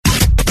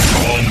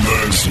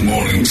Holmbergs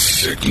morning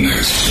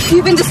sickness.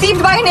 You've been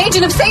deceived by an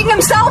agent of Satan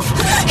himself.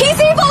 He's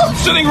evil.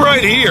 Sitting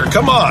right here.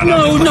 Come on.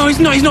 No, he's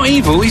not. He's not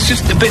evil. He's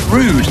just a bit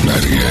rude.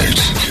 98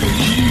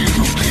 KUPD.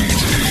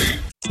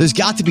 There's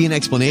got to be an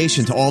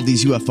explanation to all of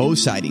these UFO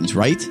sightings,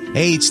 right?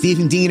 Hey, it's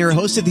Stephen Diener,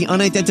 host of the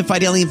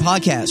Unidentified Alien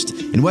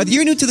Podcast. And whether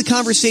you're new to the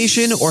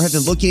conversation or have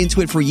been looking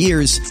into it for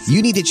years,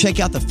 you need to check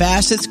out the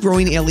fastest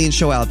growing alien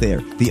show out there,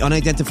 the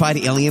Unidentified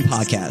Alien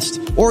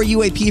Podcast, or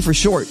UAP for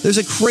short. There's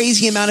a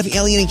crazy amount of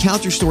alien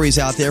encounter stories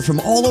out there from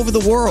all over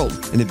the world.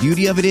 And the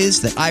beauty of it is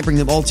that I bring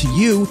them all to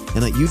you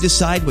and let you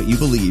decide what you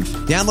believe.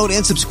 Download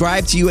and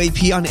subscribe to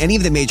UAP on any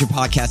of the major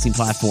podcasting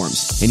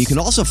platforms. And you can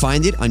also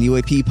find it on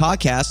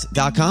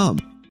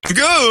UAPpodcast.com. Good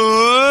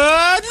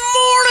morning,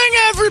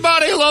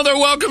 everybody. Hello there.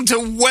 Welcome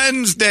to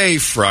Wednesday,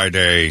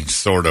 Friday,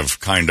 sort of,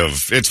 kind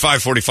of. It's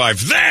 5:45.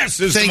 This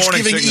is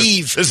Thanksgiving Morning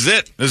Eve. This is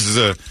it. This is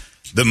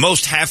the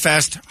most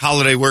half-assed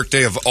holiday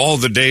workday of all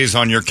the days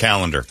on your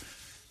calendar.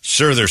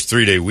 Sure, there's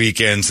 3-day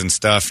weekends and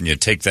stuff, and you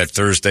take that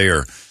Thursday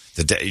or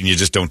the day, and you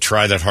just don't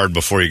try that hard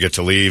before you get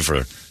to leave.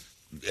 Or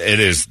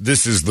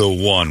this is the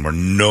one where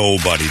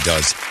nobody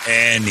does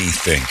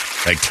anything.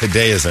 Like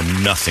today is a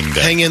nothing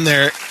day. Hang in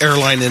there,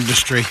 airline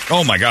industry.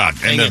 Oh, my God.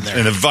 Hang in there.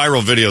 And a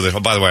viral video that,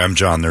 oh, by the way, I'm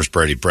John. There's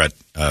Brady, Brett,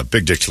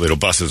 Big Dick Toledo.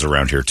 Bus is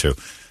around here, too.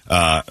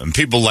 And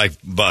people like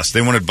Bus.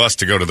 They wanted Bus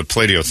to go to the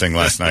Play-Doh thing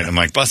last night. I'm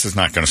like, Bus is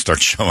not going to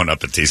start showing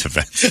up at these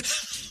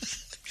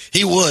events.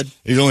 He would.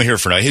 He's only here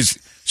for now.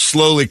 He's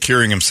slowly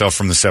curing himself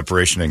from the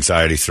separation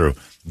anxiety through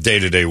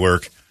day-to-day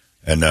work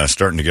and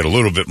starting to get a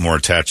little bit more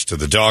attached to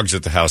the dogs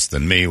at the house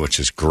than me, which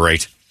is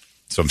great.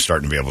 So I'm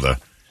starting to be able to.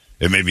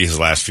 It may be his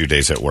last few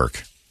days at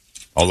work.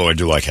 Although I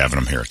do like having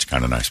him here. It's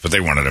kind of nice. But they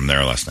wanted him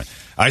there last night.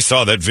 I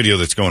saw that video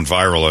that's going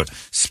viral, a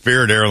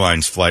Spirit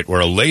Airlines flight where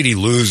a lady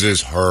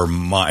loses her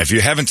mind. If you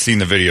haven't seen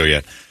the video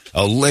yet,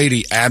 a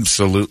lady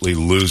absolutely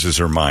loses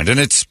her mind. And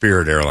it's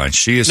Spirit Airlines.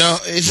 She is No,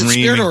 is it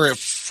Spirit or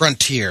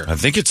Frontier? I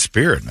think it's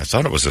Spirit. I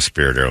thought it was a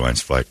Spirit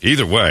Airlines flight.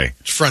 Either way.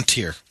 It's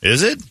Frontier.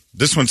 Is it?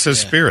 This one says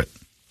Spirit.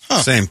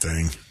 Huh. Same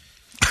thing.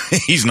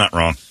 He's not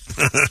wrong.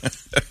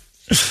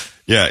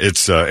 Yeah,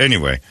 it's,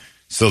 anyway.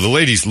 So the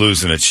lady's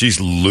losing it. She's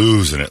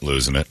losing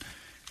it.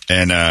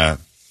 And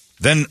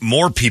then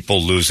more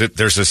people lose it.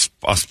 There's a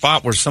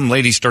spot where some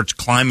lady starts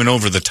climbing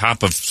over the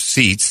top of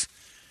seats.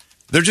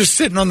 They're just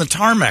sitting on the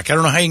tarmac. I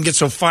don't know how you can get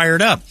so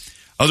fired up.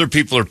 Other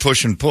people are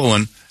pushing,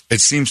 pulling. It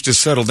seems to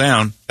settle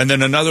down. And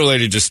then another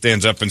lady just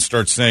stands up and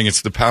starts saying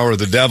it's the power of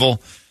the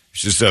devil.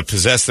 She's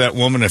possessed that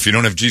woman if you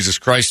don't have Jesus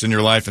Christ in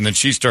your life. And then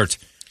she starts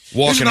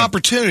walking. There's an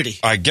opportunity.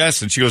 I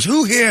guess. And she goes,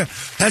 who here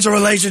has a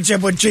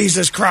relationship with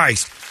Jesus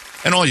Christ?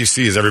 And all you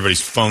see is everybody's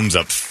phones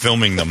up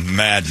filming the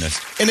madness.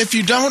 And if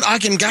you don't, I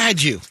can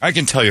guide you. I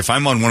can tell you, if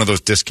I'm on one of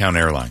those discount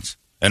airlines,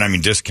 and I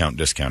mean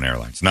discount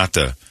airlines, not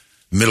the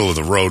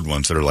middle-of-the-road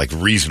ones that are like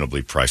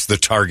reasonably priced, the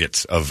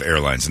Targets of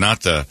airlines,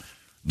 not the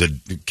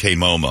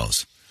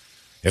K-Momos.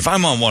 If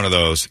I'm on one of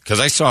those,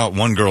 because I saw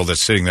one girl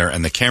that's sitting there,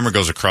 and the camera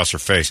goes across her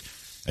face,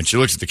 and she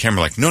looks at the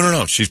camera like,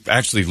 no. She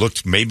actually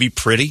looked maybe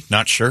pretty,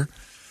 not sure.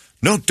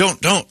 No,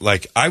 don't.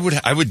 Like, I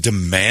would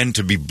demand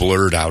to be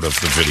blurred out of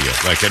the video.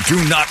 Like,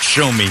 do not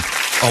show me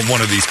on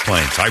one of these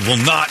planes. I will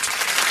not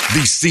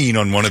be seen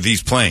on one of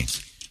these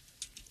planes.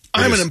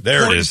 I'm an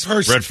important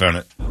person. Brett found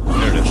it.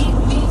 There it is.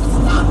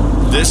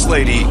 This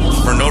lady,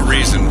 for no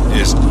reason,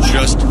 is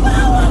just in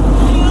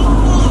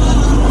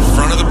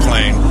front of the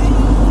plane,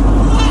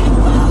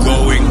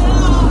 going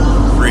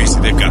crazy.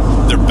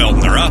 They're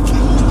belting her up.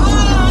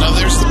 Now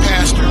there's the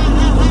pastor.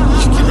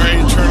 She's getting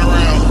ready to turn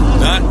around.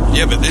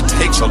 Yeah, but it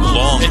takes a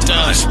long time. It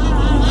does.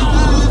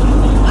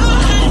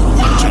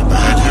 Jump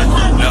ahead here.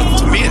 Now,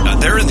 to me,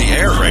 they're in the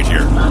air right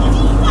here.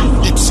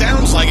 It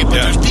sounds like it,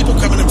 but there's people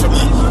coming in from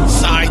the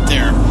side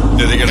there.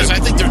 Because I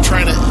think they're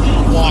trying to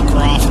walk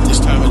her off at this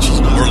time. And she's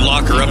not. Or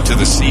lock her up to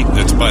the seat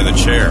that's by the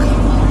chair.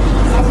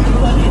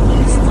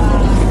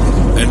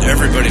 And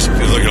everybody's...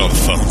 Look at all the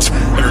phones.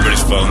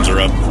 Everybody's phones are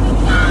up.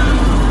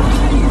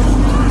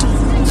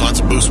 Lots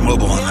of Boost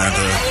Mobile on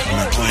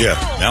that plane.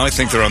 Yeah. Now I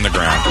think they're on the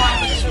ground.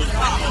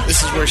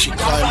 This is where she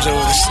climbs over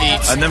the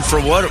seats. And then for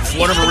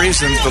whatever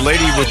reason, the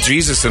lady with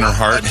Jesus in her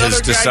heart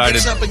has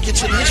decided... Gets up and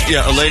gets in his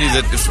Yeah, a lady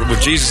that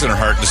with Jesus in her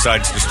heart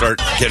decides to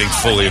start getting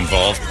fully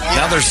involved.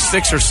 Now there's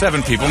 6 or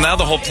 7 people. Now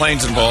the whole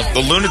plane's involved.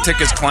 The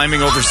lunatic is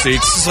climbing over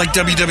seats. This is like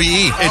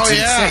WWE. It's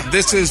insane.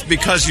 This is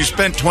because you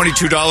spent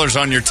 $22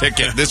 on your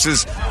ticket. This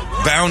is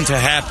bound to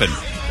happen.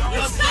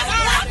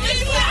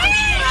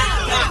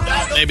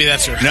 Maybe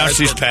that's her Now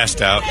husband. she's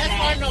passed out.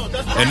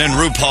 And then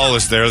RuPaul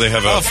is there. They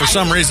have a... Oh, for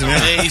some reason, yeah.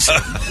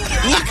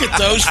 Look at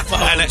those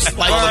phones.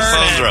 Like the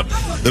phones are up.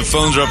 The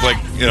phones are up like,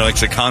 like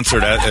it's a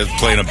concert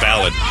playing a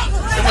ballad.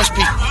 There must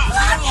be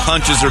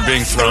Punches are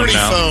being thrown 30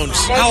 now. phones.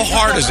 How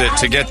hard is it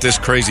to get this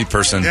crazy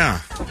person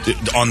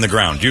on the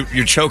ground?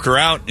 You choke her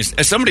out.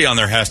 Somebody on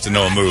there has to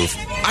know a move.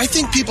 I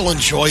think people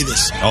enjoy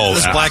this. Oh,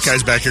 This black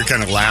guy's back here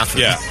kind of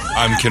laughing. Yeah,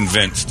 I'm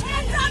convinced.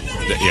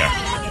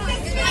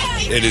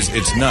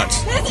 It's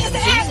nuts.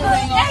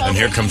 And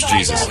here comes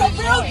Jesus. The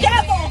real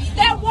devil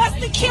that wants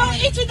to kill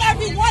each and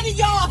every one of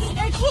y'all,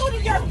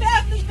 including your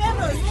family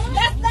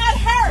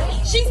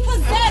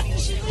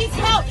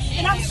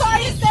I'm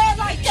sorry to say it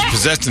like that.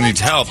 Possessed and needs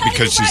help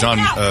because she's on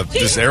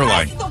this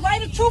airline. The way,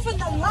 the truth, and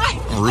the life.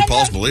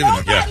 RuPaul's believing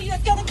it. Nobody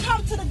that's going to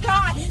come to the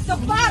God, the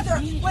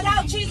Father,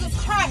 without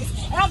Jesus Christ.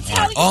 And I'm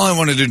telling you. All I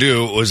wanted to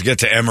do was get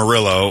to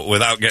Amarillo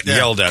without getting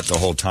yelled at the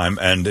whole time,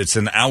 and it's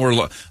an hour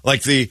long.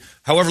 Like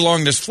however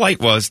long this flight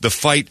was, the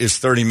fight is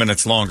 30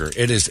 minutes longer.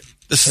 It is.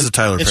 This is a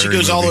Tyler Perry And she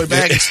goes all the way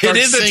back. It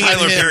is a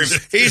Tyler Perry.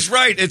 He's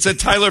right. It's a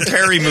Tyler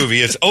Perry movie.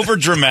 It's over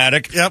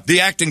dramatic. Yep. The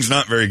acting's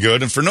not very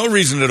good, and for no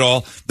reason at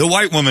all, the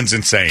white woman's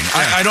insane.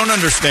 I don't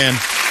understand.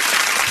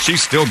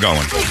 She's still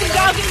going.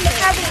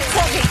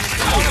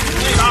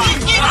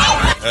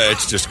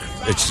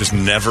 It's just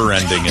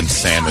never-ending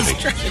insanity.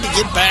 Trying to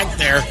get back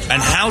there.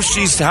 And how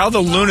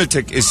the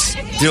lunatic is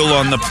still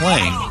on the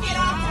plane.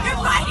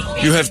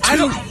 You have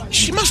two.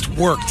 She must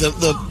work,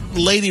 the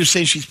lady who's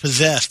saying she's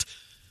possessed,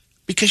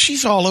 because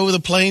she's all over the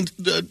plane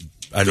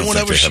I don't doing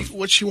think they have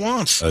what she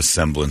wants. a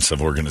semblance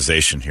of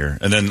organization here.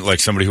 And then,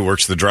 like, somebody who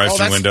works the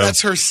drive-through window.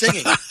 That's her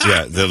singing.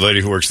 Yeah, the lady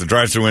who works the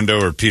drive-through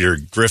window, or Peter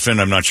Griffin.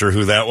 I'm not sure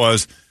who that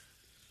was.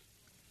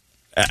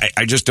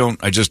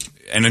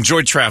 And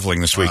enjoyed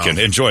traveling this weekend.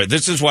 Wow. Enjoy it.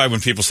 This is why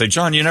when people say,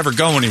 John, you never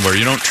go anywhere,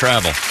 you don't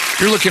travel.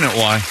 You're looking at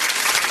why.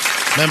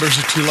 Members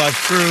of Two Live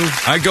Crew.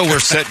 I go where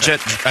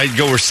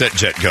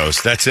SetJet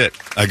goes. That's it.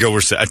 I go where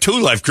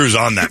Two Live Crew's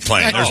on that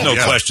plane. There's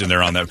no question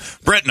they're on that.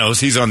 Brett knows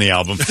he's on the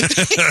album.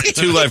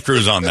 Two Live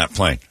Crew's on that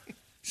plane.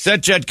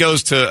 SetJet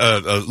goes to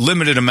a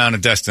limited amount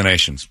of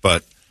destinations,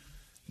 but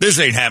this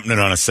ain't happening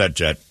on a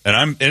SetJet.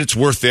 And it's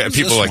worth it.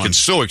 People are like, it's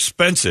so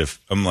expensive.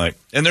 I'm like,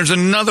 and there's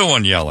another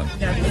one yelling.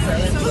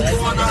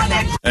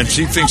 And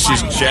she thinks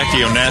she's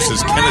Jackie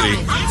Onassis Kennedy.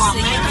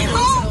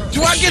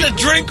 Do I get a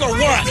drink or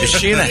what? Is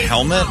she in a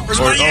helmet?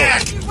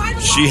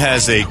 She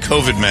has a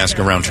COVID mask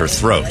around her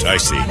throat. I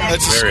see.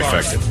 That's very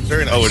scarf. effective.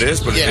 Very nice. Oh, it is?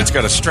 But Yeah. it's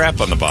got a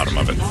strap on the bottom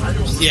of it.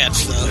 Yeah,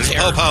 it's the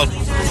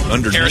hair,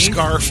 Underneath? hair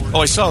scarf.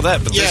 Oh, I saw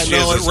that. But Yeah,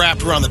 it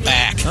wrapped around the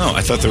back. Oh,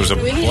 I thought there was a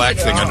black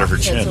thing under her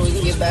chin.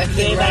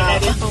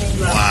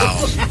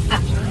 Wow.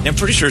 I'm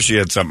pretty sure she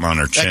had something on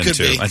her chin, could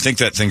too. be. I think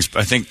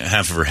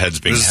half of her head's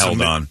being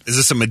held on. Is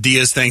this a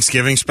Medea's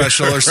Thanksgiving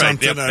special or Right,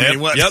 something? Yep, I mean,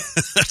 what? Yep.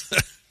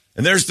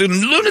 And there's the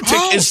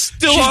lunatic is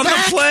still she's on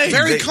back. the plane.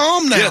 Very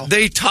calm now. Yeah,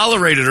 they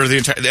tolerated her the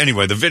entire.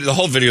 Anyway, the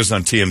whole video's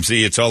on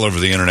TMZ. It's all over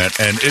the internet,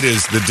 and it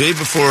is the day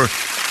before.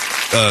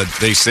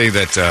 They say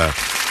that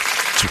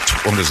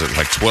what is it?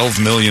 Like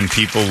 12 million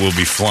people will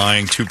be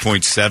flying.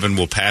 2.7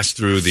 will pass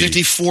through the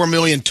 54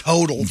 million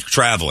total.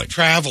 traveling,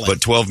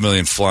 but 12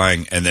 million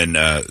flying, and then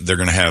they're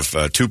going to have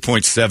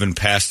 2.7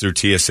 pass through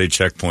TSA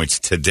checkpoints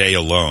today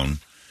alone,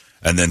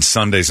 and then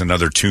Sunday's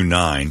another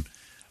 2.9.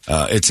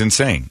 It's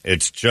insane.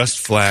 It's just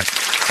flat.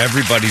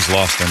 Everybody's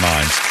lost their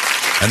minds.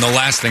 And the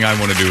last thing I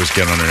want to do is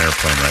get on an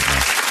airplane right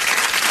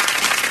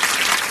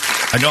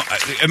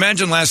now.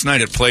 Imagine last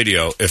night at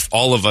Play-Doh if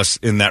all of us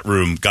in that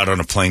room got on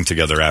a plane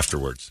together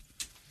afterwards.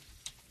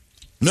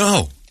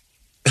 No.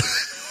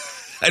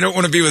 I don't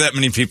want to be with that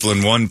many people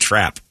in one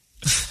trap.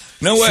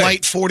 No way.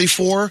 Flight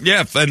 44.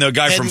 Yeah, and the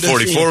guy from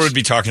 44 would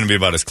be talking to me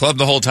about his club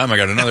the whole time. I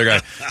got another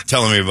guy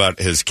telling me about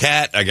his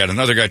cat. I got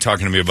another guy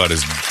talking to me about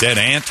his dead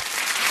aunt.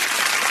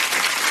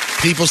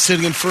 People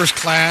sitting in first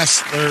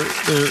class. They're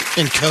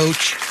in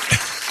coach.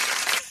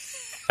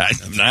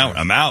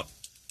 I'm out.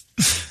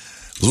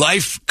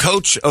 Life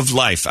coach of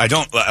life. I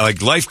don't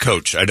like life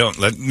coach.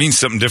 That means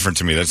something different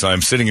to me. That's why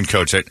I'm sitting in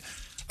coach. I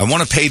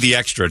want to pay the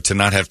extra to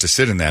not have to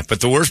sit in that.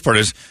 But the worst part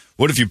is,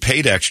 what if you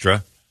paid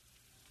extra?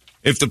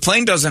 If the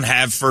plane doesn't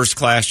have first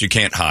class, you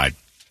can't hide.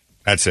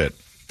 That's it.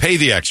 Pay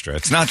the extra.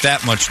 It's not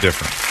that much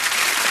different.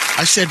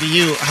 I said to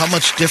you, how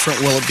much different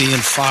will it be in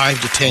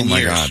 5 to 10 my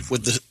years? God.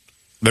 With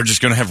They're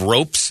just going to have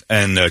ropes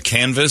and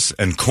canvas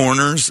and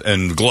corners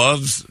and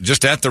gloves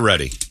just at the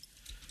ready.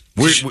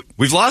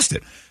 We've lost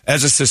it.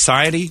 As a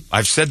society,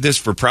 I've said this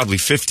for probably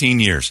 15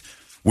 years.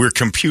 We're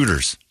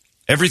computers.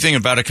 Everything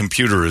about a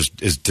computer is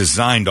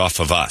designed off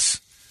of us.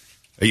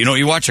 You know,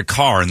 you watch a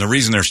car, and the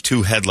reason there's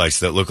two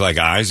headlights that look like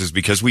eyes is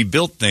because we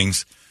built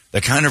things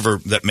that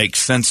that make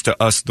sense to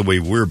us the way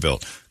we're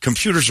built.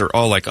 Computers are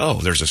all like, oh,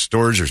 there's a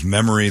storage, there's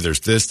memory,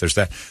 there's this, there's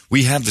that.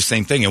 We have the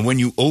same thing. And when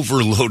you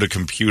overload a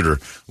computer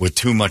with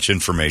too much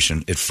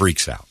information, it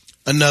freaks out.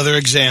 another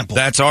example.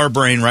 That's our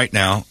brain right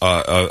now.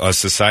 A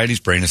society's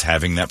brain is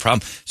having that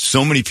problem.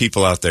 So many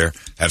people out there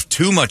have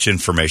too much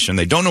information.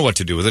 They don't know what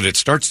to do with it. It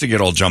starts to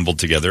get all jumbled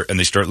together, and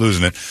they start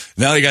losing it.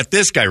 Now they got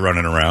this guy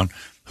running around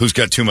who's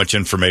got too much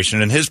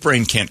information, and his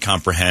brain can't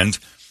comprehend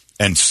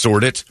and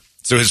sort it.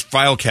 So his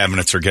file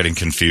cabinets are getting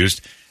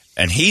confused,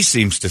 and he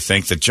seems to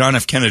think that John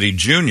F. Kennedy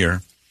Jr.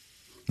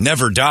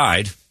 never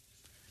died.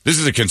 This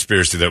is a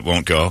conspiracy that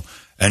won't go.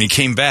 And he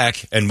came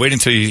back, and wait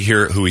until you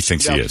hear who he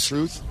thinks he is.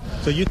 Truth.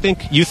 So you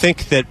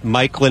think that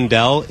Mike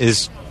Lindell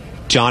is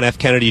John F.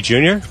 Kennedy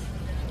Jr.?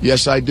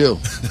 Yes, I do.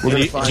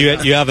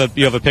 You have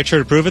a picture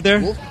to prove it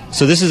there?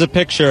 So this is a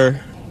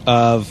picture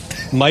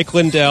of Mike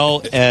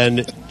Lindell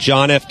and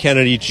John F.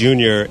 Kennedy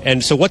Jr.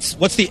 And so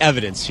what's the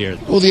evidence here?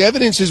 Well, the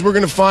evidence is we're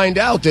going to find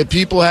out that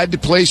people had to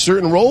play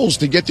certain roles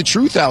to get the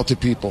truth out to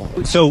people.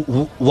 So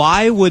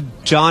why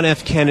would John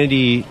F.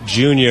 Kennedy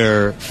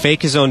Jr.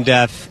 fake his own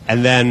death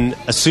and then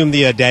assume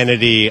the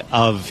identity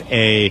of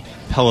a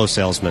pillow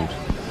salesman?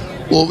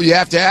 Well, you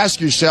have to ask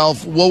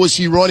yourself, what was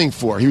he running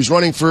for? He was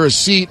running for a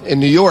seat in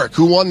New York.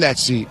 Who won that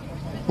seat?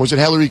 Was it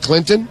Hillary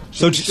Clinton?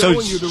 So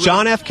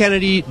John F.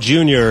 Kennedy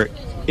Jr.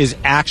 is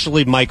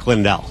actually Mike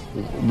Lindell.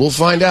 We'll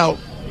find out.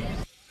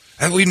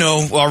 And we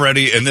know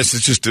already, and this is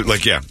just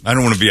like, I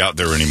don't want to be out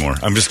there anymore.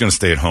 I'm just going to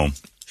stay at home.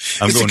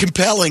 It's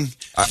compelling.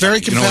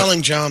 Very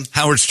compelling, John.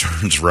 Howard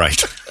Stern's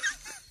right.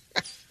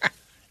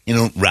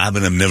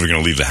 Robin, I'm never going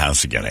to leave the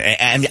house again.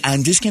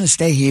 I'm just going to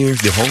stay here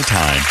the whole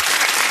time.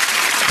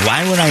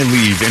 Why would I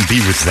leave and be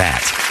with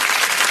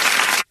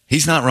that?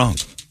 He's not wrong.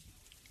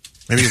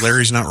 Maybe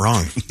Larry's not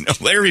wrong. No,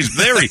 Larry.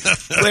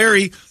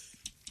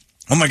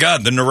 Oh my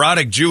God, the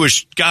neurotic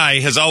Jewish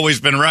guy has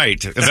always been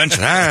right.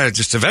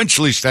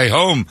 Eventually stay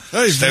home.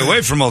 Stay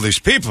away from all these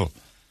people.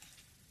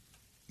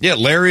 Yeah,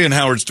 Larry and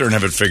Howard Stern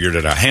haven't figured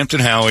it out. Hampton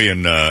Howie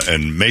and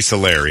Mesa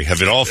Larry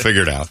have it all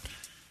figured out.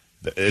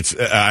 It's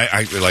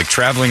I like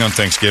traveling on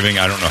Thanksgiving.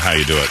 I don't know how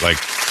you do it. Like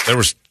there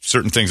were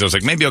certain things I was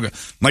like, maybe I'll go.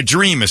 My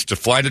dream is to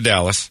fly to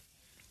Dallas,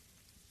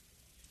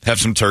 have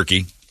some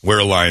turkey, wear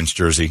a Lions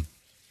jersey,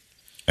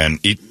 and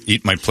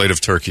eat my plate of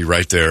turkey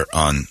right there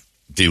on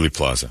Dealey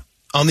Plaza.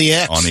 On the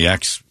X? On the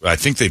X. I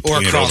think they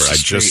painted over. I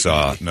just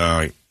saw.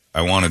 No,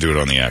 I want to do it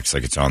on the X,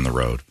 like it's on the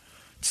road.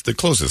 It's the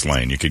closest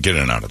lane. You could get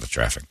in and out of the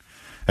traffic.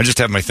 I just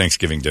have my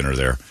Thanksgiving dinner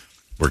there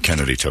where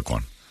Kennedy took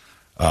one.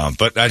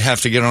 But I'd have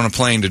to get on a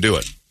plane to do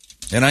it.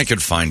 And I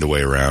could find a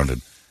way around it.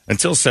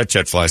 Until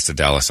SetJet flies to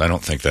Dallas, I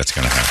don't think that's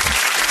going to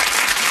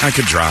happen. I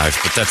could drive,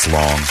 but that's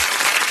long.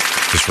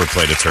 Just for a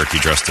plate of turkey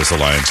dressed as a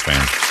Lions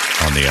fan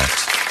on the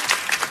X.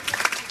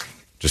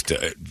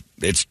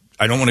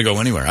 I don't want to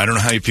go anywhere. I don't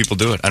know how you people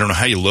do it. I don't know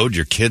how you load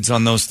your kids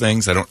on those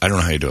things. I don't know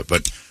how you do it.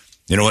 But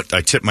you know what? I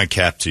tip my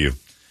cap to you.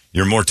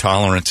 You're more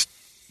tolerant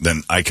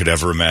than I could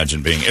ever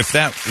imagine being. If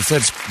that's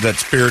that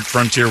Spirit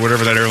Frontier,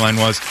 whatever that airline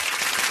was,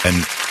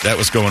 and that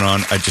was going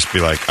on, I'd just be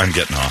like, I'm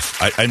getting off.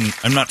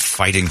 I'm not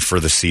fighting for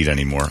the seat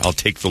anymore. I'll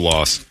take the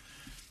loss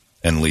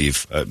and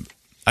leave.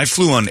 I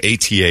flew on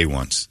ATA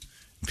once.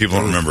 People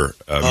don't remember.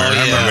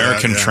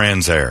 American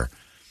Transair.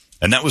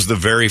 And that was the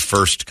very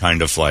first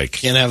kind of like...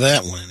 Can't have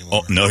that one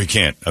anymore. Oh, no, you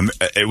can't.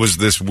 It was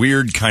this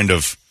weird kind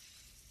of...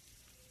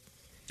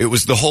 It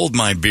was the hold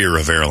my beer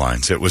of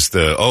airlines. It was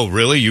the, oh,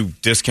 really? You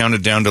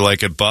discounted down to like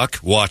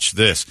 $1? Watch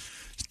this.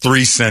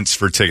 3 cents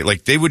for ticket.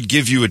 Like, they would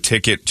give you a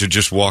ticket to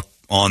just walk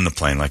on the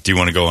plane. Like, do you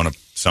want to go on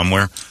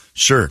somewhere?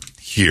 Sure.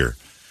 Here.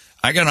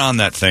 I got on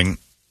that thing.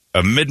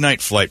 A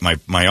midnight flight.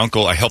 My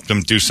uncle, I helped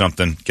him do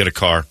something, get a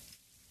car.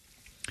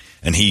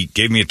 And he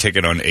gave me a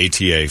ticket on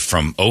ATA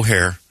from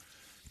O'Hare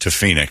to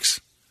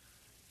Phoenix.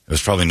 It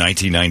was probably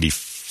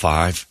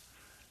 1995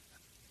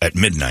 at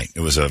midnight. It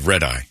was a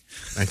red eye.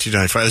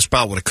 1995. That's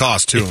about what it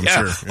cost, too, I'm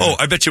sure. Yeah. Oh,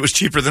 I bet you it was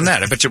cheaper than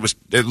that. I bet you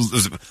it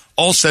was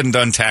all said and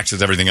done,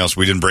 taxes, everything else.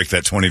 We didn't break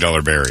that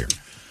 $20 barrier.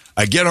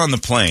 I get on the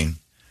plane,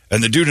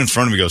 and the dude in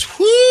front of me goes,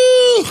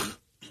 whoo!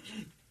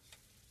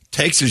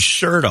 Takes his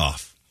shirt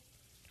off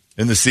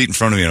in the seat in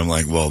front of me, and I'm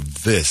like, well,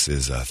 this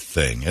is a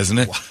thing, isn't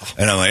it? Wow.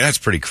 And I'm like, that's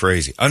pretty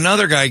crazy.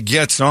 Another guy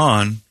gets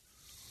on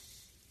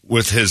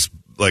with his,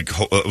 like,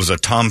 it was a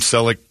Tom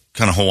Selleck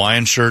kind of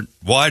Hawaiian shirt,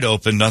 wide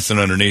open, nothing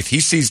underneath.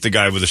 He sees the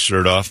guy with his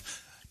shirt off.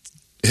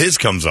 His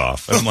comes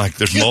off. And I'm like,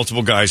 there's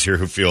multiple guys here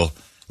who feel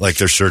like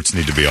their shirts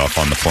need to be off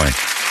on the plane.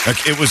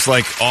 Like, it was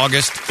like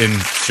August in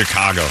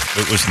Chicago.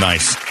 It was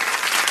nice.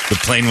 The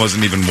plane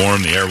wasn't even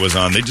warm. The air was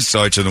on. They just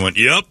saw each other and went,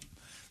 yep,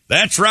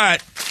 that's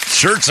right.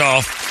 Shirts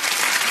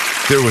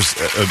off. There was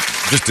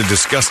just a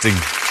disgusting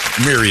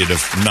myriad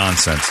of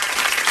nonsense.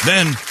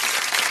 Then,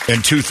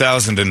 in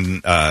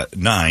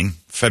 2009,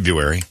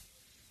 February,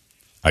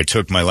 I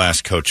took my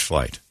last coach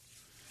flight.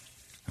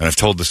 And I've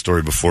told this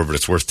story before, but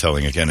it's worth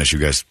telling again as you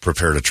guys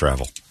prepare to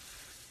travel.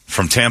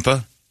 From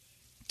Tampa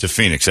to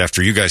Phoenix,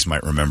 after you guys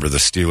might remember, the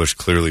Steelers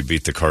clearly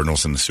beat the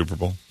Cardinals in the Super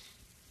Bowl.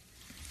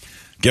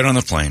 Get on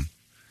the plane,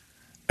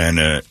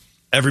 and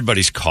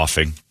everybody's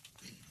coughing.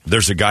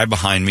 There's a guy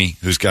behind me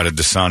who's got a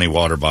Dasani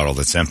water bottle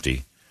that's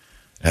empty.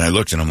 And I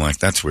looked, and I'm like,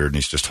 that's weird, and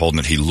he's just holding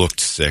it. He looked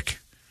sick.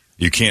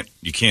 You can't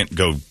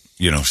go,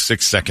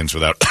 6 seconds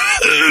without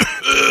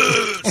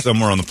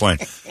somewhere on the plane.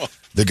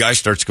 The guy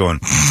starts going,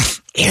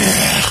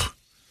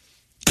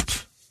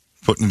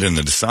 putting it in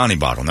the Dasani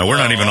bottle. Now, we're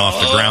not even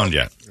off the ground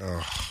yet.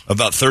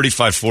 About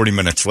 35, 40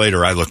 minutes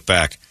later, I look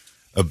back.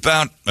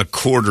 About a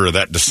quarter of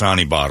that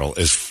Dasani bottle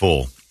is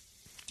full.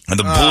 And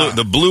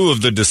the blue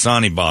of the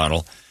Dasani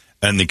bottle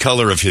and the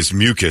color of his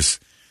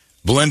mucus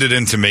blended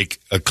in to make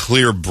a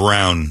clear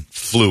brown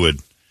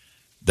fluid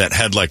that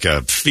had like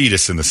a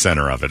fetus in the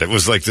center of it. It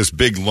was like this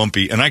big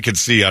lumpy, and I could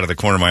see out of the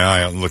corner of my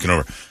eye looking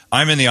over.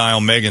 I'm in the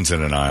aisle. Megan's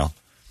in an aisle.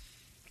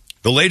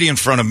 The lady in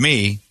front of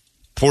me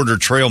poured her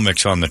trail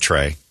mix on the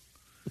tray.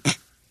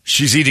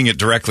 She's eating it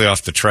directly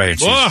off the tray,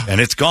 and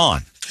it's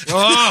gone.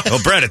 Oh,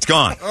 Brett, it's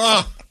gone.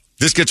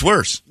 This gets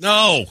worse.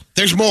 No,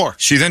 there's more.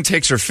 She then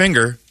takes her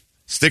finger,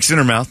 sticks it in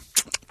her mouth,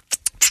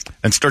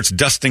 and starts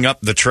dusting up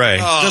the tray.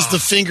 Does the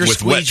finger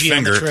with wet squeegee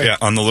finger on the tray?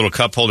 on the little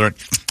cup holder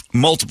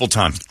multiple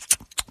times.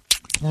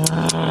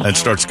 And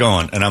starts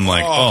going. And I'm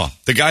like,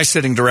 the guy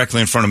sitting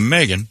directly in front of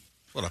Megan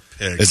What a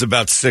pig. is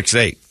about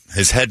 6'8".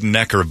 His head and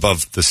neck are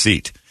above the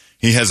seat.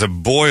 He has a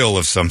boil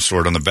of some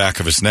sort on the back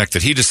of his neck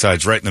that he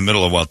decides right in the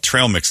middle of while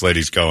trail mix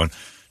lady's going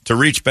to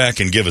reach back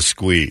and give a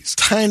squeeze.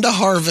 Time to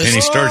harvest. And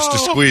he starts to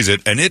squeeze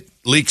it, and it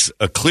leaks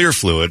a clear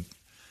fluid.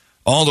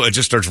 It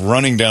just starts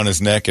running down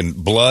his neck and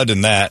blood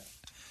and that.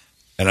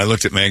 And I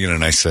looked at Megan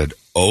and I said,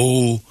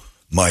 oh,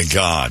 my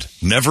God,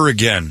 never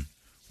again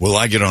will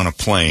I get on a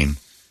plane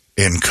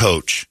and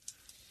coach.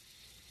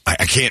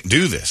 I can't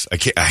do this.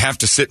 I have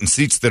to sit in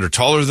seats that are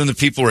taller than the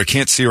people where I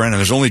can't see around. And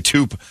there's only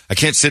two. I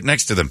can't sit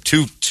next to them.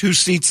 Two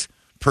seats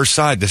per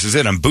side. This is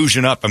it. I'm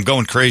bouging up. I'm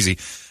going crazy.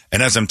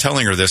 And as I'm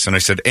telling her this, and I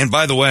said, and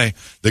by the way,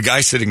 the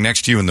guy sitting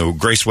next to you in the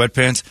gray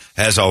sweatpants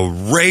has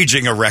a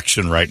raging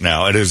erection right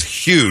now. It is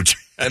huge.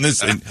 And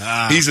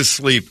he's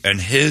asleep. And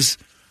his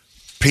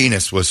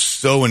penis was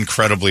so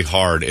incredibly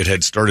hard. It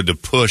had started to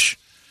push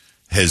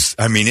it's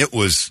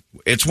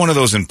one of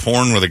those in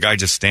porn where the guy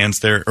just stands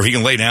there, or he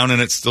can lay down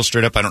and it's still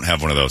straight up. I don't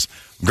have one of those.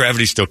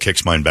 Gravity still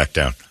kicks mine back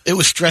down. It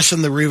was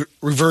stressing the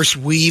reverse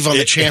weave on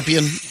the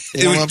champion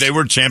warm-ups. They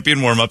were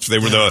champion warm-ups. They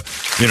were the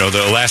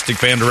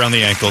elastic band around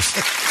the ankles.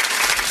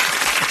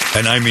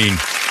 And I mean,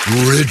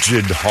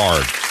 rigid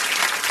hard.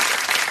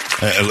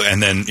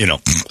 And then, into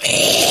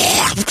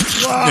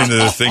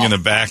the thing in the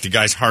back. The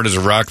guy's hard as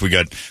a rock. We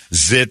got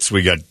zits.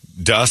 We got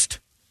dust.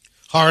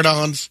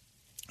 Hard-ons.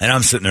 And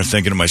I'm sitting there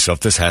thinking to myself,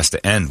 this has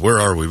to end. Where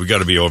are we? We got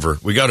to be over.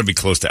 We got to be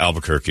close to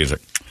Albuquerque. It's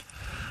like,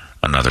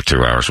 another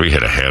 2 hours. We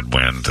hit a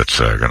headwind that's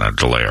going to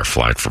delay our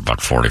flight for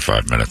about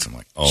 45 minutes. I'm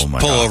like, oh,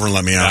 my God. Pull over and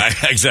let me out.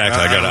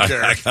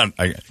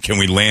 Exactly. Can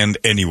we land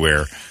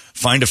anywhere?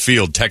 Find a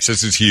field.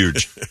 Texas is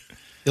huge.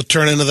 You'll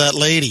turn into that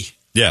lady.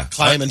 Yeah.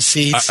 Climbing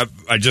seats.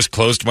 I just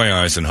closed my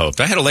eyes and hoped.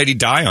 I had a lady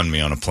die on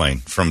me on a plane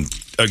from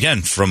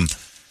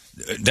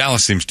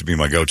Dallas seems to be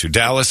my go-to.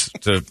 Dallas,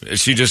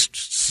 she just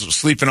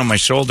sleeping on my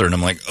shoulder, and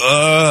I'm like,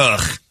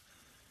 ugh.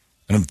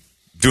 And I'm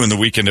doing the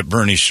Weekend at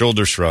Bernie's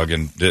shoulder shrug,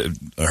 and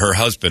her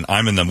husband,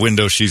 I'm in the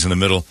window, she's in the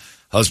middle,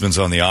 husband's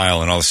on the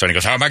aisle, and all of a sudden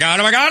he goes, oh my God,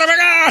 oh my God, oh my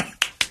God!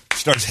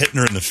 Starts hitting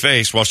her in the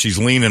face while she's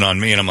leaning on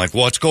me, and I'm like,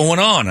 what's going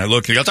on? I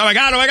look, and he goes, oh my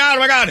God, oh my God, oh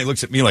my God! And he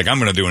looks at me like I'm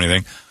going to do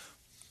anything.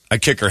 I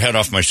kick her head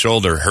off my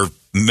shoulder. Her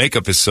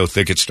makeup is so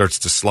thick, it starts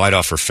to slide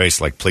off her face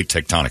like plate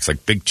tectonics,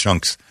 like big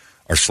chunks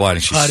are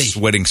sliding. She's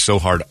sweating so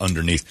hard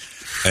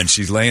underneath, and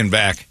she's laying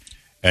back,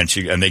 and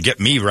they get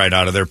me right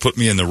out of there, put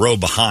me in the row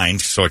behind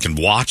so I can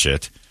watch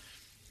it.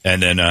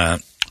 And then,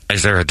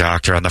 is there a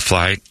doctor on the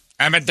flight?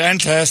 I'm a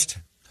dentist.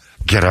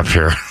 Get up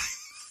here.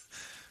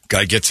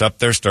 Guy gets up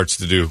there, starts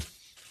to do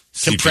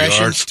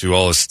CPR, do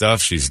all his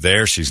stuff. She's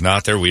there, she's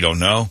not there. We don't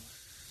know.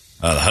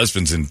 The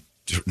husband's in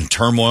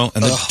turmoil,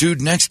 and the dude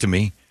next to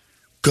me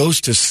goes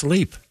to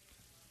sleep.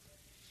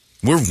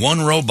 We're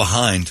one row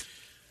behind.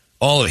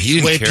 He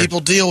didn't care. People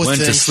deal with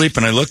Went things. to sleep,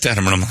 and I looked at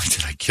him, and I'm like,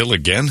 did I kill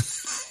again?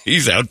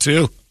 He's out,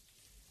 too.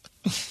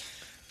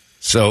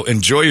 So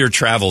enjoy your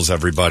travels,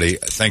 everybody.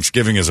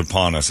 Thanksgiving is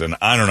upon us, and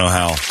I don't know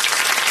how.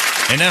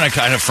 And then I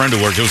had a friend who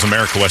worked. It was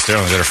America West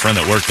Airlines. I had a friend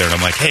that worked there, and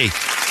I'm like, hey,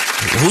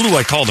 who do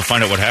I call to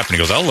find out what happened? He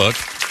goes, I'll look.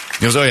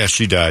 He goes, oh, yeah,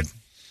 she died.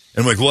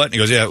 And I'm like, what? And he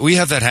goes, yeah, we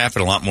have that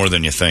happen a lot more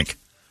than you think.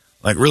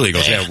 Like, really? He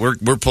goes, yeah,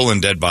 we're pulling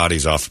dead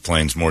bodies off of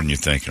planes more than you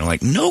think. And I'm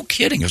like, no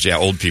kidding. He goes, yeah,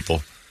 old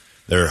people.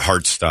 Their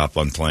hearts stop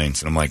on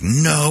planes. And I'm like,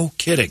 no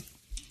kidding.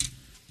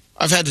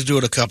 I've had to do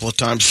it a couple of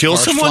times. Kill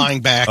someone?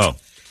 Flying back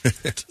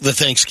the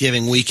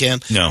Thanksgiving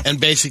weekend. No. And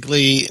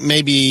basically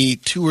maybe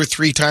 2 or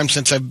 3 times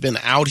since I've been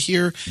out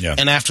here. Yeah.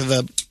 And after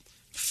the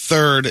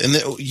third,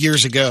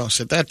 years ago, I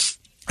said, that's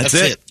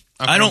it.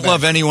 I don't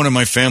love anyone in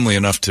my family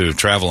enough to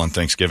travel on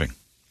Thanksgiving.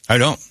 I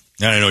don't.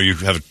 And I know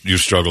you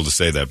struggle to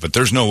say that, but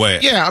there's no way.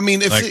 Yeah, I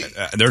mean,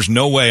 there's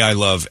no way I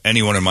love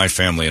anyone in my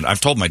family. And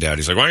I've told my dad,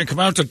 he's like, why don't you come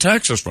out to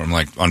Texas? I'm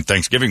like, on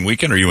Thanksgiving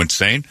weekend? Are you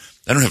insane?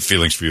 I don't have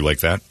feelings for you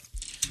like that.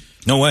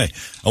 No way.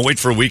 I'll wait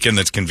for a weekend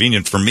that's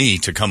convenient for me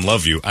to come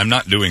love you. I'm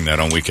not doing that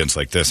on weekends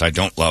like this. I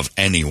don't love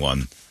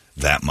anyone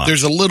that much.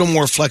 There's a little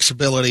more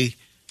flexibility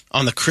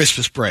on the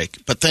Christmas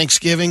break, but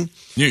Thanksgiving,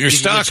 you're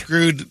stuck. Get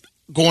screwed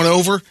going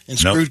over and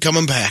screwed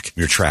coming back.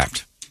 You're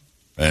trapped.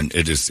 And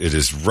it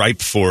is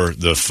ripe for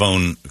the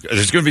phone.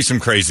 There's going to be some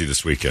crazy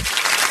this weekend.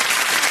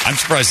 I'm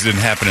surprised it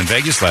didn't happen in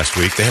Vegas last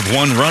week. They have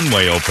one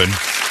runway open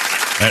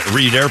at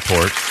Reed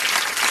Airport,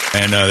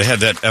 and they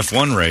had that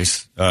F1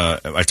 race.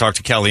 I talked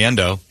to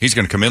Caliendo. He's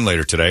going to come in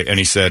later today, and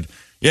he said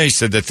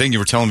that thing you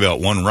were telling me about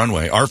one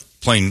runway, our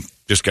plane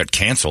just got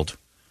canceled.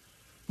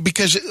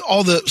 Because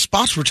all the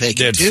spots were taken,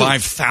 they had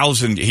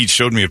 5,000. He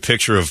showed me a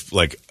picture of,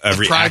 like,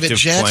 every active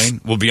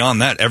plane. Well,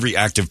 beyond that, every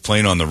active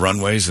plane on the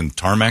runways and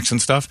tarmacs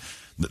and stuff,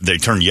 they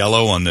turn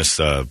yellow on this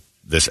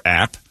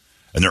app,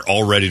 and they're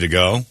all ready to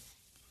go.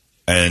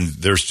 And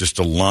there's just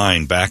a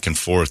line back and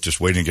forth just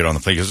waiting to get on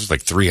the plane because it's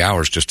like 3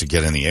 hours just to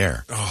get in the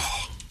air.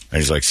 Oh. And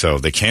he's like, so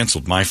they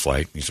canceled my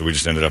flight. He said, we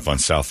just ended up on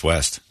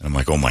Southwest. And I'm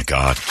like, oh, my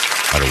God.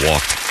 I'd have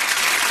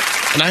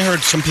walked. And I heard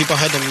some people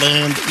had to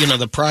land,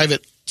 the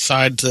private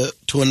side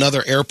to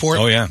another airport.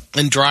 Oh, yeah.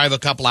 And drive a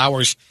couple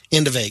hours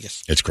into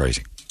Vegas. It's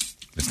crazy.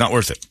 It's not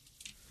worth it.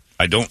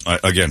 Let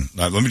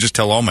me just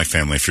tell all my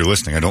family, if you're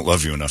listening, I don't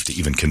love you enough to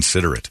even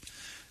consider it.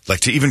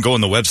 Like to even go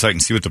on the website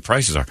and see what the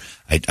prices are.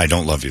 I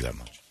don't love you that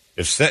much.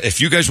 If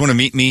you guys want to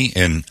meet me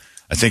in,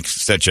 I think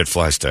StetJet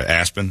flies to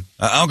Aspen.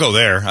 I'll go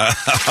there.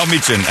 I'll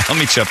meet you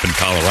up in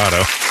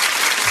Colorado.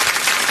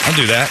 I'll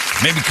do that.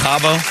 Maybe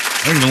Cabo.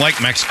 I don't even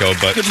like Mexico,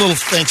 but good little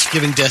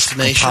Thanksgiving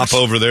destination. Pop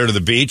over there to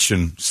the beach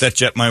and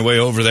StetJet my way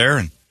over there,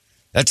 and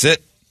that's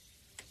it.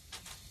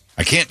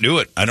 I can't do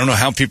it. I don't know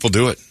how people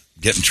do it.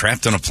 Getting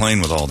trapped on a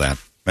plane with all that.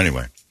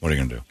 Anyway, what are you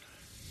going to do?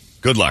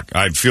 Good luck.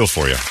 I feel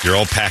for you. You're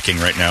all packing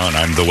right now, and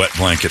I'm the wet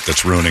blanket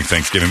that's ruining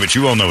Thanksgiving. But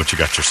you all know what you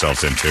got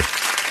yourselves into.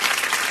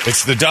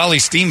 It's the Dolly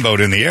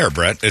Steamboat in the air,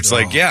 Brett. It's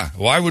like,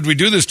 why would we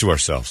do this to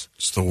ourselves?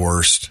 It's the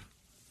worst.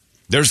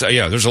 There's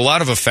a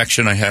lot of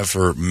affection I have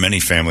for many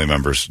family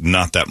members.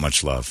 Not that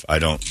much love. I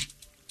don't.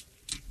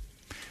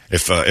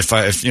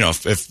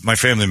 If my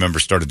family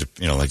members started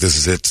to, like, this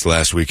is it, it's the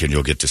last weekend,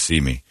 you'll get to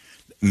see me.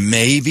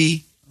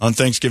 Maybe on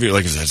Thanksgiving,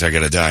 like, I got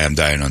to die. I'm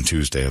dying on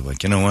Tuesday. I'm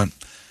like, you know what?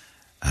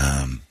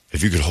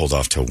 If you could hold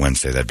off till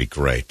Wednesday, that'd be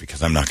great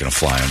because I'm not going to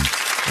fly them.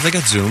 Well, they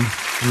got Zoom.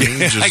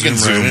 I can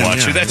Zoom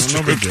watch it. That's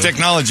true.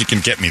 Technology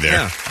can get me there.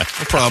 Yeah,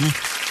 no problem.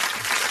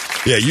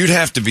 Yeah, it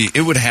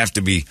would have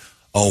to be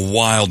a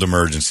wild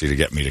emergency to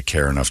get me to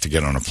care enough to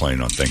get on a plane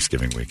on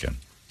Thanksgiving weekend.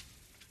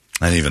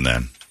 And even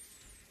then.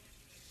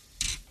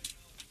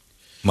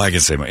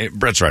 Brett's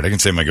right. I can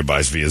say my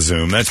goodbyes via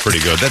Zoom. That's pretty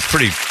good. That's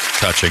pretty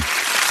touching.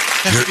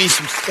 Has to be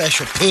some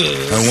special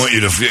puss. I want you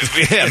to,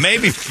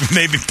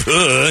 maybe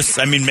puss.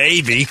 I mean,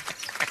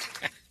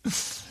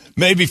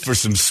 maybe for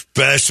some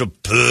special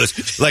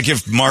puss. Like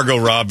if Margot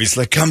Robbie's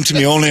like, come to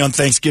me only on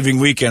Thanksgiving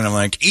weekend. I'm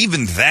like,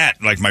 even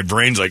that, like my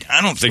brain's like,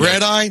 I don't think.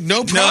 Red eye,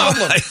 no problem.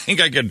 No, I think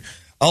I could.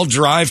 I'll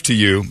drive to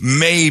you.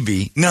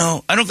 Maybe.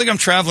 No, I don't think I'm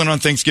traveling on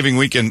Thanksgiving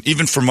weekend,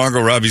 even for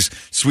Margot Robbie's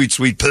sweet,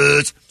 sweet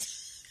puss.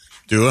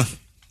 Dua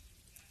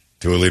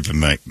Lipa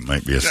might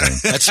be a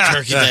thing. That's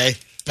Turkey Day.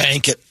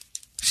 Bank it.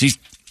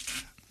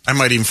 I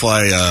might even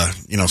fly,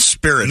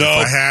 Spirit if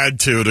I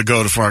had to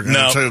go as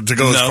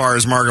far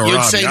as Margot Robbie.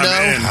 You'd say no?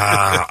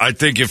 I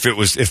think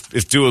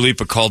if Dua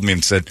Lipa called me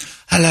and said,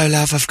 hello,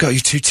 love, I've got you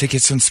 2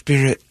 tickets on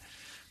Spirit.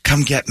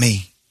 Come get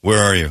me.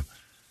 Where are you?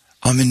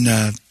 I'm in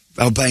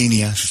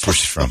Albania. That's where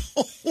she's from.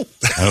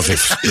 I don't think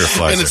Spirit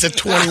flies. And it's a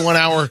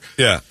 21-hour.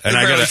 Yeah, and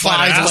I got a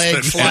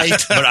 5-leg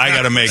flight. But I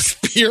got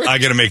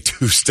to make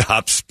 2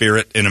 stops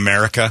Spirit in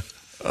America.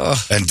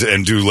 And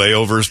do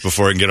layovers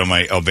before I can get on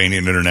my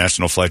Albanian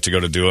international flight to go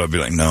to Dua. I'd be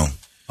like, no.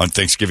 On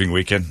Thanksgiving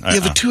weekend?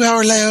 You have a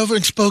 2-hour layover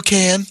in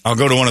Spokane. I'll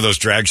go to one of those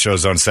drag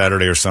shows on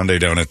Saturday or Sunday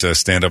down at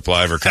Stand Up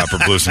Live or Copper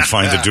Blues and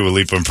find the Dua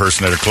Lipa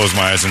impersonator, close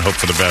my eyes and hope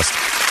for the best.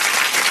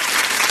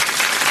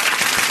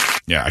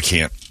 Yeah, I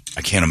can't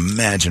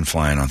imagine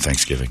flying on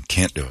Thanksgiving.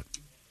 Can't do it.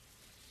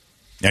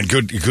 And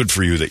good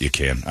for you that you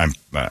can.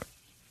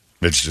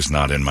 It's just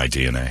not in my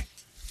DNA.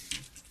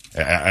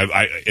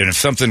 And if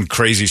something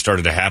crazy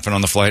started to happen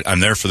on the flight,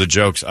 I'm there for the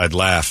jokes. I'd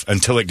laugh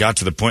until it got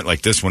to the point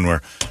like this one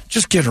where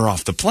just get her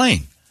off the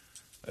plane.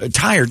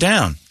 Tie her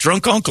down.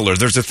 Drunk uncle her.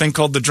 There's a thing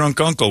called the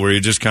drunk uncle where you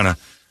just kind of,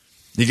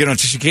 you get on,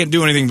 you can't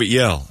do anything but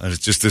yell. And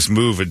it's just this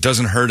move. It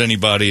doesn't hurt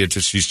anybody.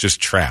 She's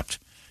just trapped.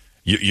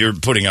 You're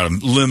putting out a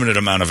limited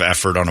amount of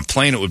effort. On a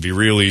plane, it would be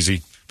real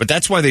easy. But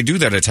that's why they do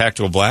that at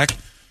Tactical Black.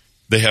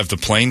 They have the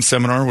plane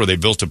seminar where they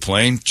built a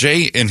plane.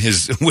 Jay, in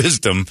his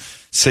wisdom,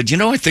 said,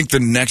 I think the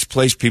next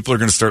place people are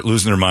going to start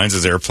losing their minds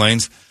is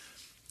airplanes.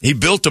 He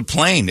built a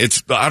plane.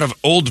 It's out of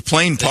old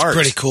plane parts. It's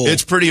pretty cool.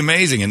 It's pretty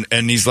amazing.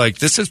 And he's like,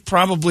 this is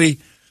probably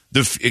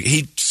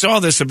he saw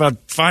this about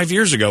 5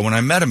 years ago when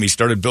I met him. He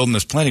started building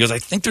this plane. He goes, I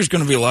think there's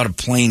going to be a lot of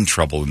plane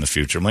trouble in the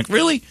future. I'm like,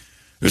 really?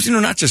 There's,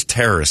 not just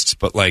terrorists,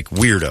 but like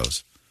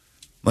weirdos.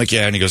 I'm like,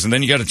 yeah. And he goes, and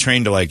then you got to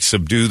train to like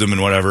subdue them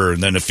and whatever.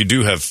 And then if you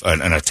do have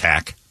an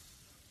attack,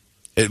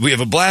 we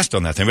have a blast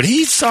on that thing. But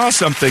he saw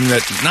something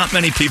that not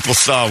many people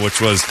saw,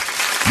 which was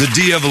the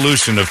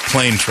de-evolution of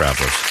plane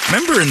travelers.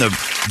 Remember in the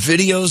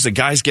videos, the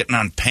guys getting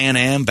on Pan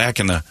Am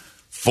back in the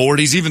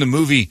 40s, even the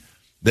movie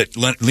that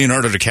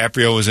Leonardo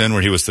DiCaprio was in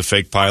where he was the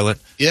fake pilot?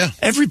 Yeah.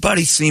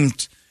 Everybody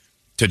seemed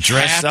to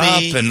dress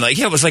happy. up. And like,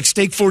 it was like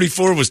Steak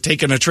 44 was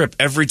taking a trip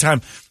every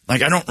time.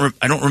 Like, I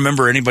don't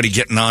remember anybody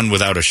getting on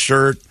without a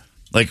shirt.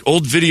 Like,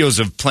 old videos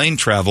of plane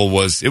travel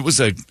it was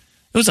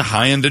a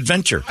high-end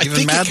adventure. I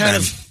think Mad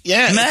Men.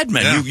 Mad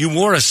Men. Yeah. You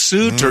wore a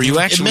suit or you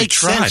actually It makes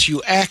tried. sense.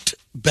 You act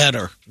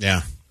better.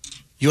 Yeah.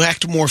 You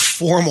act more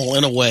formal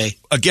in a way.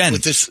 Again,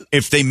 with this.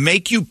 If they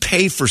make you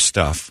pay for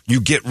stuff, you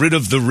get rid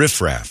of the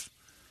riffraff.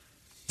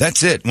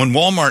 That's it. When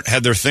Walmart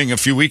had their thing a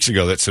few weeks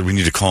ago that said we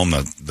need to calm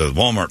the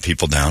Walmart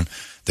people down,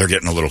 they're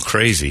getting a little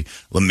crazy.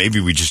 Well, maybe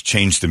we just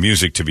change the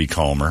music to be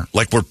calmer.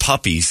 Like we're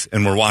puppies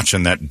and we're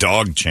watching that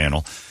dog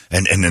channel.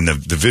 And then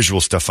the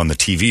visual stuff on the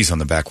TVs on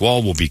the back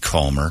wall will be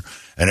calmer.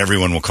 And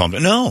everyone will calm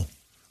down. No.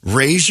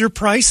 Raise your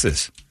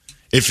prices.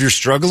 If you're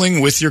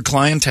struggling with your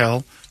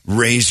clientele,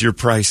 raise your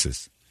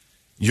prices.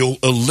 You'll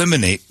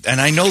eliminate. And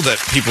I know that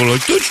people are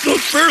like, that's not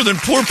fair. Then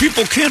poor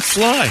people can't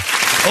fly.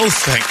 Oh,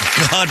 thank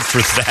God for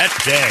that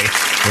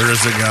day. Where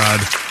is it, God?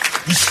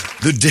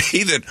 The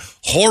day that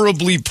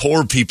horribly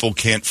poor people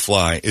can't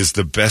fly is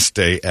the best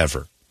day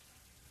ever.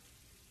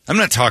 I'm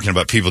not talking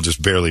about people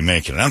just barely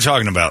making it. I'm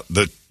talking about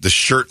the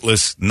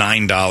shirtless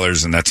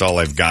 $9 and that's all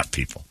I've got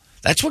people.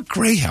 That's what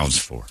Greyhound's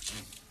for.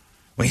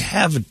 We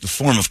have a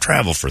form of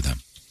travel for them.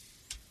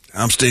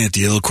 I'm staying at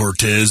the Il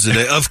Cortez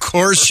today. Of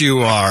course you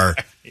are.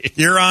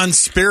 You're on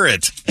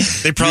Spirit.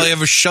 They probably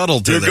have a shuttle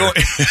to there.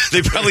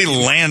 They probably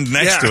land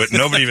next to it.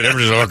 Nobody even ever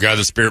says, oh, God,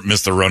 the Spirit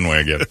missed the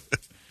runway again.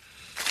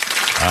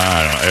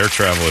 I don't know. Air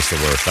travel is the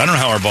worst. I don't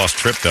know how our boss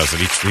Tripp does it.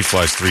 He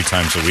flies 3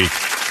 times a week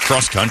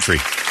cross country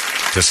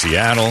to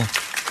Seattle,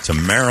 to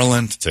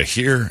Maryland, to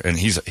here. And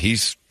he's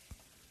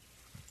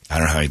I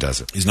don't know how he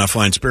does it. He's not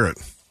flying Spirit.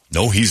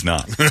 No, he's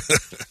not.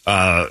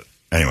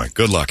 Anyway,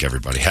 good luck,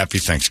 everybody. Happy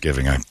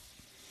Thanksgiving.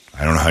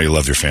 I don't know how you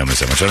love your families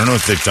that much. I don't know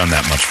if they've done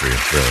that much for you,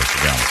 really, to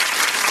be honest.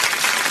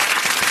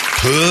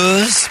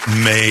 Puss?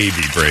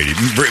 Maybe Brady.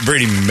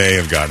 Brady may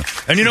have gotten it.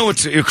 And you know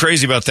what's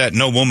crazy about that?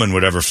 No woman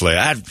would ever fly.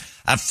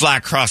 I'd fly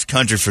cross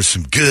country for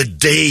some good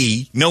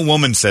day. No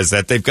woman says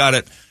that. They've got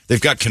it. They've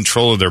got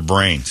control of their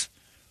brains.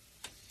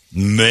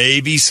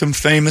 Maybe some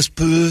famous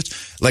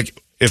puss.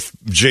 Like if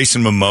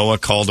Jason Momoa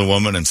called a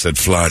woman and said,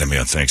 fly to me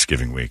on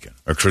Thanksgiving weekend.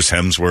 Or Chris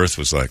Hemsworth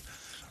was like,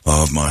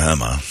 oh, my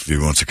hammer, if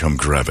you want to come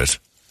grab it.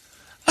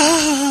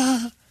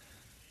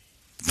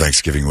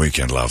 Thanksgiving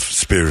weekend, love.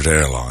 Spirit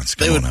Airlines.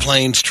 They would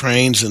planes,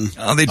 trains, and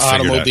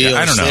automobiles.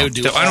 I don't know. They would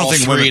do all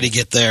three to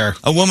get there.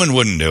 A woman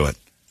wouldn't do it.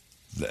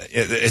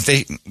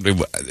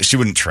 She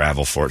wouldn't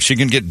travel for it. She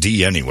can get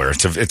D anywhere.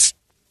 It's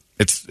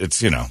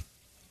you know,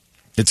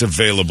 it's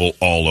available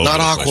all over.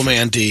 Not the place.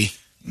 Aquaman D.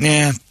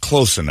 Yeah,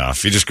 close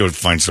enough. You just go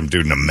find some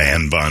dude in a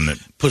man bun that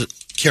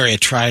carry a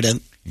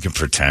trident. You can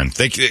pretend.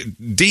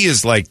 D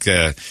is like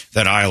that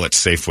aisle at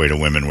Safeway to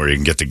women where you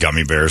can get the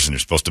gummy bears and you're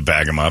supposed to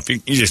bag them up.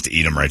 You just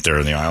eat them right there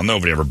in the aisle.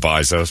 Nobody ever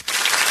buys those.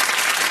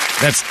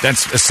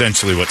 That's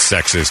essentially what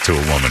sex is to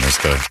a woman, is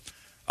the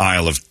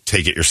aisle of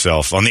take it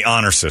yourself. On the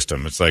honor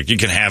system, it's like you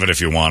can have it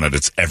if you want it.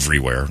 It's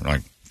everywhere.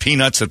 Like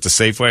peanuts at the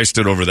Safeway. I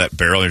stood over that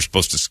barrel. You're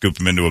supposed to scoop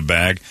them into a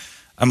bag.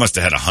 I must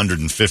have had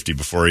 150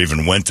 before I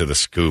even went to the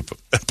scoop,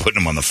 putting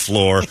them on the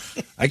floor.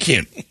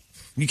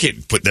 You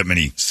can't put that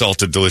many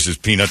salted, delicious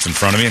peanuts in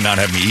front of me and not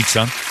have me eat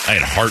some. I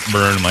had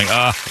heartburn. I'm like,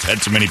 I've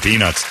had too many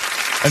peanuts.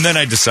 And then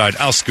I decide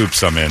I'll scoop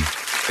some in.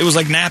 It was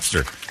like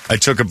Napster. I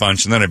took a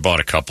bunch and then I bought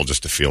a couple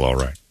just to feel all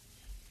right.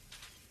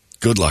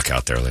 Good luck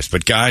out there, ladies.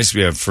 But guys,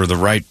 we have for the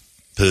right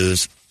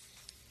puss.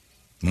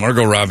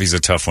 Margot Robbie's a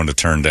tough one to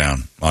turn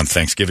down on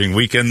Thanksgiving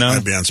weekend, though.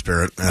 I'd be on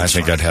Spirit. That's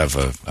I think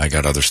I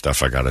got other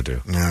stuff I got to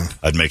do. Yeah.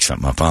 I'd make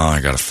something up.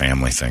 I got a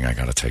family thing I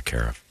got to take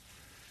care of.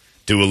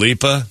 Dua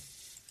Lipa.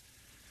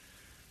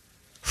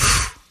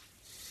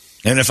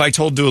 And if I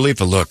told Dua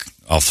Lipa, look,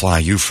 I'll fly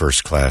you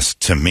first class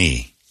to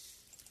me,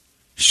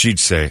 she'd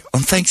say,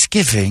 on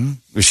Thanksgiving.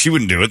 She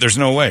wouldn't do it. There's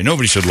no way.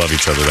 Nobody should love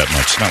each other that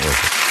much. It's not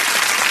worth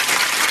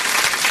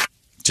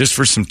it. Just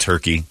for some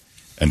turkey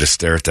and to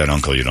stare at that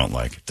uncle you don't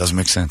like. It doesn't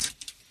make sense.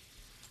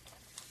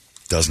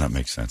 Does not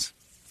make sense.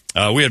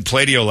 We had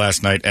Play-Doh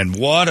last night, and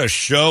what a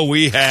show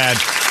we had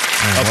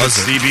up at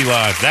CB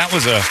Live. That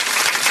was a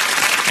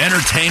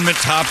entertainment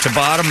top to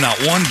bottom. Not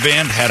one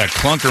band had a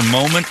clunker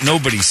moment.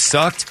 Nobody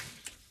sucked.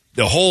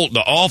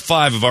 All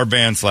 5 of our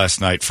bands last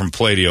night from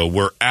Play-Doh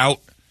were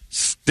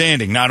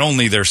outstanding. Not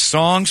only their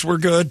songs were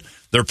good,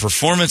 their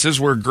performances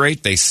were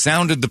great. They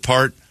sounded the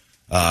part.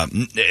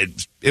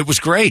 It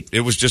was great.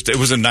 It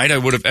was a night I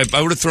would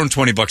have thrown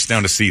 $20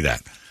 down to see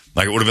that.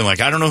 Like, it would have been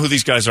like, I don't know who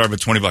these guys are, but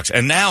 $20.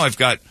 And now I've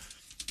got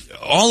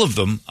all of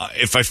them.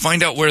 If I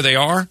find out where they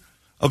are,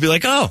 I'll be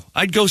like, oh,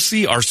 I'd go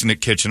see Arsenic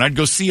Kitchen. I'd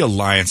go see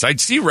Alliance. I'd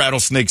see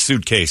Rattlesnake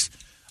Suitcase.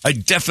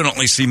 I'd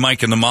definitely see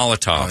Mike and the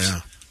Molotovs.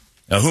 Oh,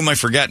 yeah. Who am I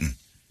forgetting?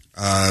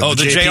 The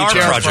JR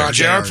Project.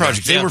 JR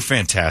Project. They were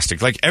fantastic.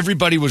 Like,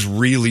 everybody was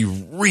really,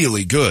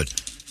 really good.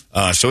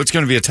 So it's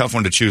going to be a tough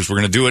one to choose.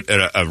 We're going to do it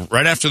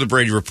right after the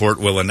Brady Report.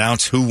 We'll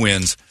announce who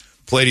wins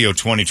Play-Doh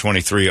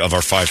 2023 of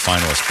our 5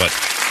 finalists. But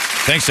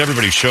thanks to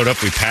everybody who showed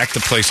up. We packed the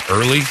place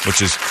early,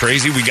 which is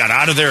crazy. We got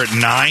out of there at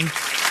 9.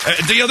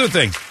 The other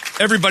thing,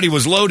 everybody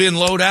was load in,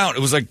 load out.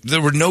 It was like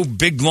there were no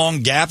big, long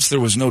gaps. There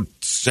was no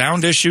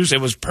sound issues.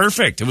 It was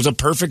perfect. It was a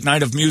perfect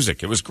night of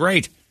music. It was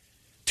great.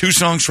 2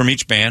 songs from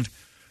each band.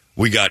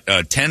 We got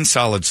 10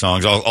 solid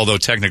songs, although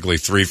technically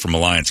 3 from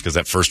Alliance because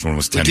that first one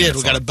was 10 minutes.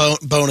 We got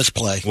a bonus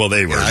play. Well,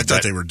 they were. Yeah, I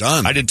thought they were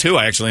done. I did too.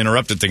 I actually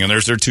interrupted thing, and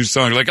there's their 2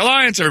 songs. Like,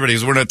 Alliance,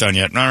 everybody, we're not done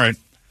yet. All right.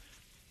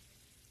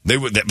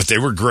 But they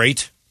were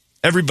great.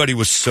 Everybody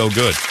was so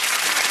good.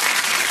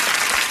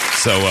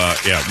 So,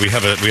 we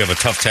have a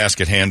tough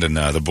task at hand, and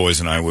the boys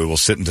and I, we will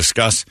sit and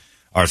discuss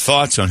our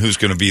thoughts on who's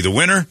going to be the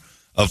winner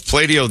of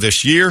Play-Doh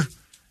this year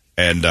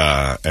and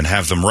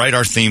have them write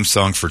our theme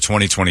song for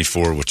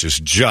 2024, which is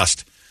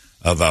just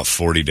about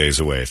 40 days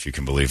away, if you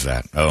can believe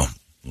that. Oh,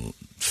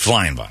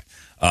 flying by.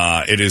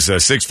 It is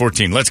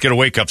 6:14. Let's get a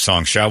wake-up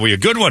song, shall we? A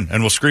good one,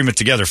 and we'll scream it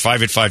together.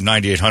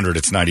 585-9800.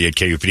 It's 98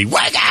 KUPD.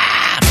 Wake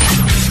up!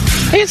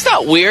 Hey, it's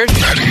not weird.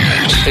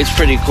 It's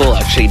pretty cool,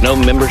 actually. No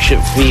membership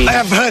fee. I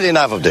have heard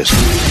enough of this.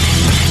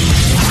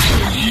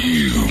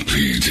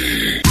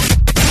 KUPD.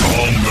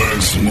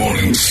 Holmbergs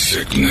Morning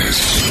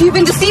Sickness. You've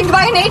been deceived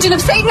by an agent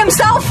of Satan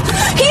himself.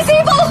 He's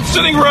evil.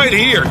 Sitting right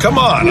here. Come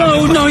on.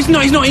 No, he's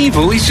not. He's not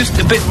evil. He's just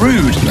a bit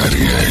rude.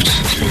 98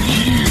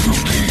 KUPD.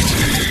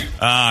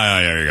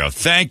 There you go.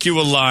 Thank you,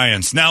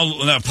 Alliance.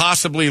 Now,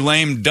 possibly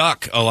lame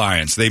duck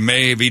Alliance. They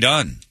may be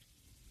done.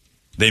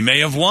 They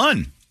may have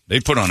won. They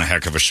put on a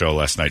heck of a show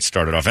last night,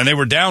 started off, and they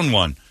were down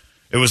one.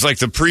 It was like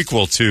the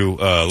prequel to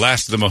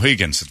Last of the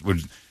Mohicans.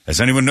 Has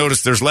anyone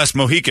noticed there's less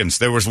Mohicans?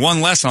 There was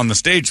one less on the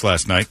stage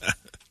last night.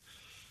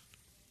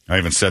 I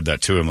even said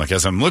that to him, like,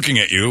 as I'm looking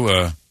at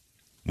you,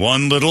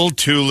 one little,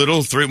 two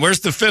little, three. Where's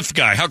the fifth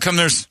guy? How come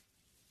there's...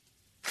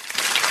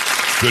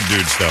 Good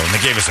dudes, though. And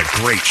they gave us a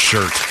great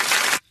shirt.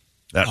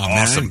 That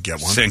awesome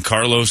get one. San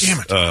Carlos. Damn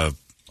it. It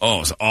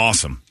was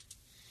awesome.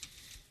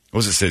 What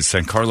was it say?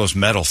 San Carlos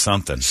Metal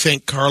something.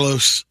 St.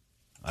 Carlos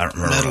I don't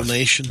remember. Metal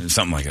Nation.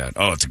 Something like that.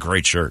 Oh, it's a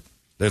great shirt.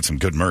 They had some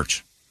good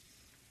merch.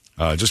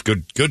 Just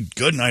good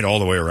night all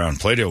the way around.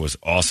 Play-Doh was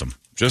awesome.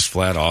 Just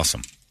flat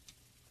awesome.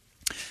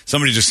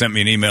 Somebody just sent me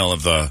an email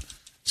of the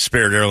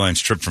Spirit Airlines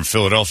trip from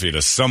Philadelphia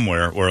to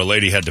somewhere where a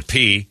lady had to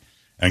pee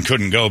and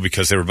couldn't go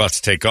because they were about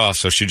to take off,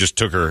 so she just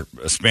took her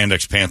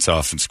spandex pants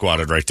off and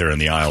squatted right there in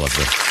the aisle of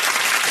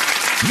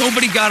the...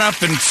 Nobody got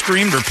up and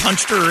screamed or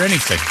punched her or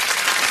anything.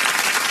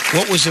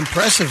 What was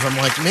impressive, I'm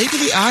like, maybe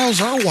the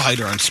aisles are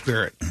wider on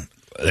Spirit.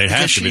 They'd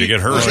have to be to get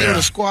her. She was able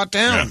to squat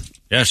down.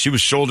 Yeah, she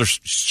was shoulder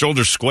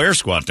square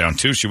squat down,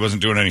 too. She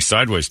wasn't doing any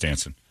sideways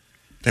dancing.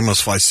 They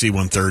must fly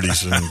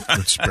C-130s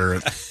in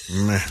Spirit.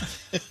 Meh.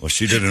 Well,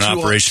 she did an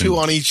operation. Two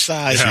on each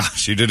side. Yeah,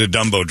 she did a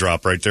Dumbo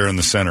drop right there in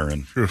the center.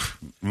 And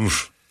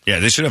oof. Yeah,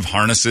 they should have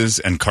harnesses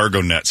and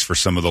cargo nets for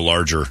some of the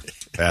larger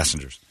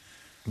passengers.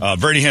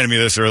 Brady handed me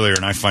this earlier,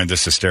 and I find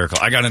this hysterical.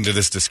 I got into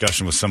this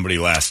discussion with somebody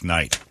last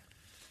night.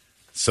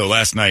 So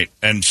last night,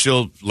 and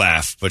she'll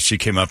laugh, but she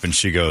came up and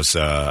she goes,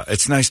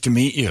 it's nice to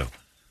meet you.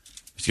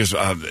 She goes,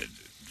 a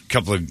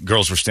couple of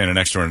girls were standing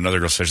next to her, and another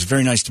girl said, it's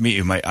very nice to meet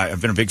you.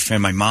 I've been a big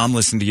fan. My mom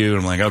listened to you. And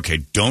I'm like, okay,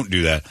 don't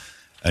do that.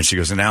 And she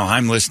goes, and now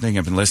I'm listening.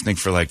 I've been listening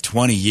for like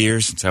 20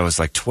 years since I was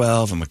like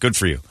 12. I'm like, good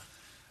for you.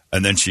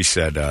 And then she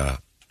said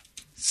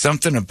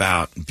something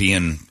about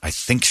being, I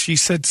think she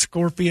said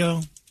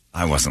Scorpio.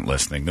 I wasn't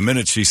listening. The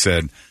minute she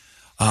said,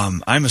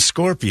 I'm a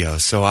Scorpio,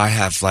 so I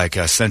have like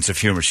a sense of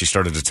humor, she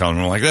started to tell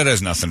me, like, that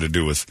has nothing to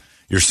do with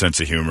your sense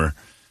of humor,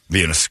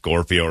 being a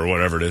Scorpio or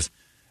whatever it is.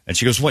 And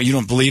she goes, what, you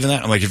don't believe in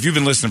that? I'm like, if you've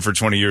been listening for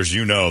 20 years,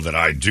 you know that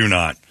I do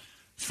not,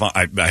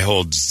 I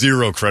hold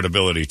zero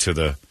credibility to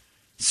the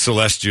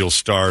celestial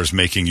stars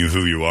making you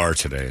who you are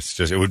today. It's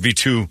just, it would be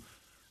too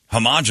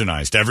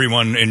homogenized.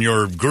 Everyone in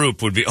your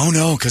group would be, oh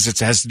no, because it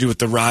has to do with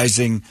the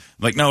rising. I'm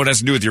like, no, it has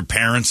to do with your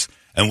parents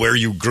and where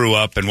you grew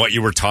up and what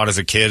you were taught as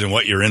a kid and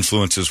what your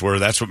influences were.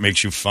 That's what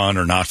makes you fun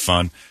or not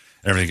fun.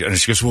 And everything. And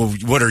she goes, well,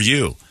 what are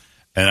you?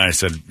 And I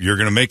said, you're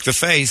going to make the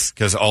face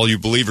because all you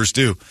believers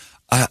do.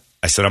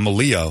 I said, I'm a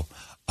Leo.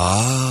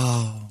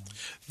 Oh.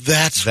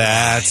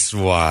 That's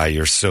why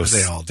you're so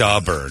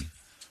stubborn.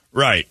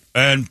 Right.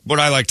 And what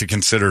I like to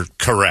consider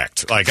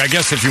correct. Like, I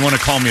guess if you want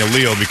to call me a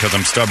Leo because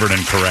I'm stubborn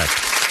and correct.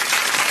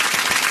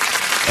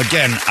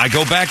 Again, I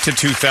go back to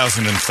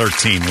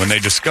 2013 when they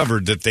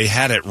discovered that they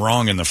had it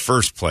wrong in the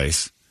first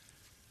place.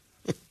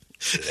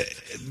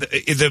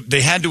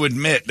 They had to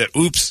admit that,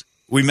 oops,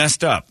 we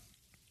messed up.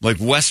 Like,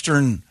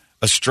 Western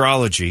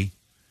astrology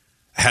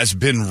has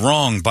been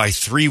wrong by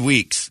 3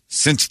 weeks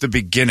since the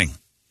beginning.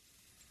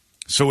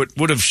 So it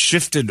would have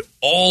shifted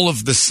all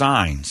of the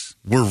signs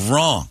were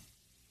wrong.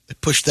 They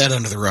pushed that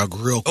under the rug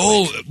real quick.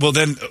 Oh, well,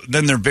 then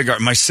they're big.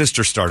 My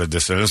sister started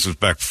this, and this was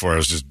back before I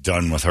was just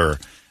done with her.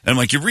 And I'm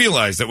like, you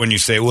realize that when you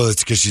say, well,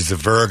 it's because she's a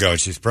Virgo,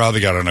 she's probably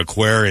got an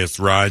Aquarius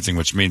rising,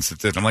 which means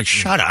that I'm like,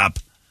 shut up.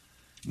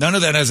 None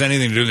of that has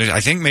anything to do with it. I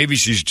think maybe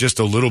she's just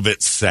a little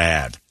bit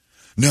sad.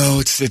 No,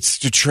 it's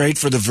a trait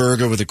for the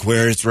Virgo with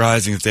Aquarius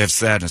rising if they have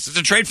sadness. It's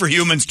a trait for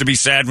humans to be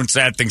sad when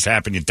sad things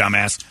happen, you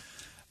dumbass.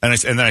 And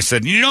then I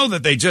said, you know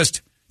that they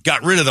just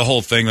got rid of the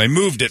whole thing. They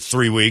moved it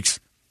 3 weeks.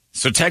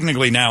 So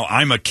technically now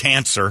I'm a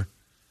Cancer,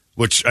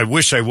 which I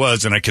wish I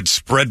was, and I could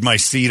spread my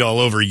seed all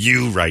over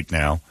you right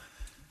now.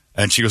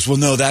 And she goes, well,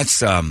 no,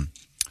 that's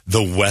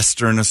the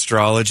Western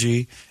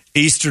astrology.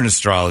 Eastern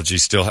astrology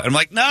still. I'm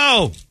like,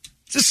 no,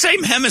 it's the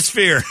same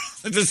hemisphere.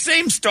 It's the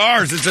same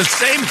stars. It's the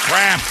same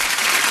crap.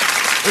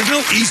 There's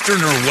no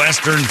Eastern or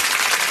Western.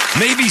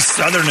 Maybe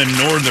Southern and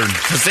Northern,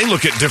 because they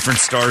look at different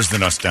stars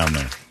than us down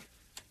there.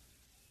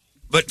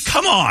 But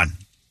come on.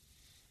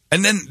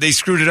 And then they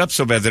screwed it up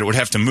so bad that it would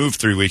have to move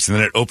 3 weeks, and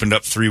then it opened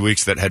up 3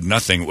 weeks that had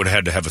nothing. It would have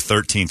had to have a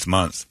 13th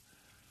month.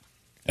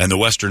 And the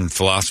Western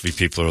philosophy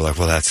people are like,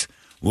 well,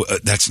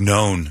 that's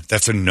known.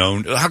 That's a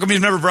known. How come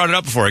you've never brought it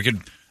up before? I could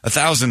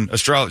 1,000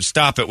 astrologers.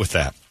 Stop it with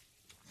that.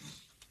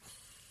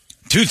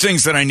 2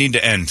 things that I need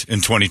to end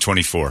in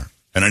 2024.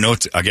 And I know,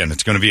 it's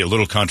going to be a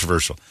little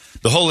controversial.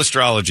 The whole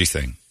astrology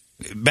thing.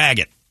 Bag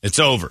it. It's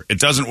over. It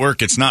doesn't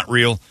work. It's not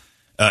real.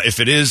 If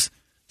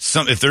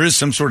there is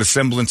some sort of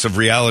semblance of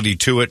reality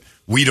to it,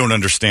 we don't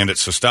understand it.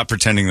 So stop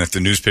pretending that the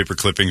newspaper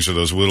clippings or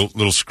those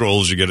little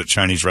scrolls you get at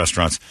Chinese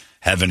restaurants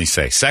have any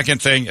say.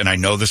 Second thing, and I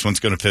know this one's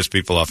going to piss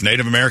people off.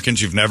 Native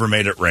Americans, you've never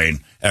made it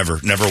rain. Ever.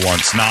 Never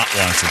once. Not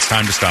once. It's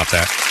time to stop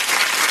that.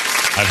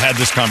 I've had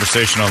this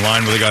conversation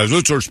online with the guys.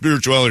 What's our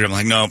spirituality? I'm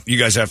like, no, you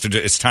guys have to do.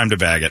 It's time to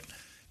bag it.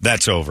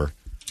 That's over.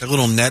 That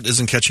little net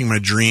isn't catching my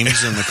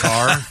dreams in the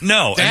car.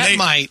 No, that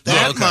might.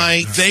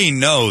 They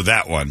know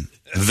that one.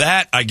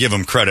 That I give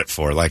them credit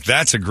for. Like,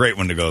 that's a great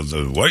one to go.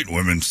 The white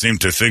women seem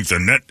to think the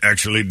net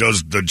actually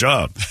does the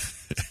job.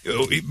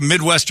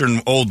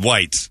 Midwestern old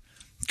whites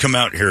come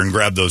out here and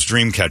grab those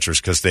dream catchers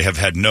because they have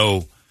had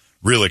no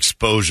real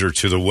exposure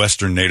to the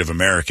Western Native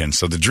Americans.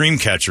 So the dream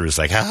catcher is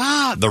like,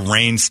 the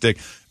rain stick.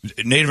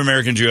 Native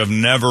Americans, you have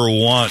never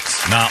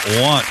once, not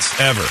once,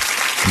 ever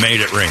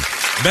made it rain.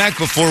 Back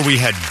before we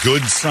had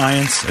good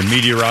science and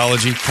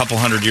meteorology, a couple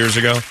hundred years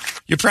ago,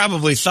 you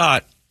probably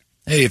thought,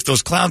 hey, if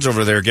those clouds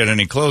over there get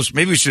any close,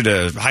 maybe we should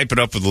hype it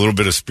up with a little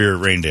bit of spirit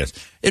rain dance.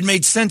 It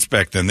made sense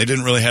back then. They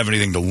didn't really have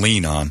anything to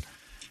lean on.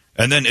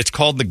 And then it's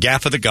called the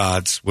gap of the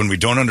gods. When we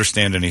don't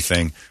understand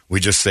anything, we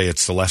just say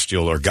it's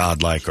celestial or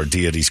godlike or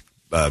deities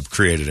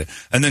created it.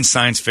 And then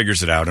science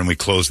figures it out, and we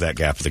close that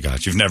gap of the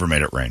gods. You've never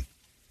made it rain.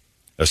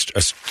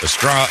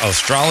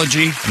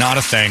 Astrology, not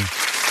a thing.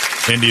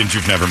 Indians,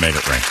 you've never made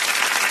it rain.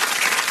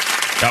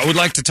 I would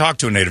like to talk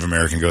to a Native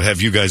American and go, have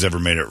you guys ever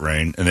made it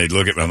rain? And they'd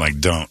look at me, I'm like,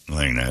 don't.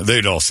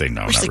 They'd all say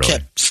no, not really.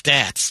 Kept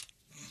stats.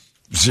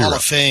 0. Hall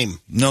of Fame.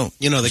 No.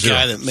 You know, the 0.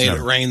 guy that made it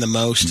rain the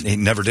most. He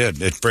never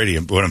did. It's Brady.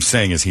 What I'm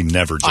saying is he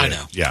never did. I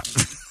know. Yeah.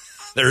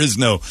 There is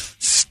no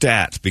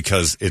stat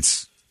because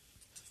it's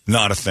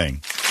not a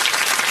thing.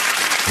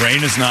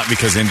 Rain is not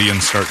because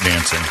Indians start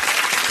dancing.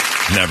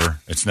 Never.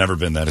 It's never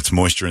been that. It's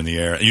moisture in the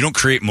air. You don't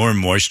create more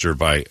moisture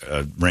by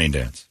rain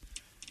dance.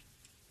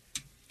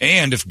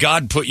 And if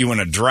God put you in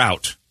a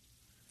drought,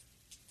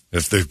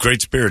 if the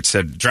Great Spirit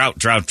said, drought,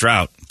 drought,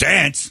 drought,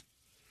 dance,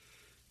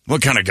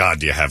 what kind of God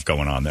do you have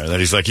going on there?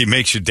 That he's like, he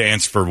makes you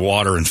dance for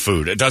water and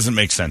food. It doesn't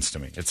make sense to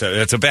me. It's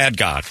a bad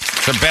God.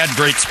 It's a bad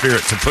Great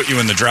Spirit to put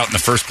you in the drought in the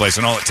first place,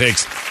 and all it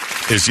takes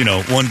is,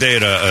 one day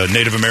at a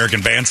Native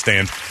American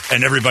bandstand,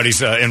 and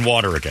everybody's in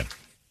water again.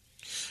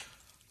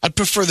 I'd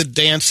prefer the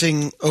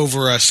dancing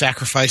over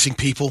sacrificing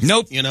people.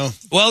 Nope.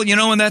 Well,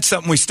 and that's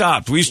something we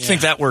stopped. We used to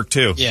think that worked,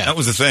 too. Yeah. That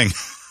was the thing.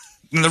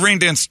 And the rain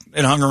dance,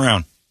 it hung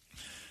around.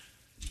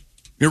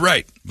 You're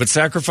right. But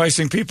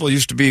sacrificing people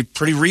used to be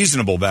pretty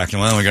reasonable back in,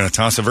 we're going to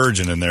toss a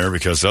virgin in there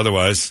because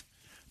otherwise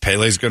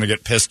Pele's going to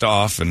get pissed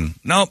off. And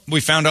nope, we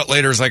found out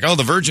later, it's like,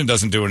 the virgin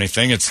doesn't do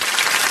anything. It's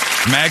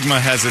magma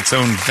has its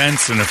own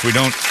vents, and if we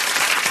don't,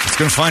 it's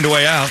going to find a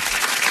way out.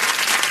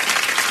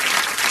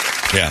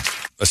 Yeah.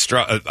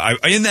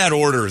 In that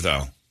order,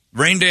 though,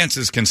 rain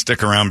dances can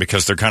stick around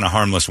because they're kind of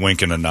harmless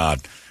wink and a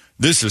nod.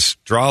 This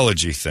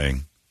astrology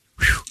thing,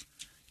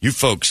 you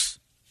folks,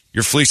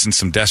 you're fleecing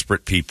some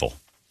desperate people.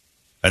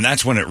 And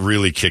that's when it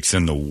really kicks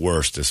in the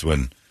worst, is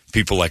when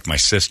people like my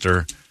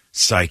sister,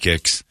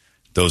 psychics,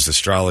 those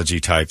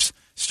astrology types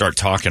start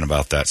talking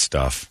about that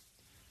stuff.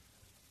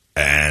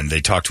 And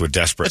they talk to a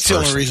desperate person.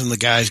 That's the only reason the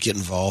guys get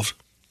involved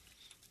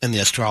in the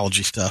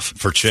astrology stuff.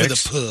 For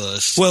chicks? For the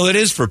puss. Well, it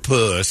is for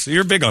puss.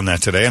 You're big on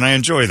that today, and I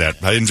enjoy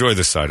that. I enjoy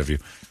this side of you.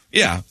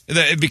 Yeah,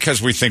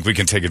 because we think we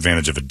can take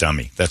advantage of a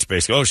dummy. That's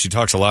basically, she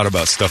talks a lot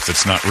about stuff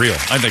that's not real.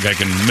 I think I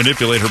can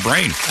manipulate her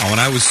brain. When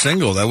I was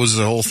single, that was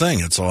the whole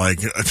thing. It's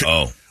like,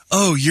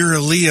 you're a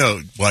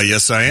Leo. Well,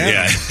 yes, I am.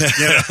 Yeah.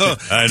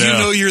 I know. Do you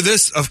know you're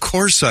this? Of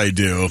course I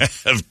do.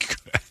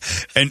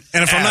 And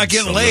if I'm not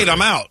getting laid,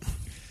 I'm out.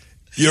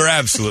 You're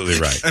absolutely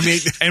right. I mean,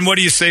 and what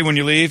do you say when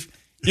you leave?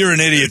 You're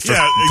an idiot for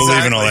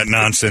believing all that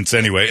nonsense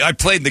anyway. I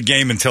played the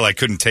game until I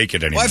couldn't take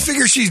it anymore. Well, I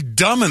figure she's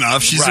dumb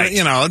enough. She's,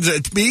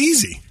 it'd be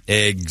easy.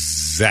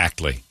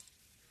 Exactly.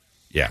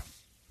 Yeah.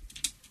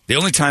 The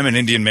only time an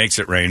Indian makes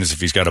it rain is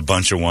if he's got a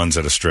bunch of ones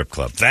at a strip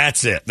club.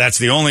 That's it. That's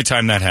the only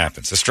time that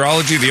happens.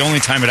 Astrology, the only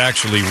time it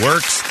actually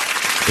works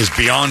is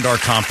beyond our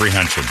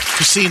comprehension.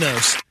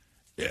 Casinos.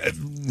 You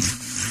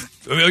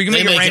can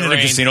make it rain in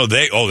a casino.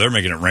 They're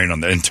making it rain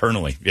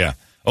internally. Yeah.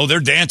 Oh, they're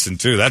dancing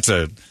too.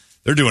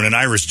 They're doing an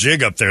Irish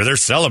jig up there. They're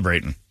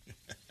celebrating.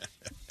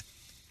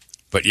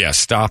 But yeah,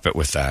 stop it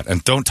with that.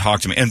 And don't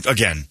talk to me. And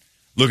again,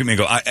 look at me and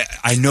go,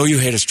 I know you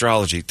hate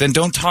astrology. Then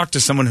don't talk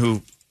to someone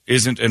who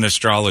isn't an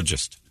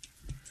astrologist.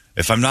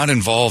 If I'm not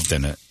involved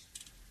in it,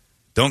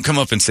 don't come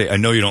up and say, I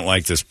know you don't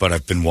like this, but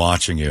I've been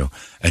watching you,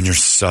 and you're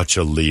such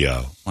a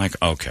Leo. Like,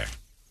 okay.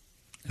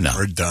 No.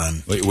 We're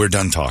done. We're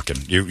done talking.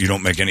 You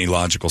don't make any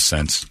logical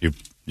sense.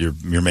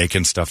 You're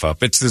making stuff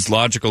up. It's as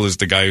logical as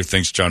the guy who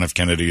thinks John F.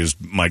 Kennedy is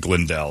Mike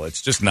Lindell.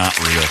 It's just not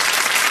real.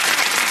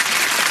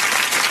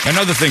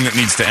 Another thing that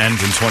needs to end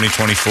in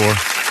 2024,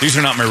 these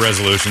are not my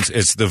resolutions,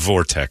 it's the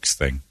vortex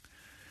thing.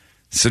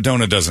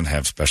 Sedona doesn't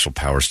have special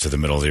powers to the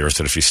middle of the earth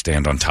that if you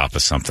stand on top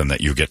of something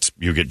that you get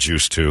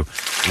juiced to.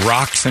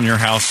 Rocks in your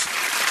house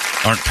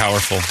aren't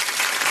powerful.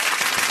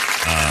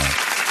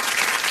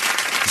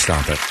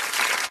 Stop it.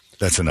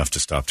 That's enough to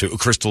stop, too.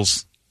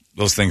 Crystals,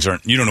 those things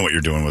aren't, you don't know what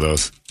you're doing with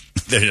those.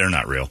 They're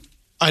not real.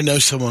 I know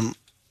someone,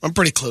 I'm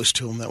pretty close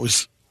to him, that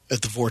was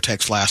at the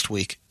Vortex last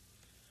week.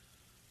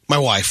 My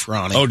wife,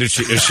 Ronnie. Oh, is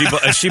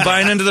she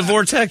buying into the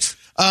Vortex?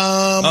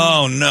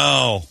 Oh,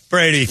 no.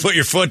 Brady, put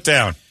your foot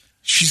down.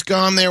 She's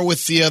gone there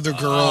with the other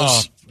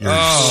girls.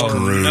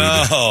 Screwed.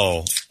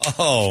 No.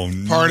 Oh,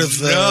 part of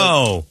the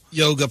no.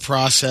 yoga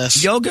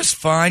process. Yoga's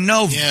fine.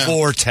 No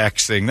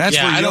vortexing. That's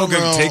where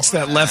yoga takes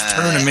that left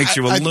turn and makes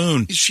you a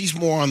loon. She's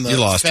more on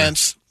the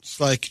fence. It's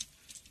like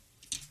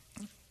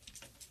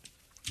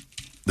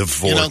the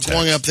vortex.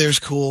 Going up there is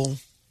cool.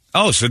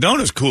 Oh,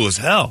 Sedona's cool as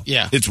hell.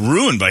 Yeah. It's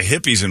ruined by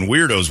hippies and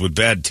weirdos with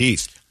bad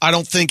teeth. I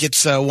don't think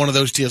it's one of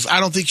those deals. I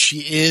don't think she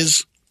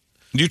is.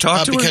 Do you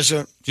talk to her? Because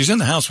she's in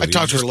the house with you.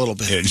 I talked to her a little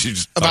bit. Yeah,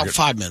 she's about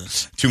 5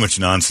 minutes. Too much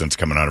nonsense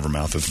coming out of her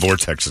mouth with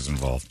vortexes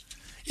involved.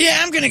 Yeah,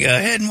 I'm going to go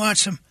ahead and watch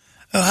some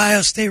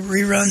Ohio State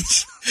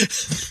reruns.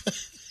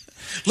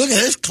 Look at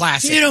this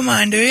classic. You don't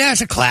mind, do you? Yeah,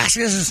 it's a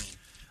classic. This is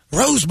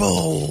Rose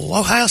Bowl,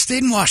 Ohio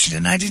State and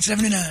Washington,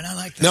 1979. I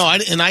like this. No, I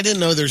didn't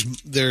know there's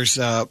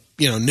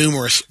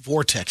numerous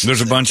vortexes.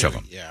 There's a bunch of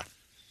them. Yeah.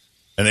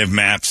 And they have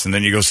maps, and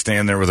then you go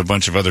stand there with a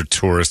bunch of other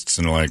tourists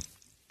and like,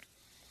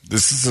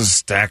 this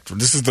is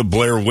the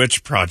Blair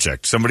Witch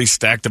Project. Somebody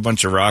stacked a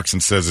bunch of rocks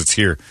and says it's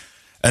here.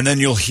 And then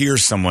you'll hear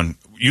someone,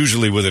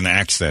 usually with an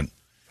accent,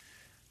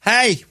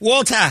 "Hey,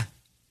 Walter,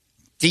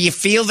 do you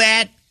feel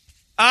that?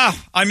 Oh,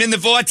 I'm in the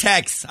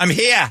vortex. I'm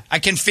here. I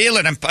can feel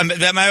it.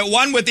 I'm at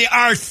one with the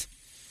earth."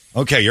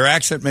 Okay, your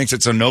accent makes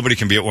it so nobody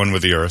can be at one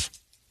with the earth.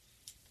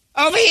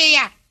 Over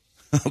here.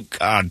 Oh,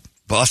 God.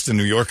 Boston,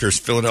 New Yorkers,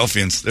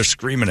 Philadelphians, they're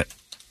screaming it.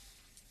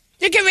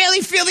 You can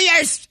really feel the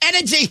earth's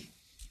energy.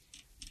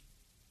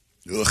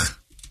 Ugh.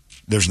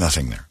 There's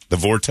nothing there. The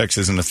vortex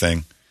isn't a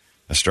thing.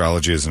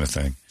 Astrology isn't a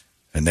thing.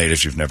 And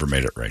natives, you've never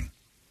made it rain.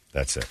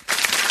 That's it.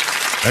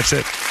 That's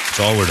it. That's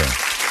all we're doing.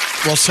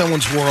 Well,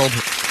 someone's world,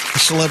 a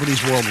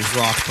celebrity's world was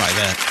rocked by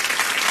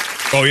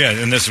that. Oh, yeah,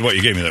 and this is what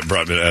you gave me that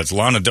brought me. That's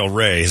Lana Del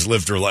Rey has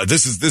lived her life.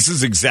 This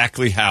is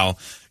exactly how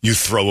you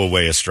throw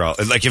away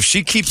astrology. Like, if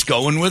she keeps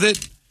going with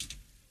it,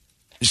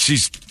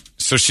 she's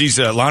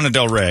Lana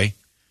Del Rey,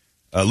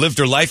 lived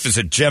her life as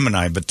a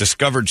Gemini, but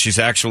discovered she's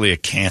actually a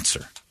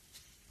Cancer.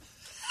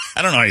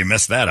 I don't know how you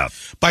messed that up.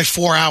 By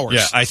 4 hours.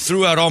 Yeah, I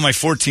threw out all my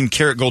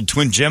 14-karat gold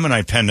twin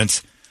Gemini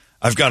pendants.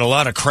 I've got a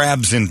lot of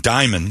crabs and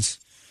diamonds.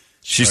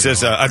 She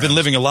says, I've been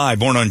living a lie,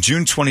 born on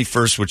June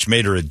 21st, which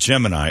made her a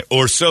Gemini,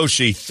 or so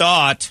she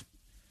thought.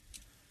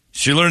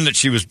 She learned that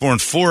she was born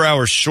 4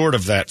 hours short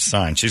of that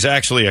sign. She's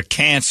actually a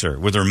Cancer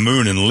with her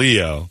moon in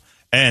Leo,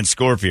 and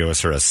Scorpio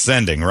is her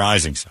ascending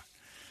rising sign.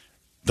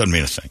 Doesn't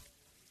mean a thing.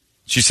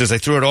 She says, I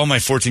threw out all my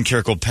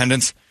 14-karat gold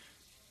pendants,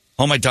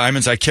 all my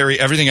diamonds. I carry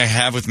everything I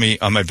have with me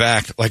on my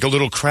back like a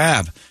little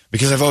crab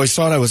because I've always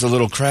thought I was a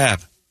little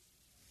crab.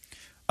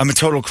 I'm a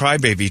total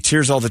crybaby,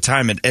 tears all the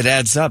time. It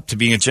adds up to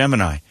being a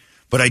Gemini.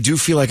 But I do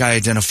feel like I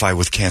identify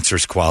with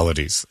Cancer's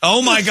qualities.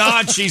 Oh, my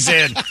God, she's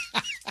in.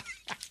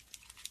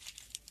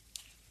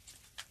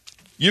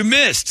 You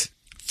missed.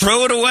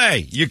 Throw it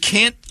away. You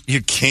can't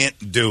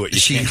do it.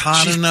 Is she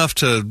hot enough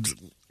to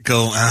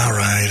go, all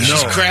right.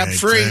 She's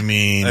crab-free. I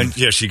mean.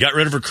 Yeah, she got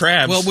rid of her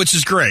crabs. Well, which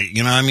is great.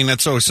 I mean,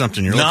 that's always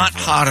something you're not looking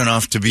for. hot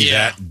enough to be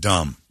that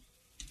dumb.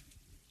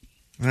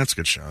 That's a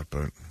good shot,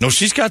 but. No,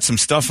 she's got some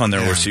stuff on there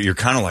where you're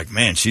kind of like,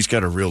 man, she's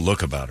got a real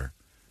look about her.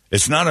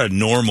 It's not a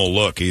normal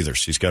look either.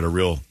 She's got a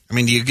real. I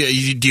mean,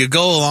 do you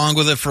go along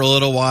with it for a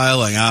little while?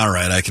 Like, all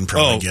right, I can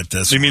probably get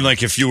this. You mean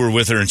like if you were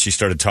with her and she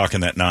started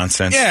talking that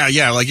nonsense?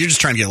 Yeah, like you're just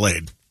trying to get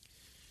laid.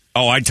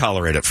 Oh, I'd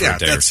tolerate it for a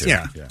day or two.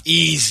 Yeah.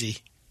 Easy.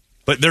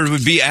 But there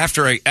would be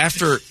after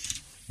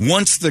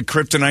once the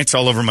kryptonite's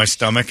all over my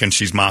stomach and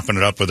she's mopping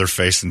it up with her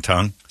face and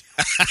tongue,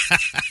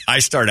 I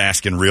start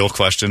asking real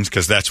questions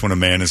because that's when a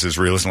man is as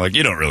real as like,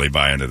 you don't really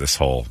buy into this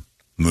whole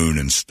moon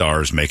and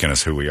stars making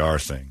us who we are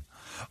thing.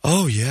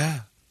 Oh,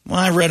 yeah. Well,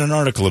 I read an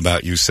article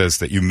about you says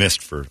that you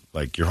missed for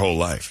like your whole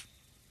life.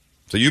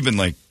 So you've been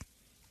like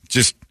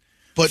just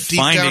But deep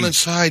down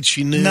inside,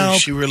 she knew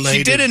she related.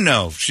 She didn't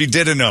know. She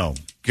didn't know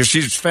because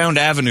she's found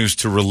avenues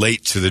to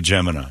relate to the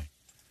Gemini.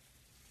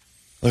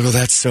 Like, oh,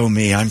 that's so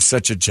me. I'm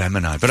such a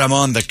Gemini, but I'm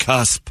on the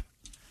cusp.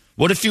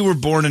 What if you were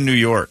born in New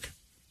York?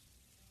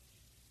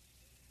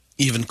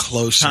 Even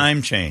closer.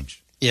 Time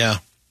change. Yeah.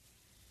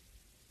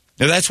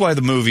 Now, that's why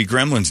the movie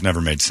Gremlins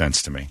never made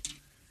sense to me.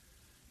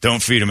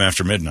 Don't feed them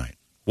after midnight.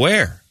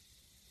 Where?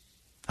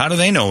 How do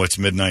they know it's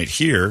midnight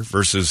here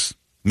versus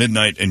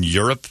midnight in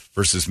Europe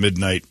versus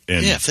midnight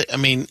in... Yeah, I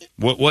mean...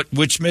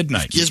 Which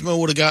midnight? Gizmo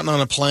would have gotten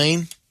on a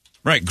plane.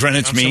 Right,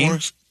 Greenwich Mean.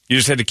 You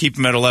just had to keep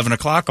them at 11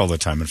 o'clock all the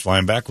time and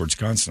flying backwards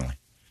constantly.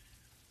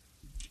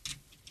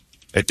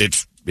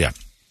 It's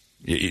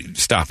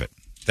stop it.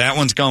 That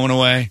one's going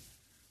away.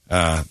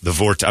 the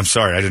vortex. I'm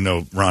sorry, I didn't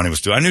know Ronnie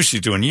was doing. I knew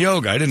she's doing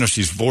yoga. I didn't know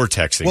she's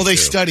vortexing. Well, they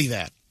too. study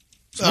that.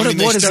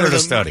 What is there to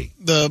study?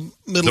 The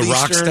Middle Eastern,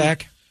 rock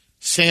stack,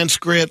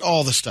 Sanskrit,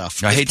 all the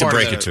stuff. I hate to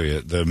break it to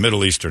you. The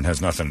Middle Eastern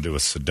has nothing to do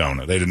with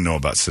Sedona. They didn't know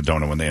about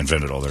Sedona when they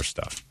invented all their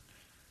stuff.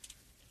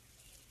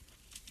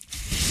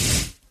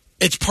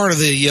 It's part of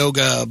the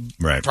yoga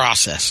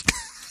process.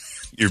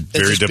 You're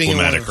very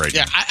diplomatic right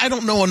now. Yeah, I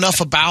don't know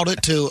enough about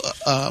it to...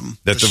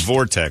 that the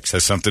vortex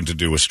has something to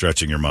do with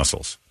stretching your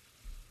muscles.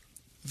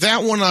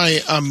 That one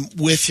I'm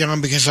with you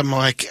on because I'm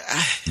like...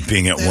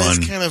 Being at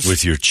one kind of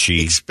with your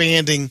chi.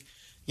 Expanding.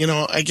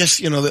 I guess,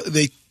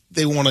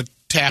 they want to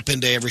tap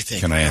into everything.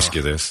 Can I ask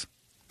you this?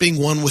 Being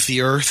one with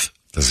the earth.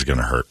 This is going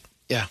to hurt.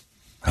 Yeah.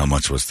 How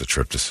much was the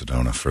trip to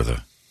Sedona for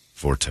the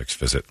vortex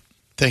visit?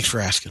 Thanks for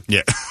asking.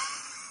 Yeah.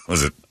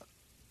 Was it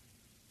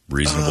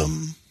reasonable?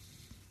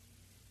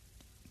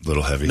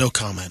 Little heavy? No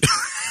comment.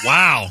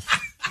 Wow.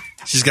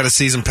 She's got a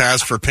season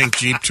pass for Pink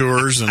Jeep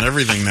tours and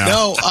everything now.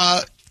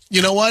 No,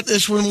 you know what?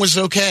 This one was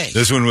okay.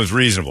 This one was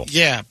reasonable.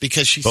 Yeah,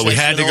 because she But said, we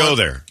had to go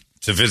there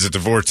to visit the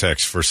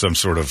vortex for some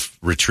sort of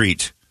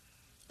retreat.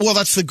 Well,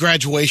 that's the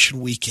graduation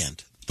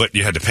weekend. But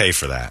you had to pay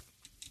for that.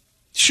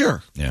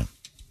 Sure. Yeah.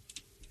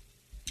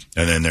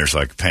 And then there's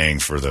like paying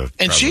for the...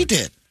 And she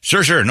did.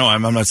 Sure. No,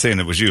 I'm not saying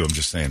it was you. I'm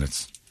just saying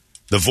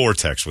the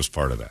vortex was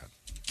part of that.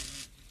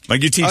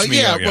 Like you teach me...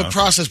 Yeah, what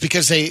process,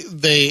 because they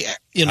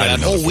that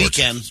whole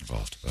weekend,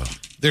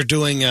 they're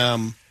doing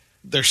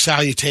their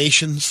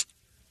salutations,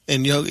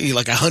 and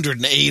like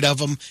 108 of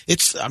them.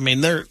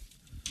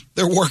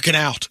 They're working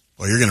out.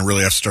 Well, you're going to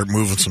really have to start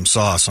moving some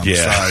sauce on the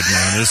side,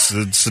 man. This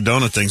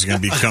Sedona thing's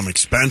going to become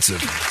expensive.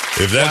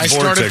 If that vortex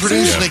started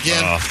producing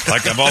again.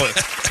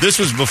 This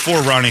was before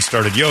Ronnie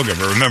started yoga,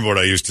 but remember what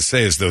I used to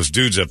say is those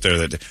dudes up there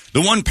that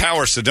the one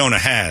power Sedona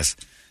has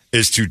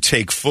is to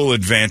take full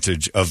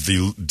advantage of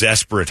the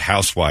desperate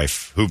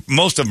housewife who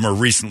most of them are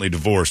recently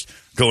divorced,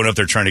 going up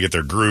there trying to get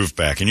their groove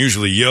back. And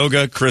usually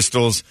yoga,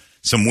 crystals,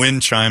 some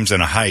wind chimes,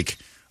 and a hike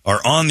are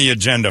on the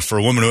agenda for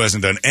a woman who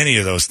hasn't done any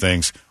of those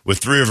things with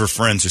three of her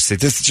friends who say,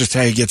 this is just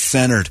how you get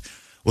centered.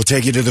 We'll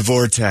take you to the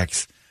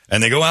vortex.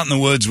 And they go out in the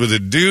woods with a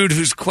dude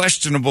who's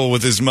questionable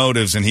with his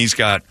motives, and he's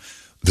got,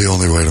 the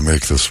only way to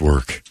make this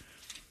work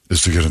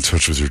is to get in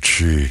touch with your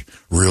chi,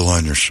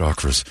 realign your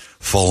chakras,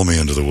 follow me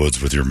into the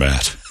woods with your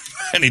mat.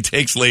 And he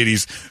takes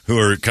ladies who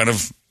are kind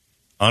of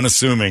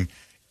unassuming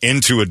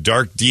into a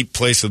dark, deep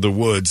place of the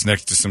woods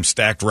next to some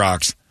stacked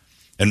rocks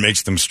and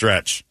makes them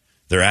stretch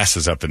their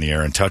asses up in the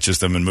air and touches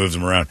them and moves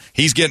them around.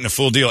 He's getting a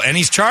full deal, and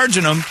he's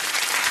charging them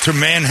to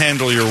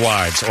manhandle your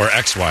wives, or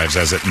ex-wives,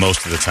 as it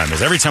most of the time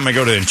is. Every time I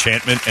go to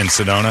Enchantment and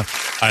Sedona,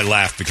 I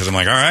laugh because I'm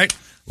like, all right,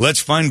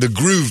 let's find the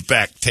groove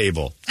back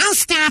table. Oh,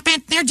 stop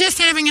it. They're just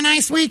having a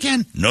nice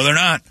weekend. No, they're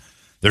not.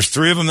 There's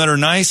three of them that are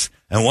nice,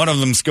 and one of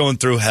them's going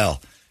through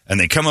hell. And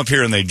they come up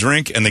here and they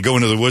drink, and they go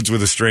into the woods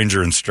with a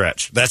stranger and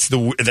stretch. That's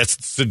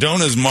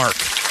Sedona's mark.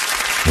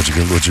 Would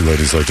you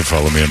ladies like to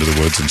follow me into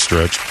the woods and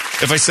stretch?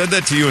 If I said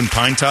that to you in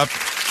Pine Top,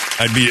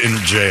 I'd be in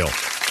jail.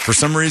 For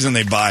some reason,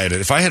 they buy it.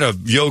 If I had a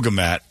yoga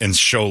mat in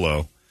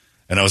Sholo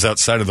and I was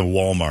outside of the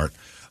Walmart,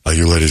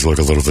 you ladies look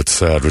a little bit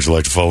sad. Would you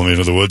like to follow me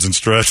into the woods and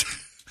stretch?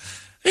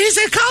 He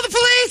said, call the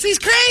police. He's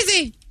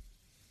crazy.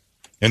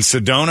 In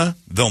Sedona,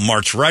 they'll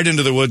march right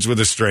into the woods with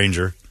a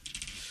stranger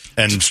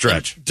and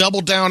stretch.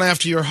 Double down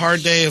after your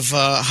hard day of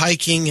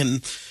hiking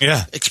and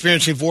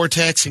experiencing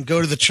vortex, and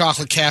go to the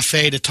chocolate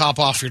cafe to top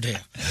off your day.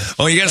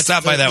 Oh, you got to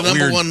stop by that number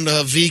weird one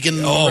vegan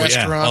restaurant.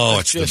 Yeah. Oh,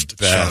 it's just the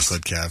best.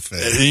 Chocolate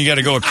cafe. And you got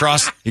to go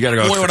across. You got to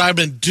go. Boy, would I've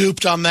been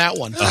duped on that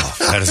one. Oh,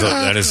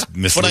 that is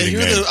misleading.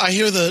 But I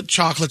hear the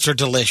chocolates are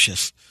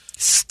delicious.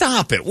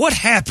 Stop it! What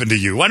happened to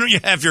you? Why don't you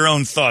have your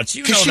own thoughts?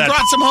 You know she that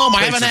brought some home.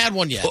 I haven't had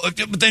one yet. Well,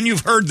 but then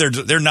you've heard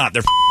they're not.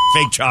 They're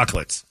fake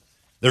chocolates.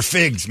 They're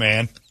figs,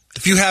 man.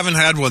 If you haven't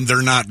had one,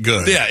 they're not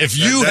good. Yeah, if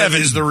you haven't,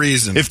 that is the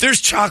reason. If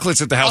there's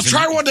chocolates at the house,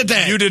 I'll try one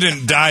today. You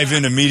didn't dive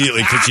in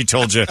immediately because she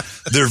told you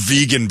they're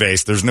vegan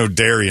based. There's no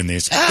dairy in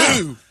these.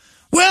 Oh.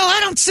 Well,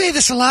 I don't say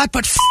this a lot,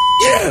 but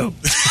you.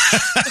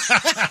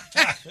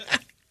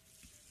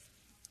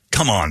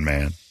 Come on,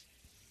 man.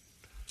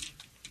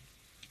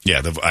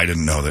 Yeah, I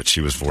didn't know that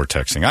she was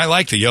vortexing. I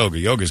like the yoga.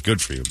 Yoga's good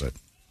for you, but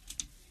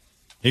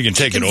you can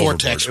take it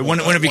overboard.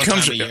 When it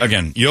becomes,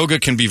 again, yoga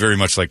can be very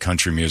much like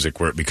country music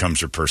where it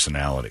becomes your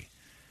personality.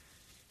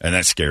 And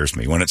that scares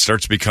me. When it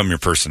starts to become your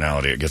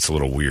personality, it gets a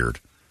little weird.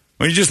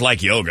 When you just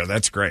like yoga,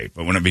 that's great.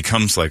 But when it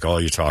becomes like all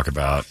you talk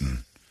about and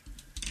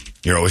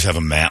you always have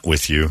a mat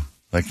with you,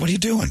 like, what are you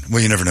doing?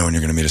 Well, you never know when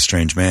you're going to meet a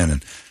strange man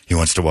and he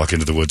wants to walk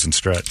into the woods and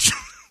stretch.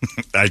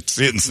 I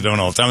see it in Sedona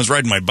all the time. I was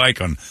riding my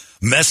bike on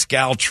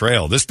Mescal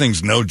Trail. This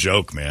thing's no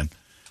joke, man.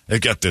 They've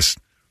got this.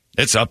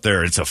 It's up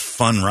there. It's a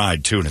fun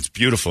ride, too, and it's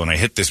beautiful. And I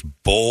hit this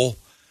bowl.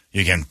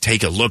 You can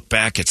take a look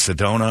back at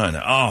Sedona, and,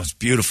 it's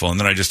beautiful. And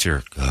then I just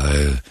hear,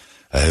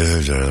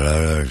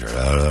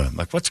 I'm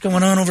like, what's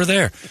going on over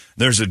there?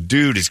 There's a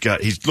dude.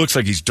 He looks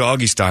like he's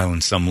doggy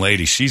styling some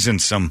lady. She's in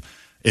some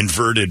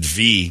inverted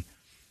V,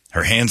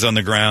 Her hands on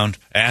the ground,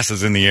 ass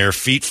is in the air,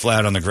 feet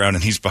flat on the ground,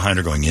 and he's behind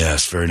her going,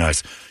 yes, very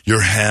nice.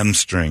 Your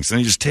hamstrings. And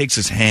he just takes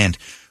his hand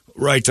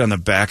right on the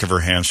back of her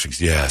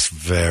hamstrings. Yes,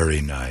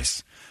 very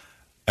nice.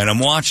 And I'm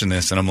watching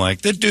this, and I'm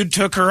like, that dude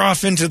took her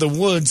off into the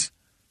woods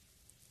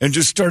and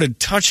just started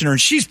touching her,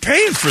 and she's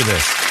paying for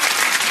this.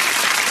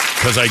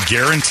 Because I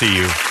guarantee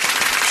you,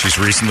 she's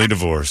recently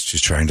divorced.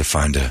 She's trying to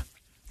find a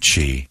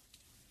chi.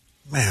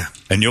 Man.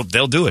 And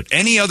they'll do it.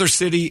 Any other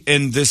city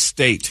in this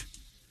state,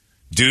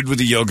 dude with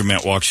a yoga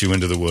mat walks you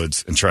into the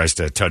woods and tries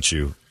to touch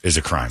you is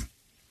a crime.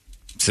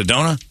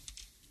 Sedona?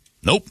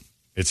 Nope.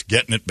 It's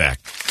getting it back.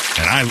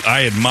 And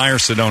I admire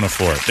Sedona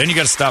for it. Then you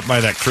got to stop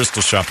by that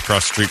crystal shop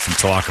across the street from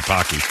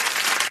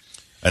Tlaquepaque.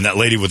 And that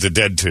lady with the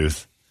dead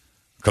tooth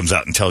comes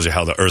out and tells you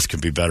how the earth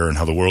could be better and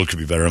how the world could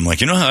be better. I'm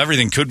like, you know how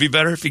everything could be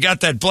better? If you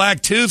got that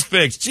black tooth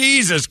fixed.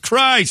 Jesus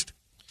Christ.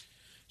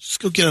 Just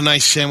go get a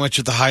nice sandwich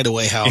at the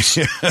Hideaway House.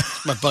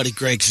 My buddy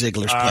Greg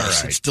Ziegler's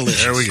place. Right. It's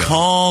delicious. There we go.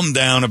 Calm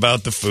down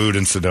about the food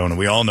in Sedona.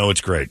 We all know it's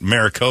great.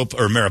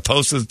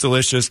 Mariposa is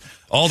delicious.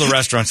 All the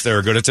restaurants there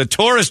are good. It's a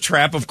tourist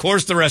trap. Of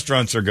course the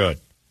restaurants are good.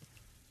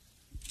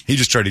 He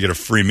just tried to get a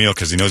free meal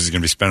because he knows he's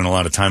going to be spending a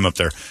lot of time up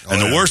there.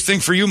 The worst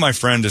thing for you, my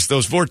friend, is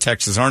those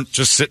vortexes aren't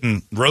just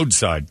sitting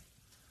roadside.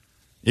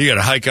 You got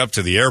to hike up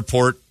to the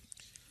airport.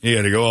 You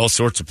got to go all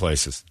sorts of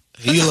places.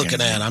 Who are you looking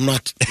at? I'm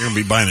not. You're going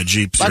to be buying a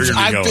Jeep. So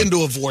I've been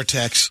to a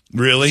vortex.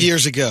 Really?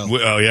 Years ago.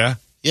 Oh, yeah?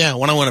 Yeah,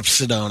 when I went up to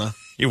Sedona.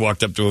 You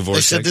walked up to a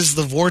vortex? They said, this is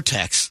the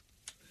vortex.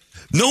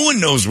 No one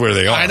knows where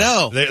they are. I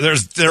know.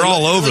 They're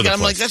all over the place.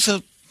 I'm like, that's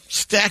a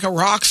stack of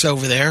rocks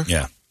over there.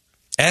 Yeah.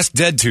 Ask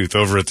Dead Tooth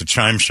over at the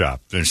Chime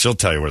Shop, and she'll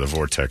tell you where the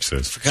vortex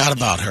is. Forgot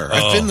about her.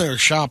 I've been to her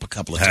shop a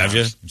couple of times. Have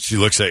you? She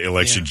looks at you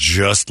like she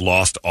just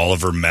lost all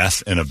of her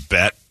meth in a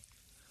bet.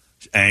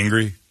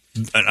 Angry.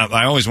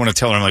 I always want to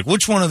tell her, I'm like,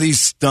 which one of these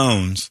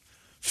stones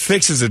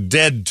fixes a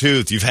dead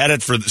tooth? You've had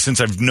it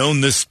since I've known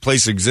this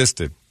place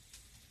existed.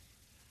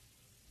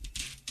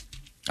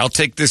 I'll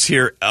take this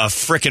here, a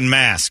frickin'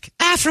 mask.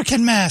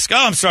 African mask.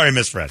 Oh, I'm sorry,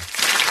 Miss Fred.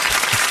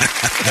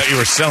 Thought you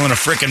were selling a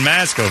frickin'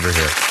 mask over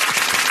here.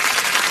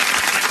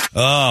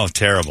 Oh,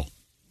 terrible.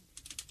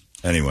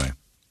 Anyway.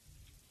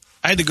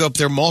 I had to go up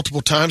there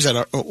multiple times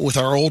with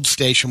our old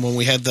station when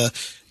we had the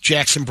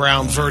Jackson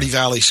Brown Verde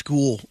Valley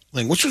School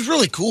thing, which was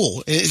really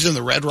cool. It's in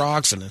the Red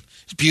Rocks, and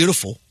it's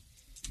beautiful.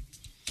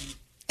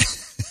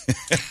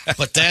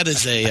 But that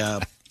is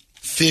a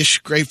Fish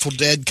Grateful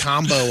Dead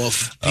combo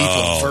of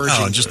people.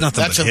 Virgin. Just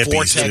nothing. That's but a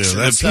hippies, vortex.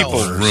 The people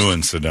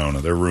ruin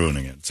Sedona. They're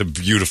ruining it. It's a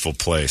beautiful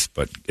place,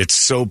 but it's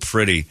so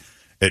pretty.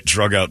 It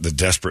drug out the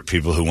desperate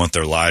people who want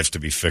their lives to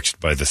be fixed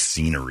by the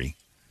scenery.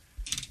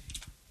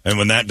 And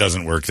when that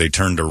doesn't work, they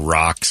turn to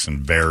rocks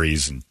and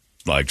berries and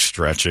like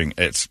stretching.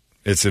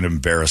 It's an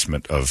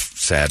embarrassment of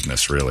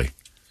sadness, really.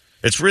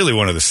 It's really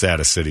one of the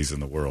saddest cities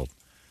in the world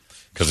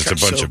because it's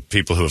a bunch of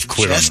people who have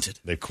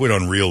quit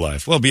on real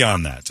life. Well,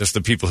 beyond that, just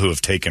the people who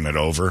have taken it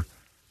over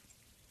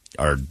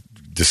are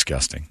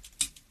disgusting.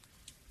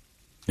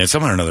 And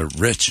somehow or another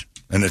rich.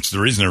 And it's the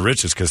reason they're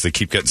rich is because they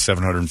keep getting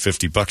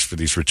 $750 for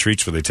these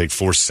retreats where they take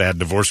 4 sad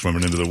divorced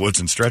women into the woods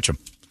and stretch them.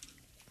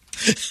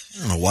 I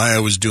don't know why I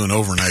was doing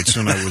overnights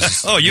when I was,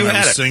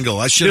 single.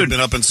 I should have been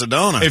up in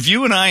Sedona. If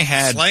you and I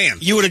had...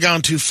 You would have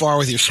gone too far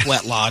with your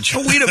sweat lodge.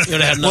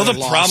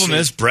 The problem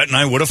is Brett and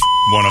I would have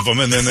one of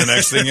them, and then the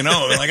next thing you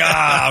know, we're like,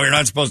 we're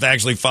not supposed to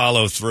actually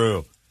follow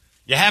through.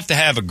 You have to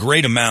have a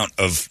great amount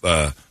of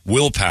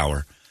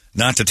willpower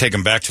not to take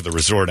them back to the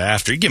resort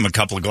after. You give them a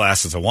couple of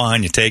glasses of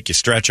wine, you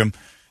stretch them,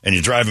 and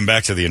you drive them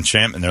back to the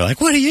enchantment. They're like,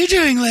 what are you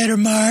doing later,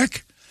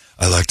 Mark?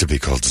 I like to be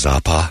called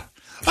Zappa.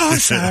 Oh,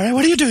 sorry.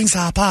 What are you doing,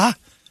 Zappa?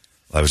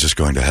 I was just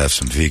going to have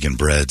some vegan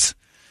breads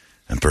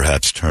and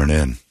perhaps turn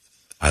in.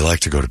 I like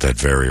to go to bed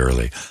very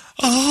early.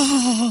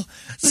 Oh,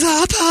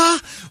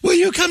 Zappa, will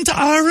you come to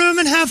our room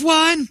and have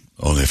wine?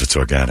 Only if it's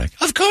organic.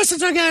 Of course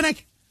it's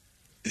organic.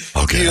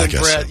 Okay, I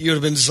guess Brett, you would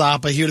have been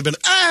Zappa. He would have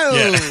been,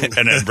 Yeah.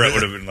 And then Brett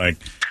would have been like,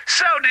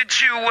 so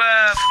did you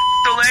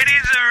the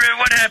ladies, or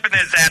what happened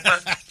there,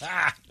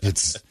 Zappa?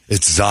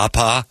 It's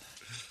Zappa,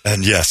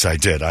 and yes, I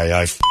did.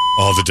 I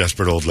all the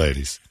desperate old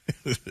ladies.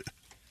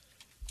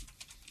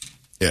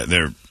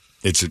 Yeah,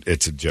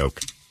 it's a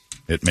joke.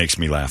 It makes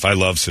me laugh. I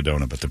love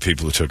Sedona, but the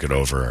people who took it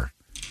over are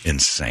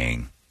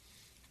insane.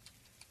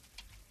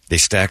 They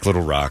stack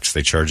little rocks.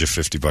 They charge you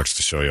 $50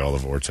 to show you all the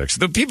vortex.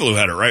 The people who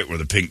had it right were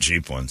the pink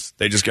Jeep ones.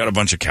 They just got a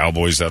bunch of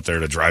cowboys out there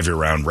to drive you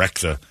around, wreck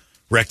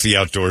the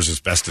outdoors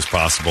as best as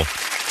possible,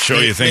 show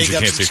you things you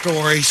can't see.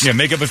 Stories. Yeah,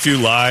 make up a few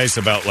lies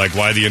about like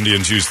why the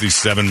Indians use these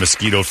 7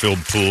 mosquito-filled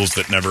pools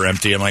that never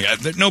empty. I'm like,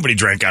 nobody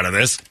drank out of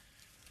this.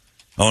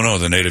 Oh no,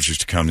 the natives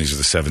used to come. These are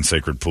the 7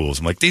 sacred pools.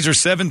 I'm like, these are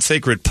 7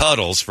 sacred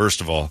puddles,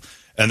 first of all,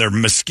 and they're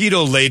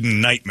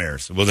mosquito-laden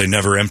nightmares. Well, they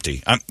never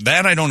empty.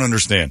 That I don't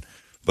understand.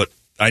 But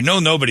I know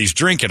nobody's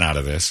drinking out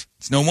of this.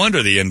 It's no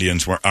wonder the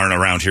Indians aren't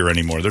around here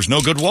anymore. There's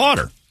no good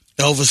water.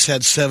 Elvis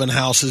had 7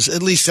 houses.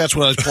 At least that's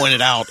what I was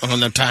pointed out on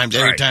the times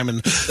every time.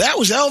 And that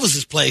was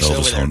Elvis's place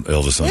over there.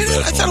 Elvis owned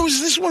that. I thought it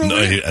was this one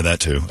over there. That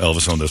too.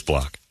 Elvis owned this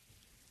block.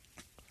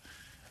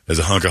 There's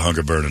a hunk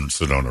of burning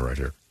Sedona right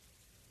here.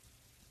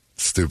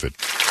 Stupid.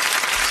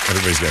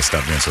 Everybody's got to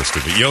stop being so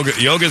stupid.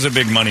 Yoga's a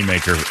big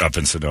moneymaker up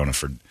in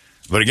Sedona.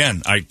 But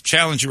again, I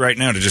challenge you right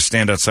now to just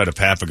stand outside of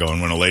Papago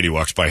and when a lady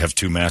walks by, have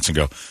 2 mats and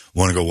go,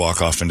 want to go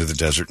walk off into the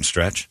desert and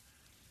stretch?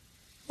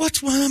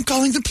 What's why I'm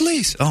calling the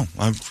police? Oh,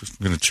 I'm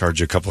going to charge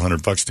you a couple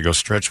 $100 to go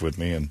stretch with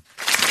me. And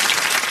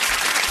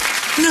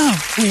no,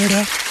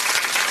 weirdo.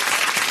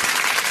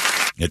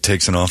 It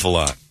takes an awful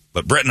lot.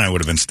 But Brett and I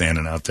would have been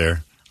standing out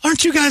there.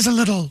 Aren't you guys a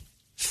little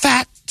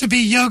fat to be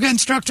yoga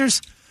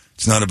instructors?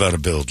 It's not about a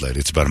build, lady.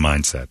 It's about a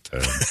mindset.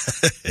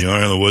 You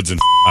want to go in the woods and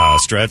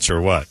stretch or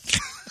what?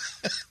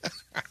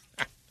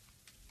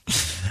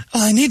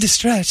 Well, I need to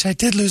stretch. I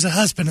did lose a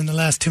husband in the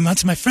last 2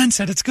 months. My friend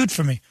said it's good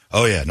for me.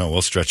 Oh, yeah. No,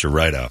 we'll stretch you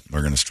right out.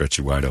 We're going to stretch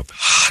you wide open.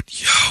 Hot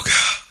yoga.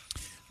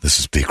 This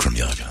is Bikram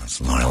Yoga.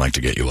 So I like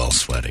to get you all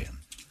sweaty.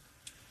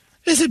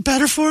 Is it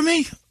better for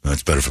me? No,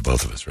 it's better for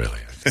both of us, really.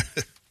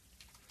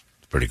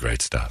 It's pretty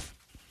great stuff.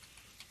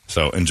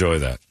 So enjoy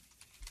that.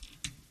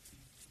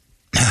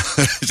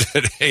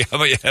 Hey, how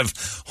about you have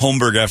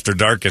Holmberg After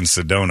Dark in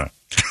Sedona?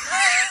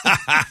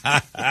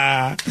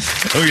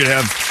 We could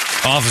have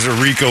Officer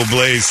Rico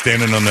Blaze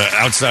standing on the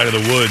outside of the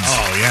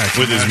woods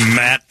with his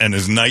mat and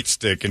his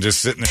nightstick and just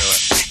sitting there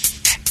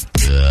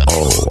like,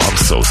 oh, I'm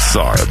so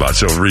sorry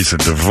about your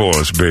recent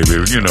divorce,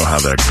 baby. You know how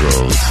that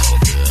goes.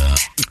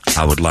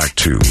 I would like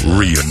to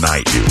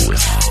reunite you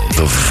with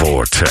the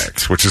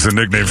Vortex, which is a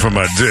nickname for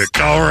my dick.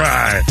 All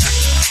right.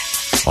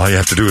 All you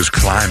have to do is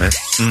climb it.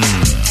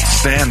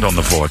 Stand on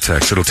the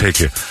vortex. It'll take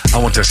you.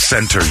 I want to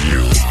center you.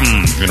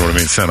 You know what I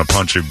mean? Center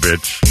punch you,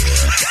 bitch.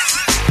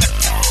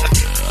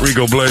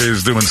 Rico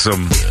Blaze doing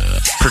some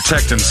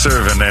protecting,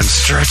 serving, and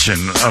stretching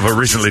of a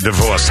recently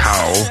divorced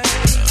hoe.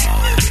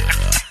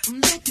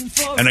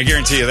 And I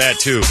guarantee you that,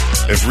 too.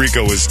 If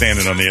Rico was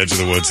standing on the edge of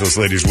the woods, those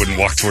ladies wouldn't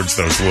walk towards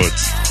those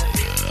woods.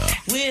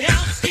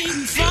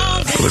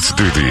 Let's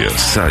do the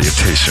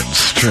salutation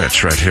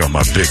stretch right here on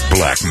my big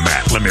black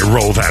mat. Let me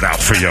roll that out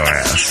for your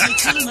ass.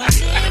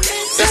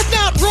 That's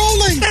not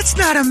rolling. That's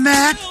not a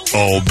mat.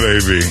 Oh,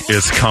 baby.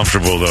 It's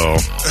comfortable, though.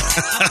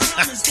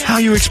 How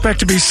you expect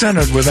to be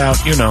centered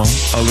without, you know,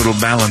 a little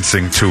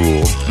balancing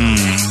tool?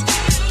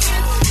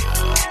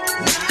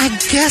 I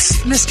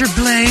guess, Mr.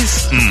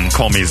 Blaze.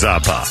 Call me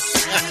Zappa.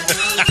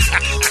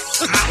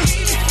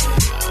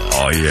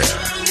 Oh, yeah.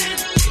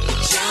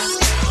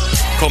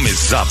 Call me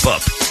Zap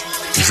Up.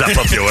 Zap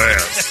up your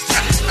ass.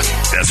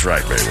 That's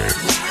right, baby.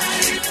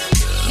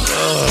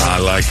 I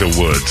like the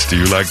woods. Do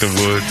you like the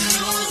woods?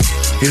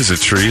 Here's a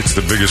tree. It's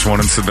the biggest one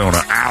in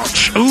Sedona.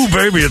 Ouch. Ooh,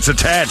 baby, it's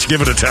attached.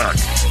 Give it a tug.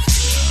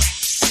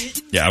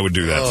 Yeah, I would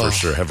do that for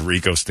sure. Have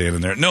Rico standing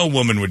there. No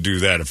woman would do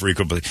that if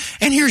Rico...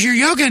 And here's your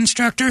yoga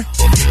instructor.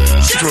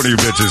 Which one of you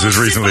bitches is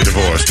recently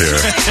divorced here?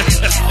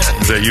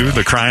 Is that you,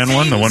 the crying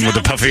one? The one with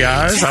the puffy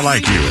eyes? I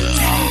like you.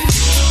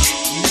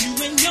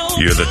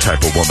 You're the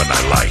type of woman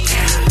I like.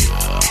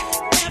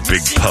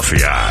 Big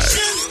puffy eyes.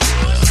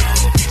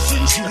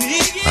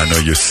 I know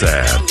you're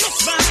sad.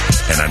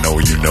 And I know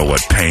you know what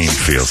pain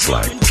feels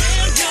like.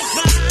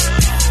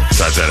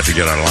 Besides that, if you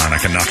get out of line, I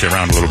can knock you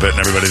around a little bit and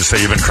everybody just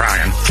say you've been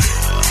crying.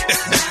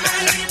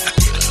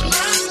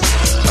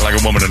 I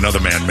like a woman another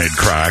man made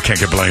cry. I can't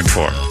get blamed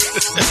for it.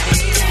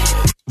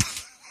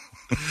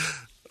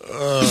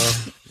 Oh,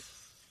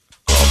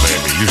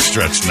 baby, you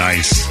stretch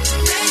nice.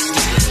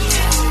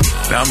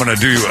 Now I'm going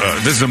to do,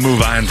 this is a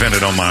move I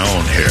invented on my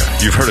own here.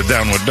 You've heard of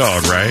Downward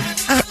Dog, right?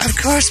 Of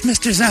course,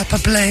 Mr.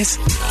 Zappa Blaze.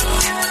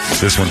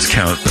 This one's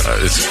you're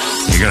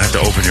going to have to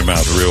open your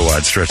mouth real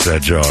wide, stretch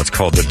that jaw. It's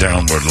called the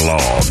Downward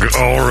Log.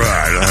 All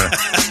right.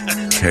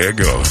 Here it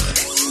goes.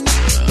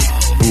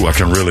 Ooh, I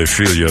can really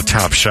feel your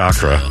top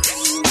chakra.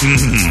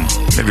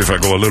 Maybe if I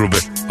go a little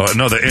bit,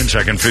 another inch,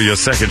 I can feel your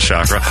second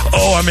chakra.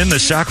 Oh, I'm in the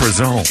chakra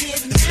zone.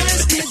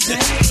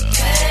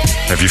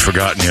 Have you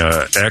forgotten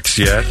your ex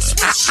yet?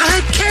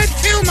 I can't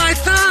feel my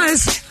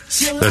thighs.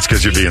 That's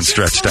because you're being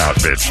stretched out,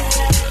 bitch.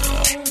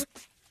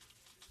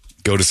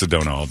 Go to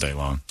Sedona all day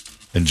long.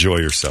 Enjoy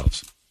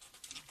yourselves.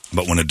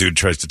 But when a dude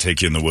tries to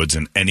take you in the woods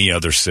in any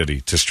other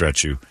city to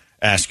stretch you,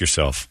 ask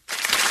yourself,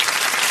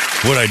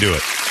 would I do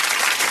it?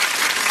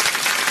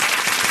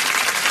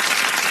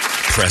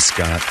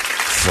 Prescott,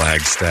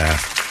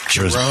 Flagstaff,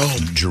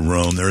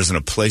 Jerome. There isn't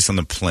a place on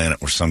the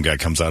planet where some guy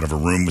comes out of a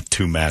room with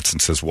 2 mats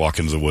and says, walk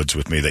into the woods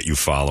with me, that you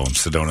follow him.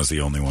 Sedona's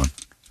the only one.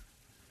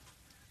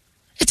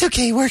 It's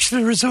okay. He works for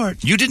the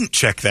resort. You didn't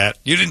check that.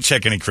 You didn't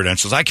check any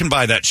credentials. I can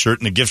buy that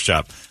shirt in a gift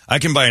shop. I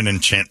can buy an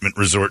Enchantment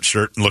Resort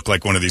shirt and look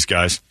like one of these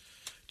guys.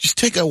 Just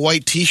take a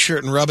white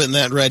T-shirt and rub it in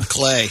that red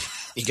clay.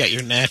 You got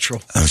your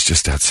natural. I was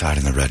just outside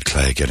in the red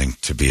clay getting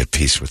to be at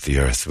peace with the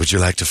earth. Would you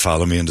like to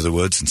follow me into the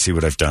woods and see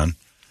what I've done?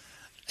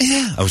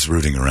 Yeah. I was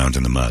rooting around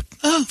in the mud.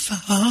 Oh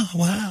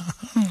wow.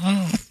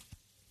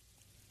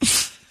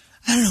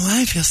 I don't know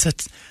why I feel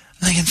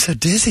like I'm so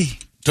dizzy.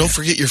 Don't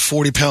forget your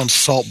 40-pound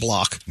salt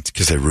block. It's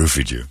because I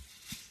roofied you.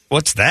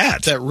 What's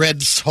that? That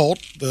red salt,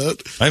 the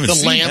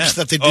lamps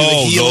that they do, the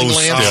healing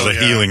lamps. Yeah, the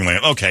healing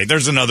lamp. Okay,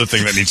 there's another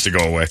thing that needs to go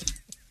away.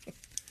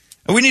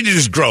 We need to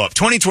just grow up.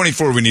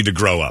 2024, we need to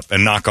grow up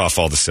and knock off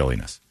all the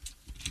silliness.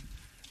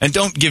 And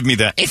don't give me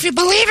that. If you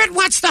believe it,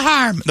 what's the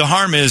harm? The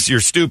harm is you're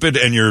stupid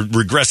and you're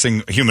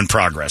regressing human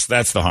progress.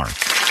 That's the harm.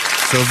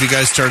 So have you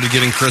guys started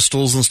getting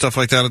crystals and stuff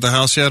like that at the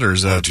house yet? Or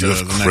is that do you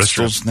have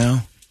crystals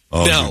now?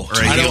 Oh, no. Or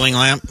a healing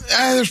lamp?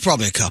 There's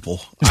probably a couple.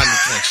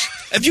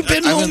 Have you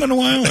been home in a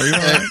while? Are you all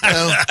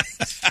right?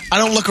 I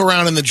don't look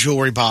around in the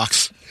jewelry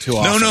box too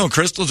often. No,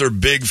 crystals are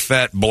big,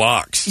 fat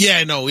blocks.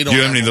 Yeah, no, we don't. Do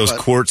you have any of those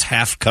quartz,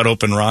 half cut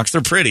open rocks?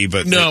 They're pretty,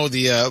 but no,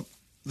 the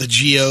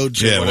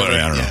geodes. Yeah,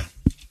 I don't know.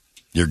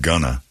 You're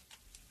gonna.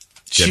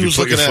 She was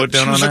looking at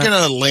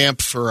a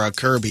lamp for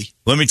Kirby.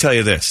 Let me tell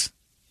you this,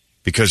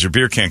 because your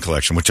beer can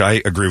collection, which I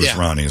agree with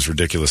Ronnie, is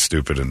ridiculous,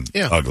 stupid, and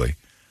ugly.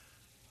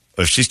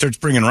 If she starts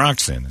bringing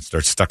rocks in and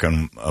starts stuck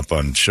up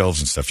on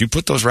shelves and stuff, you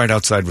put those right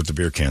outside with the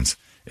beer cans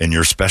in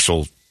your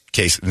special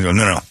case. You go,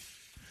 no.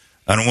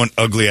 I don't want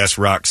ugly-ass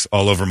rocks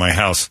all over my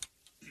house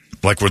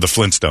like we're the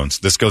Flintstones.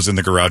 This goes in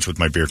the garage with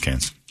my beer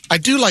cans. I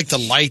do like the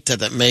light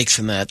that it makes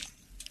in that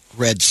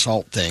red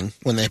salt thing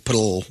when they put a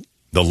little...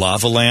 The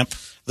lava lamp?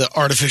 The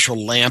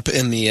artificial lamp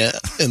in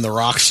the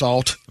rock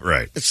salt.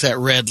 Right. It's that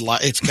red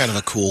light. It's kind of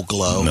a cool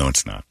glow. No,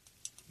 it's not.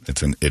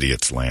 It's an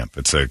idiot's lamp.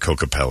 It's a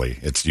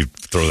Cocapelli. You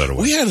throw that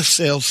away. We had a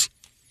sales...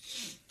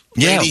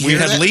 Yeah, we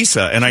had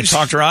Lisa, and I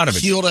talked her out of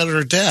it. Healed at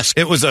her desk.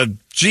 It was a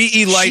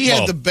GE light bulb. She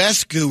had the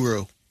best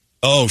guru.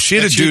 Oh, she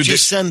had a dude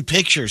just send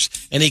pictures,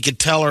 and he could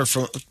tell her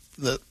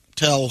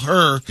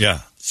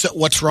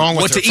what's wrong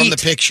with her from the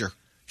picture.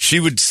 She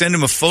would send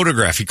him a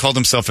photograph. He called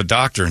himself a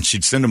doctor, and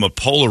she'd send him a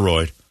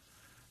Polaroid,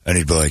 and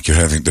he'd be like,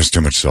 there's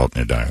too much salt in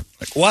your diet.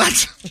 Like,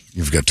 what?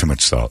 You've got too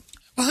much salt.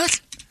 What?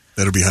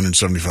 That'll be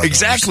 $175.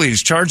 Exactly.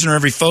 He's charging her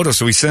every photo,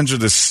 so he sends her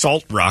this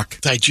salt rock.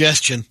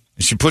 Digestion.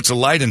 And she puts a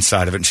light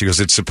inside of it, and she goes,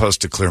 it's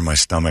supposed to clear my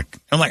stomach.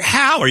 I'm like,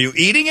 how? Are you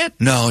eating it?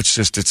 No, it's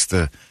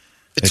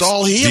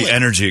all healing. The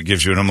energy it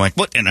gives you. And I'm like,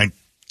 what? And I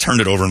turned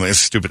it over and I'm like, it's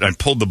stupid. I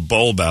pulled the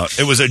bulb out.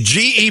 It was a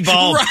GE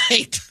bulb.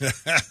 Right.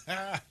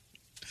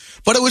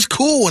 But it was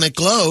cool when it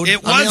glowed.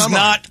 It was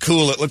not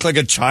cool. It looked like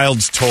a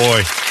child's toy.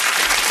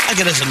 I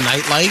get it as a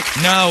nightlight.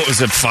 No, it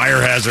was a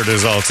fire hazard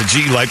is all. It's a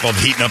GE light bulb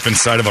heating up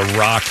inside of a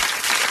rock.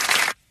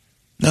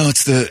 No,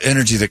 it's the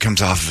energy that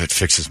comes off of it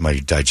fixes my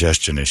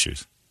digestion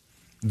issues.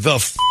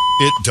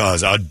 It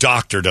does. A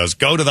doctor does.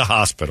 Go to the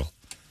hospital.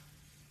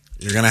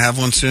 You're going to have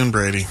one soon,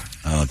 Brady.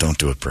 Oh, don't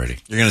do it, Brady.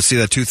 You're going to see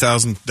that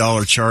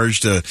 $2,000 charge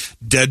to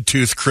dead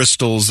tooth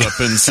crystals up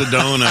in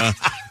Sedona,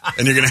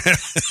 and you're going to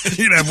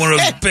have one of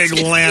those big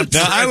lamps.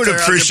 Now, I would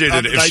appreciate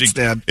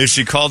it if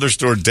she called her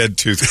store Dead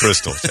Tooth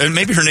Crystals. And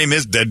maybe her name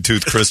is Dead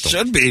Tooth Crystal.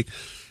 Should be.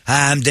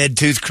 Hi, I'm Dead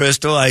Tooth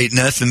Crystal. I eat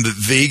nothing but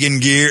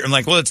vegan gear. I'm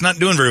like, well, it's not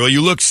doing very well.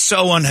 You look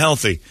so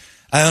unhealthy.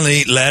 I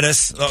only eat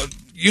lettuce. Oh,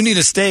 you need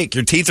a steak.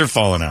 Your teeth are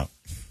falling out.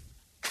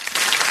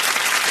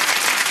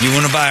 You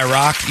want to buy a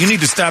rock? You need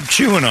to stop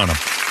chewing on them.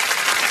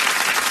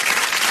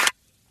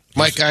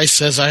 Mike Guy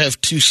says I have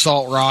 2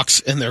 salt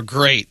rocks, and they're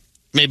great.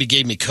 Maybe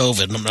gave me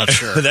COVID, and I'm not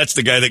sure. That's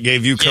the guy that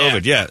gave you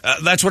COVID. Yeah,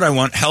 that's what I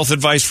want. Health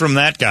advice from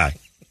that guy.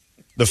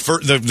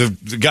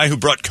 The guy who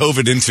brought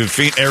COVID into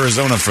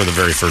Arizona for the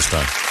very first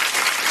time.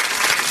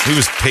 He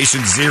was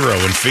patient 0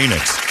 in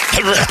Phoenix.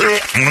 I'm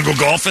going to go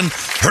golfing.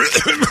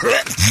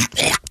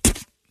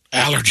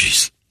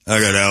 Allergies. I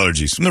got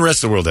allergies. And the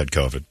rest of the world had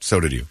COVID. So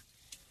did you.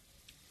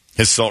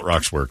 His salt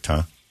rocks worked,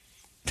 huh?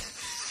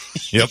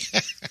 Yep.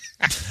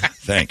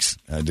 Thanks.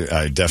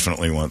 I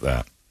definitely want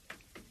that.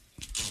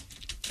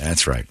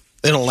 That's right.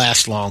 They don't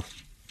last long.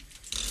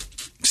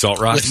 Salt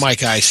rocks? With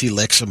Mike Ice, he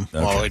licks them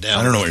all the way down.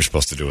 I don't know what you're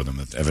supposed to do with them.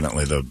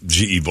 Evidently, the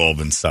GE bulb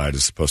inside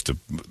is supposed to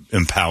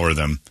empower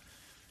them.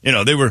 You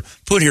know, they were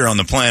put here on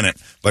the planet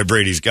by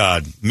Brady's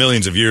God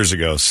millions of years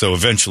ago. So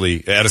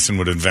eventually, Edison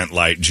would invent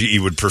light. GE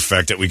would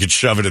perfect it. We could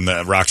shove it in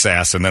the rock's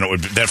ass, and then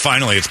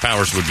finally its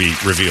powers would be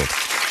revealed.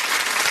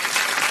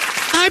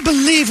 I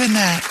believe in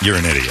that. You're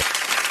an idiot.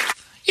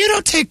 You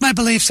don't take my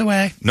beliefs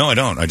away. No, I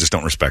don't. I just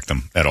don't respect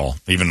them at all,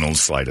 even in the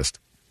slightest.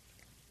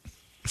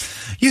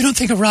 You don't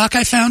think a rock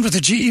I found with a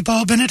GE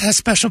bulb in it has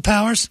special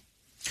powers?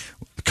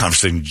 The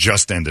conversation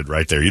just ended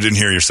right there. You didn't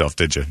hear yourself,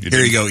 did you?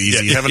 Here you go,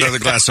 easy. Yeah, have another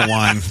glass of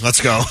wine. Let's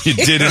go. You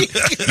didn't.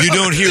 You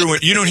don't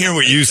hear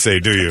what you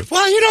say, do you?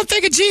 Well, you don't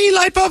think a GE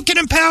light bulb can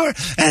empower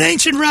an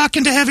ancient rock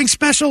into having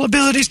special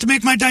abilities to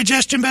make my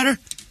digestion better?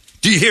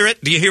 Do you hear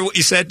it? Do you hear what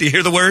you said? Do you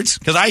hear the words?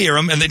 Because I hear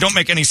them, and they don't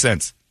make any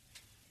sense.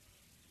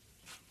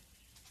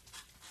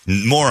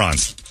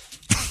 Morons.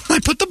 I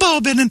put the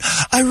bulb in, and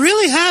I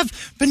really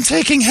have been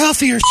taking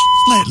healthier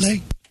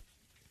lately.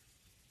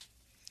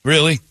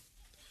 Really?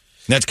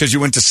 That's because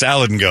you went to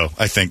Salad and Go,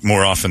 I think,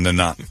 more often than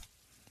not.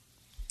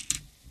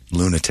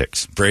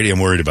 Lunatics. Brady, I'm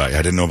worried about you.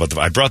 I didn't know about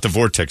I brought the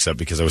Vortex up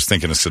because I was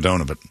thinking of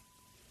Sedona, but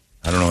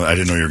I don't know. I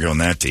didn't know you were going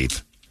that deep.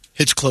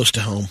 It's close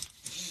to home.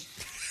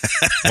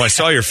 Well, I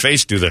saw your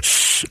face do the...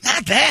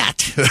 Not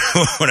that.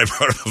 when I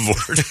brought up the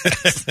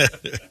Vortex.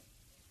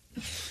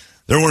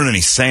 There weren't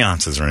any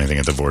seances or anything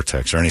at the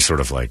Vortex or any sort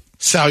of like...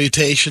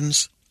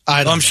 Salutations.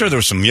 I'm sure there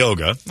was some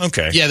yoga.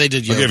 Okay. Yeah, they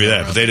did yoga. I'll give you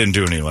that, but they didn't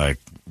do any like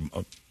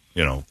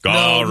no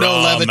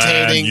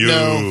levitating,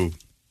 no.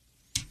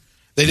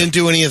 They didn't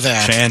do any of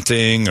that.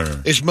 Chanting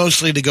or... It's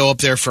mostly to go up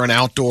there for an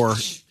outdoor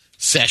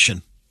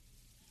session.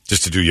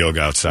 Just to do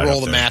yoga outside.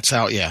 Roll the mats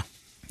out, yeah.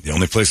 The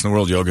only place in the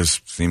world yoga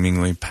is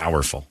seemingly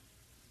powerful.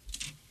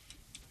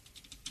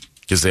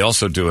 Because they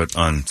also do it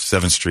on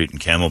 7th Street and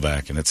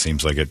Camelback, and it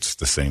seems like it's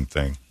the same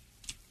thing.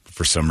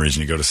 For some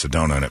reason, you go to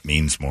Sedona, and it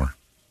means more.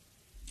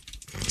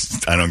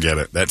 I don't get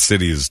it. That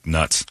city is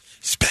nuts.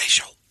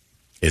 Special.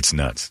 It's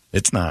nuts.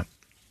 It's not.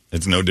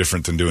 It's no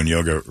different than doing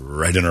yoga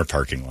right in our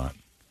parking lot.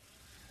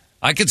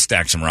 I could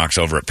stack some rocks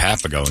over at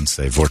Papago and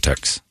say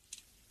Vortex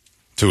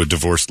to a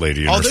divorced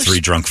lady and her 3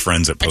 drunk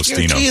friends at Postino.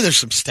 I guarantee you there's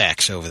some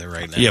stacks over there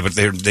right now. Yeah, but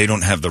they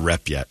don't have the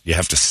rep yet. You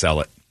have to sell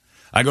it.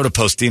 I go to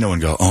Postino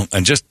and go,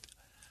 and just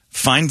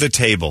find the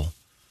table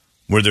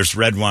where there's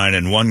red wine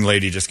and one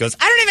lady just goes,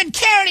 I don't even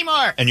care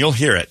anymore. And you'll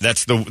hear it.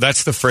 That's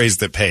the phrase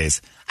that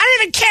pays. I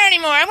don't even care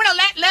anymore. I want to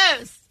let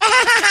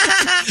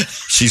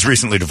loose. She's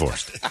recently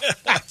divorced.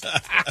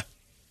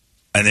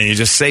 And then you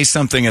just say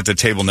something at the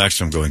table next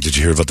to him going, did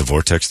you hear about the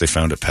vortex they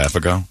found at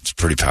Papago? It's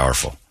pretty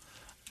powerful.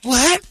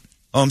 What?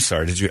 Oh, I'm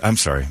sorry. I'm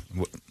sorry.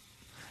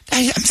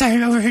 I'm sorry.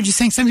 I overheard you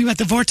saying something about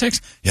the vortex.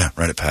 Yeah,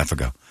 right at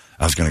Papago.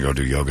 I was going to go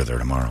do yoga there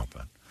tomorrow,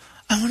 but...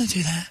 I want to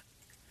do that.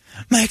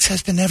 My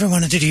ex-husband never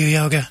wanted to do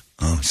yoga.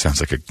 Oh, sounds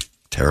like a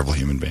terrible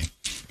human being.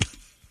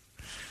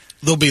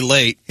 They'll be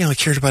late. He only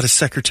cared about his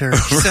secretary.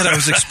 He said I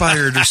was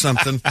expired or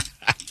something.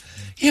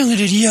 He only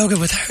did yoga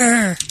with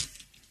her.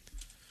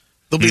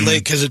 They'll be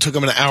late because it took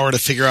them an hour to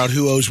figure out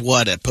who owes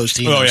what at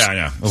Postino's. Oh,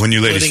 yeah. When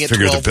you ladies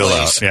figure the bill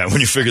out. Yeah,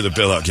 when you figure the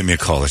bill out, give me a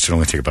call. It should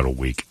only take about a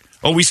week.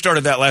 Oh, we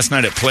started that last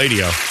night at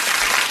Palladio.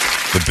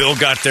 The bill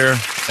got there,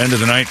 end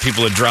of the night.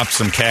 People had dropped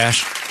some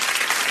cash.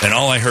 And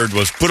all I heard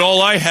was, but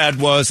all I had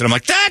was, and I'm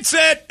like, that's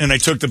it! And I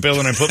took the bill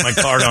and I put my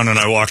card on and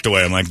I walked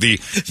away. I'm like,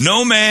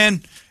 no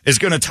man is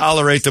going to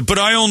tolerate but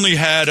I only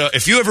had,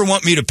 if you ever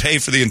want me to pay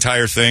for the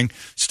entire thing,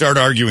 start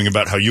arguing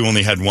about how you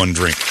only had one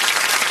drink.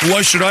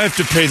 Why should I have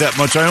to pay that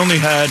much? I only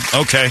had,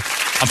 okay,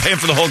 I'm paying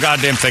for the whole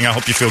goddamn thing. I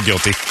hope you feel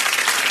guilty.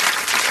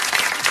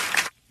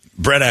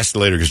 Brett asked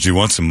later, do you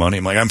want some money?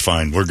 I'm like, I'm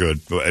fine. We're good.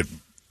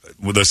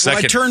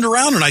 I turned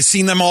around and I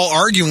seen them all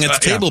arguing at the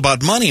table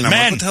about money, and I'm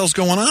like, what the hell's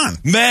going on?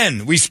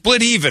 Men, we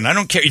split even. I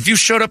don't care. If you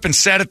showed up and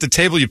sat at the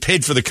table, you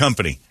paid for the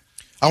company.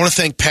 I want to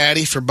thank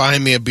Patty for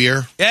buying me a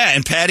beer. Yeah,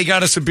 and Patty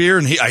got us a beer,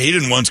 and he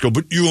didn't once go,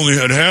 but you only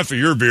had half of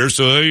your beer,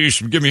 so you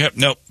should give me half.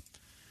 Nope.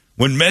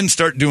 When men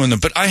start doing them,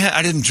 but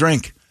I didn't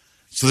drink,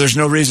 so there's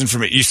no reason for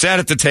me. You sat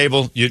at the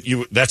table.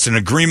 That's an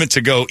agreement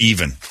to go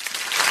even.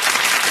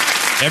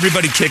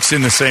 Everybody kicks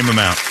in the same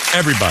amount.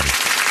 Everybody.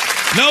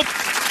 Nope.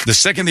 The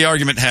second the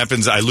argument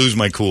happens, I lose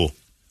my cool.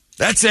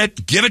 That's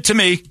it. Give it to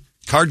me.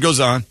 Card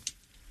goes on.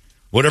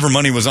 Whatever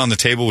money was on the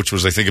table, which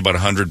was, I think, about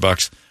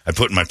 $100, I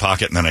put in my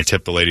pocket, and then I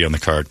tip the lady on the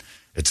card.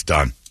 It's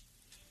done.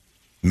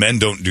 Men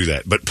don't do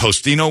that. But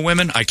Postino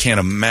women, I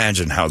can't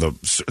imagine how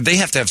they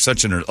have to have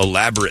such an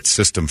elaborate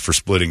system for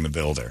splitting the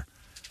bill there.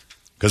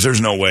 Because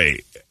there's no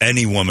way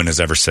any woman has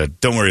ever said,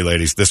 don't worry,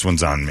 ladies, this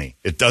one's on me.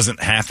 It doesn't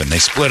happen. They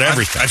split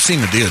everything. I've seen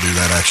Medea do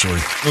that,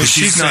 actually. Well,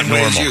 she's not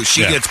normal.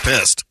 She gets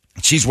pissed.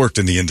 She's worked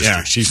in the industry.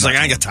 Yeah, she's like,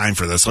 I ain't got time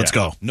for this. Let's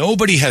go.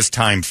 Nobody has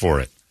time for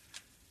it.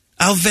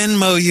 I'll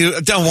Venmo you.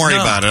 Don't worry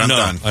about it. I'm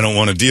done. I don't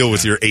want to deal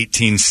with your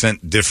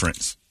 18-cent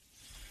difference.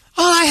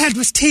 All I had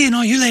was tea, and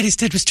all you ladies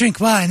did was drink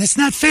wine. It's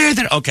not fair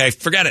that... Okay,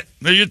 forget it.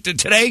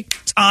 Today,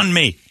 it's on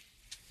me.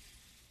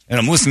 And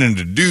I'm listening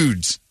to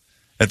dudes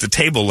at the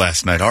table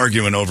last night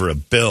arguing over a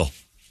bill.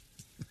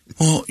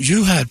 Well,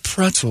 you had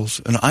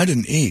pretzels, and I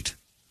didn't eat.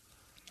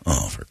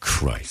 Oh, for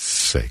Christ's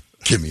sake.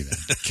 Give me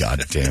that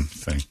goddamn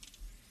thing.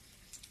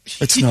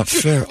 It's not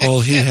fair.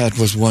 All he had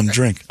was one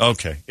drink.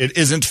 Okay. It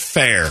isn't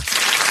fair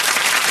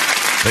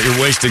that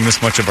you're wasting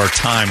this much of our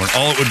time when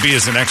all it would be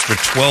is an extra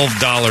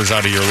 $12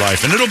 out of your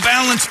life. And it'll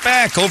balance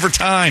back over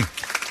time.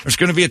 There's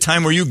going to be a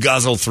time where you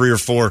guzzle 3 or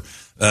 4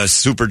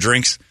 super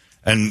drinks,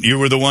 and you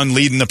were the one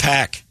leading the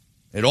pack.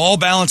 It all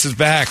balances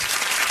back.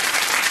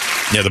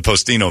 Yeah, the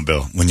Postino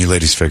bill. When you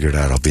ladies figure it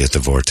out, I'll be at the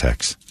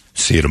Vortex.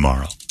 See you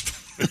tomorrow.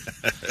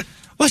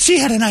 Well, she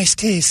had an iced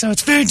tea, so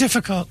it's very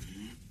difficult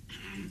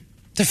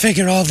to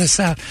figure all this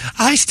out.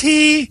 Iced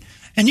tea,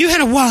 and you had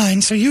a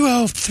wine, so you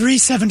owe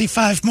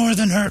 $3.75 more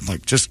than her.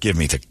 Like, just give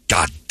me the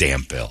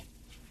goddamn bill.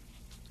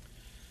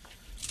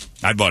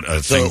 I bought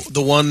a thing.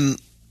 The one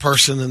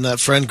person in that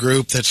friend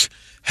group that's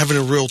having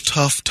a real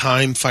tough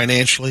time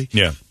financially.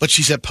 Yeah. But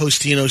she's at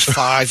Postino's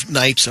 5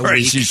 nights a right,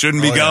 week. She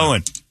shouldn't be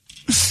going.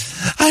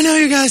 I know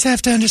you guys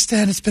have to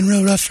understand it's been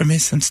real rough for me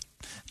since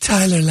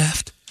Tyler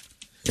left.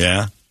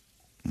 Yeah?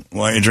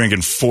 Why are you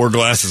drinking 4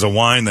 glasses of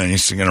wine then?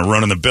 You're going to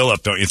run the bill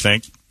up, don't you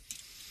think?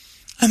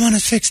 I'm on a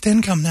fixed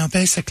income now,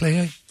 basically.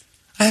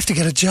 I have to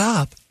get a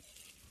job.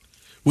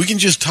 We can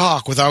just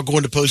talk without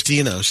going to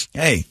Postino's.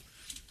 Hey,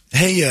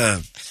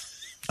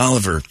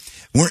 Oliver,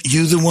 weren't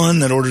you the one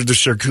that ordered the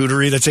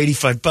charcuterie? That's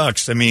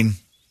 $85. I mean,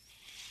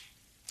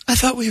 I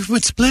thought we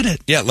would split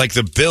it. Yeah, like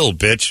the bill,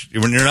 bitch.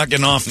 You're not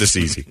getting off this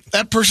easy.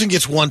 That person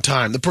gets one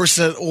time. The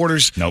person that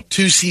orders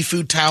 2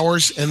 seafood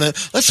towers and then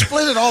let's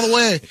split it all the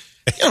way.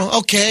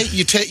 Okay,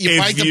 you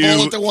bite the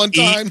bullet at one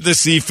time. Eat the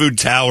seafood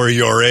tower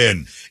you're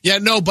in. Yeah,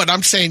 no, but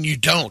I'm saying you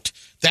don't.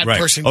 That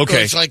person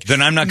goes like,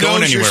 then I'm not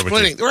going anywhere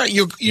with you. Right,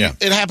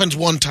 it happens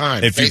one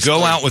time. If you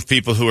go out with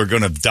people who are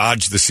going to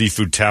dodge the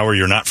seafood tower,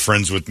 you're not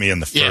friends with me in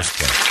the first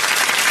place.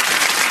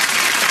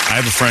 I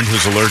have a friend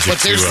who's allergic to... But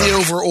there's the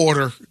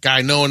over-order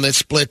guy knowing that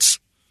splits...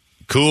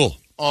 Cool.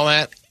 All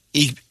that.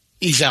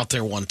 He's out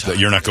there one time.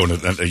 You're not going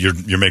to...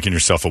 You're making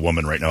yourself a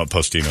woman right now at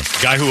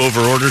Postino. Guy who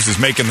over-orders is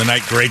making the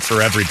night great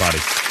for everybody.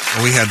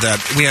 Well, we had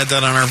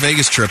that on our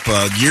Vegas trip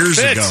years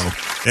ago.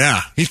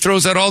 Yeah. He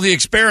throws out all the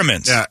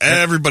experiments. Yeah,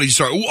 everybody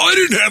started, I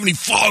didn't have any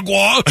foie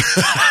gras.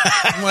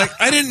 I'm like,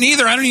 I didn't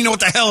either. I don't even know what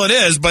the hell it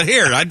is, but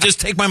here, I'd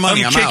just take my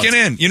money. I'm kicking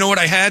in. You know what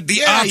I had?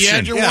 The option. You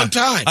had your one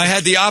time. I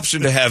had the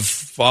option to have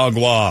foie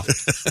gras.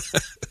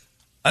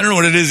 I don't know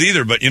what it is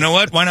either, but you know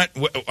what? Why not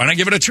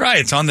give it a try?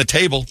 It's on the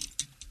table.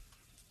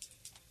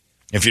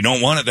 If you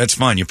don't want it, that's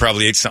fine. You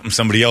probably ate something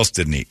somebody else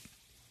didn't eat.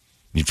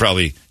 You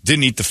probably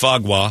didn't eat the foie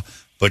gras,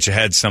 but you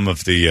had some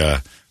of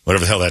the,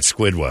 whatever the hell that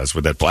squid was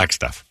with that black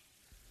stuff.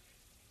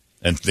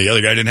 And the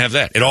other guy didn't have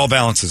that. It all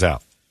balances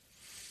out.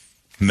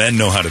 Men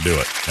know how to do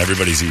it.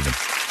 Everybody's even.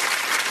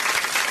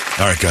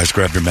 All right, guys,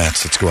 grab your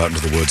mats. Let's go out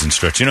into the woods and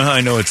stretch. You know how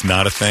I know it's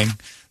not a thing?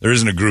 There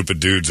isn't a group of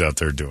dudes out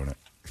there doing it.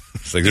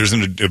 It's like there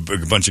isn't a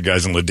bunch of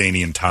guys in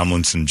LaDainian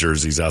Tomlinson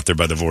jerseys out there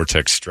by the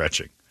Vortex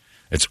stretching.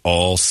 It's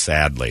all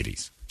sad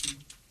ladies.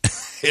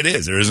 It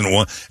is. There isn't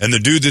one. And the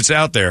dude that's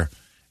out there,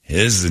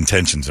 his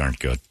intentions aren't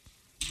good.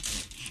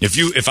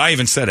 If I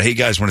even said, hey,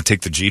 guys, want to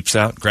take the Jeeps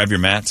out, grab your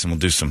mats, and we'll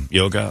do some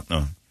yoga,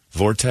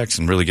 Vortex,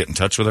 and really get in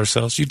touch with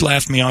ourselves, you'd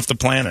laugh me off the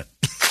planet.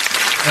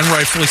 And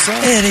rightfully so.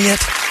 Idiot.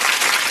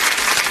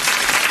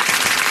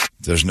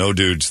 There's no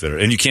dudes that are...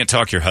 And you can't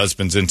talk your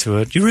husbands into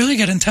it. You really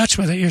get in touch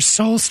with it. Your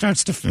soul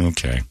starts to...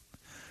 Okay.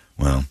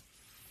 Well,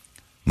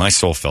 my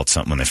soul felt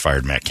something when they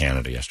fired Matt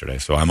Canada yesterday,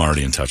 so I'm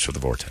already in touch with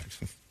the Vortex.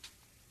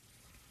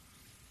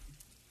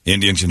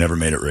 Indians, you never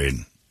made it raid.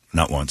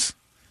 Not once.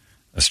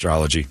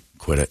 Astrology,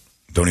 quit it.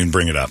 Don't even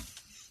bring it up.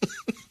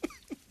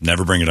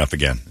 Never bring it up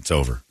again. It's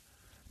over.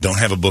 Don't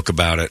have a book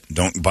about it.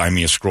 Don't buy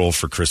me a scroll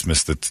for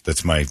Christmas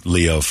that's my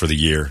Leo for the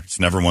year. It's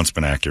never once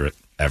been accurate,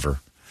 ever. Well,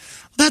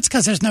 that's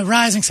because there's no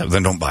rising sun.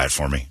 Then don't buy it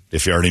for me.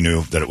 If you already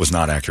knew that it was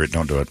not accurate,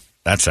 don't do it.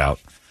 That's out.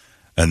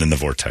 And then the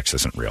Vortex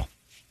isn't real.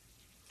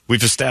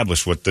 We've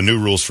established what the new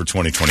rules for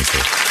 2022.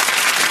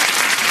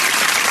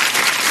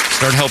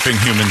 Start helping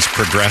humans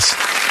progress.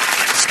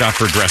 Stop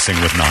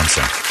regressing with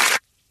nonsense.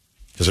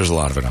 Because there's a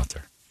lot of it out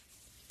there.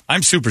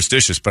 I'm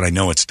superstitious, but I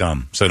know it's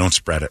dumb, so I don't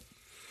spread it.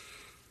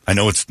 I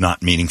know it's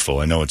not meaningful.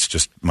 I know it's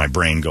just my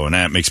brain going,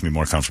 it makes me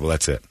more comfortable.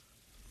 That's it.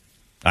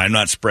 I'm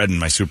not spreading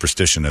my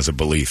superstition as a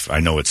belief. I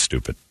know it's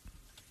stupid.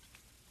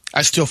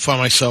 I still find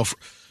myself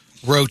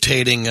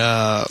rotating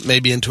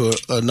maybe into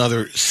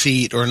another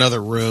seat or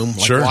another room,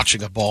 like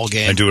watching a ball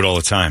game. I do it all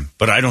the time.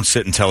 But I don't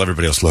sit and tell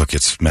everybody else, look,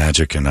 it's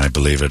magic and I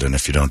believe it, and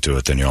if you don't do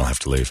it, then you all have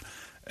to leave.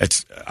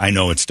 I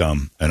know it's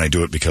dumb, and I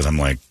do it because I'm,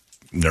 like,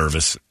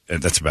 nervous.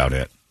 That's about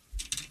it.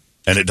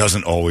 And it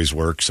doesn't always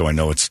work, so I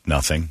know it's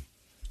nothing.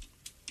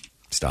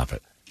 Stop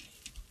it.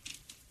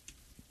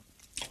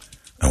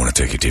 I want to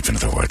take you deep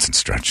into the woods and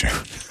stretch you.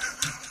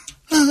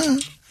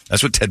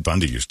 That's what Ted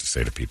Bundy used to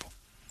say to people.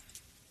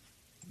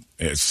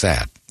 It's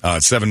sad.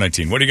 It's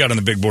 7:19. What do you got on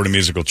the big board of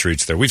musical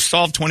treats there? We've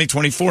solved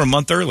 2024 a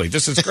month early.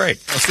 This is great.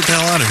 Let's get the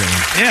hell out of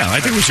here. Yeah, I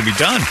think we should be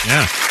done.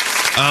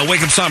 Yeah.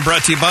 Wake Up Song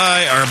brought to you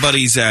by our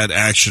buddies at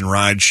Action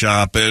Ride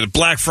Shop.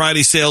 Black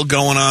Friday sale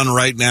going on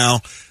right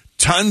now.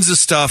 Tons of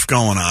stuff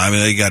going on. I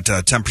mean, they got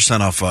 10%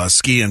 off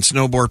ski and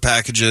snowboard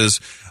packages,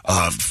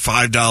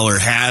 $5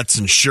 hats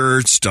and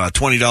shirts,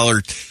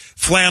 $20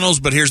 flannels.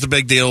 But here's the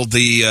big deal: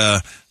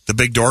 the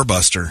big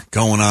doorbuster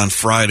going on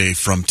Friday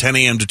from 10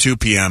 a.m. to 2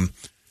 p.m.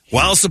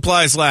 while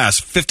supplies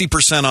last.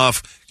 50%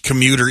 off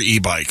commuter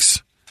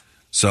e-bikes.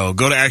 So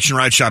go to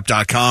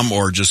actionrideshop.com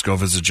or just go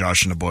visit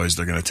Josh and the boys.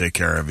 They're going to take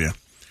care of you.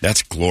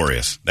 That's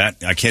glorious.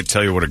 I can't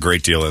tell you what a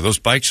great deal is. Those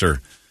bikes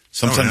are.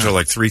 Sometimes they're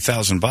like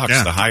 $3,000.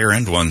 Yeah. The higher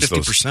end ones,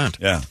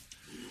 50%. Yeah,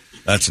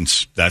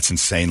 that's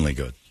insanely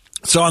good.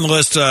 So on the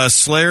list,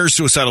 Slayer,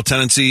 Suicidal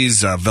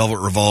Tendencies, Velvet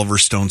Revolver,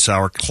 Stone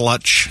Sour,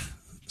 Clutch,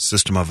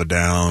 System of a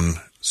Down,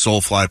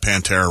 Soulfly,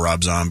 Pantera,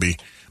 Rob Zombie,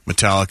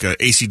 Metallica,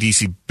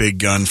 AC/DC, Big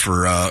Gun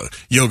for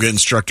yoga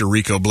instructor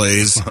Rico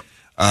Blaze,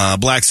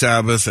 Black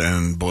Sabbath,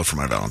 and Bullet for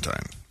My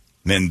Valentine.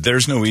 Man,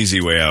 There's No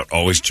Easy Way Out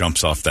always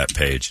jumps off that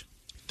page.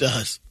 It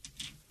does.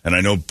 And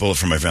I know Bullet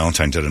for My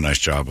Valentine did a nice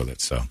job with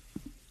it, so.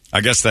 I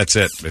guess that's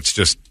it.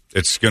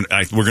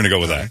 We're going to go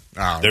with that.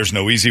 Oh. There's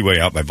No Easy Way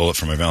Out by Bullet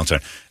for My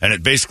Valentine. And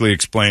it basically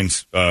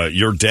explains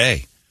your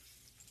day.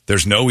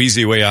 There's no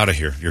easy way out of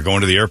here. You're going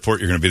to the airport.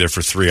 You're going to be there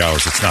for 3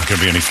 hours. It's not going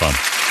to be any fun.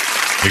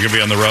 You're going to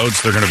be on the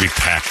roads. They're going to be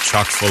packed,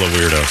 chock full of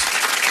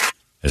weirdos.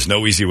 There's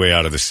no easy way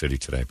out of the city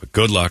today. But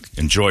good luck.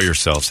 Enjoy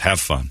yourselves. Have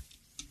fun.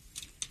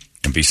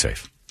 And be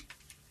safe.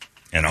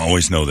 And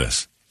always know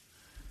this.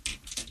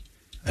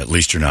 At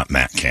least you're not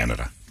Matt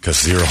Canada,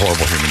 because you're a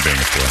horrible human being.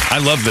 I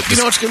love that. You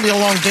know, it's going to be a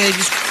long day.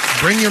 Just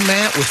bring your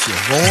mat with you.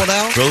 Roll it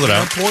out. Roll it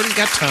out. Airport, you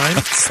got time.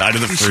 Side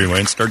of the freeway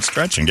and start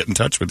stretching. Get in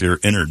touch with your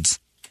innards.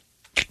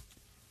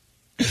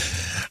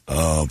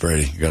 Oh,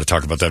 Brady, you got to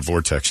talk about that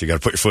vortex. You got to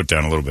put your foot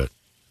down a little bit.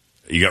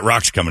 You got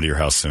rocks coming to your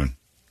house soon.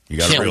 You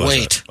got to realize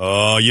wait. That.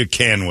 Oh, you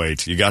can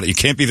wait. You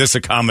can't be this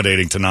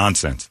accommodating to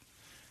nonsense.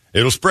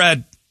 It'll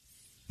spread.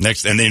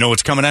 Next, and you know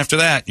what's coming after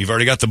that? You've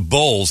already got the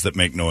bowls that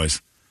make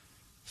noise.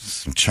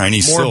 Some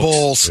Chinese More silks.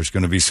 bowls. There's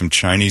going to be some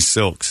Chinese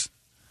silks.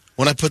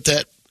 When I put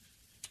that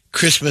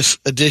Christmas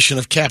edition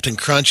of Captain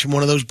Crunch in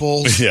one of those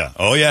bowls. Yeah.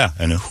 Oh, yeah.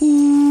 And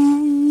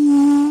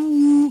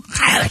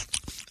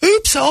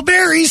oops, all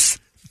berries.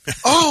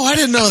 Oh, I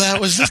didn't know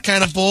that was this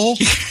kind of bowl.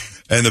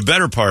 And the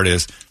better part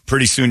is,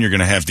 pretty soon you're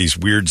going to have these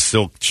weird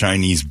silk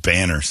Chinese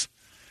banners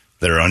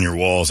that are on your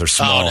walls. They're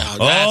small. Oh,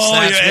 no, that's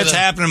yeah, it's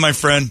happening, my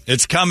friend.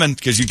 It's coming,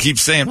 because you keep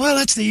saying, well,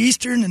 that's the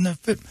Eastern and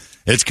the...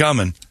 It's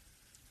coming.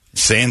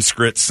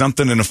 Sanskrit,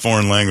 something in a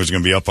foreign language is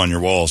going to be up on your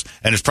walls.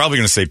 And it's probably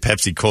going to say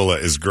Pepsi Cola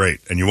is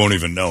great, and you won't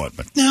even know it.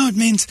 But No, it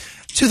means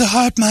to the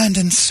heart, mind,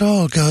 and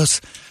soul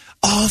goes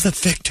all the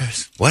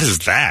victors. What is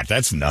that?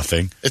 That's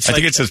nothing. I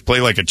think it says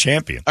play like a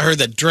champion. I heard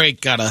that Drake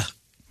got a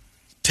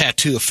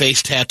tattoo, a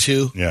face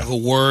tattoo of a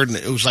word, and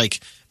it was like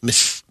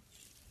Miss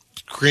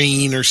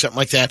Green or something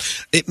like that.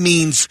 It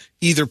means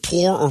either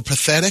poor or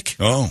pathetic.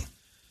 Oh.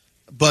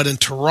 But in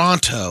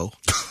Toronto,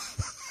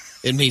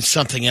 it means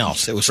something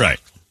else. It was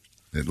right.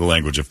 The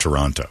language of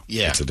Toronto.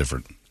 Yeah. It's a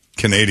different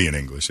Canadian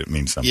English. It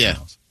means something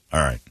else. All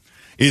right.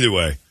 Either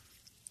way,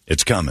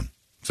 it's coming.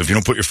 So if you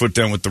don't put your foot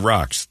down with the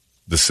rocks,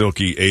 the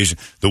silky Asian,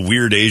 the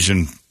weird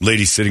Asian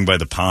lady sitting by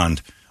the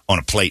pond on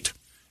a plate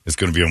is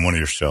going to be on one of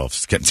your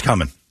shelves. It's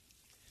coming.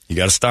 You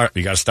got to start.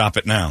 You got to stop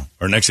it now.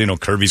 Or next thing you know,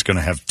 Kirby's going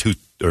to have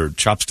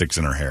chopsticks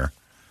in her hair,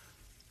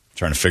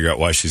 trying to figure out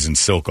why she's in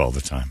silk all the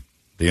time.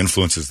 The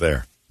influence is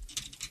there.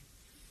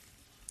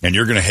 And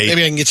you're going to hate...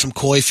 Maybe I can get some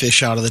koi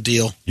fish out of the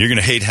deal. You're going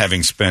to hate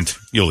having spent...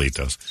 You'll eat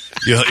those.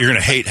 You're going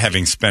to hate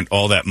having spent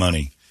all that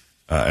money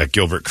at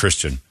Gilbert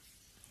Christian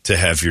to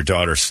have your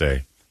daughter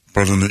say,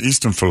 but in the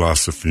Eastern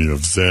philosophy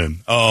of Zen...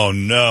 Oh,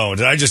 no.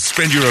 Did I just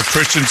spend you to a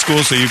Christian school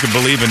so you could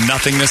believe in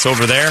nothingness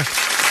over there?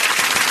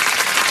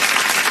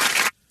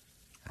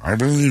 I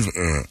believe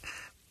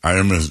I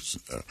am a...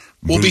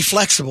 we'll be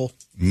flexible.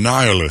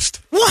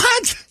 Nihilist.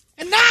 What?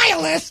 A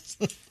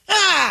nihilist?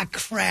 Ah,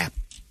 crap.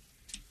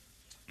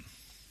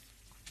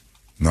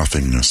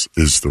 Nothingness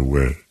is the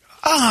way.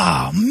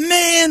 Oh,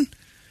 man.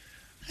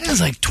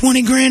 That's like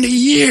 20 grand a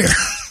year.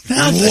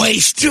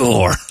 Waste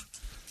door.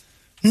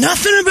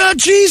 Nothing about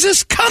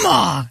Jesus? Come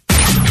on.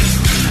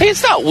 Hey,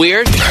 it's not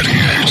weird.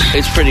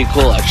 It's pretty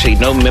cool, actually.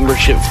 No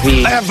membership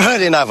fee. I have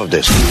heard enough of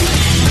this.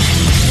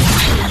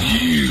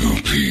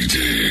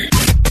 KUPD.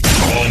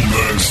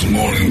 Holmbergs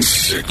Morning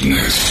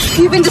Sickness.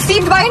 You've been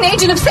deceived by an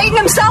agent of Satan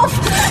himself.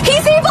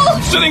 He's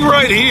evil. Sitting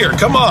right here.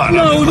 Come on.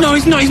 No,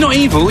 he's not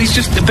evil. He's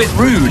just a bit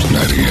rude.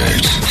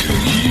 98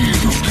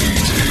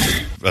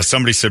 KUPD.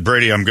 Somebody said,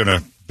 Brady, I'm going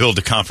to build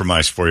a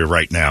compromise for you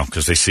right now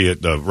because they see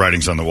it, the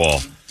writing's on the wall.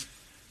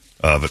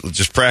 But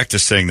just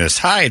practice saying this.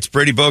 Hi, it's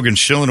Brady Bogan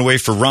shilling away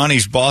for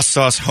Ronnie's Boss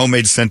Sauce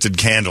homemade scented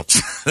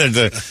candles.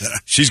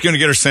 She's going to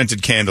get her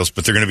scented candles,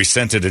 but they're going to be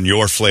scented in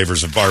your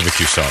flavors of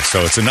barbecue sauce.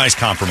 So it's a nice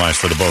compromise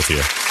for the both of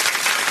you.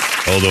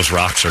 Oh, those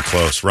rocks are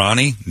close.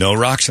 Ronnie, no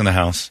rocks in the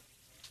house.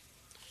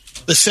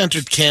 The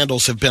scented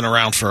candles have been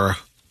around for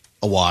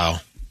a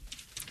while.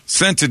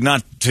 Scented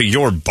not to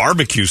your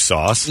barbecue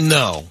sauce.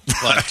 No.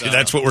 But,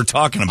 that's what we're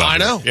talking about. I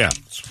know. Here. Yeah.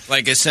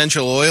 Like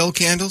essential oil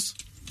candles?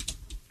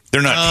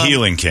 They're not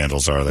healing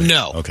candles, are they?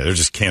 No. Okay, they're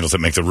just candles that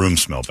make the room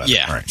smell better.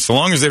 Yeah. All right. So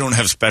long as they don't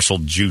have special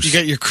juice. You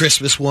got your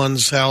Christmas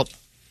ones out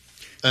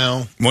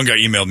now. One guy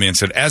emailed me and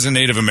said, as a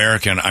Native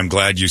American, I'm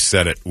glad you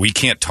said it. We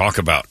can't talk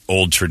about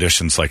old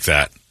traditions like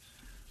that.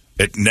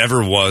 It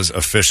never was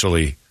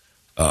officially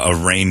a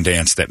rain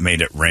dance that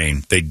made it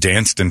rain. They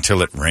danced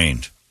until it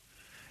rained.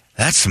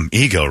 That's some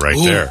ego right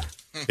there.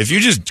 If you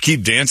just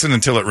keep dancing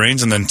until it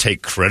rains and then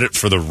take credit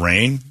for the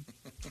rain,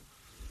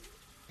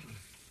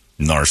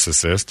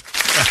 narcissist.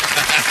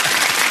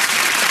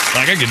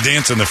 Like, I could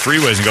dance on the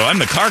freeways and go, I'm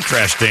the car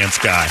crash dance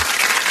guy.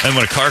 And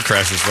when a car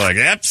crashes, like,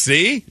 yep,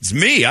 see? It's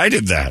me. I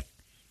did that.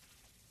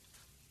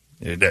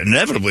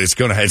 Inevitably, it's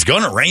going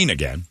to rain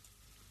again.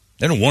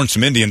 They don't warn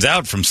some Indians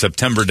out from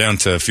September down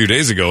to a few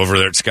days ago over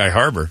there at Sky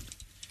Harbor.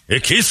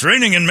 It keeps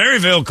raining in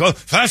Maryville.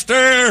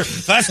 Faster,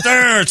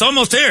 faster. It's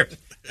almost here.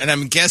 And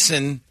I'm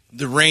guessing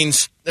the rain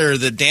or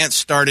the dance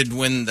started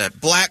when the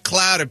black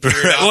cloud appeared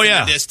oh, off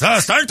yeah. in the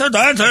distance. Start to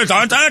dance,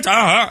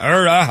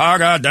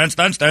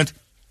 dance.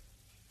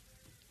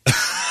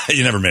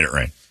 You never made it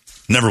rain.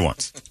 Never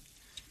once.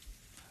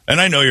 And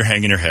I know you're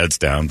hanging your heads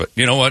down, but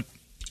you know what?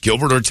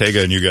 Gilbert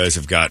Ortega and you guys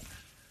have got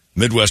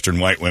Midwestern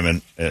white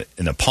women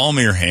in the palm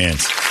of your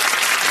hands.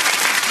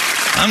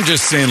 I'm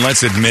just saying,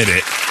 let's admit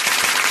it.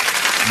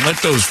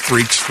 Let those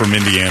freaks from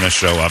Indiana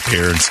show up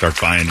here and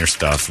start buying your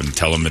stuff and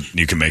tell them that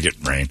you can make it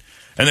rain.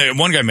 And then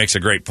one guy makes a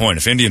great point.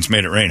 If Indians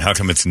made it rain, how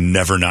come it's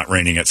never not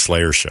raining at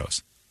Slayer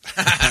shows?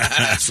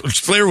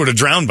 Flair would have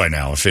drowned by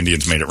now if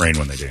Indians made it rain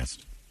when they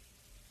danced.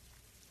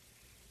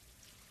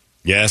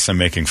 Yes, I'm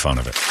making fun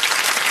of it.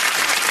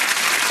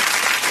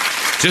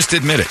 Just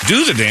admit it.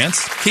 Do the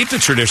dance. Keep the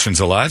traditions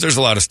alive. There's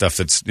a lot of stuff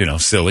that's,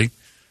 silly.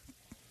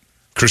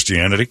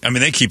 Christianity. I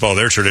mean, they keep all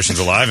their traditions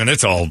alive, and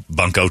it's all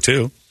bunko,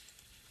 too.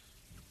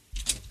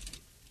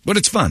 But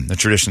it's fun. The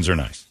traditions are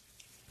nice.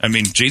 I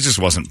mean, Jesus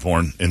wasn't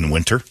born in the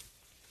winter.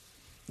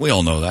 We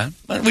all know that.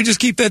 But we just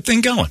keep that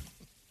thing going.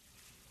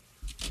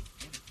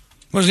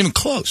 Wasn't even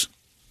close.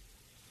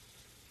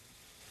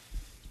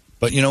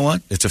 But you know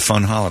what? It's a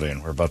fun holiday,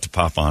 and we're about to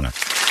pop on it.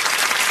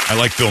 I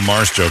like Bill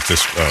Maher's joke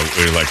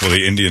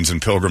the Indians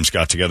and Pilgrims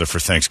got together for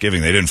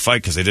Thanksgiving. They didn't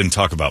fight because they didn't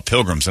talk about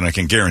Pilgrims, and I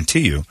can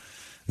guarantee you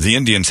the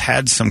Indians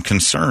had some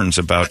concerns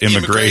about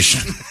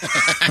immigration.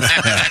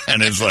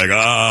 And it's like,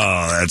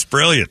 oh, that's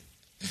brilliant.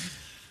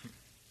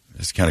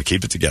 Just kind of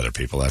keep it together,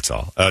 people, that's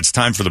all. It's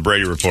time for the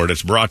Brady Report.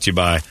 It's brought to you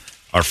by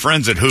our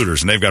friends at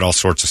Hooters, and they've got all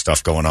sorts of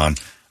stuff going on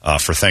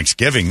for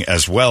Thanksgiving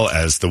as well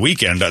as the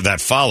weekend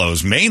that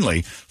follows.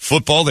 Mainly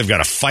football. They've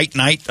got a fight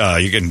night.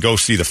 You can go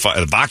see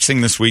the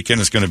boxing this weekend.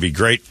 It's going to be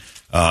great.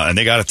 And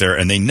they got it there,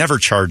 and they never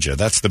charge you.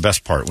 That's the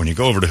best part. When you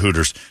go over to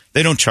Hooters,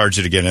 they don't charge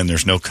you to get in.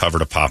 There's no cover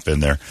to pop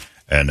in there,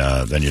 and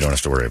then you don't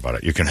have to worry about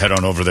it. You can head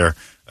on over there.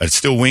 It's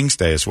still Wings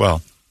Day as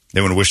well. They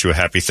want to wish you a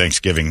happy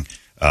Thanksgiving.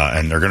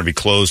 And they're going to be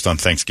closed on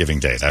Thanksgiving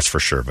Day, that's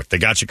for sure. But they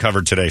got you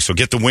covered today. So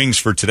get the wings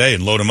for today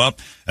and load them up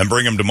and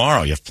bring them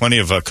tomorrow. You have plenty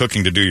of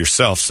cooking to do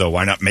yourself, so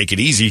why not make it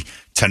easy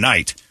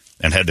tonight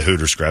and head to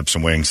Hooters, grab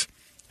some wings,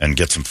 and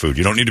get some food.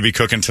 You don't need to be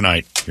cooking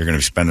tonight. You're going to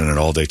be spending it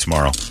all day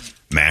tomorrow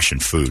mashing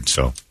food,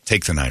 so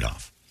take the night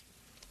off.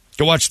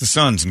 Go watch the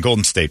Suns and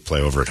Golden State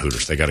play over at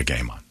Hooters. They got a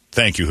game on.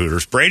 Thank you,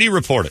 Hooters. Brady,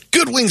 report it.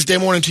 Good Wings Day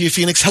morning to you,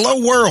 Phoenix.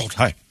 Hello, world.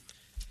 Hi.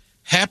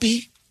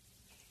 Happy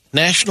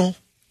National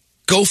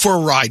Go for a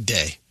Ride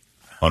Day.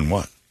 On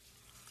what?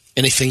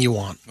 Anything you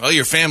want. Well,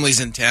 your family's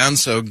in town,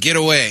 so get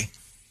away.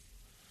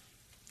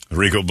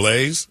 Rico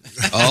Blaze?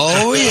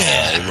 Oh,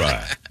 yeah. All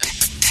right.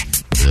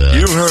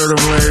 You've heard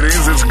them,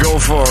 ladies. It's Go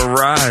for a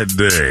Ride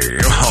Day.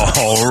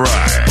 All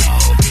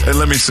right. And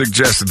let me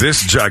suggest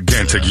this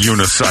gigantic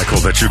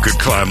unicycle that you could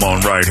climb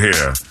on right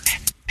here.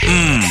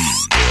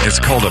 It's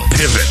called a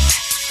pivot.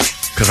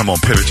 Because I'm going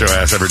to pivot your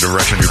ass every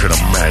direction you can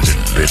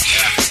imagine,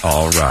 bitch.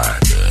 All right.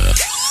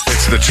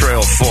 It's the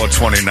Trail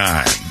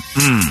 429.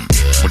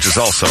 Which is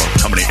also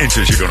how many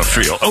inches you're going to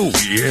feel. Oh,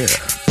 yeah.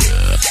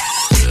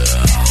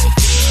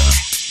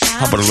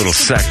 How about a little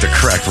sack to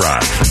crack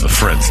ride from the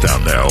friends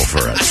down there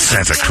over at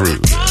Santa Cruz?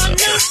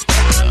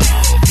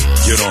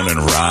 Get on and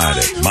ride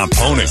it. My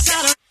pony.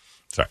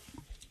 Sorry.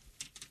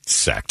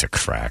 Sack to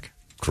crack.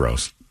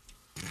 Gross.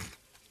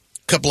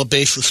 Couple of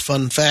baseless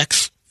fun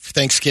facts for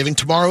Thanksgiving.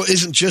 Tomorrow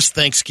isn't just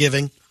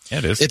Thanksgiving. Yeah,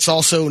 it is. It's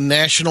also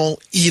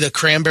National Eat a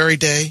Cranberry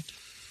Day,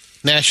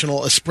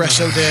 National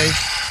Espresso Day,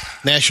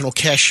 National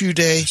Cashew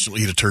Day, National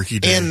Eat a Turkey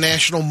Day, and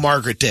National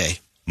Margaret Day.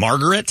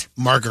 Margaret?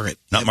 Margaret.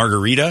 Not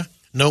margarita?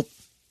 Nope.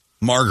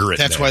 Margaret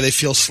That's Day. why they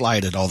feel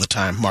slighted all the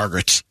time.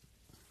 Margarets.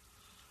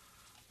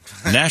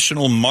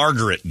 National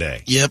Margaret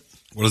Day. Yep.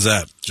 What is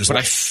that? Just but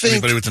I think,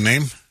 anybody with the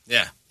name?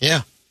 Yeah.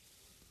 Yeah.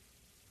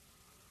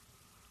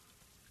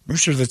 I'm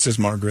sure that says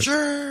Margaret.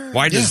 Sure.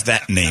 Why does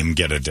that name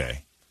get a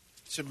day?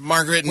 So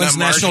Margaret, when's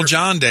National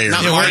John Day? Or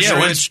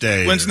when's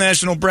Day? When's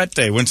National Brett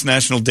Day? When's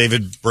National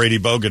David Brady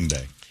Bogan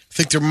Day? I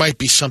think there might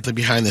be something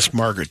behind this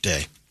Margaret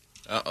Day.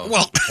 Uh-oh.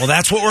 Well,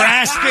 that's what we're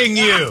asking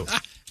you.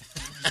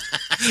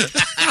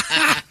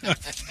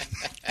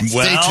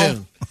 Stay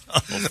tuned.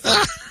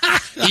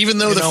 Even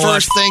though the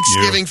first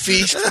Thanksgiving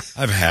feast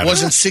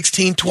was in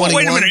 1621.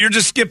 Wait a minute, you're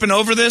just skipping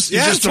over this?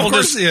 Yes, you just of told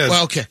course us. he is.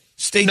 Well, okay.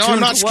 Stay no, tuned. I'm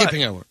not to what?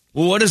 skipping over.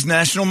 Well, what is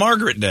National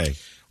Margaret Day?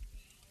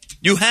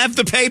 You have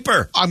the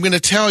paper. I'm going to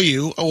tell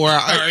you.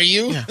 Are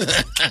you? Yeah.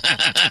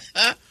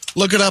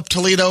 Look it up,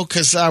 Toledo,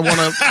 because I want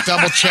to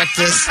double check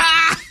this.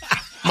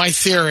 My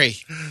theory.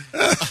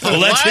 Well,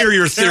 let's hear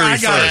your theory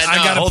first. I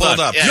got it pulled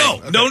up. Yeah.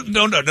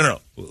 No.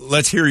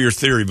 Let's hear your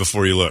theory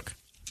before you look.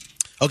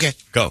 Okay.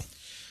 Go.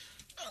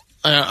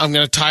 I'm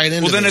going to tie it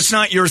in. Well, then it's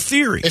not your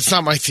theory. It's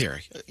not my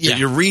theory. Yeah.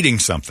 You're reading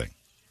something.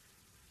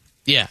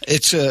 Yeah.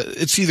 It's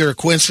either a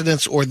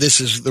coincidence or this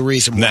is the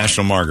reason why.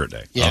 National Margaret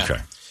Day. Yeah. Okay.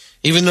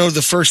 Even though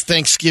the first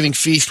Thanksgiving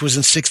feast was in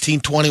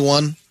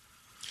 1621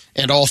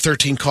 and all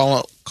 13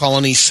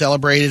 colonies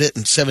celebrated it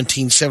in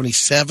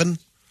 1777,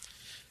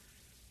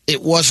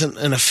 it wasn't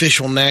an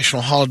official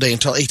national holiday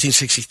until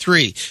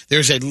 1863.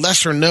 There's a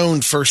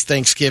lesser-known first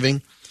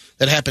Thanksgiving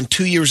that happened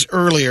 2 years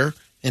earlier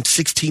in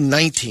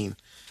 1619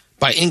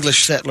 by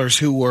English settlers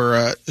who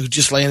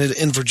just landed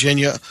in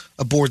Virginia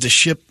aboard the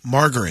ship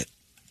Margaret.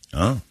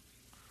 Oh.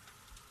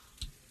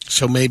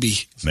 So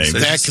maybe that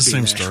it's could the be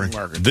same National story.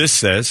 Margaret. This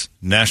says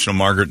National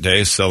Margaret Day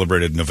is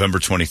celebrated November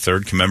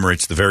 23rd,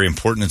 commemorates the very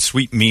important and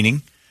sweet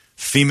meaning,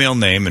 female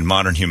name in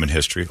modern human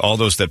history. All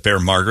those that bear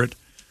Margaret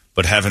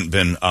but haven't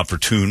been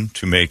opportune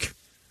to make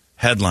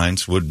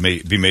headlines would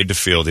be made to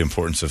feel the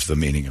importance of the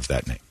meaning of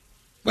that name.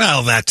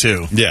 Well, that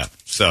too. Yeah.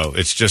 So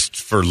it's just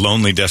for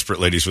lonely,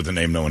 desperate ladies with a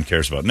name no one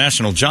cares about.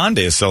 National John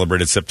Day is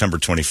celebrated September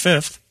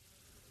 25th.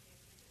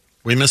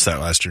 We missed that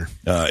last year.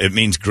 It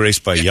means grace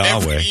by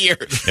Yahweh. Every year.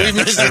 We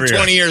missed it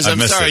 20 years. I'm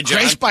sorry, John.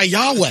 Grace by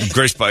Yahweh.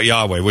 Grace by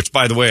Yahweh, which,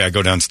 by the way, I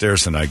go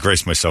downstairs and I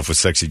grace myself with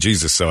sexy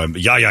Jesus. So I'm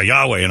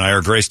Yahweh, and I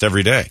are graced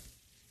every day.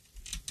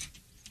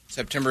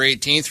 September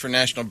 18th for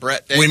National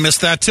Brett Day. We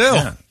missed that, too.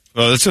 Yeah.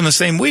 Well, it's in the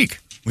same week.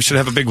 We should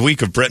have a big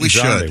week of Brett and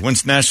John Day.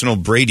 When's National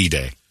Brady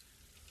Day?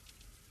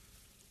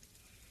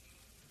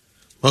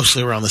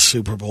 Mostly around the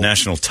Super Bowl.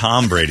 National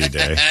Tom Brady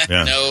Day.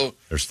 Yeah. No.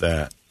 There's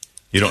that.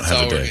 You don't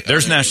have a day.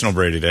 There's National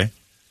Brady Day.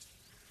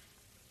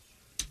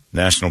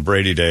 National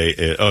Brady Day.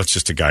 It's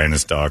just a guy and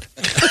his dog.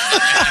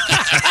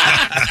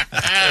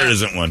 There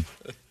isn't one.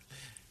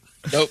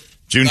 Nope.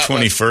 June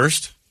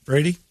 21st,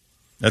 Brady?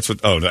 That's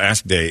what. Oh, the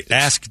Ask Day.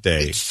 Ask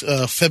Day. It's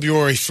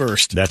February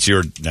 1st. That's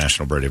your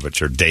National Brady,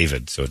 but you're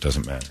David, so it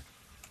doesn't matter.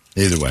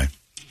 Either way.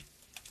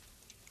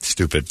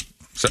 Stupid.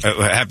 So,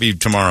 happy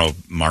tomorrow,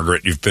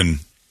 Margaret. You've been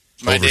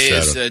My day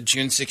overshadowed. is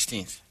June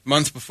 16th,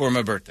 month before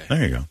my birthday.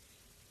 There you go.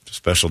 It's a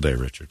special day,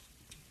 Richard.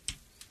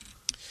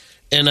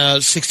 In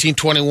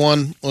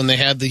 1621, when they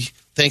had the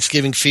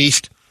Thanksgiving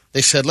feast,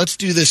 they said, let's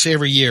do this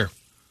every year,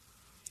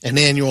 an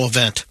annual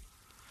event.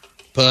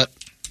 But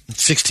in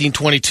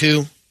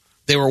 1622,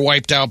 they were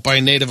wiped out by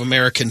Native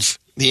Americans,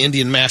 the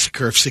Indian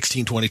Massacre of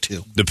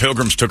 1622. The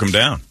Pilgrims took them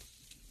down.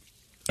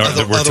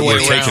 Other way We're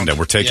taken around. down.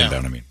 We're taken Yeah.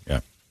 down, I mean. Yeah.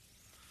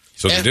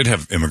 So they did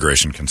have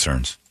immigration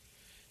concerns.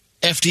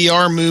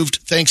 FDR moved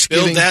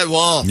Thanksgiving. Build that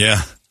wall.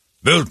 Yeah.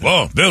 Build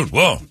wall.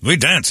 We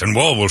dance and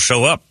wall will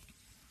show up.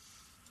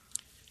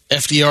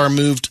 FDR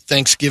moved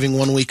Thanksgiving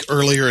 1 week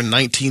earlier in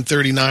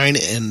 1939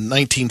 and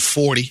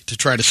 1940 to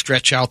try to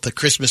stretch out the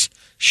Christmas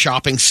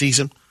shopping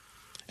season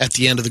at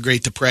the end of the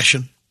Great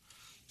Depression.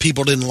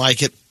 People didn't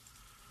like it,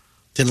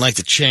 didn't like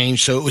the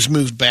change, so it was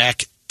moved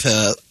back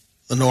to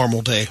a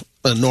normal day,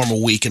 a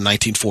normal week in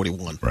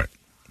 1941. Right.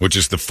 Which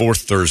is the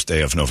fourth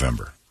Thursday of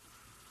November.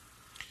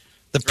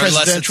 The Unless it's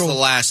presidential, the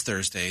last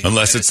Thursday.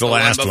 Unless it's the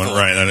last one. before.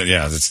 Right.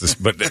 Yeah, it's this,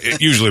 but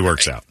it usually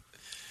works out.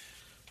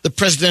 the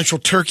presidential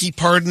turkey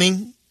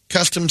pardoning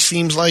custom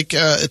seems like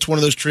it's one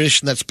of those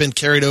traditions that's been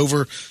carried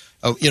over,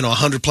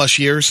 100 plus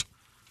years.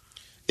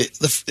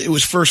 It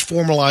was first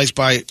formalized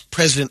by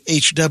President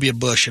H.W.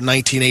 Bush in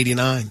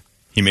 1989.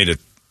 He made it.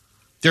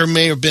 There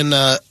may have been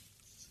a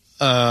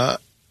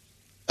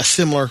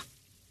similar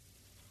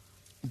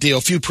deal.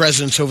 A few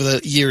presidents over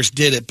the years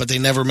did it, but they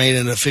never made it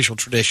an official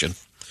tradition.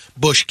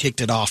 Bush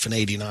kicked it off in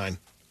 89.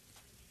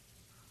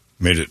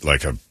 Made it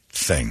like a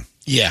thing.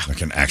 Yeah.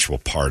 Like an actual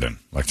pardon.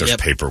 Like there's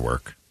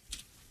paperwork.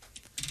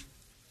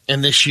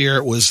 And this year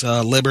it was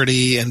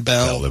Liberty and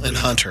Bell and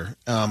Hunter.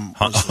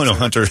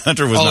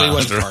 Hunter was not. He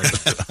wasn't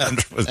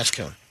Hunter was. That's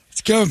coming.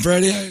 It's coming,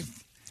 Brady.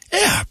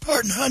 Yeah,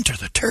 pardon Hunter,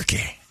 the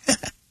turkey.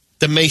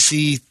 The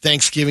Macy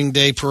Thanksgiving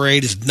Day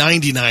Parade is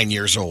 99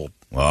 years old.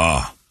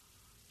 Wow.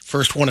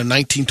 First one in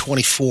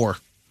 1924.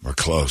 We're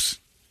close.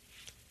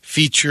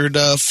 Featured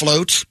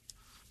floats,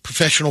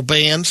 professional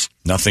bands.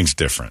 Nothing's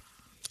different.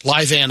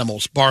 Live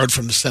animals borrowed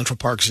from the Central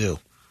Park Zoo.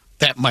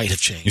 That might have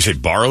changed. You say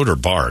borrowed or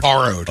barred?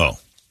 Borrowed. Oh.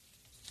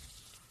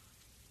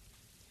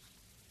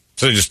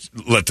 So they just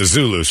let the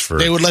zoo loose for...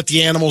 They would let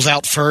the animals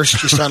out first,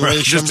 just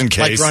unleash just them, in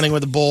case. like running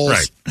with the bulls.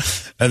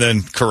 Right. And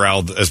then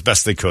corralled as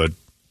best they could.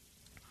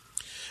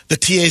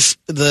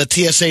 The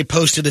TSA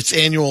posted its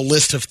annual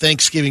list of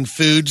Thanksgiving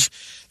foods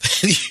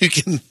that you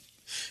can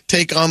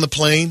take on the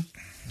plane.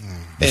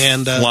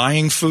 And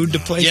flying food to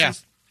places? Yeah.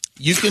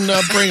 You can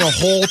bring a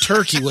whole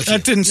turkey with you.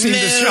 That didn't seem to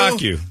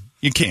shock you.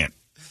 You can't.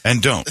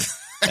 And don't.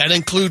 That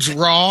includes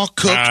raw,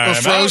 cooked, or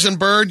frozen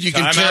bird. You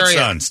can carry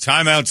it.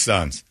 Time out,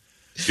 sons.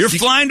 You're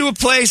flying to a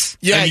place,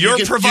 and you you're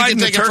can providing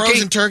take the turkey? a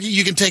frozen turkey.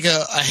 You can take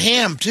a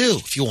ham, too,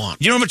 if you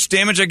want. You know how much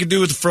damage I could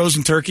do with a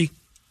frozen turkey?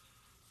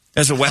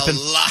 As a weapon? A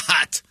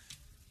lot.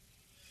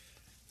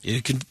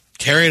 You can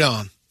carry it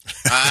on.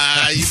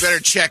 You better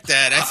check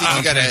that. I think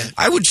you got to...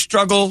 I would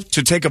struggle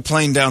to take a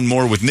plane down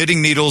more with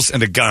knitting needles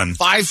and a gun.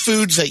 5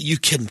 foods that you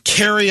can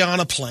carry on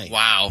a plane.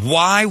 Wow.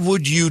 Why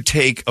would you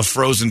take a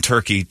frozen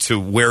turkey to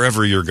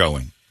wherever you're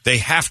going? They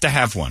have to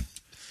have one.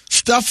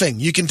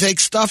 Stuffing. You can take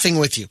stuffing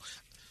with you.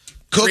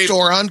 Cooked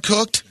or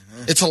uncooked,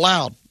 it's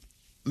allowed.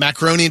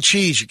 Macaroni and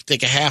cheese, you can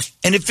take a half.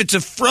 And if it's a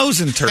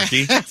frozen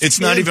turkey, it's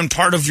not even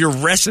part of your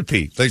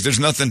recipe. Like, there's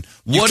nothing.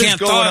 What is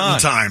going on? In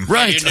time.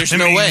 Right. There's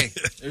no way.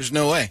 There's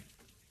no way.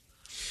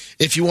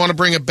 If you want to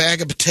bring a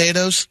bag of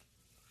potatoes,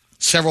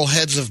 several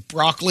heads of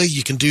broccoli,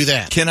 you can do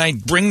that. Can I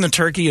bring the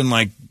turkey in,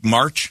 like,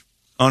 March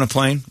on a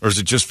plane? Or is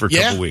it just for a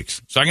couple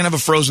weeks? So I can have a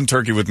frozen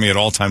turkey with me at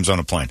all times on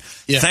a plane.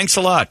 Yeah. Thanks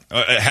a lot.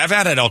 Have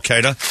at it,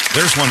 Al-Qaeda.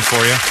 There's one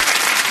for you.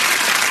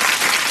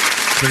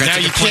 They're going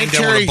to take a plane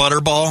down with a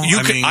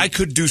butterball. I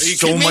could do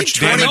so much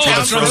damage with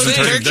a frozen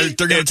turkey.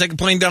 They're going to take a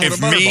plane down with a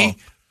butterball. If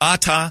me,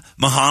 Atta,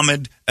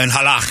 Muhammad, and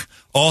Halak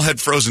all had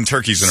frozen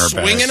turkeys in our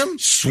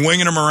bags.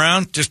 Swinging them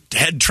around, just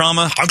head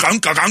trauma.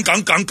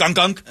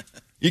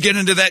 You get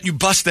into that, you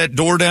bust that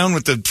door down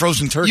with the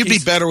frozen turkeys. You'd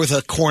be better with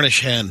a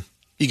Cornish hen.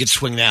 You could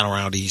swing that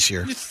around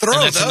easier. You throw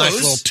and that's those. a nice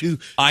little two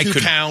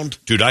pound.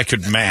 Dude, I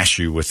could mash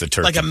you with the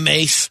turkey. Like a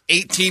mace.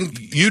 18.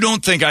 You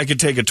don't think I could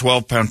take a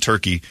 12-pound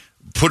turkey,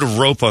 put a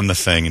rope on the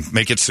thing, and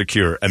make it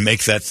secure, and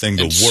make that thing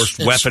the worst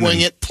weapon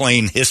in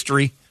plain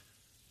history?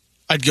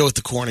 I'd go with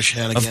the Cornish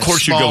hen again. Of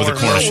course you go with the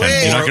Cornish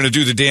hen. You're not going to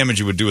do the damage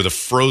you would do with a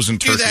frozen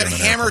turkey. Do that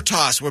hammer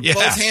toss where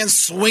both hands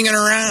swinging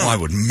around. Oh, I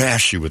would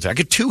mash you with that. I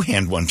could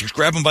two-hand one. Just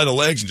grab them by the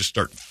legs and just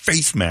start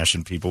face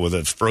mashing people with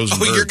a frozen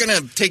bird. You're going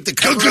to take the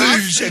cover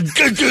off?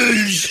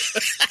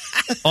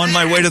 On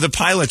my way to the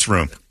pilot's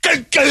room.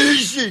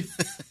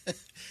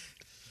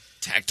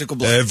 Tactical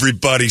blow.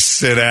 Everybody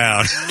sit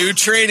down. New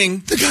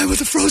training. The guy with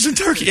the frozen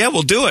turkey. Yeah,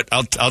 we'll do it.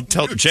 I'll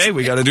tell Jay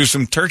we got to do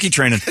some turkey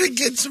training.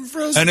 Get some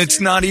frozen. And it's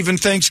not even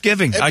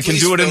Thanksgiving. I can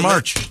do it in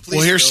March.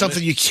 Well, here's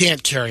something you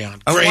can't carry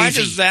on. Gravy. Why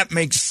does that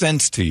make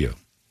sense to you?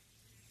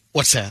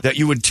 What's that? That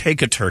you would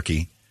take a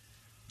turkey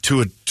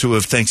to a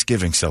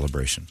Thanksgiving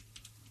celebration.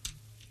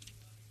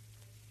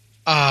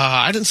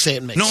 I didn't say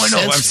it makes sense. No,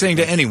 I know. I'm saying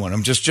to anyone.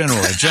 I'm just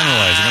generalizing.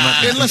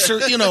 Unless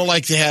they're,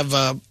 like they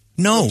have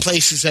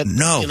places that,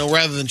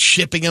 rather than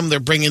shipping them, they're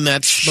bringing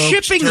that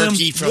smoked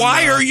turkey from...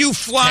 Why are you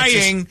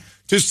flying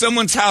to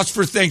someone's house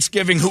for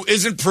Thanksgiving who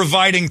isn't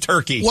providing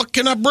turkey? What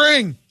can I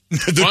bring?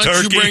 Why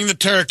don't you bring the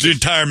turkey? The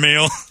entire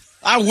meal.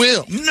 I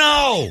will.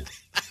 No.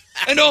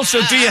 And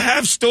also, do you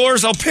have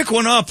stores? I'll pick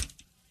one up.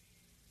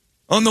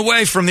 On the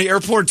way from the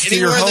airport to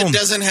your home. Anywhere that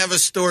doesn't have a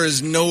store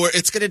is nowhere.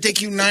 It's going to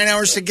take you 9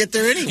 hours to get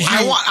there anyway.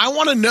 I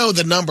want to know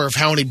the number of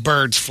how many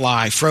birds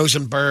fly,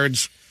 frozen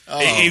birds.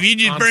 If you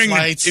just bring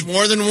it's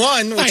more than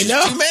one, which is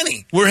too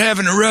many. We're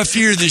having a rough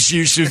year this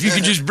year, so if you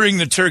could just bring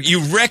the turkey.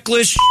 You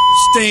reckless,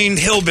 stained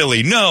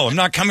hillbilly. No, I'm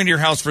not coming to your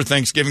house for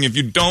Thanksgiving if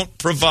you don't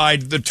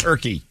provide the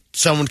turkey.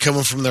 Someone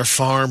coming from their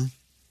farm.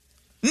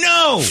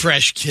 No.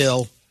 Fresh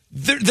kill.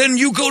 Then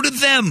you go to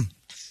them.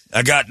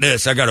 I got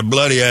this. I got a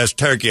bloody-ass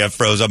turkey I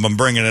froze up. I'm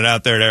bringing it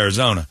out there to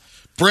Arizona.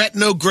 Brett,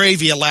 no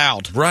gravy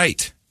allowed.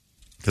 Right.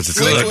 Because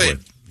it's liquid.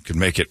 You can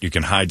make it. You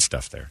can hide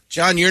stuff there.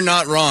 John, you're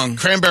not wrong.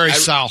 Cranberry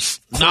sauce.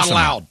 Not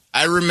allowed.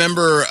 I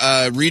remember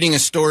reading a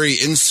story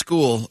in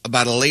school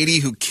about a lady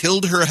who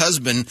killed her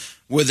husband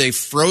with a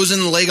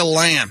frozen leg of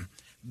lamb.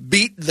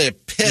 Beat the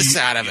piss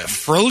out of him.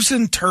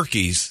 Frozen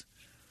turkeys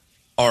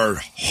are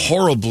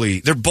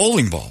horribly... They're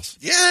bowling balls.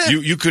 Yeah.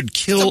 You could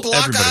kill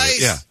everybody.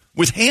 Ice. Yeah.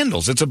 With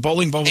handles. It's a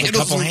bowling ball with a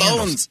couple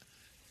handles.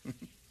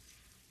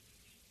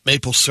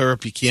 Maple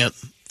syrup, you can't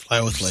fly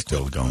with liquid.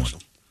 Still going.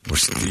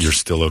 You're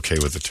still okay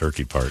with the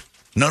turkey part.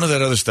 None of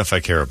that other stuff I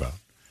care about.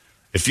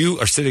 If you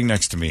are sitting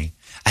next to me,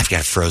 I've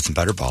got a frozen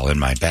butterball in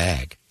my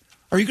bag.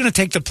 Are you going to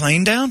take the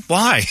plane down?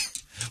 Why?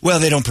 Well,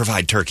 they don't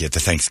provide turkey at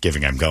the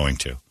Thanksgiving I'm going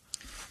to.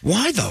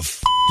 Why the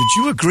did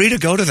you agree to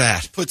go to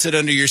that? Puts it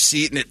under your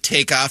seat and at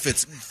takeoff,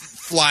 it's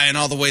flying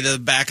all the way to the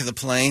back of the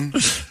plane.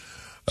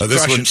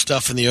 Crushing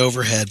stuff in the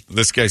overhead.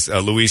 This guy,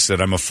 Luis,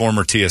 said, I'm a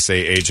former TSA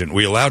agent.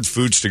 We allowed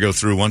foods to go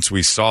through once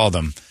we saw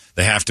them.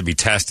 They have to be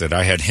tested.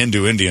 I had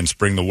Hindu Indians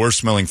bring the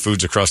worst-smelling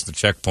foods across the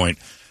checkpoint,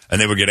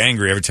 and they would get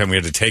angry every time we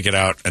had to take it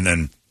out and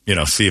then,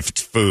 see if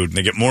it's food. And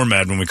they get more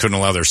mad when we couldn't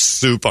allow their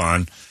soup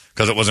on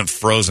because it wasn't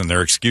frozen.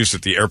 Their excuse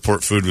that the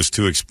airport food was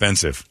too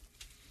expensive.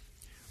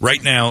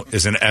 Right now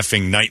is an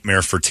effing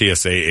nightmare for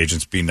TSA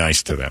agents. Be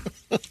nice to them.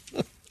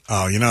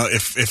 Oh,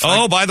 if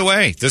by the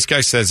way, this guy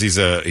says he's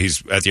at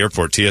the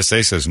airport.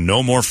 TSA says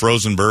no more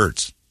frozen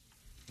birds.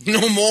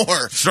 No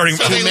more. Starting.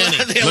 Let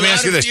me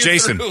ask you this,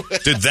 Jason.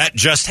 Did that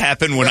just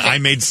happen when I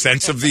made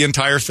sense of the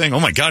entire thing? Oh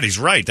my God, he's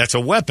right. That's a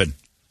weapon.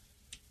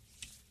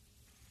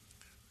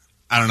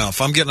 I don't know.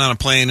 If I'm getting on a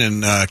plane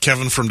and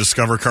Kevin from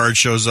Discover Card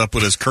shows up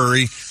with his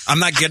curry, I'm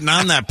not getting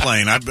on that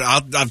plane.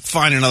 I'll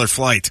find another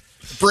flight.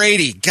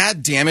 Brady,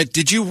 God damn it.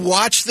 Did you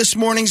watch this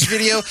morning's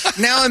video?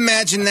 Now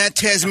imagine that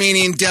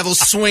Tasmanian devil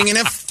swinging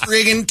a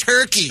friggin'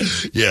 turkey.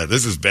 Yeah,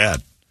 this is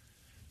bad.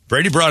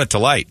 Brady brought it to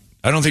light.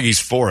 I don't think he's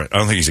for it. I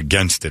don't think he's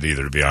against it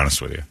either, to be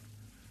honest with you.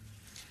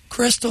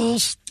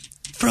 Crystals,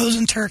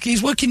 frozen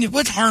turkeys.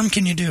 What harm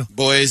can you do?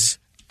 Boys,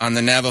 on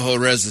the Navajo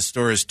Res, the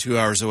store is 2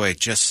 hours away.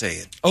 Just say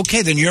it.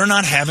 Okay, then you're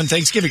not having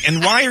Thanksgiving.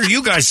 And why are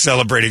you guys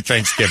celebrating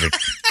Thanksgiving?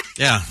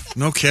 Yeah,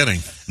 no kidding.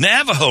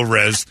 Navajo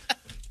Res...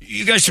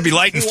 You guys should be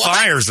lighting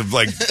fires of,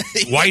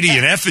 Whitey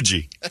and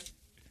effigy.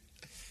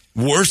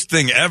 Worst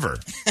thing ever.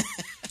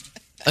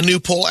 A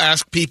new poll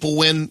asked people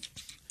when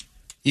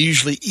you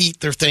usually eat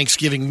their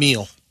Thanksgiving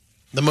meal.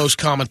 The most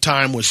common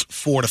time was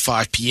 4 to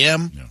 5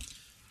 p.m. Yeah.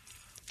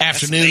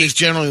 Afternoon is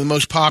generally the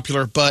most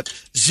popular, but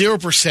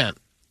 0%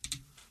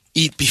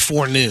 eat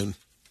before noon.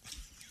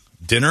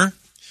 Dinner?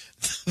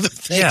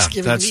 That's meal.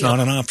 Not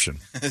an option.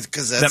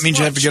 That means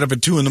you have to get up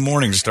at 2 in the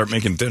morning to start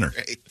making dinner.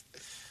 Right.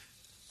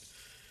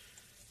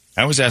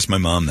 I always ask my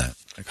mom that.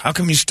 How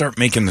come you start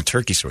making the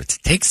turkey so it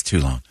takes too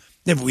long?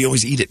 Yeah, but we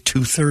always eat at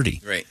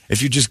 2:30. Right.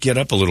 If you just get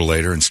up a little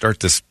later and start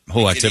this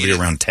whole activity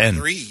around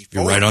 10,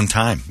 you're right on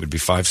time. It would be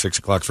 5, 6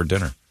 o'clock for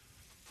dinner.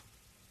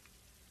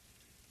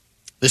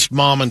 This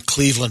mom in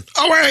Cleveland,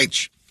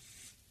 OH,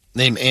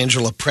 named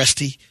Angela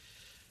Presti,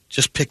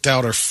 just picked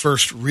out her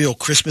first real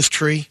Christmas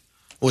tree,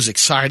 was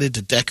excited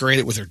to decorate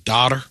it with her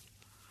daughter.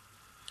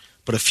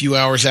 But a few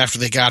hours after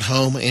they got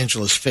home,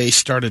 Angela's face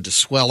started to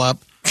swell up,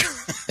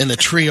 and the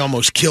tree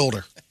almost killed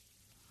her.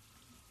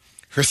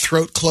 Her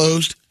throat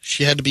closed.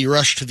 She had to be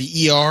rushed to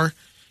the ER.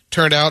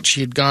 Turned out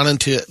she had gone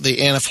into the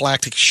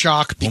anaphylactic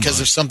shock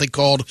because of something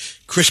called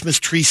Christmas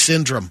tree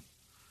syndrome.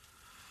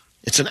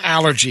 It's an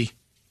allergy,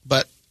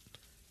 but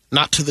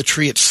not to the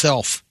tree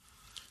itself.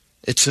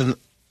 It's an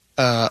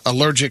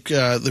allergic.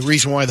 The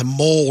reason why the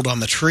mold on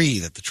the tree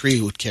that the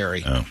tree would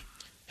carry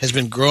has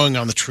been growing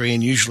on the tree,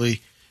 and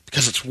usually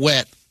because it's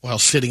wet while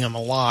sitting on the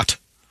lot.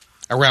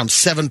 Around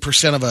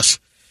 7% of us,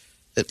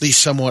 at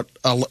least somewhat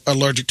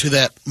allergic to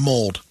that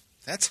mold.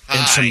 That's high.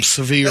 And some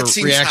severe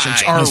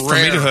reactions high. are For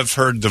rare. me to have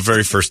heard the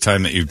very first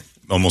time that you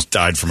almost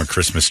died from a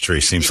Christmas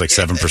tree seems like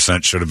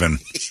 7% should have been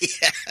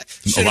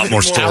a lot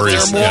more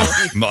stories.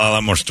 A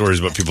lot more stories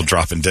about people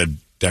dropping dead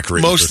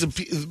decorations. Most of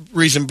the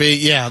reason being,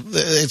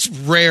 it's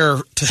rare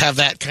to have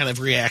that kind of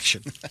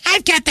reaction.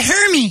 I've got the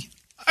Hermie.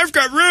 I've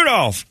got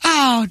Rudolph.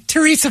 Oh,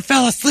 Teresa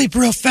fell asleep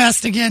real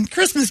fast again.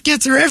 Christmas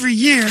gets her every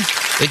year.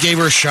 They gave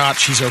her a shot.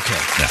 She's okay.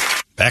 Yeah.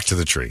 Back to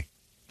the tree.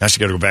 Now she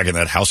got to go back in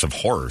that house of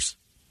horrors.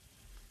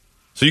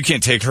 So you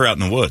can't take her out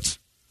in the woods.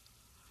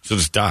 She'll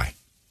just die.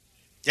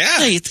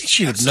 Yeah, you'd think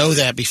she would know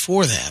that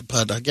before that,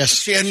 but I guess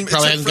she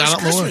probably hadn't gone out in the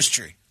Christmas woods.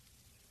 Tree.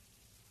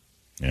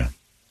 Yeah.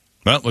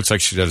 Well, it looks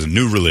like she has a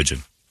new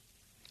religion.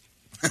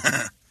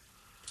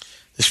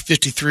 This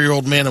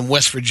 53-year-old man in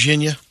West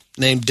Virginia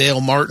named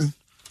Dale Martin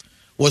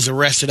was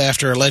arrested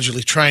after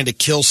allegedly trying to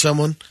kill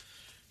someone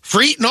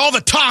for eating all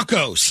the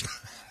tacos.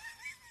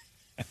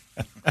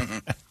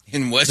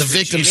 In West The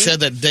victim Virginia? said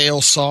that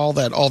Dale saw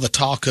that all the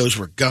tacos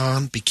were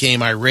gone,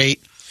 became irate,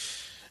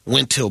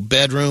 went to a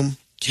bedroom,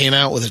 came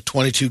out with a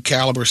 .22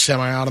 caliber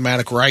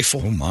semi-automatic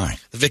rifle. Oh, my.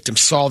 The victim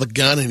saw the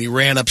gun and he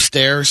ran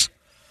upstairs.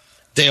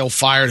 Dale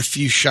fired a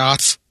few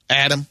shots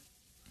at him,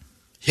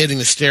 hitting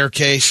the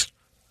staircase.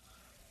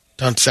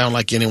 Doesn't sound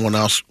like anyone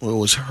else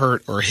was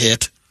hurt or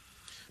hit,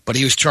 but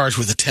he was charged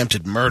with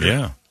attempted murder.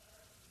 Yeah.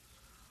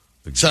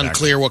 It's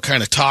unclear what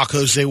kind of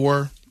tacos they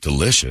were.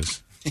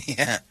 Delicious.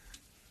 Yeah.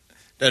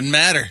 Doesn't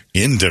matter.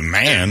 In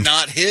demand. They're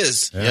not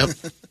his. Yep.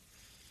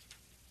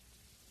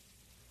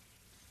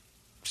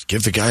 Just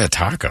give the guy a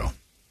taco.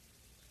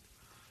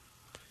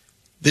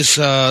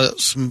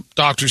 Some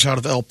doctors out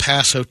of El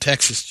Paso,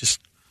 Texas,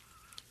 just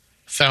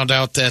found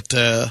out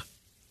that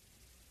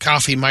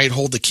coffee might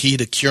hold the key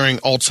to curing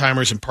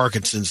Alzheimer's and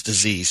Parkinson's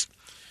disease.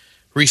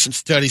 Recent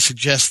studies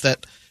suggest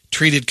that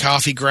treated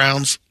coffee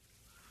grounds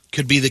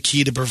could be the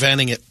key to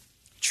preventing it.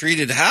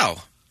 Treated how?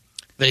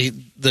 The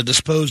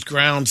disposed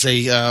grounds,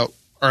 they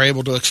are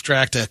able to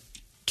extract a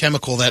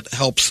chemical that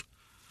helps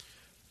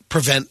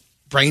prevent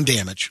brain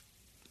damage.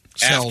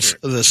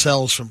 The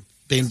cells from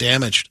being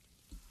damaged.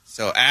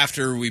 So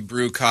after we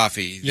brew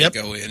coffee, they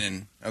go in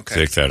and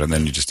Take that, and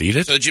then you just eat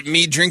it? So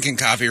me drinking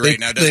coffee right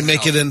now doesn't They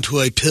make help. it into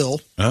a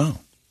pill. Oh.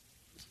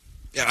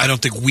 Yeah, I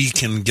don't think we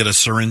can get a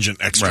syringe and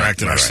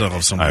extract it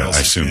ourselves. Somebody else.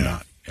 I assume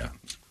not.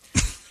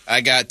 I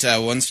got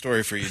one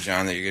story for you,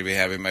 John, that you're going to be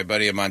happy. My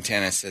buddy in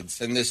Montana said,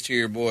 send this to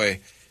your boy.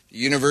 The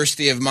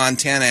University of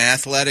Montana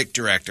athletic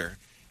director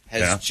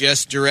has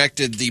just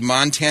directed the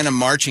Montana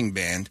marching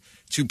band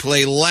to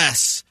play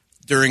less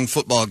during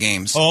football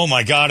games. Oh,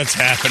 my God, it's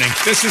happening.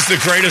 This is the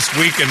greatest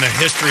week in the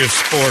history of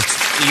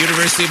sports. The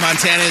University of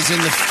Montana is in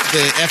the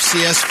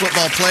FCS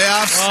football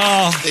playoffs.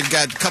 Oh. They've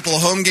got a couple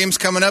of home games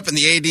coming up, and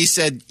the AD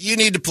said, you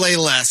need to play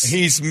less.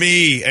 He's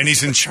me, and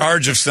he's in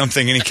charge of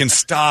something, and he can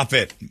stop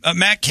it.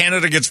 Matt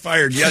Canada gets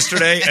fired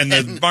yesterday, and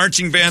the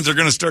marching bands are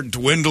going to start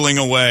dwindling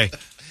away.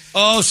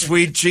 Oh,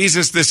 sweet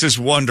Jesus, this is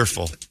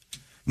wonderful.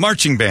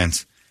 Marching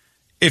bands.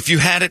 If you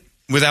had it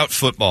without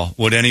football,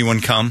 would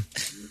anyone come?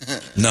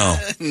 No.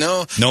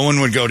 No. No one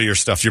would go to your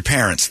stuff. Your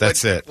parents,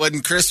 that's it. When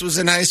Chris was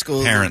in high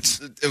school,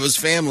 Parents. It was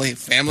family.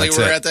 Family That's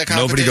were it. at that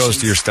competition. Nobody goes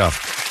to your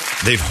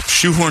stuff. They've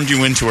shoehorned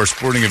you into our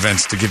sporting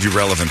events to give you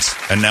relevance,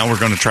 and now we're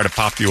going to try to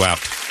pop you out.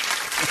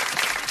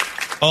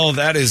 Oh,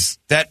 that's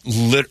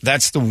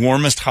the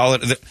warmest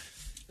holiday.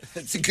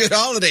 It's a good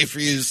holiday for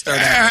you to start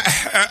out.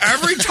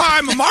 Every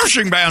time a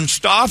marching band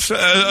stops,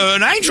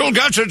 an angel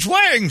gets its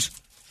wings.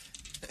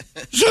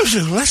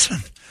 Zuzu, listen.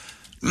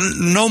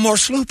 No more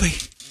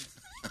Sloopy.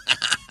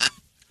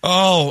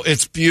 Oh,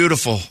 it's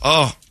beautiful.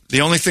 Oh,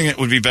 the only thing that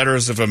would be better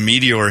is if a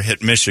meteor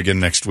hit Michigan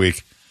next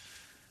week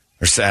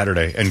or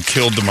Saturday and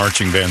killed the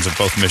marching bands of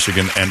both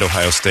Michigan and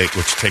Ohio State,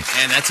 which takes...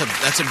 And that's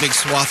a big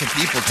swath of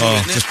people, too,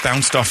 isn't it? Just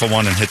bounced off of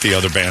one and hit the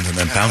other band and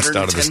then bounced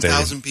out of the stadium.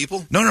 110,000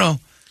 people? No.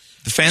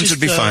 The fans would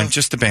be fine,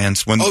 just the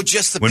bands. When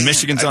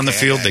Michigan's on the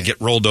field, they get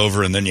rolled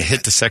over, and then you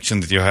hit the section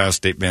that the Ohio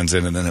State band's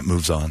in, and then it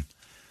moves on.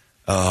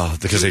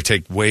 Because they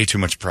take way too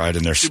much pride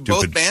in their stupid... Do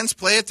both bands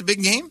play at the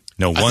big game?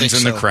 No, one's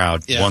in the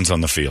crowd, one's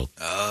on the field.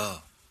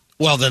 Oh.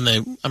 Well, then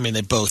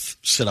they both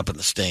sit up in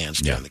the stands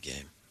during the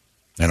game.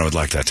 And I would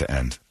like that to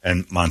end.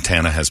 And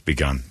Montana has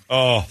begun.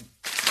 Oh.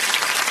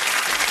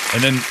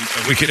 And then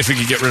if we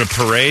could get rid of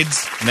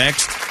parades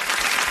next.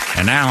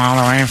 And now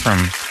all the way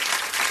from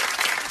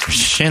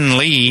Shin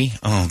Lee.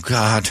 Oh,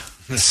 God.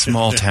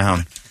 Small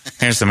town.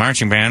 Here's the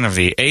marching band of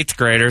the 8th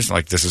graders.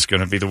 Like, this is going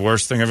to be the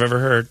worst thing I've ever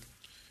heard.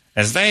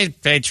 As they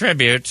pay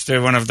tribute to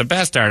one of the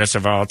best artists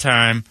of all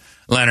time,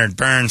 Leonard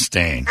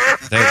Bernstein.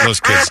 Those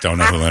kids don't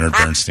know who Leonard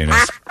Bernstein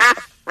is.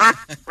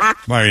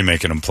 Why are you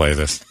making them play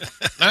this?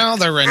 Now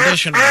their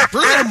rendition of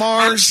Bruno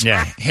Mars.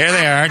 Yeah, here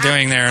they are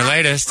doing their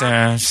latest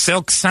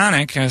Silk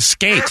Sonic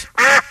skate.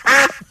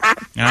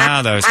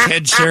 Those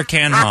kids sure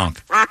can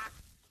honk.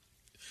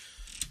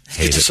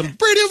 Get to some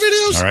radio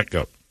videos. All right,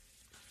 go.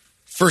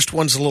 First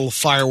one's a little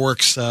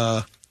fireworks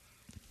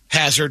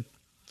hazard.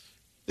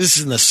 This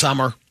is in the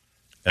summer.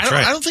 That's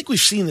right. I don't think we've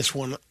seen this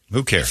one.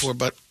 Who cares? Before,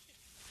 but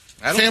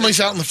families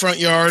out in the front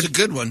yard. It's a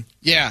good one.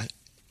 Yeah.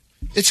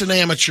 It's an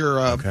amateur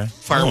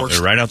fireworks.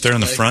 They're right out there in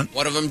the front?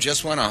 One of them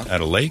just went off.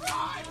 At a lake?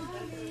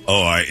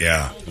 Oh,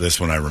 this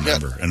one I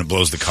remember. Yeah. And it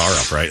blows the car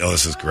up, right? Oh,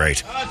 this is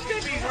great.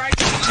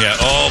 Yeah,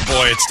 oh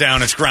boy, it's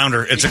down. It's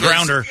grounder. It's a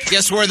grounder.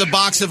 Guess where the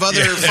box of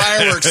other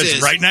fireworks is?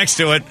 It's right next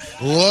to it.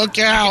 Look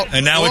out.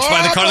 And now it's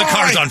by the car. The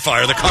car's on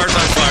fire. The car's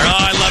on fire. Oh,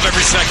 I love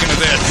every second of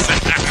this.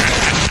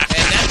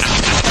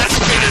 That's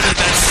bigger than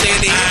that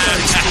San Diego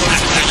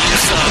explosion that you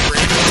saw,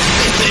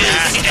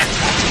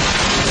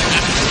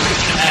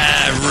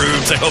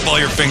 Rubes, I hope all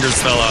your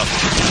fingers fell off.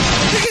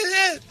 Look at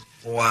that.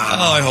 Wow.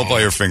 Oh, I hope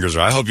all your fingers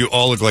are. I hope you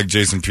all look like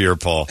Jason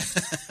Pierre-Paul.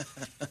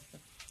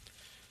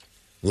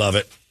 Love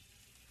it.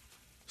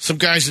 Some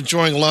guys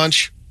enjoying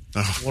lunch.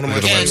 One of my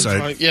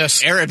website.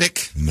 Yes.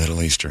 Arabic.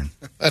 Middle Eastern.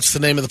 That's the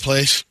name of the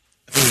place.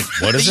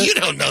 What is it? You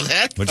don't know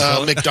that.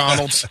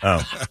 McDonald's.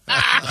 Oh.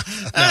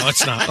 No,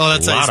 it's not. Oh,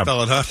 that's how you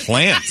spell it, huh?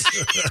 Plants.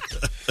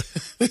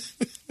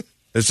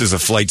 This is a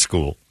flight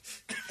school.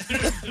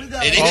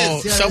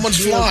 It is.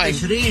 Someone's flying.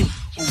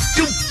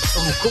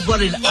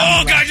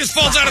 Oh, a guy just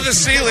falls out of the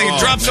ceiling and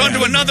drops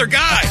onto another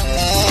guy.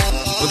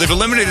 Well, they've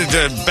eliminated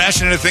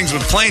bashing into things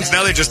with planes.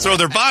 Now they just throw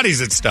their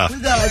bodies at stuff.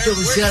 Is it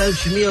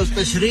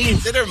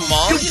a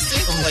mall, you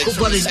think?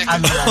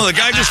 Well, the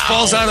guy just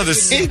falls out of the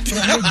seat.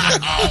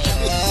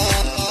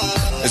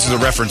 This is a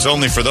reference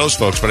only for those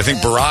folks, but I think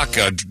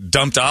Barack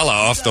dumped Allah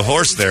off the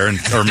horse there,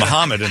 or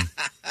Muhammad. And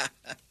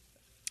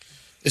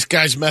this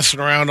guy's messing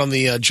around on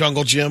the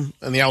jungle gym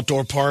and the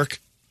outdoor park.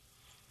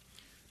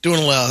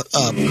 Doing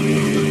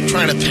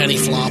trying to penny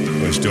flop.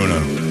 He's doing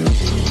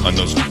on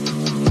those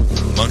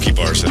monkey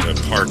bars at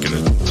the park. And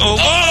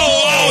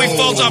he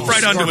falls off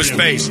right onto his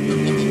face.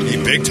 He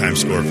big time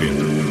scorpion.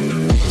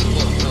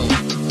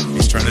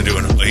 He's trying to do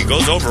it. He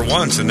goes over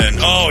once and then,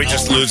 he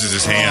just loses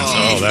his hands.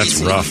 Oh,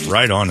 that's rough.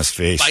 Right on his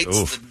face.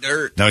 Bites the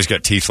dirt. Now he's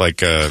got teeth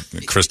like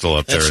Crystal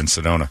up there in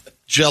Sedona.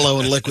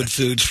 Jello and liquid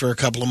foods for a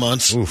couple of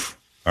months. Oof.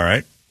 All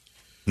right.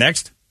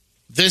 Next.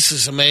 This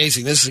is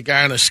amazing. This is a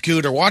guy on a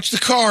scooter. Watch the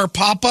car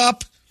pop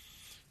up.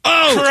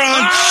 Oh!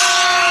 Crunch!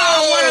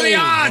 Oh, what are the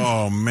odds?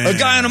 Oh, man. A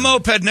guy on a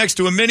moped next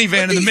to a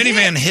minivan, and the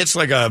minivan hits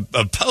like a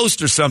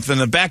post or something.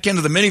 The back end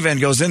of the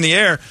minivan goes in the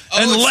air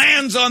and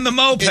lands on the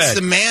moped. It's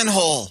the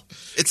manhole.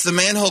 It's the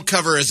manhole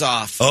cover is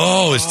off.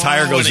 Oh, his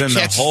tire goes in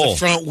the hole. The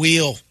front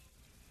wheel.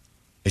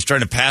 He's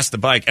trying to pass the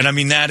bike. And I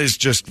mean, that is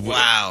just...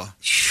 Wow.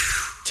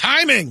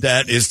 Timing.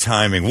 That is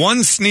timing.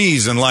 One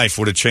sneeze in life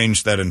would have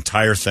changed that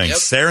entire thing. Yep.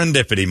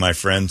 Serendipity, my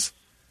friends.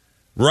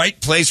 Right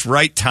place,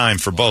 right time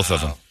for both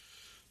of them.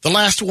 The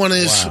last one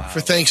is for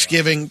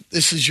Thanksgiving.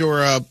 This is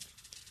your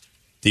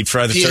deep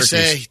fry the PSA,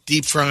 turkeys.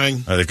 Deep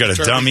frying. They've got a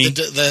dummy.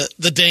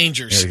 The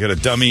dangers. Yeah, they've got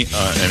a dummy,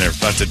 and they're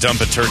about to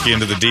dump a turkey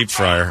into the deep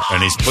fryer,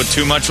 and he's put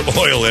too much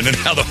oil in it.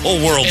 Now the whole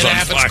world's on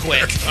fire.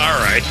 Quick. All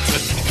right.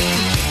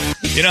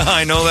 You know how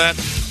I know that?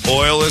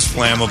 Oil is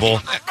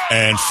flammable,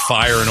 and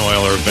fire and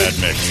oil are a bad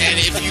mix. And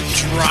if you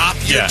drop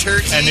your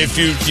turkey, and if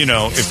you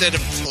instead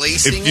of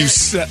placing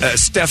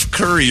Steph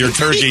Curry your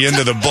turkey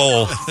into the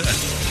bowl,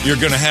 you're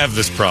going to have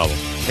this problem.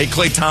 Hey,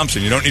 Clay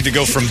Thompson, you don't need to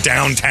go from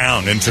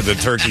downtown into the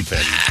turkey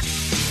pit.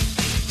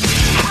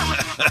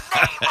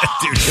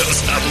 Dude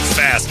goes up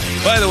fast.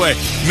 By the way,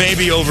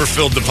 maybe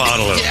overfilled the pot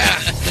a little. Yeah.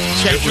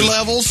 Check your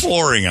levels.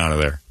 Pouring out of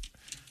there.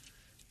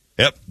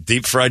 Yep,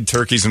 deep fried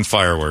turkeys and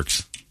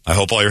fireworks. I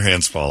hope all your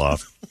hands fall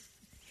off.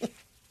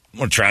 I'm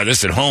going to try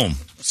this at home.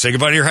 Say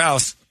goodbye to your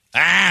house.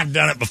 I've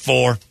done it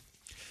before.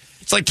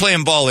 It's like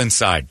playing ball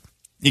inside.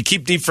 You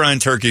keep deep frying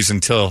turkeys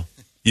until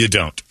you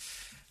don't.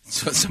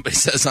 That's what somebody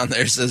says on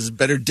there. It says,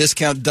 better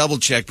discount double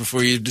check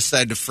before you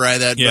decide to fry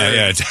that bird.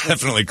 Yeah,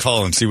 definitely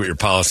call and see what your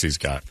policy's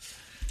got.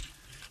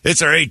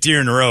 It's our 8th year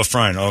in a row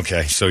frying.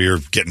 Okay, so you're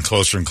getting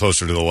closer and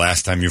closer to the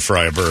last time you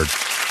fry a bird.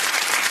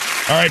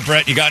 All right,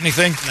 Brett, you got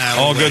anything?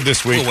 Nah, all good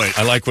this week. We'll wait.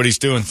 I like what he's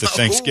doing for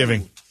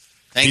Thanksgiving.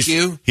 Thank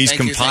you. He's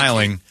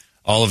compiling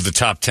all of the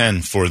top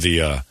 10 for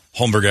the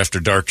Holmberg After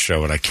Dark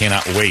show, and I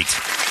cannot wait.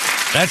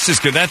 That's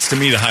just good. That's, to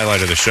me, the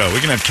highlight of the show.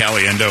 We can have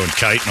Caliendo and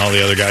Kite and all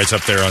the other guys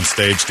up there on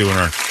stage doing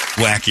our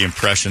wacky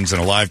impressions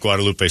and a live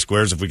Guadalupe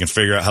Squares if we can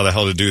figure out how the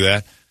hell to do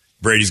that.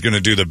 Brady's going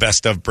to do the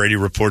best of Brady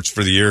reports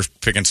for the year,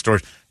 picking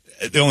stories.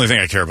 The only thing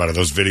I care about are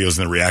those videos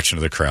and the reaction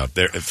of the crowd.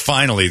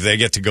 Finally, they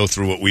get to go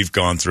through what we've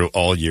gone through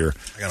all year.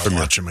 I got to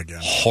watch them again.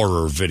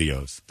 Horror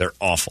videos. They're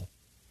awful.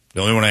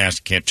 The only one I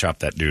asked, can't chop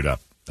that dude up.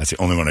 That's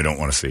the only one I don't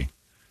want to see.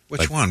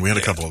 Which one? We had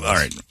a couple of those. All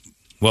right.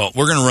 Well,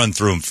 we're going to run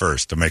through them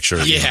first to make sure.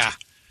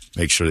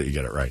 Make sure that you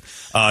get it right.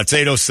 It's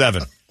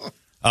 8:07.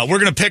 We're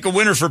going to pick a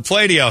winner for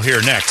Play-Doh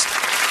here next.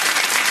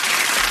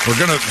 We're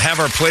going to have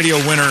our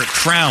Play-Doh winner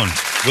crowned.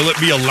 Will it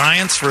be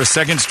Alliance for a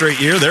second straight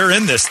year? They're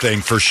in this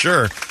thing for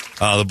sure.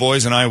 The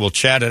boys and I will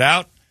chat it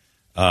out,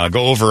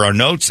 go over our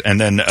notes, and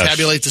then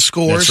tabulate the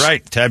scores. That's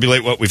right.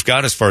 Tabulate what we've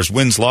got as far as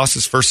wins,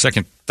 losses, first,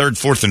 second, third,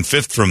 fourth, and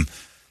fifth from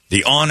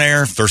the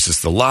on-air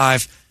versus the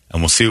live,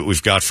 and we'll see what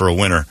we've got for a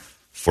winner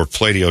for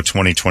Play-Doh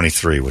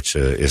 2023, which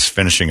is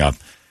finishing up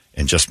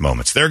in just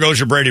moments. There goes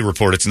your Brady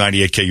Report. It's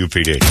 98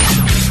 KUPD.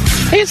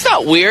 Hey, it's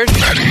not weird.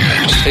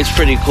 It's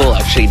pretty cool,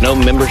 actually. No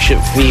membership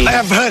fee. I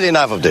have heard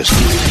enough of this.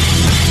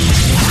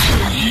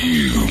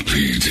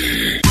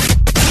 KUPD.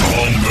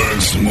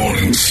 Holmbergs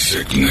Morning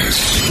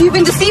Sickness. You've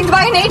been deceived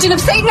by an agent of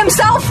Satan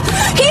himself.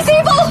 He's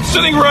evil.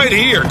 Sitting right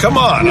here. Come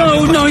on.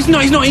 No, he's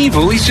not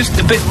evil. He's just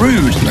a bit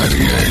rude.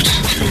 98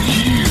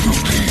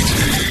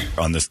 KUPD.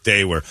 On this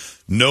day where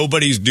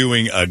nobody's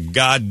doing a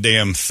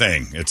goddamn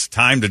thing. It's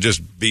time to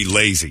just be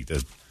lazy.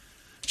 To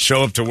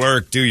show up to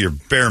work, do your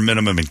bare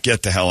minimum, and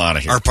get the hell out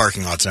of here. Our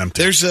parking lot's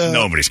empty.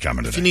 Nobody's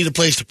coming today. If you need a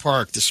place to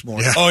park this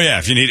morning. Yeah. Oh,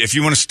 yeah. If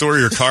you want to store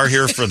your car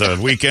here for the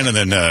weekend and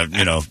then,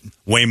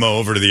 Waymo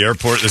over to the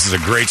airport, this is a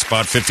great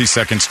spot,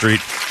 52nd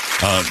Street.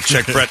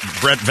 Check Brett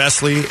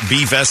Vesley,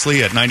 B.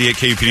 Vesley at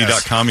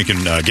 98KUPD.com. You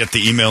can get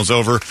the emails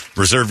over,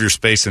 reserve your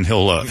space, and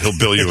he'll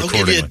bill you accordingly.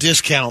 He'll give you a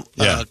discount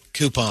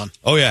coupon.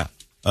 Oh, yeah.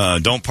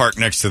 Don't park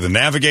next to the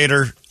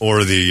Navigator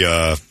or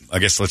the,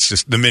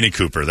 the Mini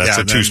Cooper. That's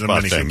a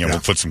two-spot thing. We'll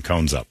put some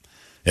cones up.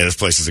 Yeah, this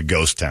place is a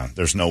ghost town.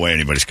 There's no way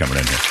anybody's coming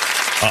in here.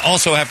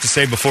 Also have to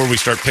say before we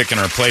start picking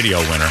our Play-Doh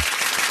winner,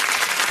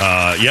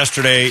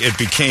 yesterday it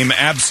became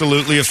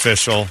absolutely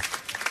official.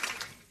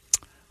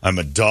 I'm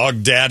a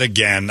dog dad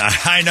again.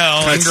 I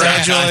know.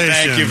 Congratulations.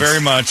 Thank you very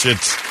much.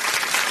 It's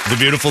the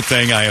beautiful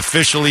thing. I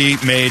officially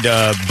made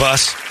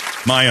Bus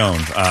my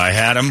own. I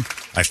had him.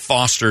 I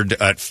fostered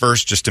at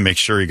first just to make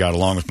sure he got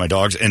along with my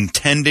dogs,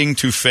 intending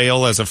to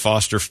fail as a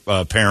foster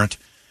parent,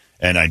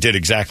 and I did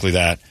exactly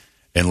that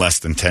in less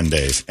than 10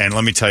 days. And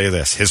let me tell you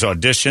this, his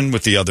audition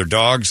with the other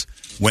dogs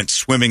went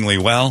swimmingly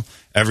well.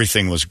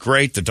 Everything was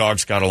great. The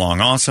dogs got along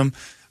awesome.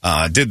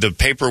 Did the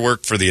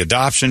paperwork for the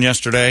adoption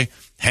yesterday,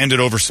 handed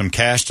over some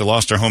cash to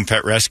Lost Our Home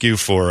Pet Rescue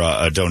for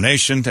a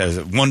donation.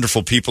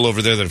 Wonderful people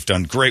over there that have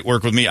done great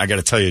work with me. I got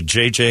to tell you,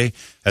 JJ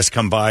has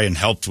come by and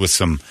helped with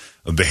some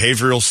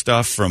behavioral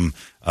stuff from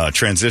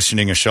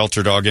transitioning a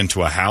shelter dog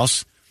into a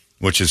house,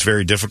 which is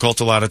very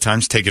difficult a lot of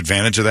times. Take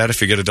advantage of that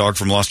if you get a dog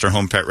from Lost Our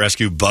Home Pet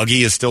Rescue.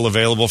 Buggy is still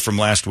available from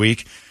last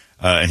week,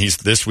 and he's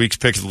this week's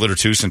pick of the litter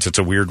too, since it's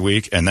a weird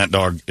week, and that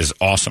dog is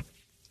awesome.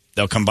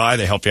 They'll come by,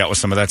 they help you out with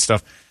some of that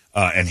stuff,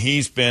 and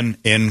he's been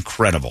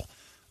incredible.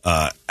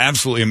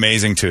 Absolutely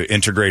amazing to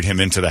integrate him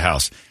into the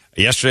house.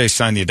 Yesterday, I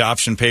signed the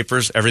adoption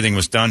papers. Everything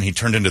was done. He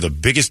turned into the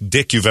biggest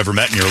dick you've ever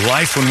met in your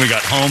life when we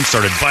got home.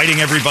 Started biting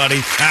everybody.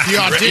 The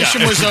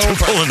audition was over.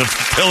 Pulling the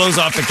pillows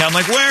off the couch. I'm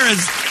like, where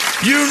is...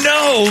 You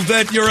know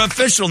that you're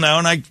official now.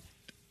 And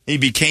he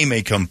became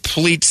a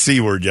complete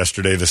C-word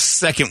yesterday the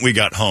second we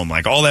got home.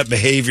 Like, all that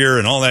behavior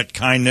and all that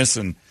kindness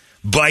and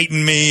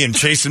biting me and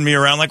chasing me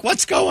around. Like,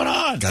 what's going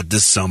on? Got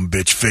this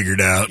sumbitch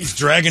figured out. He's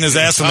dragging his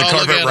ass on the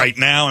carpet right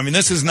now. I mean,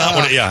 this is not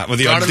what... Well,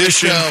 the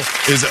audition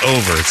is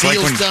over. It's Deal's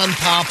like when... done,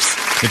 Pops.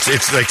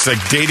 It's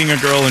like dating a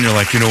girl and you're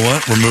like, you know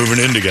what? We're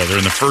moving in together.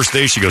 And the first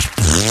day she goes,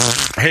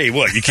 hey,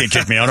 what? You can't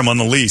kick me out. I'm on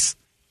the lease.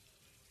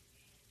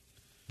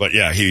 But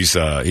yeah, he's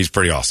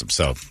pretty awesome.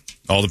 So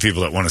all the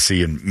people that want to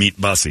see and meet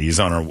Bussy,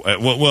 he's on our...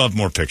 We'll have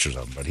more pictures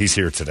of him, but he's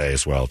here today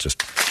as well,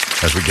 just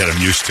as we get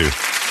him used to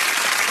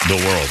the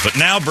world. But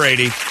now,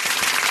 Brady,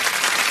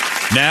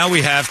 now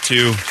we have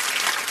to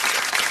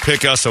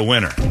pick us a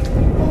winner.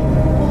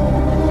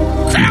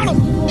 Crown him!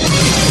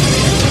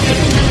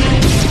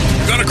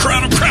 Gotta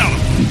crown him, crown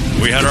him!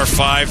 We had our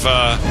 5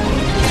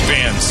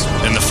 bands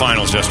in the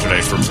finals yesterday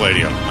for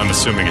Play-Doh. I'm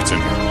assuming it's in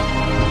here. Go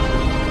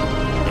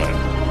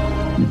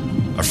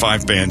ahead. Our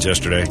 5 bands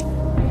yesterday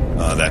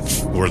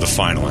that were the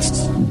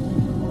finalists.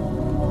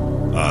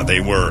 They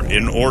were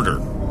in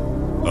order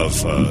of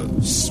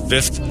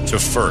 5th to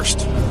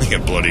 1st. You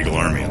got Blood Eagle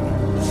Army in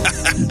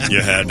there.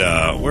 You had,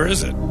 where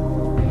is it?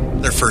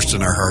 They're first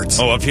in our hearts.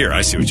 Oh, up here.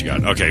 I see what you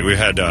got. Okay, we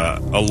had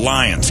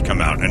Alliance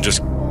come out and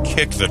just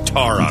kick the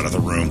tar out of the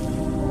room.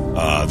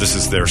 This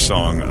is their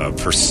song,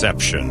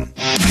 Perception.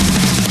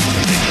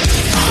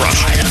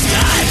 Crush.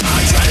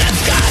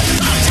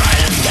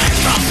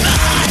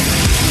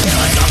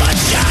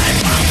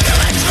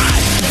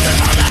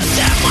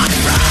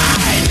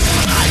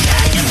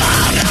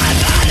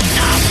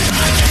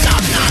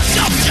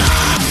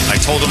 I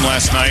told him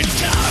last night,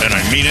 and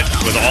I mean it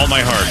with all my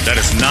heart, that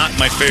is not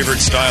my favorite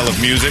style of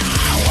music.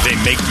 They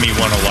make me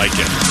want to like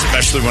it,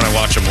 especially when I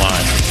watch them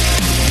live.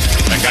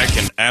 That guy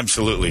can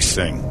absolutely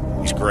sing.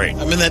 He's great.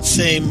 I'm in that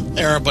same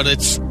era, but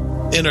it's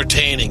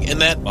entertaining.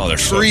 And that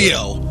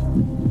trio,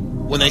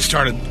 when they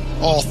started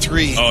all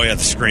 3. Oh, yeah,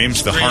 the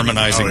screams, the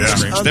harmonizing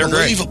screams. They're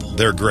great.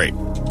 They're great.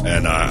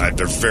 And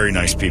they're very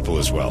nice people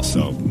as well.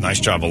 So, nice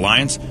job,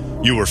 Alliance.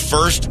 You were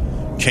first.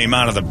 came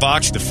out of the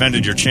box,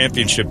 defended your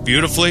championship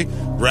beautifully.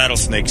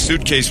 Rattlesnake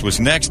Suitcase was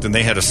next, and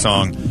they had a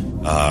song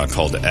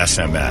called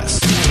SMS.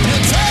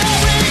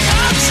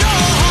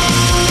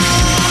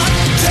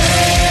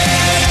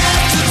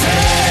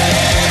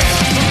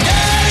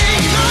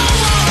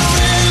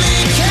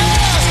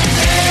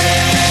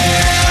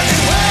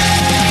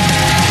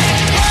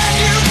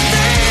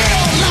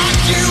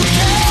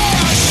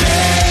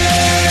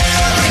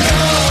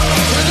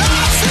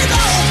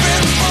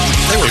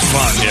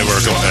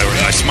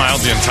 I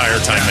smiled the entire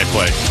time they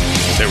played.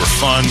 They were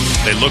fun.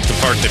 They looked the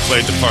part. They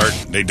played the part.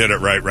 They did it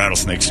right.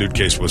 Rattlesnake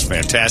Suitcase was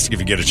fantastic if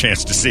you get a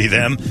chance to see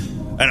them.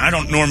 And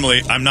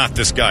I'm not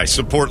this guy.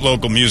 Support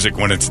local music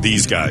when it's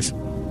these guys.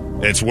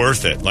 It's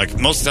worth it. Like,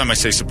 most of the time I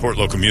say support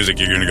local music,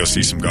 you're going to go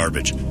see some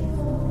garbage.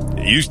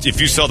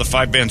 If you saw the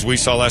 5 bands we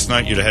saw last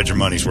night, you'd have had your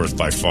money's worth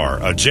by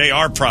far. A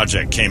JR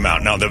Project came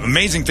out. Now, the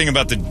amazing thing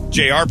about the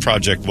JR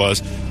Project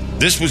was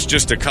this was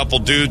just a couple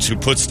dudes who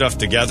put stuff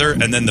together,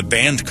 and then the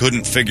band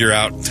couldn't figure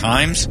out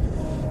times.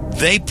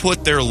 They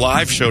put their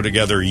live show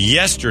together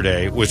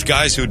yesterday with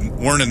guys who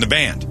weren't in the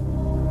band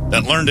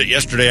that learned it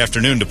yesterday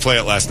afternoon to play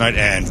it last night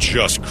and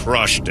just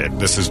crushed it.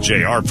 This is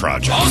JR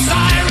Project.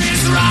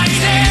 Osiris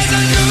rises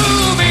and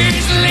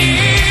Anubis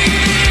leave.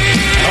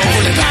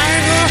 Oh, the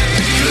Bible.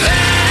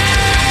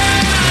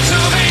 Lands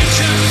of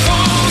ancient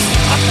foes,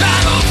 a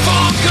battle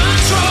for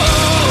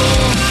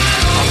control.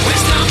 A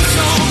wisdom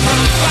so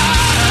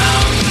profound.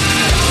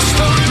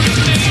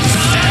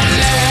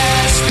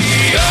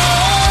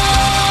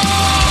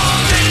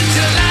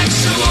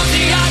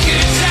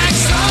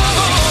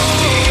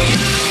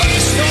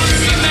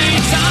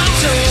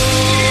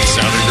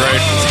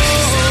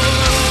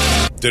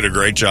 Did a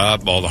great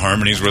job. All the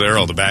harmonies were there.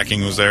 All the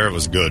backing was there. It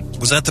was good.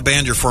 Was that the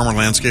band your former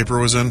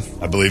landscaper was in?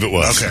 I believe it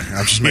was. Okay.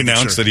 I'm just he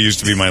announced that he used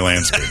to be my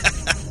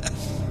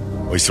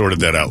landscaper. We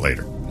sorted that out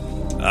later.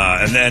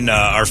 And then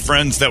our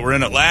friends that were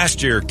in it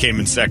last year came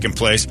in second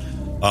place.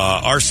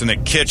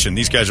 Arsenic Kitchen.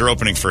 These guys are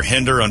opening for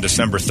Hinder on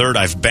December 3rd.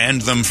 I've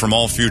banned them from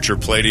all future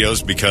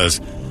Play-Dohs because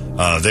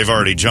they've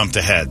already jumped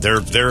ahead.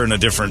 They're in a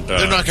different...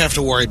 they're not going to have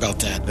to worry about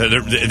that.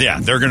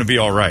 They're going to be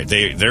all right.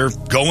 They're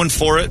going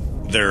for it.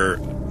 They're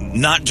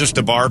not just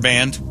a bar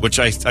band, which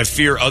I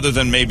fear other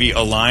than maybe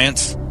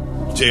Alliance,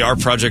 JR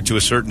Project to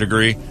a certain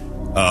degree.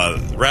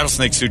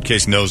 Rattlesnake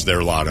Suitcase knows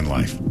their lot in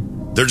life.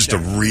 They're just a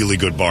really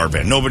good bar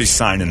band. Nobody's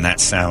signing that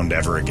sound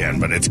ever again,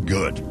 but it's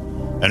good.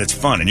 And it's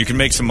fun. And you can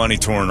make some money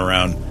touring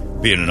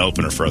around being an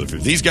opener for other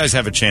people. These guys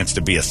have a chance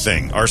to be a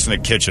thing.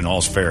 Arsenic Kitchen,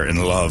 All's Fair in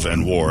Love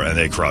and War, and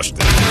they crushed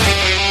it.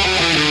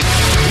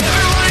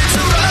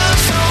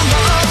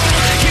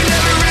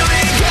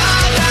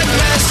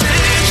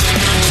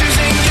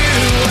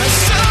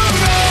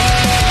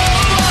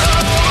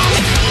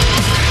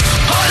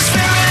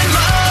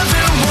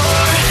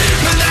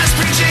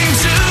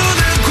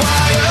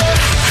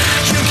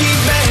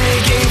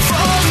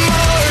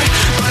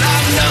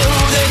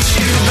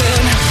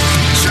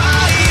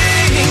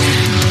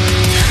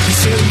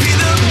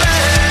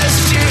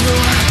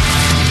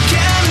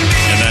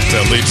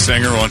 Lead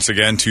singer, once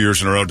again, 2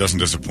 years in a row, doesn't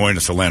disappoint.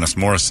 It's Alanis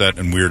Morissette,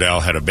 and Weird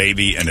Al had a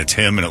baby, and it's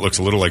him, and it looks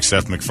a little like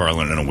Seth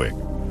MacFarlane in a wig.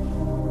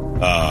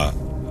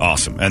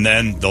 Awesome. And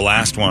then the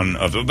last one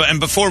and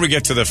before we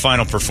get to the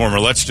final performer,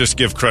 let's just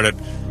give credit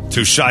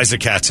to Shiza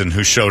Katzen,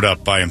 who showed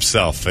up by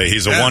himself.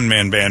 He's a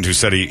one-man band who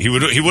said he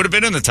would have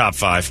been in the top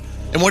 5.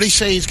 And what did he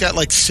say? He's got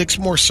like 6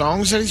 more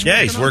songs that he's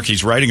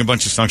He's writing a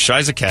bunch of songs.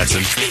 Shiza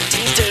Katzen.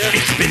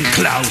 Ich bin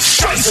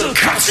Klaus. Shiza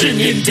Katzen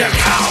in der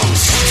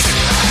Haus.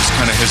 It's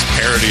kind of his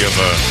parody of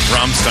a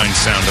Rammstein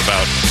sound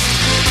about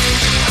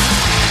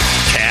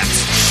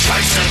cats.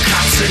 Shiza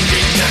Katzen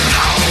in der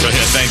Haus. So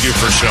yeah, thank you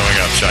for showing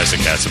up, Shiza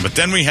Katzen. But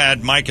then we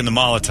had Mike and the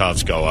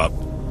Molotovs go up,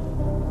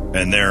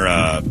 and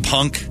they're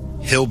punk,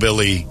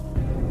 hillbilly,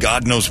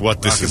 God knows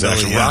what this is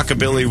actually.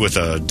 Rockabilly with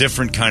a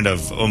different kind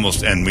of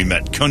almost, and we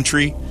met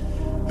Country,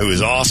 who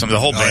is awesome. The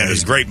whole band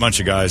is a great bunch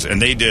of guys,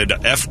 and they did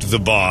F'd the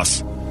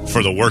Boss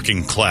for the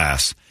working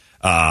class.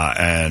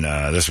 And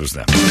this was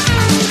them. The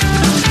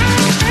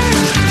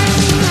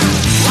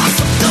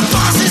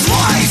boss's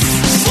wife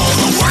for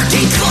the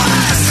working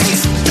class.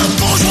 The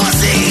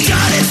bourgeoisie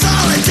got in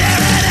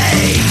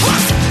solidarity.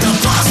 The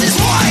boss's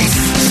wife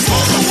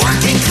for the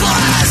working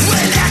class.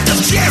 An act of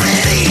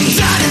charity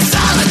got in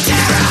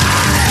solidarity.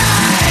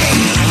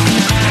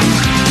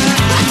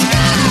 Let's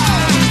go.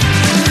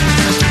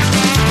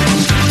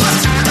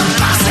 The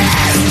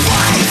boss's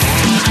wife.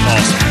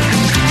 Awesome.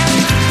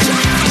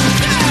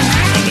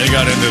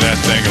 Got into that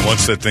thing, and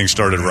once that thing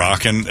started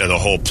rocking, the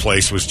whole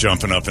place was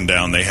jumping up and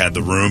down. They had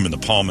the room in the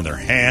palm of their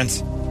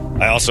hands.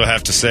 I also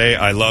have to say,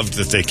 I loved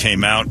that they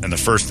came out, and the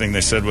first thing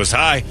they said was,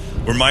 "Hi,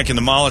 we're Mike and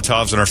the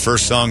Molotovs, and our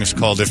first song is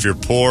called If You're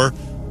Poor,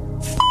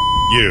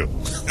 You."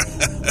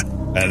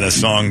 And the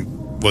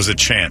song was a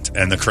chant,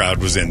 and the crowd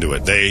was into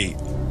it.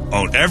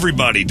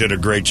 Everybody did a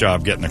great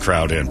job getting the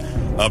crowd in.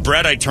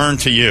 Brett, I turn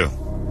to you.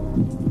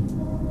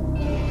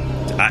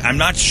 I'm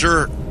not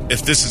sure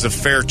if this is a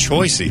fair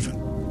choice,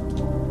 even.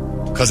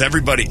 Because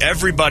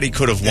everybody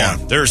could have won. Yeah.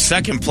 There's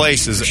second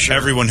place is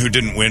everyone who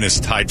didn't win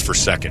is tied for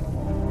second.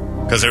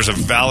 Because there's a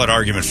valid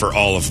argument for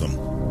all of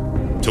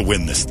them to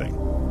win this thing.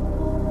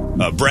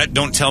 Brett,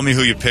 don't tell me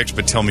who you picked,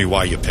 but tell me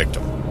why you picked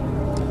them.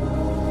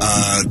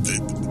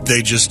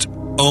 They just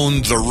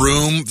owned the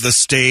room, the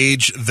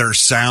stage, their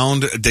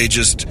sound. They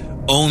just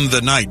owned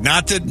the night.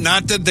 Not that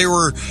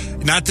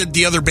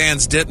the other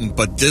bands didn't,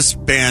 but this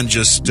band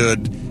just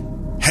stood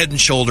head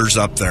and shoulders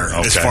up there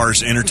as far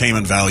as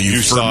entertainment value you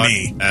for saw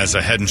me. It as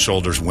a head and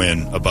shoulders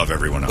win above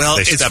everyone else. Well,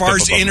 They as stepped far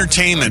up as above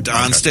entertainment them.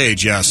 on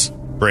stage, yes.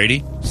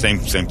 Brady, same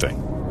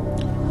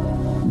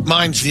thing.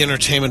 Mine's the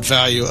entertainment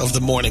value of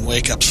the morning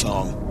wake-up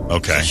song.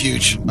 Okay. It's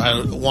huge.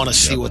 I want to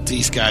see what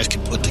these guys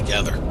can put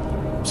together.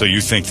 So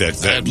you think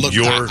that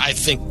I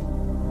think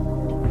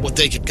what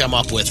they could come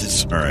up with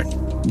is all right.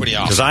 Pretty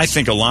awesome. Because I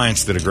think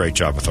Alliance did a great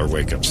job with our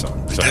wake-up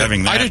song. So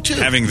having I do too.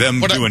 having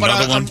them do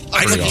another one.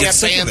 I look pretty at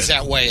awesome. bands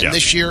that way, and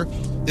this year,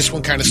 this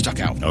one kind of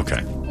stuck out. Okay.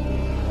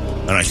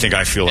 And I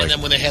feel like... And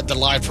then when they had the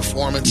live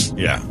performance...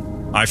 Yeah.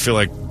 I feel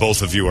like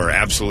both of you are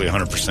absolutely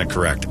 100%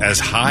 correct. As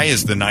high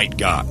as the night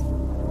got,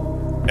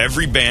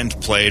 every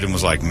band played and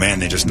was like, man,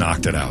 they just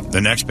knocked it out.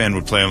 The next band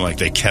would play them like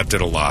they kept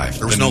it alive.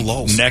 There was no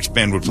lulls. The next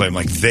band would play them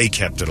like they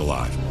kept it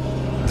alive.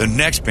 The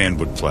next band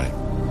would play.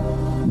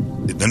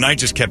 The night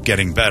just kept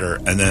getting better,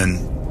 and then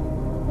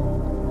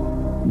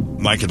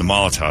Mike and the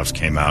Molotovs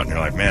came out, and you're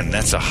like, man,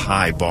 that's a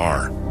high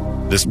bar.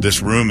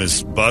 This room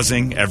is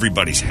buzzing.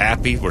 Everybody's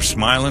happy. We're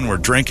smiling. We're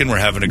drinking. We're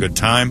having a good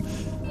time.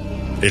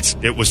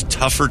 It was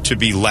tougher to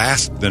be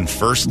last than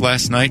first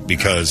last night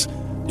because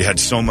you had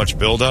so much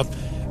buildup.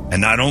 And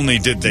not only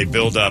did they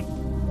build up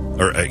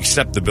or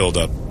accept the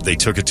buildup, they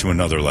took it to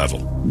another level.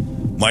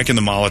 Mike and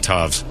the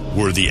Molotovs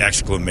were the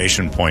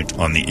exclamation point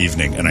on the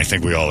evening, and I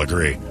think we all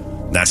agree.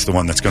 That's the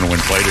one that's going to win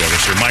Play-Doh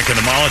this year. Mike and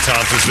the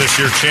Molotovs is this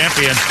year's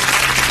champion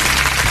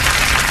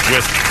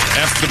with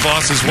F the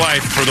Boss's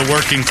Wife for the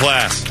working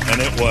class.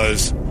 And it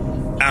was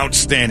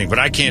outstanding. But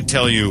I can't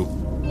tell you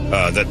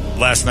that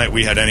last night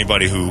we had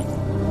anybody who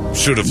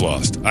should have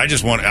lost.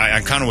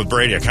 I'm kind of with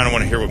Brady. I kind of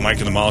want to hear what Mike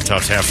and the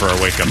Molotovs have for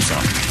our wake-up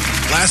song.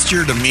 Last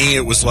year, to me,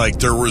 it was like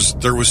there was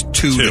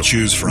two to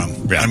choose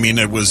from. Yeah. I mean,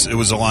 it was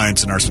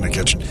Alliance and Arsenic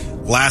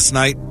Kitchen. Last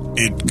night,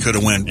 it could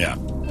have went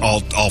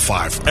all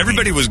five.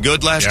 Everybody was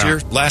good last year.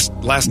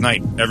 Last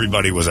night,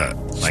 everybody was at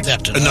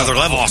another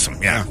level.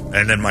 Awesome, yeah.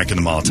 And then Mike and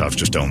the Molotovs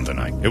just owned the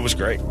night. It was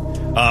great.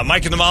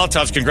 Mike and the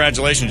Molotovs,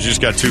 congratulations! You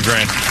just got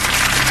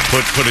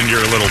 $2,000 put in your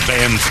little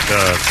band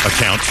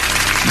account.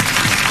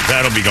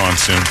 That'll be gone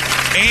soon.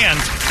 And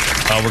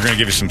we're going to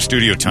give you some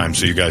studio time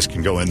so you guys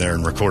can go in there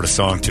and record a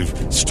song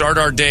to start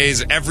our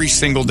days every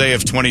single day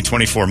of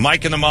 2024.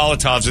 Mike and the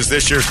Molotovs is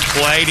this year's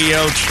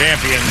Play-Doh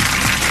champion.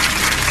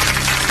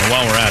 And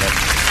while we're at it,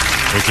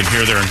 we can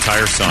hear their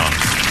entire song.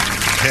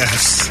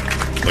 Yes.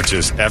 Which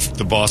is F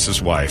the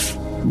Boss's Wife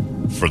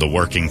for the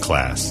working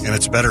class. And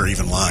it's better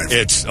even live.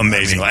 It's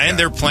amazing. And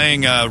they're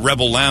playing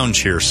Rebel Lounge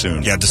here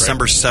soon. Yeah,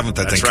 December 7th,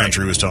 I think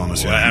Country was telling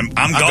us. Well, I'm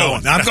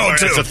going. I'm going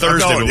too. It's a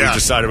Thursday, but we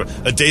decided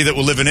a day that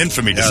will live in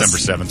infamy, Yes.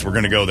 December 7th. We're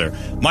going to go there.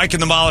 Mike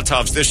and the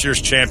Molotovs, this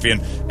year's champion.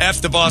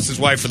 F the Boss's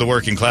Wife for the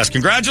working class.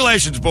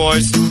 Congratulations,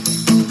 boys.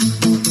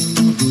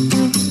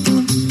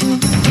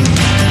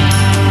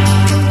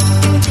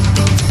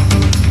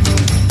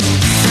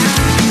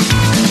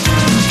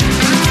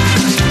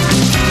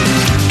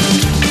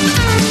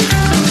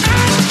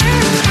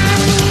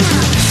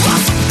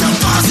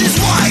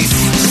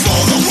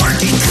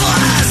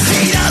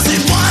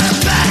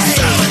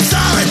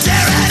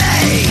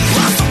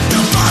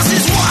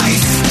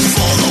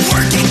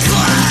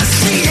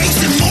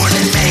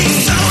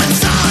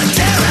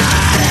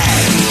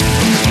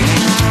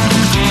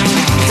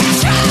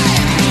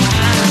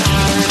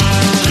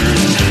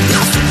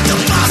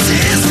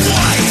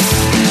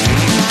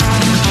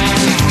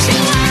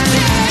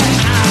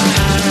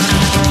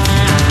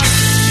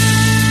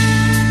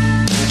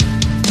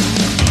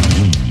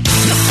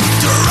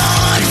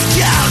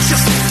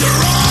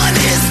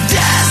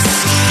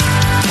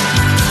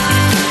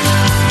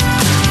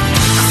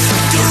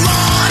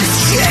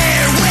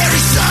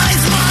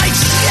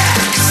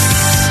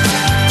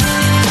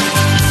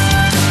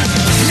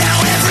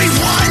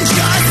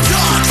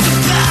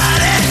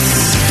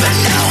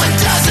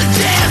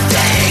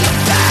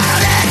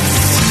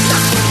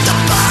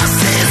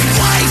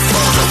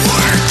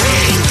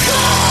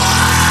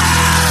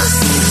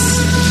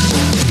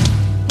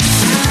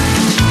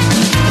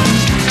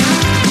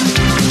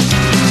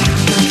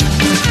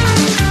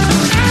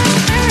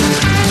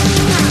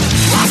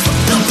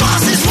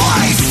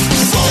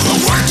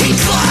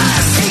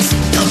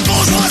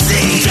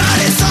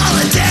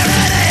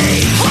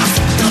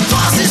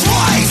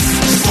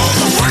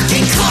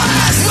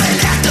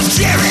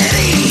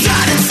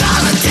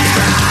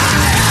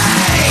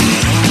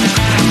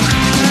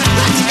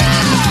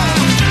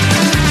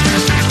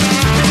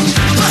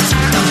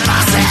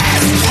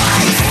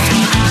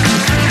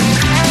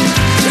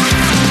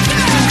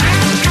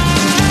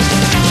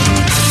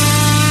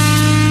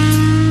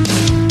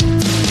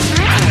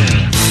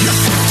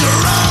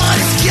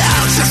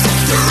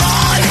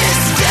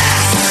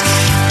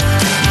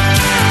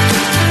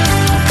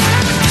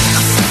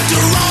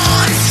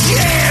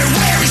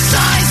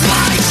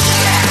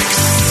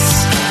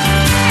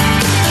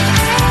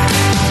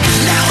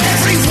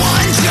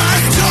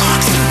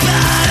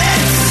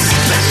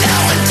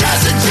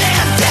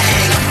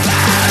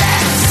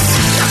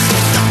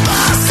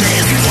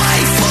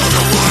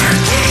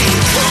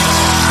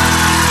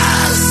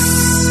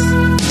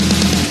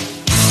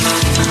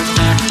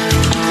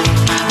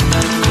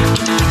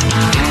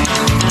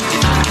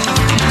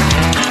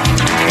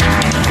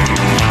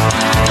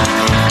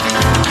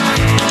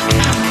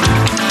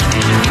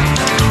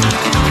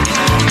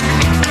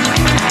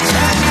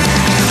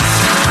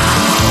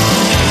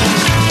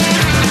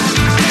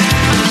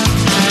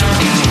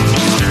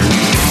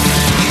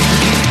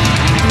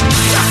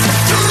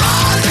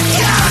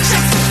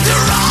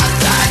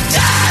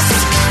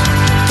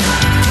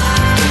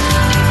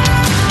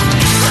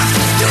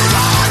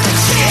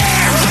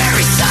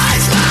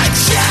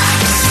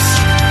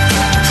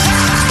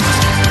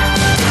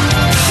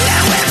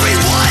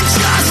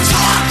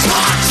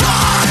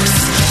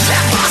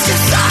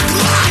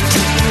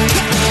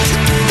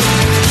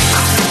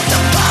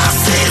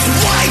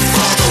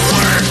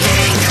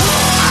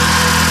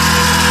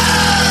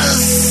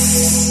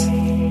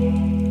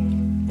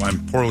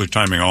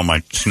 timing all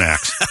my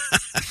snacks.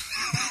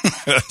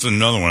 That's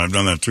another one. I've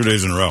done that 2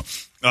 days in a row.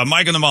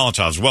 Mike and the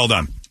Molotovs, well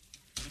done.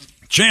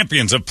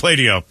 Champions of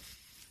Play-Doh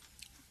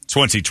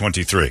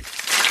 2023.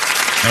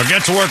 Now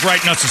get to work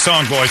writing us a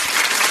song, boys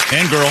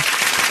and girl.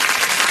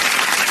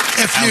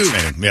 F you.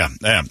 Yeah,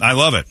 I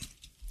love it.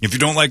 If you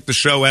don't like the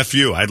show, F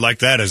you. I'd like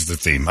that as the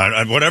theme.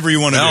 Whatever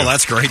you want to do. Oh,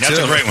 that's great, That's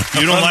too. a great one.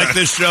 You don't like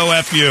this show,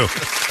 F you.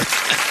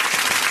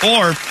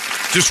 Or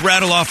just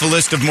rattle off a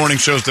list of morning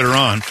shows that are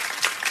on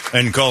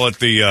and call it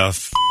the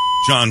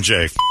John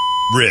J.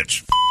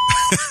 Rich.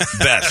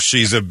 Beth,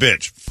 she's a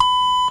bitch.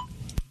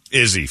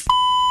 Izzy.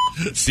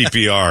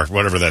 CPR,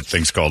 whatever that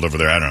thing's called over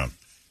there. I don't know.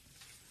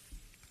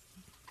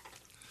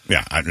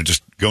 Yeah,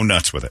 just go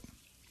nuts with it.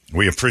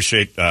 We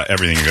appreciate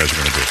everything you guys are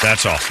going to do.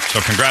 That's awesome.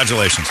 So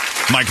congratulations,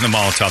 Mike and the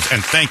Molotovs.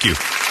 And thank you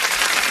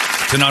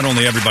to not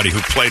only everybody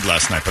who played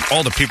last night, but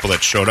all the people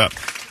that showed up.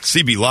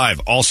 CB Live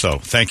also,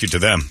 thank you to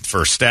them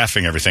for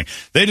staffing everything.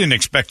 They didn't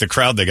expect the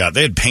crowd they got.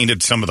 They had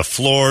painted some of the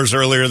floors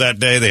earlier that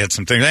day. They had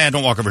some things.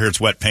 Don't walk over here. It's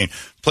wet paint.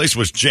 The place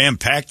was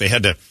jam-packed. They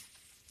had to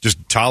just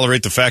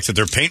tolerate the fact that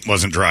their paint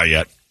wasn't dry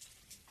yet.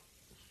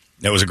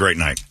 That was a great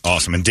night.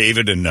 Awesome. And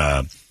David and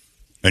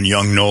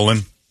young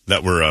Nolan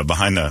that were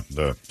behind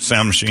the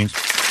sound machines.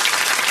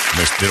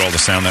 They did all the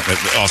sound.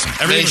 Awesome.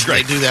 Everything was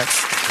great. They do that,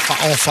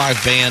 all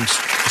 5 bands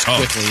as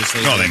quickly as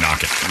they do. They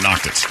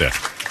knocked it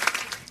stiff.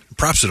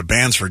 Props to the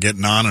bands for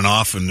getting on and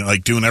off and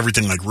like doing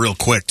everything like real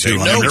quick too.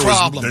 No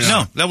problems.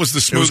 No, that was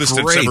the smoothest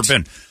it's ever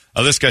been.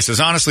 This guy says,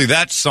 honestly,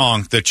 that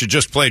song that you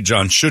just played,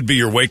 John, should be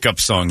your wake-up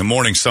song, the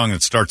morning song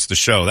that starts the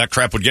show. That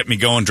crap would get me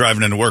going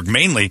driving into work,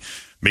 mainly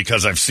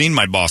because I've seen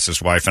my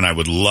boss's wife and I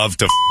would love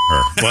to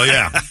her. Well,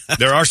 yeah,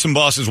 there are some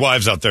boss's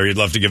wives out there you'd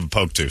love to give a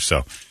poke to,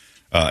 so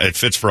it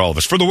fits for all of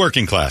us. For the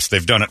working class,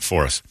 they've done it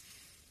for us.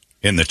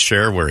 In the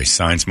chair where he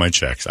signs my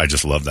checks. I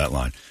just love that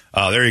line.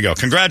 There you go.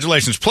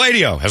 Congratulations.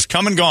 Play-Doh has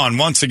come and gone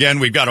once again.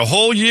 We've got a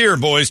whole year,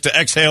 boys, to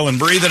exhale and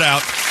breathe it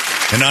out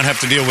and not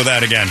have to deal with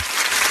that again.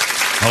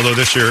 Although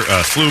this year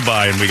flew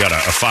by and we got a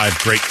 5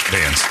 great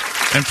bands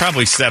and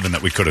probably 7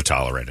 that we could have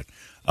tolerated.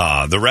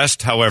 The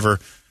rest, however,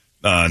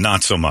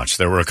 not so much.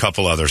 There were a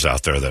couple others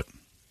out there that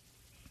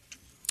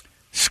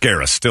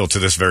scare us still to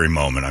this very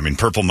moment. I mean,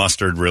 Purple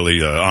Mustard,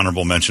 really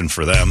honorable mention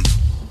for them.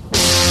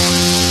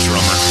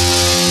 Drummer.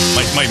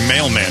 My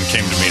mailman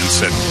came to me and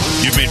said,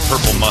 "You've made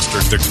Purple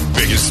Mustard the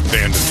biggest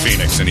band in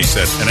Phoenix." And he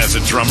said, "And as a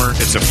drummer,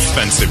 it's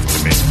offensive to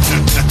me."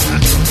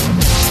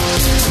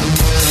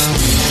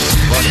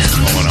 What is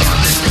going on?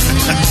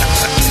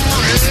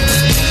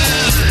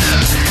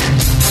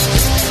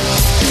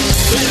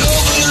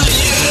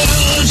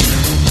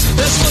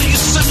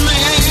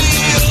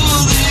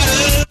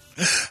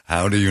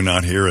 How do you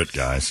not hear it,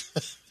 guys?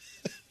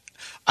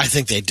 I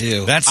think they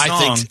do. That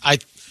song...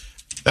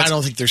 I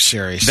don't think they're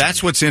serious.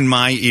 That's what's in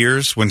my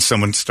ears when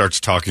someone starts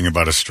talking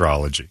about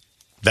astrology.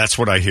 That's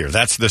what I hear.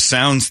 That's the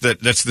sounds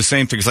that's the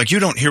same thing. It's like you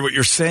don't hear what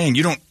you're saying.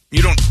 You don't hear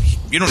your own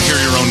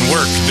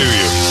work, do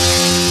you?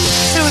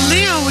 So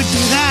Leo would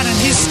do that, and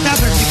he's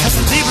stubborn because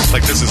of Libra.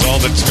 Like this is all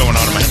that's going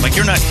on in my head. Like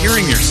you're not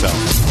hearing yourself.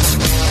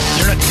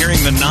 You're not hearing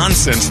the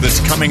nonsense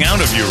that's coming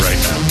out of you right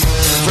now.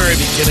 Very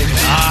beginning.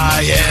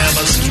 I am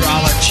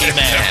astrology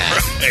man.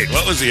 Right.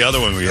 What was the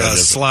other one we had?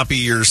 Sloppy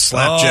ears,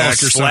 slapjack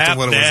or something.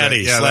 What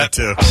Daddy. Was that? Yeah, that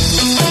too.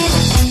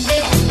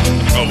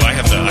 Oh, I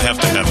have to have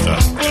the.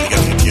 You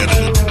got to get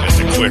it. That's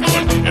a quick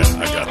one. Yeah,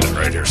 I got that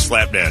right here.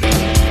 Slap Daddy.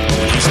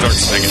 When you start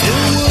singing.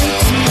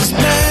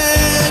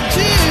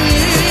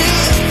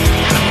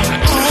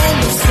 On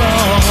the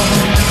song.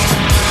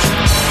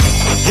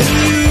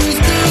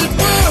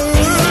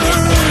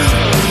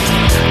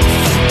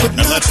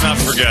 And let's not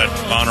forget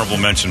honorable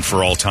mention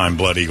for all-time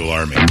Blood Eagle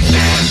Army.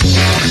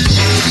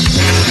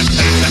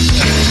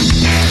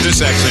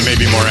 This actually may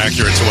be more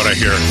accurate to what I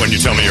hear when you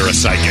tell me you're a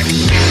psychic.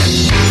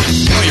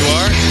 Oh, you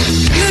are?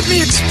 Let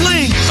me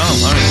explain.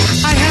 Oh, all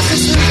right. I have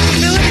this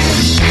ability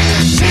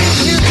to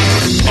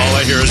all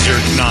I hear is your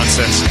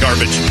nonsense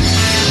garbage.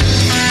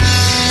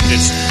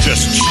 It's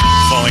just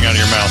falling out of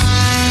your mouth.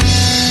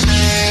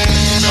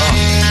 Oh,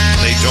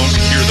 they don't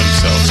hear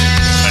themselves.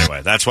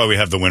 Anyway, that's why we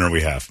have the winner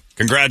we have.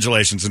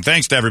 Congratulations, and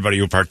thanks to everybody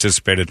who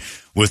participated,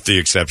 with the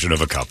exception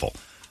of a couple.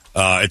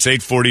 It's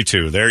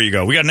 8:42. There you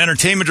go. We got an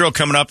entertainment drill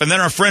coming up, and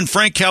then our friend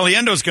Frank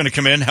Caliendo is going to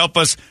come in, help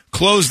us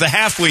close the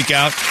half week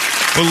out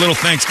with a little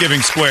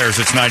Thanksgiving squares.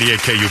 It's 98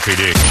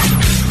 KUPD.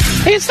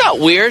 Hey, it's not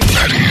weird.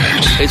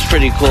 It's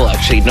pretty cool,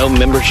 actually. No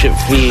membership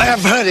fee. I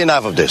have heard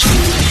enough of this.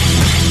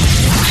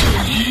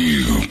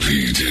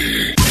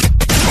 KUPD.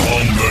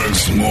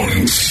 Holmbergs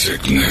Morning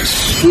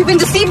Sickness. You've been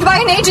deceived by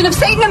an agent of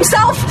Satan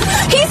himself.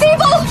 He's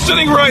evil.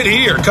 Sitting right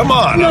here. Come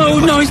on.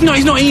 No, he's not.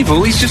 He's not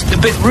evil. He's just a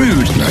bit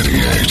rude.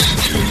 98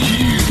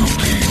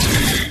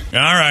 KUPD.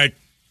 All right.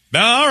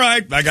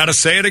 I got to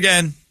say it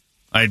again.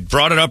 I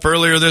brought it up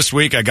earlier this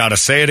week. I got to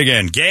say it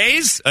again.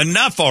 Gays,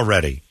 enough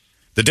already.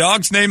 The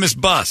dog's name is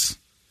Bus.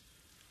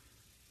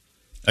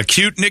 A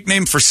cute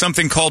nickname for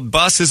something called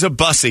Bus is a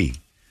bussy.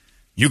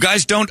 You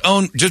guys don't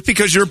own, just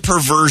because your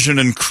perversion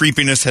and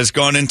creepiness has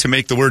gone in to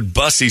make the word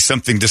bussy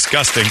something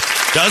disgusting,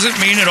 doesn't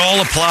mean it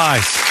all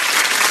applies.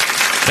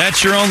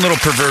 That's your own little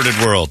perverted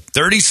world.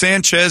 Dirty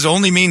Sanchez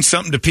only means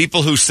something to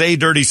people who say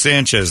Dirty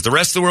Sanchez. The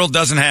rest of the world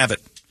doesn't have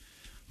it.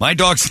 My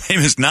dog's name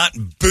is not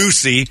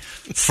Boosie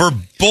for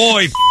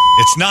boy.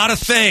 It's not a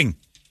thing.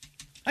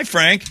 Hi,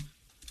 Frank.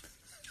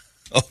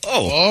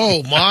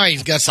 Oh, my.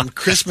 He's got some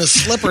Christmas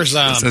slippers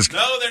on.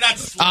 No, they're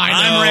not.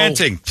 I'm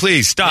ranting.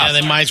 Please, stop. Yeah,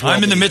 they might as well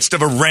I'm in the be. midst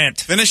of a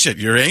rant. Finish it.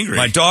 You're angry.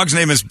 My dog's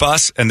name is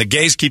Bus, and the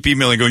gays keep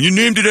emailing going, you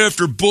named it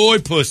after boy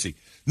pussy.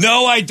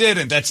 No, I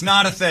didn't. That's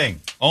not a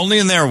thing. Only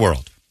in their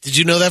world. Did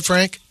you know that,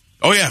 Frank?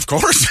 Oh, yeah, of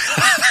course.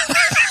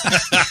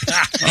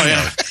 Oh,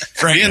 yeah.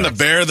 Frank Being the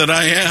bear that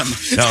I am.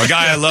 No, a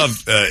guy I love,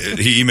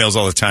 he emails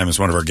all the time, is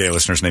one of our gay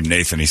listeners named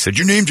Nathan. He said,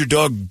 you named your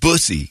dog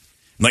Bussy.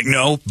 I'm like,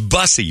 no,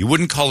 Bussy. You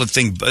wouldn't call a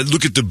thing,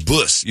 look at the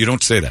bus. You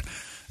don't say that.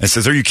 And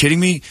says, are you kidding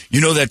me? You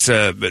know that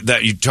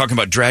you're talking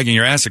about dragging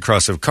your ass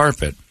across a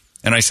carpet.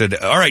 And I said,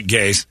 all right,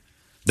 gays,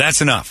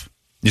 that's enough.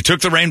 You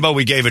took the rainbow,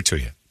 we gave it to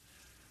you.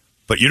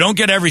 But you don't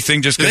get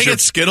everything just because they get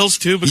Skittles,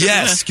 too?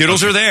 Yes,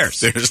 Skittles are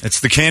theirs.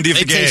 It's the candy of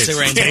the gays.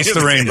 Taste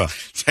the rainbow.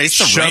 Taste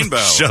the rainbow.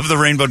 Shove the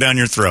rainbow down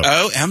your throat.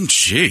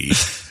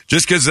 OMG.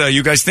 Just because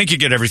you guys think you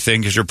get everything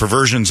because your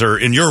perversions are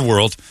in your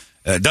world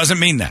doesn't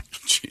mean that.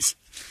 Jeez.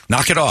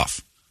 Knock it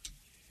off.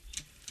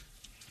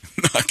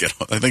 Knock it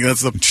off. I think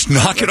that's the... Just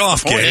knock it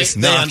off, gays.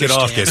 Knock it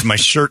off, gays. My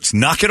shirt's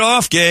knock it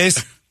off,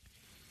 gays.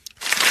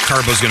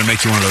 Carbo's going to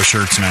make you one of those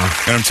shirts now.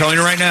 And I'm telling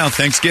you right now,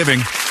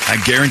 Thanksgiving,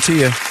 I guarantee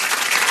you,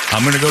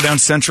 I'm going to go down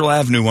Central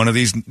Avenue one of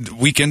these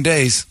weekend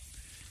days.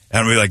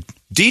 And I'll be like,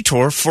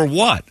 detour for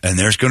what? And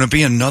there's going to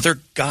be another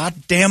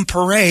goddamn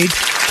parade.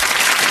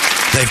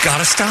 They've got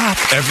to stop.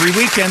 Every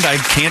weekend, I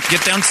can't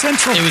get down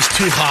Central. It was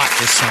too hot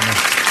this summer.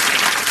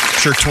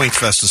 Sure, Twink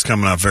Fest is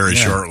coming up very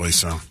shortly,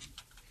 so.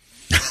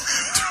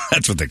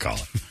 That's what they call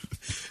it.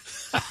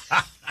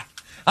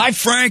 Hi,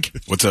 Frank.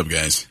 What's up,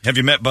 guys? Have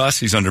you met Bus?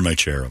 He's under my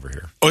chair over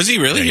here. Oh, is he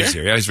really He's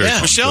here. Yeah, he's very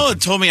calm. Michelle had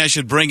told me I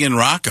should bring in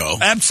Rocco.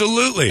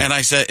 Absolutely. And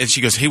I said, and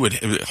she goes,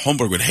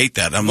 Holmberg would hate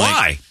that. I'm Why?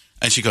 like,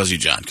 and she calls you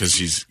John because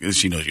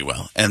she knows you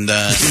well. And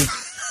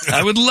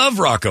I would love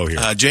Rocco here.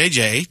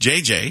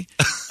 JJ.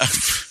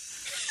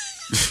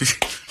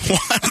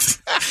 What?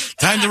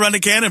 Time to run a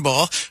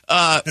cannonball.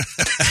 I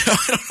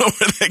don't know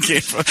where that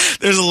came from.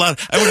 There's a lot.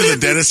 I went to the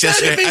dentist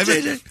yesterday.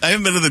 I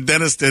haven't been to the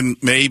dentist in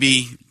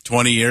maybe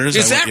 20 years.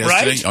 Is that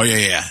right? Oh,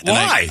 yeah.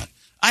 Why?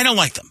 I don't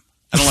like them.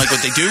 I don't like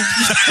what they do.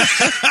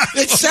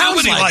 It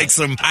sounds like likes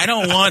them. I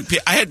don't want.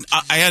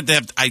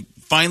 I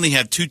finally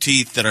have 2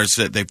 teeth that are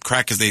they've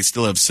cracked because they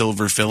still have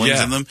silver fillings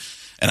in them,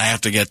 and I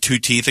have to get 2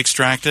 teeth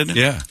extracted.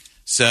 Yeah.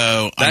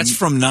 So that's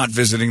from not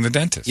visiting the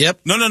dentist. Yep.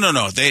 No.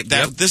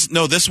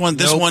 This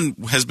one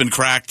has been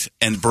cracked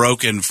and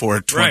broken for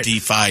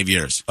 25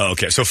 years. Oh,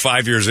 okay. So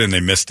 5 years in,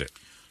 they missed it.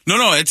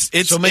 No. It's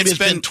so maybe it's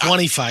been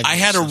 25. I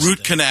had a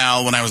root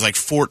canal when I was like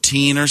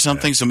 14 or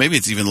something. Yeah. So maybe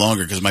it's even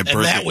longer because my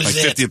birthday, my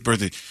 50th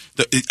birthday.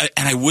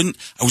 And I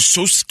was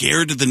so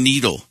scared of the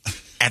needle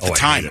at the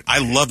time. I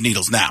love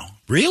needles now.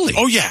 Really?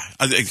 Oh, yeah.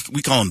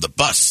 We call them the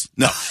bus.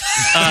 No.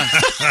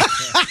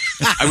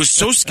 I was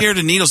so scared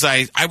of needles.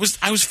 I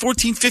was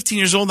 14, 15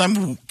 years old.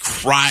 I'm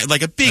crying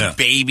like a big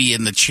baby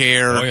in the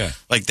chair. Oh, yeah.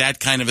 Like that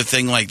kind of a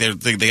thing. Like they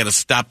got to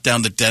stop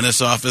down the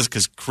dentist's office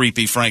because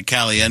creepy Frank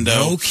Caliendo.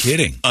 No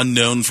kidding.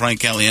 Unknown Frank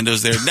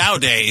Caliendo's there.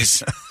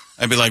 Nowadays,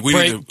 I'd be like,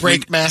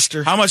 break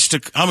master. How much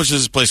does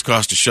this place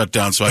cost to shut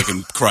down so I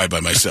can cry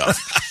by myself?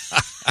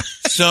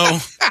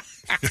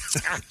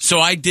 So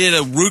I did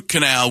a root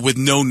canal with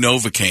no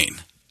Novocaine,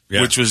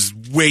 which was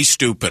way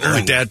stupider.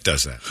 My dad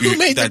does that. Who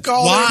made the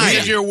call? Why?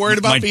 Because you're worried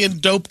about being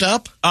doped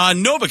up?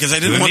 No, because I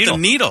didn't want the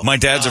needle. My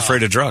dad's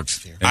afraid of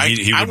drugs.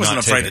 I wasn't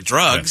afraid of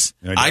drugs.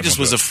 Yeah. I just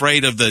was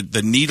afraid of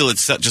the needle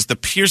itself, just the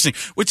piercing,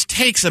 which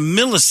takes a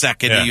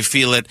millisecond and you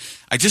feel it.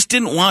 I just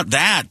didn't want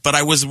that, but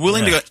I was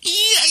willing to go,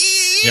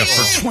 yeah,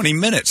 for 20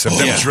 minutes of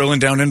them drilling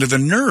down into the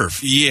nerve.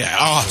 Yeah.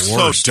 Oh,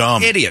 so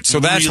dumb. Idiot. So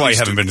that's why you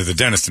haven't been to the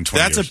dentist in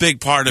 20 years. That's a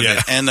big part of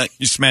it. And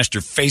you smashed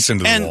your face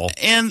into the wall.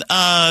 And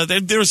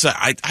there was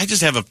I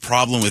just have a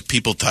problem with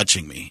people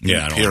touching me.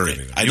 Yeah, I don't like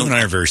that either. You and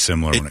I are very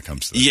similar when it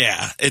comes to that.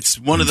 Yeah, it's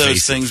one of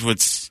those things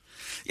which...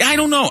 Yeah, I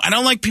don't know. I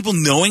don't like people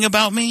knowing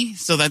about me,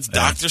 so that's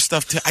doctor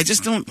stuff too. I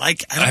just don't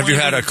like... Have you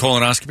had a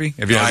colonoscopy?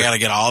 I got to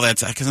get all that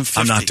because I'm 50.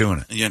 I'm not doing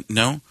it. Yeah,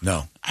 no?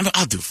 No.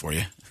 I'll do it for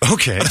you.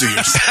 Okay. I'll do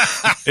yours.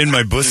 In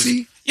my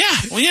bussy? Yeah.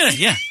 Well,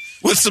 yeah.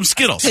 With some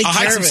Skittles. I'll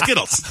hide some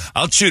Skittles.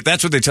 I'll chew.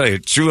 That's what they tell you.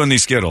 Chew on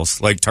these Skittles,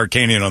 like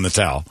Tarkanian on the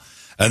towel.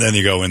 And then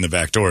you go in the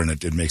back door, and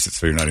it makes it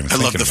so you're not even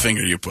thinking I love the about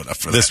finger you put up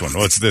for this that.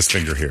 one. What's this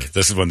finger here?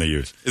 This is one they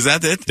use. Is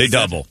that it? They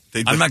double.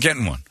 I'm not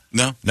getting one.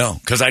 No? No,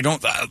 because I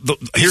don't.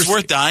 Here's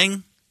worth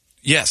dying?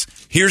 Yes.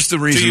 Here's the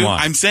reason why.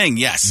 I'm saying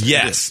yes.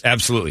 Yes,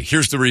 absolutely.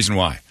 Here's the reason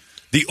why.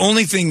 The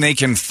only thing they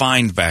can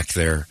find back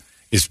there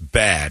is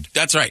bad.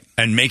 That's right.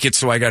 And make it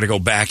so I got to go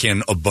back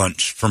in a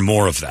bunch for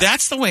more of that.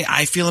 That's the way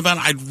I feel about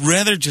it. I'd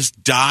rather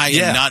just die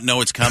and not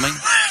know it's coming.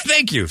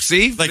 Thank you.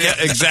 See? Like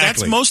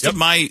exactly.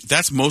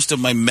 That's most of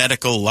my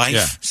medical life.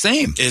 Yeah.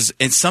 Same. Is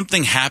and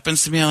something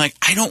happens to me, I'm like,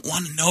 I don't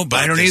want to know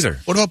about I don't this. either.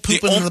 What about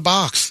pooping in the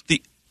box?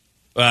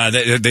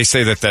 They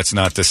say that's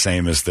not the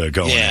same as the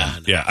going in.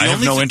 Yeah, I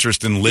have no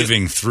interest in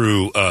living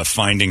through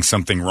finding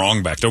something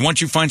wrong back there. Once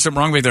you find something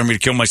wrong back there, I'm going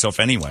to kill myself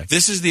anyway.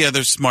 This is the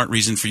other smart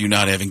reason for you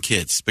not having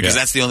kids, because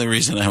that's the only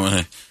reason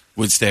I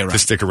would stay around. To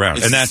stick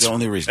around. And that's the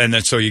only reason. And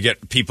then so you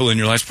get people in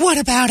your life. What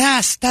about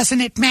us? Doesn't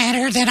it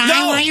matter that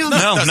I want you?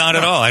 No, not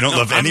at all. I don't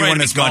love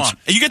anyone as much.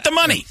 You get the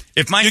money.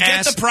 If my you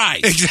ass, get the prize.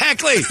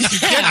 Exactly. You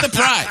get the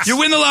prize. You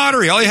win the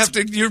lottery. All you have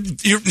to you're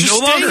no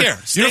longer here.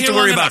 You don't have to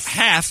worry about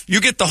half. You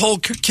get the whole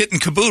kit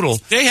and caboodle.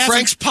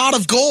 Frank's pot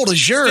of gold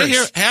is yours. Stay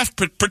here.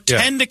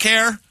 Pretend to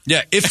care.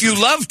 Yeah. If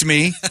you loved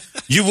me,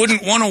 you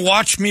wouldn't want to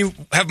watch me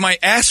have my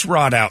ass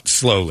rot out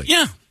slowly.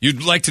 Yeah.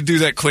 You'd like to do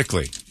that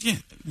quickly. Yeah.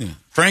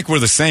 Frank, we're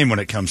the same when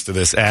it comes to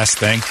this ass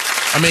thing.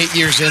 I'm 8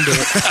 years into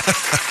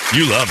it.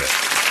 You love it.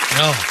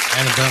 No, I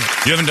haven't done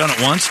it. You haven't done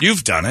it once?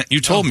 You've done it.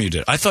 You told me you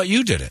did. I thought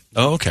you did it.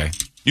 Oh, okay.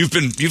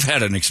 You've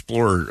had an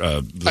explorer.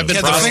 I've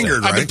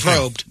been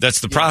probed.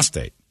 That's the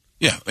prostate.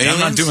 Yeah, I'm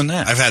not doing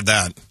that. I've had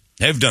that.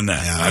 I've done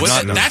that.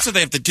 Yeah, that's what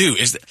they have to do.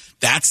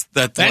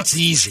 That's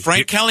easy.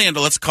 Frank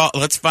Caliendo.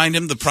 Let's find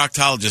him the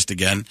proctologist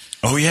again.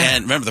 Oh yeah,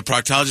 and remember the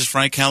proctologist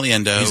Frank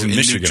Caliendo. He's in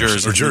Michigan New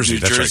Jersey, or Jersey. New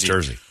That's Jersey. right,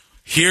 Jersey.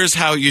 Here's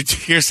how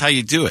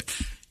you do it.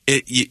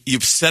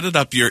 You've set it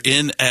up. You're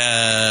in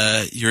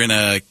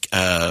a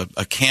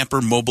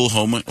camper mobile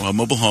home, like an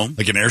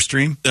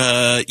Airstream.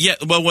 Yeah,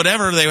 well,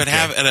 whatever they would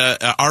have at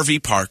a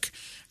RV park.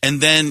 And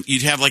then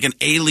you'd have like an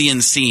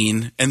alien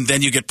scene, and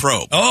then you get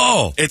probed.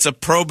 Oh, it's a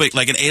probing,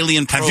 like an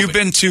alien probing. Have you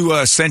been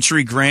to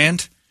Century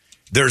Grand?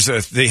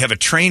 They have a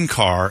train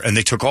car, and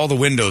they took all the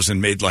windows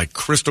and made like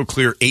crystal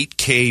clear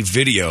 8K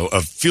video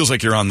of feels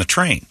like you're on the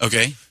train.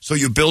 Okay, so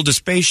you build a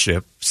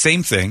spaceship,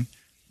 same thing.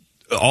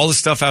 All the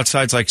stuff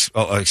outside's like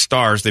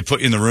stars. They put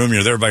you in the room,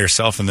 you're there by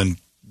yourself, and then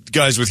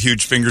guys with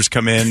huge fingers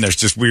come in. There's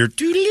just weird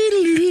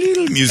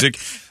music,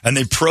 and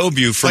they probe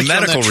you for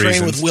medical on that train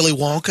reasons. With Willy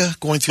Wonka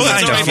going through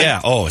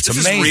Yeah. Oh, it's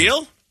amazing. Is this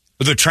real?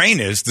 The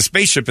train is. The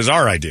spaceship is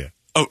our idea.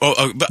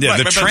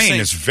 The train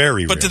is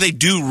very real. But do they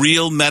do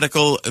real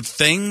medical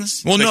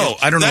things? Well, no,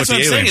 I don't know what the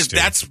aliens do.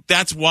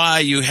 That's why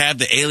you have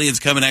the aliens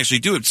come and actually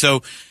do it.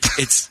 So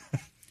it's...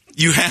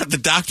 You have the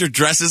doctor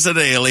dresses an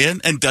alien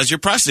and does your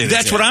prostate.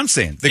 That's what I'm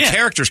saying. The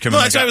characters come in.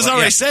 That's what I was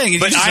already saying.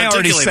 But I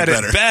already said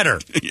it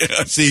better.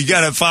 Yeah. So you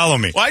got to follow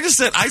me. Well, I just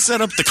said I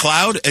set up the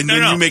cloud and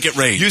then you make it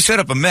rain. You set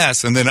up a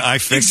mess and then I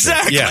fix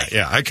it.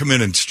 Yeah. I come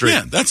in and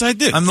straighten. Yeah, that's what I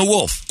did. I'm the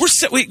wolf.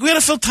 We got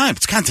to fill time.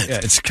 It's content. Yeah,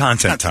 it's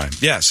content time.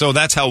 Yeah, so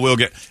that's how we'll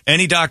get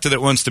any doctor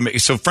that wants to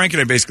make. So Frank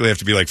and I basically have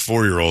to be like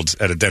 4-year-olds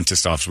at a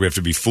dentist office. We have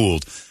to be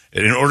fooled.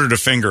 In order to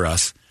finger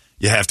us,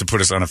 you have to put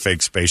us on a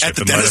fake spaceship. At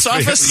the dentist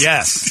office?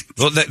 Yes.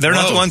 Well, they're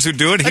not the ones who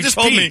do it. I just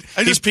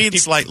peed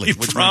slightly. He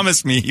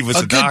promised me he was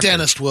a good doctor.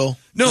 dentist will.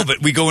 No,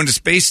 but we go into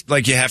space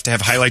like you have to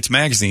have highlights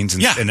magazines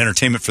and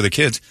entertainment for the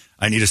kids.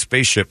 I need a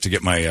spaceship to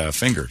get my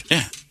fingered.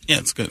 Yeah,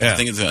 it's good. Yeah. I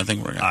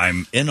think we're.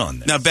 I'm in on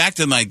this. Now back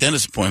to my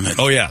dentist appointment.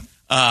 Oh yeah.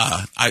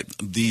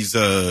 These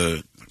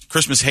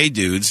Christmas Hey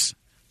Dudes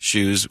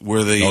shoes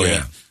were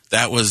the.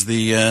 That was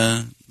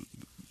the.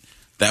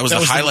 That was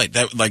the highlight.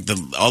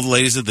 All the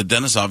ladies at the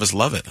dentist office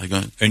love it.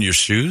 And your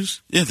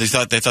shoes? Yeah, they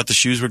thought the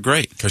shoes were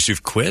great. Because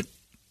you've quit?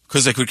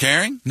 Because they quit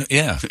caring? No,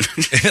 yeah.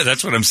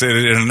 That's what I'm saying.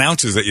 It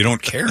announces that you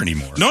don't care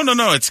anymore. No.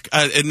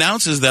 It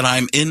announces that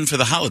I'm in for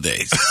the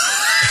holidays.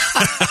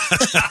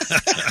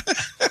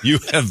 You're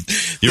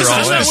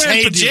all not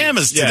wearing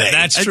pajamas today. Yeah,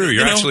 that's true.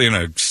 You're actually in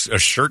a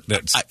shirt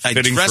that's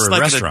fitting for a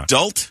like restaurant. An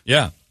adult.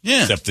 Yeah.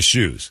 Yeah. Except the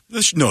shoes.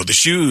 The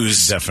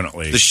shoes.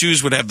 Definitely. The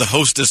shoes would have the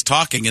hostess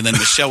talking, and then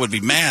Michelle would be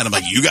mad. I'm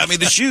like, you got me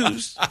the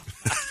shoes.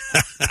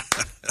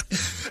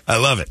 I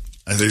love it.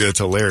 I think that's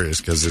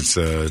hilarious because it's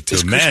to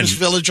Is men. Christmas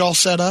Village all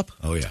set up?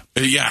 Oh, yeah.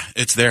 Yeah,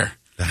 it's there.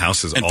 The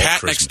house is and all Pat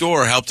Christmas. next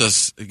door helped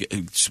us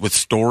with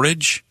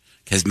storage.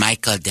 Because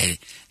Michael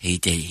he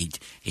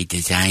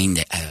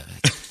designed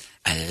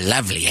a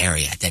lovely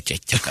area that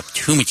just took up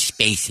too much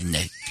space in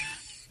the...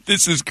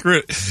 This is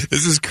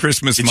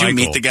Christmas. Did Michael. you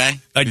meet the guy?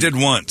 I did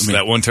once.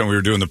 That one time we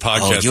were doing the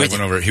podcast, I went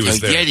over. He was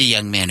there. You're the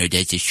young man who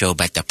does the show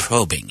about the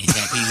probing. Is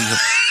that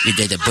what you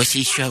did the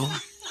Bussy show?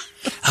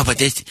 Oh, but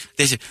this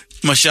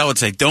Michelle would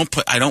say,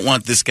 I don't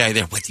want this guy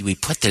there. We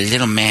put the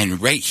little man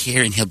right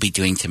here, and he'll be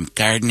doing some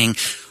gardening.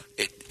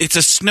 It's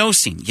a snow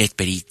scene. Yes,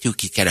 but he's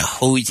got a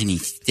hose, and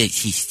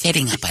he's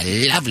setting up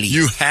a lovely...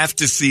 You have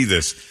to see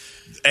this.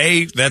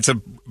 A, that's a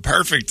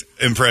perfect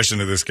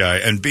impression of this guy.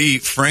 And B,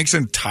 Frank's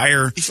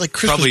entire... He's like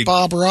Christmas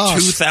Bob Ross.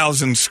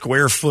 2,000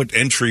 square foot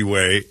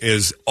entryway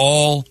is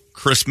all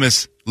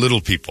Christmas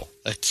little people.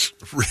 It's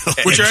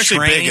which are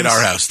actually big at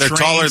our house. They're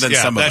taller than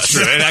some of us. That's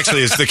true. It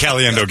actually is the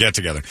Caliendo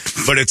get-together.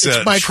 But it's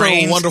micro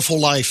trains, wonderful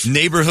life.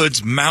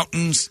 Neighborhoods,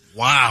 mountains.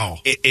 Wow.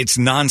 It's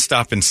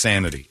nonstop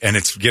insanity. And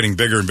it's getting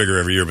bigger and bigger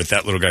every year, but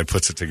that little guy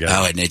puts it together.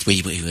 Oh, and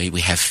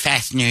we have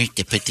fasteners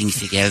to put things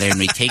together, and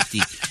we take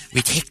the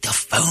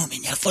foam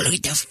and the foam. I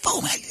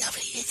love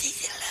it.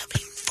 It's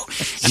lovely foam.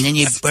 And then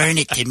you burn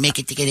it to make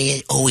it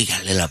together. Oh, we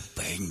got a little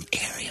burn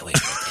area.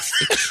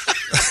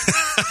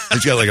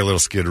 He's got like a little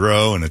Skid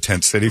Row and a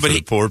tent city for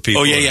the poor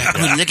people. Oh, yeah.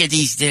 I mean, look at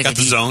these. Got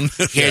the zone.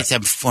 Here's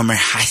some former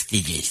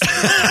hostages.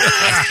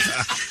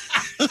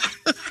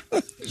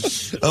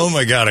 Oh,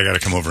 my God, I got to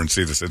come over and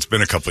see this. It's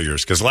been a couple of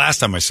years, because last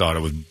time I saw it, I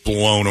was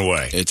blown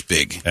away. It's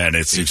big. And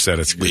you said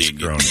it's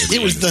grown.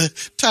 It was the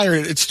entire,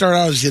 it started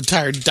out as the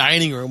entire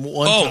dining room at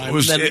one time.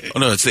 It's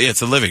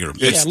the living room.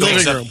 It's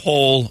the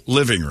whole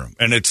living room.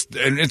 And it's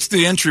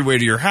the entryway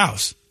to your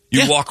house.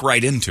 You walk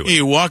right into it.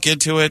 You walk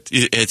into it.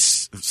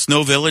 It's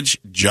Snow Village,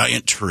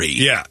 giant tree.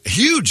 Yeah,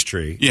 huge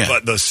tree. Yeah.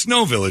 But the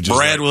Snow Village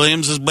Brad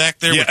Williams is back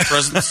there with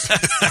presents.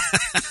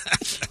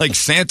 Like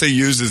Santa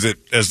uses it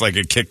as like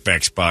a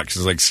kickback spot because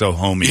it's like so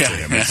homey to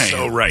him. It's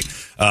so right.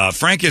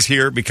 Frank is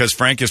here because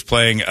Frank is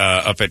playing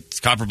up at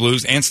Copper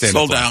Blues and Stand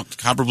Up Live. Sold out.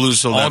 Copper Blues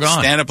sold All out.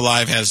 gone. Stand Up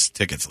Live has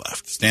tickets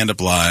left. Stand Up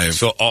Live.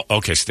 So,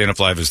 Stand Up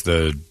Live is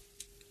the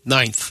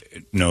 9th.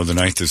 No, the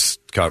 9th is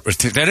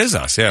that is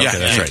us. Yeah, okay,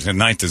 that's right. The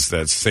 9th is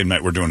the same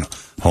night we're doing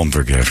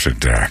Holmberg After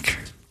Dark.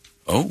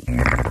 Oh.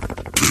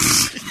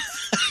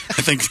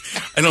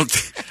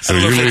 So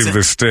you leave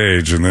the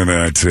stage, and then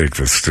I take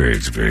the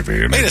stage,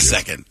 baby. Wait a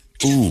second.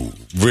 Ooh,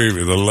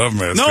 baby, the love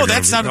master. No,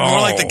 that's not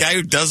more like the guy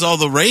who does all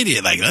the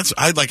radio.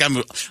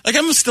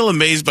 I'm still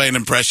amazed by an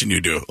impression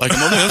you do. Like,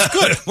 that's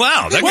good.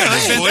 Wow, that guy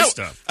does voice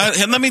stuff.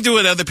 And let me do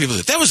what other people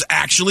do. That was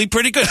actually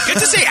pretty good. Get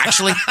to say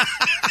actually.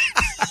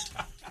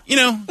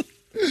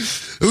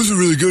 It was a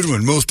really good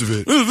one, most of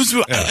it.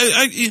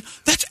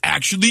 That's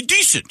actually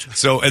decent.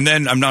 So, and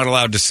then I'm not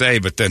allowed to say,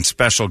 but then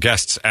special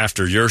guests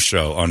after your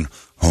show on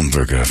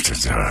Holmberg After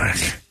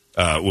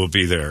Dark will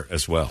be there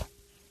as well.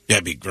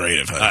 That'd be great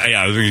if it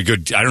would be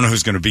good. I don't know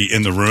who's going to be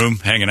in the room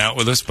hanging out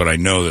with us, but I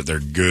know that they're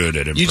good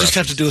at impressions. You just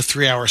have to do a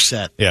 3-hour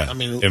set. Yeah. I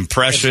mean,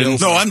 impressions.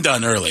 No, I'm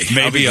done early.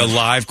 Maybe a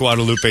live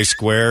Guadalupe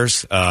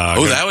Squares.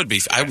 That would be.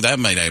 I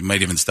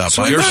might even stop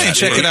by.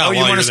 Check it out. Oh,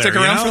 you want to stick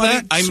around for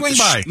that? Swing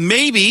by.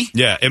 Maybe.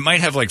 Yeah, it might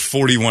have like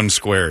 41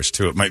 squares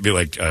too. It might be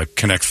like a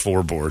Connect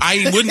 4 board.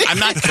 I'm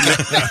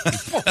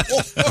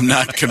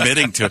not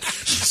committing to it.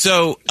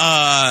 So,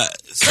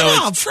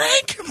 come on,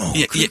 Frank. Come on.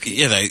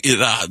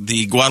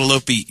 The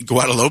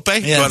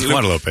Guadalupe. Yeah,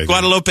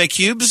 Guadalupe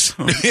cubes.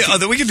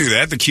 Yeah, we can do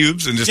that. The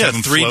cubes and just have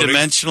them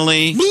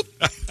three-dimensionally.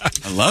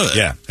 I love it.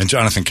 Yeah, and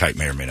Jonathan Kite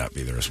may or may not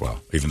be there as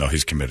well, even though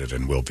he's committed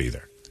and will be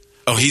there.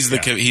 Oh, he's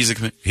going to be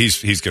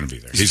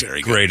there. He's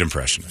very great good.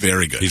 impression.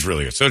 Very good. He's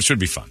really good. So it should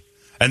be fun.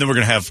 And then we're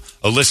going to have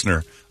a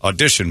listener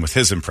audition with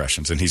his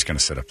impressions, and he's going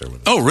to sit up there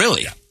with us. Oh,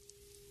 really? Yeah.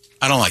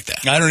 I don't like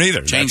that. I don't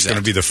either. Change That's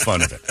going to be the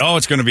fun of it. Oh,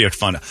 it's going to be a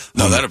fun.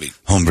 No, that'll be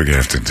Holmberg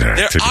After Dark.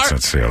 Tickets on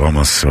sale.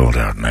 Almost sold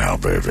out now,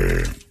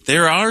 baby.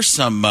 There are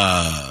some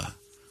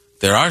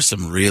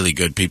really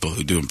good people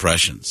who do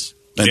impressions.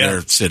 And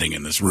they're sitting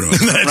in this room.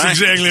 That's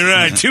exactly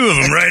right. 2 of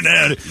them right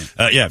now.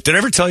 Did I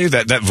ever tell you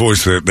that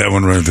voice, that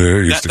one right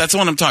there? That's the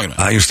one I'm talking about.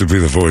 I used to be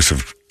the voice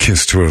of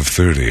Kiss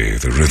 1230,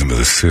 the rhythm of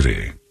the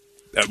city.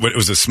 It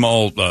was a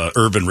small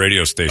urban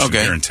radio station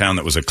here in town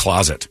that was a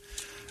closet.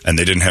 And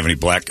they didn't have any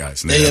black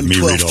guys. And they had me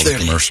read all the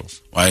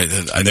commercials.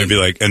 And they'd be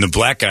like, and the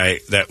black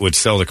guy that would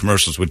sell the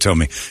commercials would tell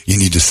me, "You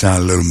need to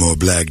sound a little more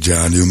black,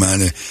 John. Do you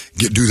mind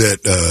to do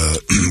that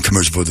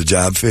commercial for the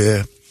job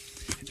fair?"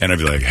 And I'd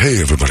be like,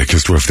 "Hey, everybody,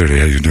 Kiss 1230,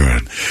 how you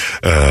doing?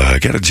 I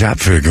got a job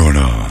fair going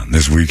on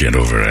this weekend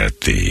over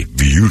at the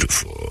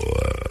beautiful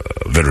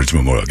Veterans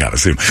Memorial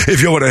Coliseum.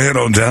 If you want to head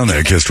on down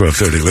there, Kiss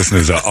 1230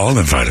 listeners are all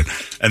invited."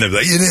 And they'd be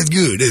like, "Yeah,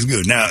 that's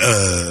good. Now,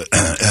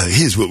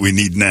 here's what we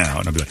need now."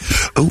 And I'd be like,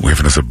 "Oh, we're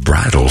having us a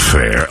bridal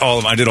fair."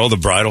 I did all the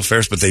bridal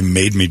fairs, but they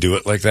made me do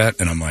it like that.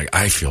 And I'm like,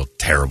 I feel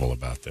terrible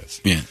about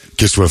this. Yeah.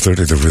 Kiss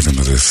 1230, the rhythm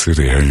of this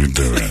city, how you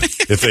doing?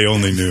 If they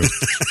only knew.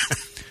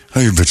 How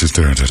you bitches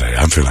doing today?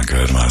 I'm feeling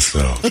good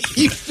myself.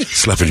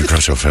 Slapping you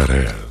across your fat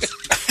ass.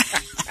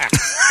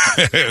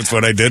 That's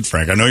what I did,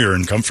 Frank. I know you're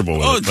uncomfortable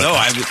with it. No,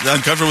 I'm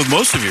uncomfortable with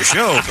most of your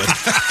show. But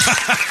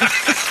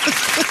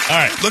all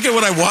right, look at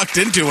what I walked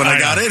into when I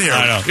got in here.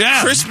 I know.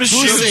 Yeah, Christmas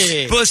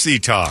pussy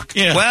talk.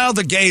 Yeah. Well,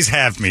 the gays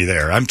have me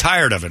there. I'm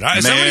tired of it.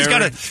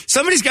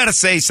 Somebody's got to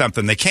say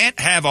something. They can't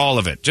have all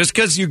of it. Just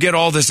because you get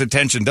all this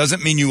attention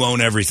doesn't mean you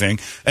own everything.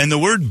 And the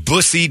word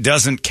bussy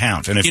doesn't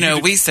count. And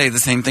if we say the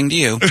same thing to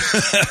you.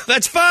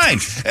 That's fine,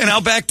 and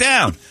I'll back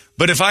down.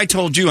 But if I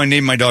told you I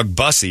named my dog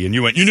Bussy and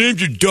you went, "You named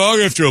your dog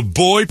after a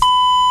boy?"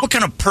 What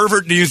kind of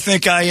pervert do you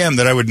think I am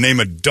that I would name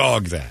a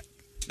dog that?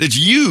 It's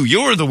you.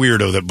 You're the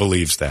weirdo that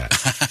believes that.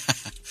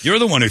 You're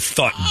the one who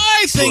thought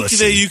I think Bussy.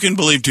 that you can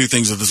believe 2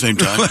 things at the same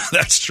time.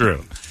 That's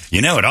true.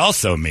 You know, it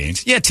also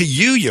means, yeah, to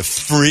you, you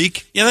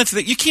freak. Yeah, that's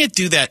you can't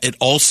do that. It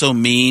also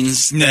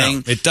means thing.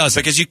 No, it doesn't.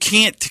 Because you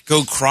can't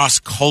go cross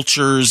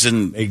cultures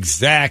and.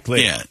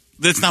 Exactly. Yeah.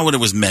 That's not what it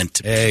was meant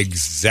to be.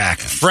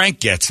 Exactly. Frank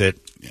gets it.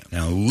 Yeah.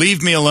 Now,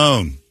 leave me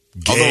alone.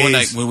 Although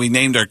when we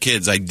named our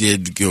kids, I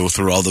did go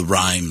through all the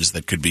rhymes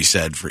that could be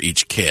said for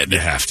each kid. You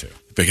have to.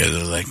 Because it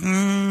was like,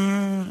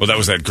 Well, that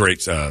was that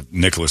great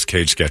Nicolas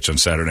Cage sketch on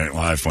Saturday Night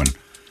Live when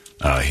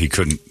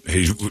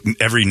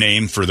every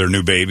name for their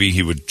new baby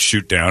he would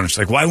shoot down. It's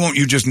like, why won't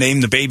you just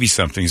name the baby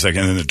something? He's like,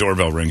 and then the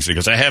doorbell rings. He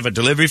goes, I have a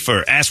delivery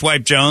for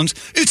Asswipe Jones.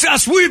 It's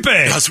Asswipe.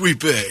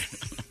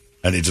 Asswipe.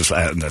 And he just,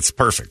 and that's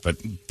perfect. But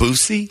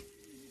Boosie?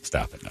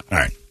 Stop it now. All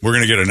right. We're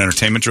going to get an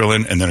entertainment drill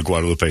in and then a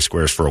Guadalupe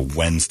Squares for a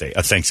Wednesday,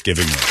 a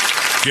Thanksgiving one.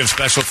 Do you have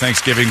special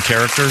Thanksgiving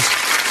characters?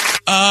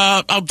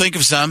 I'll think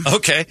of some.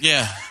 Okay.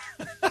 Yeah.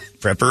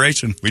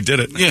 Preparation. We did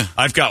it. Yeah.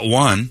 I've got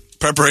one.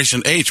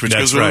 Preparation H, which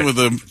That's goes right. with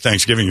the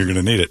Thanksgiving. You're going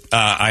to need it.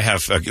 I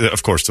have,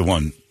 of course, the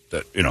one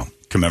that,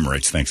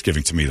 commemorates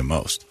Thanksgiving to me the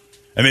most.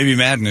 And maybe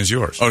Madden is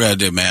yours. Oh, gotta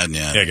do Madden,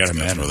 yeah. Yeah, I got to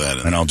Madden. That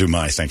in. And I'll do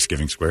my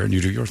Thanksgiving Square, and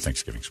you do your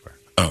Thanksgiving Square.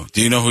 Oh,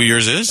 do you know who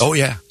yours is? Oh,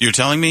 yeah. You're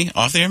telling me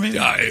off the air, maybe?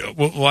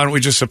 Why don't we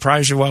just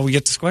surprise you while we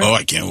get to Square? Oh,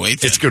 I can't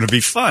wait. It's going to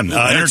be fun.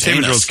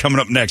 Entertainment Drill's coming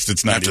up next.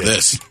 It's not after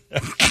this.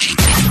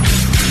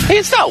 Hey,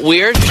 it's not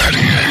weird.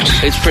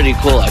 It's pretty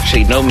cool,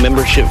 actually. No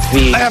membership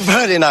fee. I have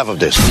heard enough of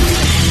this.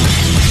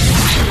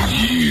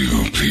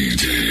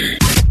 KUPD.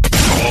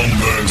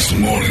 Holmbergs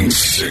Morning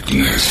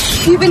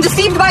Sickness. You've been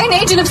deceived by an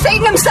agent of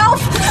Satan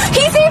himself.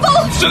 He's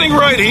evil. Sitting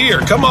right here.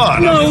 Come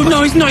on.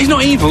 No, he's not. He's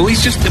not evil.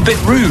 He's just a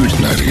bit rude.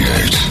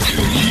 98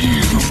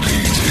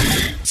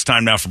 KUPD. It's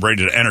time now for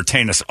Brady to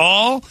entertain us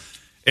all.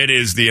 It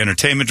is the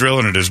Entertainment Drill,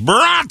 and it is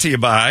brought to you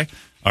by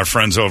our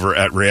friends over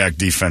at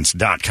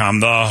reactdefense.com,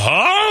 the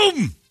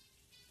home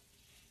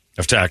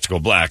of Tactical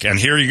Black. And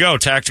here you go.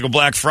 Tactical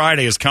Black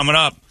Friday is coming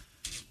up.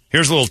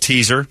 Here's a little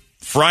teaser.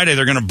 Friday,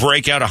 they're going to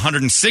break out a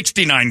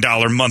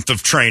 $169 month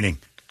of training.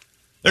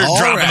 They're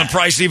dropping the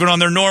price even on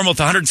their normal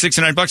to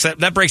 $169.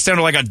 That breaks down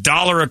to like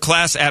 $1 a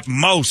class at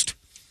most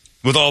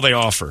with all they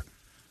offer.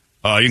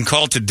 You can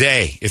call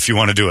today if you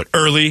want to do it.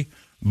 Early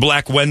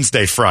Black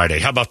Wednesday Friday.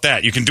 How about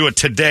that? You can do it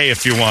today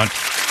if you want.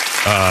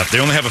 They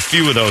only have a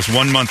few of those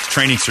 1 month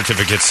training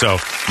certificates, so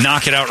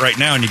knock it out right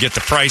now and you get the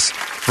price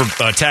for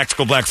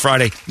Tactical Black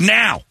Friday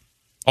now.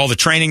 All the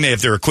training, they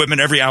have their equipment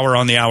every hour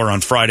on the hour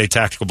on Friday,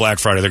 Tactical Black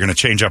Friday. They're going to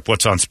change up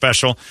what's on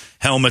special.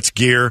 Helmets,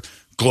 gear,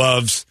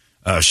 gloves,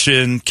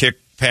 shin, kick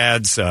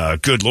pads,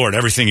 good Lord,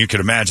 everything you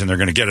could imagine. They're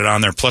going to get it on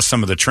there, plus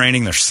some of the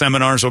training. Their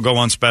seminars will go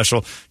on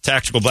special.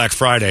 Tactical Black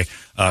Friday,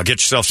 get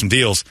yourself some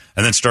deals,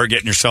 and then start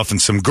getting yourself in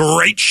some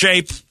great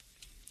shape.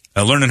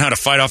 Learning how to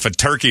fight off a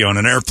turkey on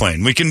an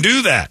airplane. We can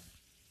do that.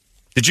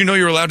 Did you know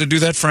you're allowed to do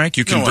that, Frank?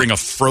 You can bring a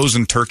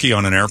frozen turkey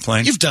on an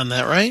airplane. You've done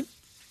that, right?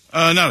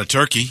 Not a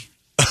turkey.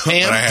 But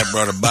I have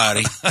brought a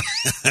body.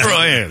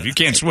 You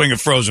can't swing a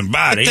frozen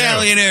body.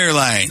 Italian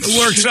Airlines. The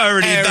work's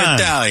already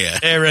done.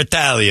 Air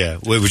Italia.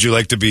 Would you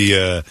like to be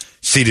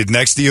seated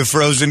next to your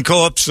frozen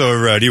corpse,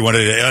 or do you want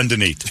it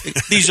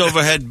underneath? These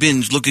overhead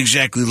bins look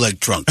exactly like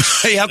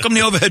trunks. Hey, how come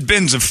the overhead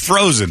bins are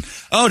frozen?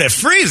 Oh, they're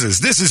freezers.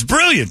 This is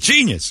brilliant.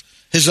 Genius.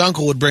 His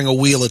uncle would bring a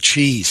wheel of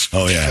cheese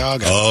from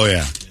Chicago. Oh,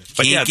 yeah.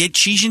 But can't get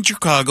cheese in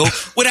Chicago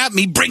without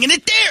me bringing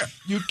it there.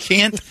 You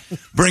can't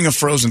bring a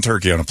frozen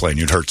turkey on a plane.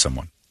 You'd hurt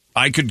someone.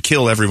 I could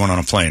kill everyone on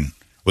a plane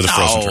with a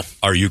frozen turkey.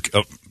 Are you...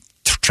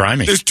 try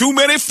me. There's too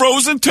many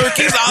frozen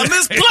turkeys on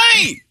this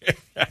plane.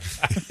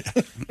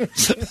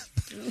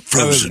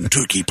 Frozen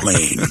turkey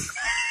plane.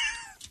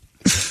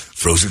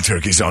 Frozen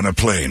turkeys on a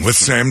plane with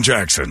Sam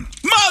Jackson.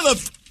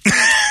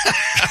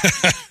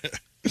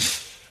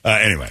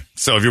 Anyway,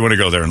 so if you want to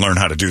go there and learn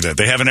how to do that,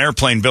 they have an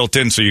airplane built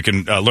in so you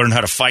can learn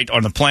how to fight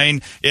on the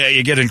plane. Yeah,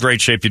 you get in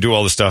great shape. You do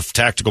all the stuff.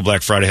 Tactical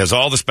Black Friday has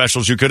all the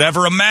specials you could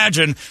ever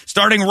imagine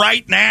starting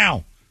right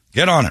now.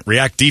 Get on it.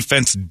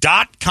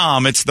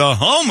 ReactDefense.com. It's the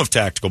home of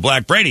Tactical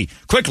Black. Brady,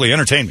 quickly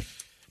entertain me.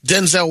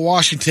 Denzel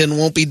Washington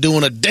won't be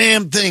doing a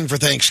damn thing for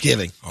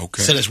Thanksgiving.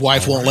 Okay. Said his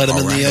wife won't let him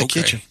in the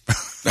kitchen.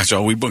 That's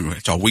all we bring.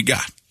 That's all we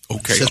got.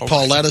 Okay. Says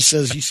Pauletta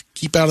says, you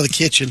keep out of the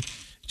kitchen.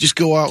 Just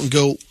go out and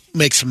go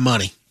make some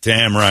money.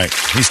 Damn right.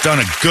 He's done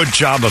a good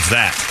job of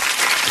that.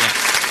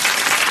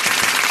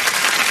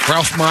 Yeah.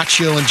 Ralph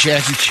Macchio and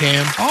Jackie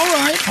Chan. All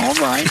right.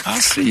 I'll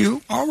see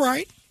you. All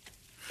right.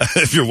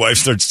 If your wife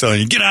starts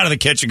telling you, get out of the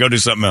kitchen, go do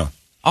something else.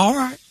 All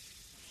right.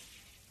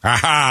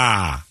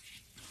 Ha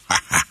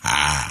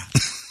ha.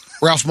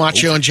 Ralph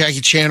Macchio and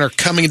Jackie Chan are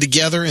coming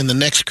together in the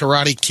next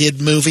Karate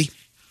Kid movie.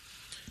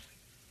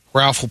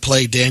 Ralph will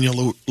play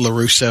Daniel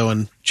LaRusso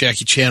and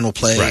Jackie Chan will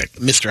play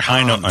Mr.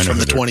 Han from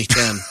the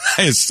 2010.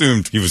 I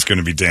assumed he was going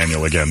to be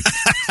Daniel again.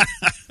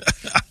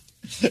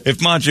 If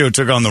Macchio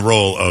took on the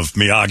role of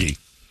Miyagi,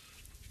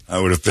 I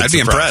would have been I'd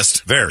be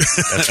impressed. Very.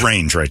 That's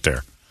range right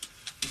there.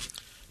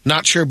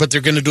 Not sure, but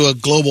they're going to do a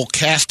global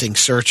casting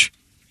search.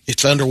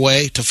 It's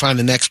underway to find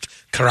the next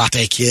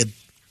Karate Kid.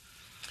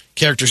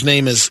 Character's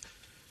name is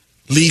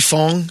Li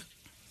Fong.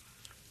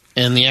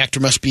 And the actor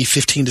must be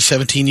 15 to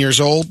 17 years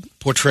old,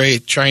 portray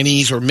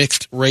Chinese or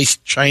mixed race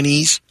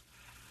Chinese.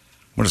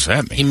 What does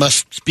that mean? He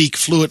must speak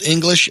fluent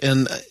English,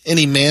 and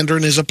any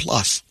Mandarin is a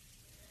plus.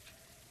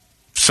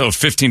 So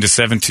 15 to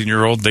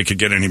 17-year-old, they could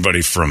get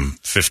anybody from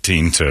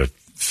 15 to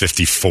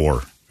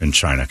 54 in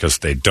China because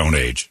they don't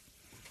age.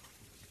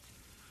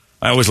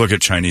 I always look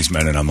at Chinese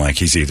men and I'm like,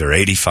 he's either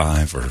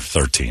 85 or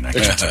 13. I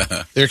can't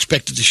tell. They're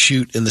expected to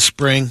shoot in the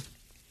spring,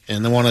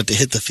 and they wanted to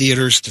hit the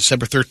theaters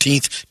December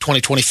 13th,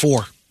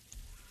 2024.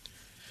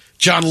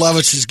 John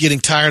Lovitz is getting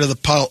tired of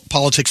the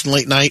politics and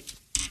late night.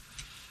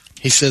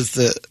 He says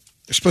that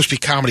they're supposed to be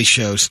comedy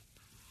shows,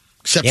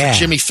 except for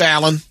Jimmy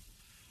Fallon.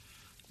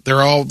 They've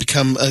all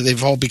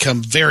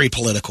become very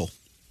political.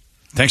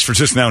 Thanks for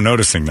just now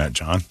noticing that,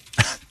 John.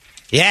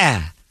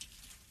 Yeah.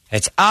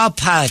 It's all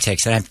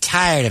politics, and I'm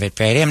tired of it,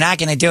 Brady. I'm not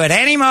going to do it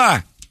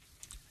anymore.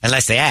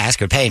 Unless they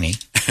ask or pay me.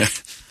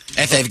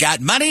 If they've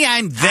got money,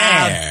 I'm there.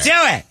 I'll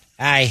do it.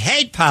 I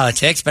hate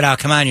politics, but I'll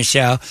come on your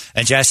show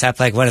and dress up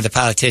like one of the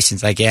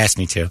politicians like you asked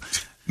me to.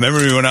 Remember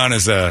we went on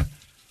as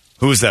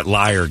who was that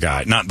liar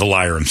guy? Not the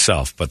liar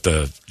himself, but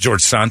the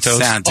George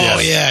Santos? Oh,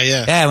 yeah.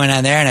 Yeah, I went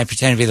on there and I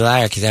pretended to be the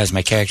liar because that was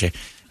my character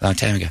a long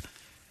time ago.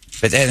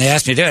 But then they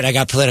asked me to do it. I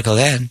got political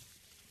then.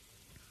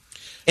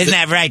 Isn't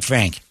that right,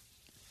 Frank?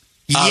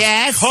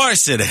 Yes. Of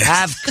course it is.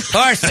 Of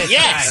course it is.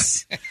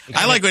 Yes.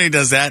 I like when he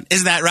does that.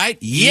 Isn't that right?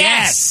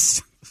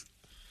 Yes.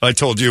 I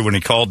told you when he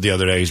called the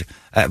other day.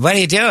 What are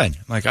you doing?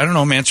 I'm like, I don't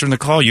know. I'm answering the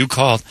call. You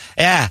called.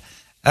 Yeah.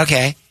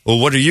 Okay. Well,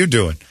 what are you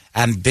doing?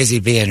 I'm busy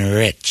being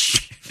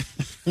rich.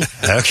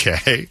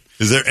 Okay.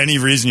 Is there any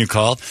reason you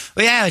called?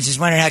 Well, yeah, I was just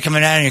wondering how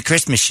coming out on your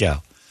Christmas show.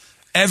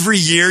 Every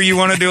year you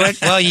want to do it?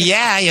 Well,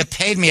 yeah, you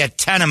paid me a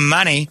ton of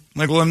money. I'm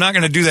like, well, I'm not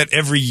going to do that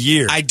every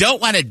year. I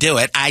don't want to do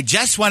it. I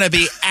just want to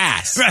be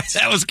asked. Right,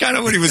 that was kind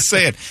of what he was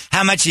saying.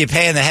 How much are you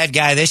paying the head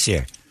guy this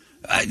year?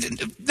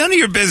 None of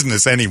your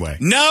business anyway.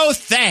 No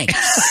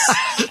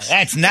thanks.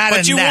 That's not enough.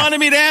 But you wanted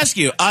me to ask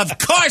you. Of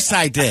course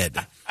I did.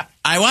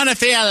 I want to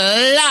feel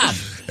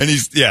love. And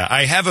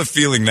I have a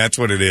feeling that's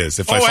what it is.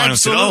 If I finally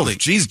absolutely. say,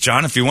 geez,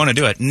 John, if you want to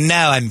do it. No,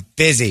 I'm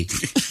busy.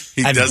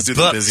 He does do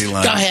the busy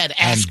line. Go ahead,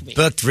 ask me. I'm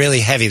booked really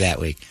heavy that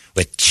week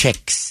with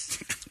chicks.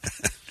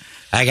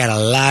 I got a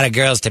lot of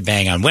girls to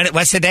bang on.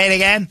 What's the date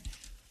again?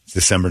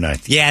 December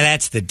 9th. Yeah,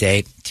 that's the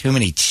date. Too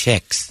many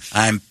chicks.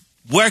 I'm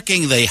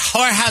working the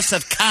whorehouse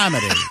of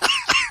comedy.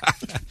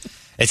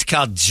 It's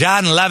called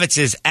John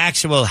Lovitz's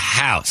Actual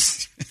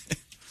House.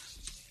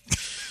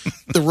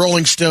 The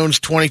Rolling Stones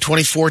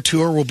 2024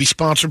 tour will be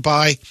sponsored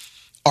by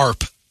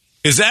ARP.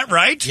 Is that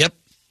right? Yep.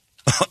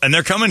 And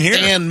they're coming here?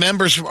 And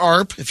members of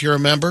ARP, if you're a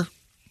member,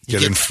 you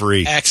get them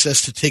free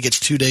access to tickets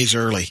 2 days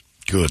early.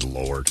 Good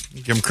Lord.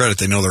 Give them credit.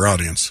 They know their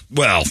audience.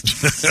 Well,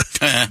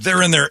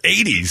 they're in their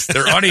 80s.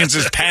 Their audience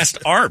is past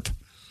ARP.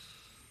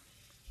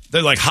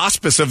 They're like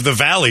Hospice of the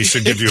Valley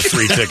should give you a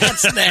free ticket.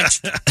 What's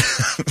next?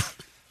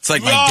 It's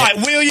like right,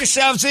 wheel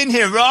yourselves in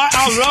here, right?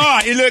 All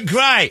right, you look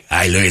great.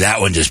 Hey, Louis, that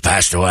one just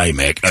passed away,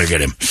 Mick. Look at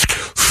him.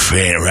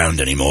 He ain't around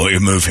anymore. You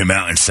move him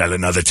out and sell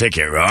another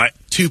ticket, right?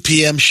 2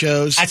 p.m.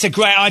 shows. That's a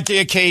great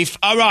idea, Keith.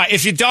 All right,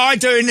 if you die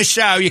during the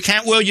show, you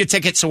can't wheel your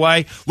tickets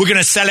away. We're going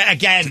to sell it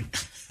again.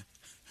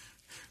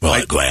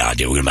 Right, great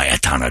idea. We're going to make a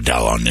ton of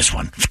dough on this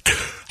one.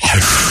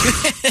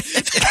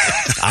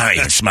 I don't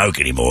even smoke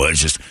anymore.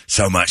 It's just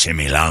so much in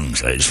my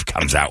lungs that it just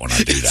comes out when I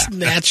do that. It's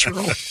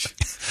natural.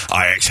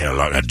 I exhale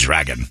like a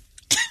dragon.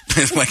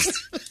 like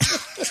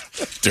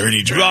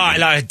dirty dragon. Right,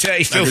 like a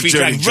dirty, filthy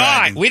dragon.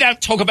 Right, we don't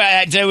talk about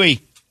that, do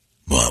we?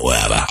 Well,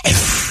 whatever.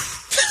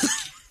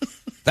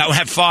 That will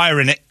have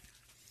fire in it.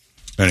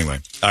 Anyway,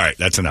 all right,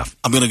 that's enough.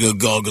 I'm going to go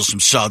gargle some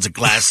shards of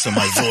glass so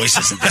my voice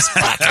isn't this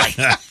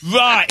crackly.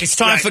 Right, it's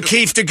time for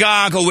Keith to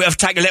gargle. We'll have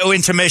to take a little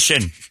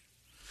intermission.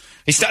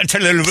 He's starting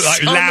to look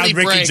like loud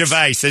Ricky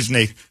Gervais, isn't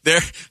he?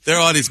 Their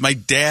audience, my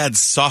dad's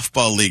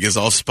softball league is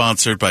all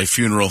sponsored by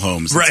funeral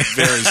homes. Right. It's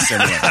very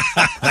similar.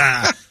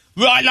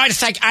 Right, I'd like to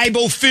take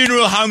Able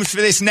Funeral Homes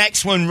for this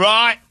next one,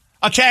 right?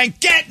 I can't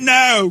get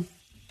no.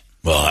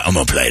 Well, I'm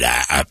going to play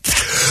that.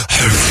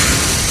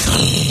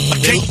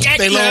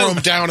 They lower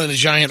him down in a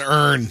giant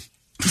urn.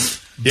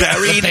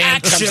 Buried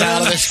action. Comes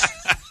out of this.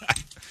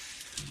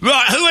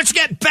 Right, who wants to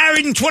get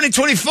buried in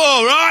 2024?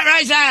 Right,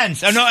 raise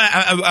hands.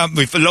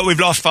 We've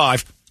lost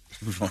 5.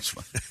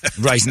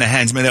 Raising their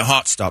hands made their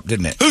heart stop,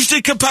 didn't it? Who's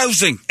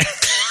decomposing?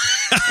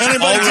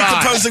 Anybody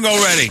decomposing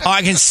already?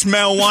 I can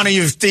smell one of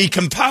you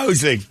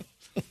decomposing.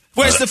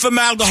 Where's the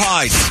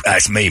formaldehyde?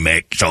 That's me,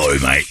 Mick. Sorry,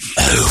 mate.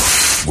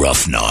 Oh,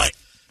 rough night.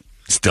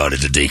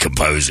 Started to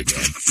decompose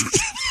again.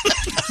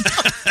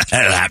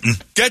 That'll happen.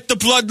 Get the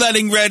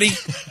bloodletting ready.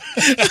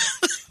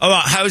 All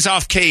right, hose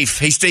off Keith.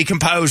 He's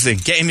decomposing.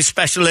 Get him a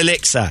special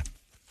elixir.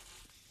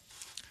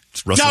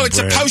 It's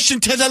a potion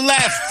to the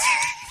left.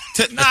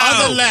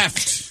 Other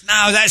left.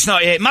 No, that's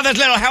not it. Mother's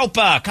Little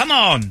Helper. Come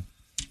on.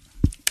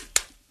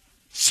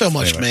 So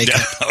much makeup.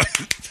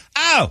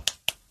 Oh,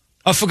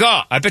 I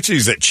forgot. I bet you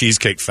he's at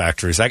Cheesecake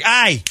Factory. He's like,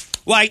 hey,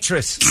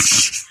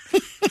 waitress.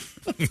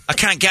 I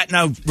can't get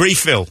no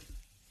refill.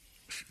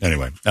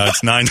 Anyway,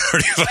 it's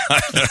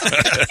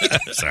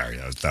 9:35. Sorry,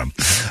 that was dumb.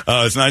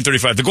 It's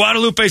 9:35. The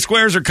Guadalupe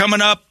Squares are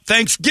coming up.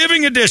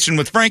 Thanksgiving edition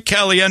with Frank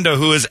Caliendo,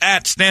 who is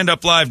at Stand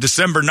Up Live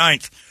December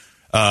 9th.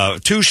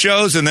 2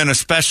 shows and then a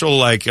special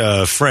like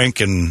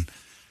Frank and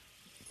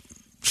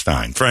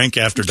Stein. Frank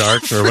After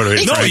Dark or what are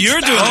we? No, Frank? you're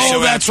doing the show.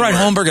 Oh, that's right.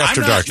 Holmberg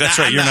After I'm Dark. not- That's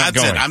right. You're not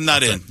that's going. it. I'm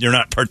not in. You're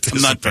not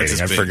participating. I'm not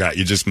participating. I forgot.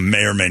 You just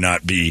may or may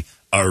not be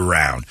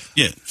around.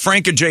 Yeah.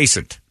 Frank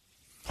adjacent.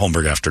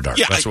 Holmberg After Dark.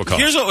 Yeah, That's what we'll call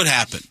here's it. what would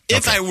happen.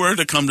 If I were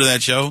to come to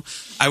that show,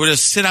 I would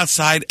just sit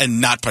outside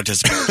and not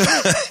participate.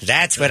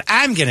 That's what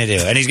I'm going to do.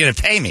 And he's going to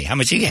pay me. How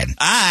much you getting?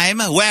 I'm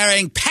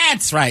wearing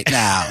pants right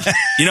now.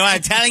 You know why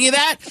I'm telling you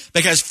that?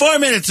 Because 4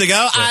 minutes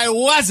ago, I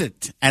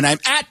wasn't. And I'm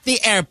at the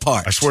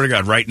airport. I swear to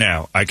God, right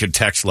now, I could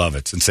text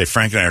Lovitz and say,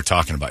 Frank and I are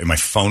talking about you. My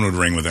phone would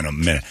ring within a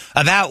minute.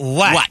 About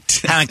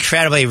what? How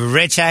incredibly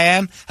rich I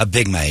am? How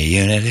big my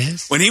unit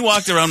is? When he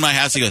walked around my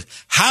house, he goes,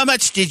 how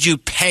much did you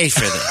pay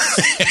for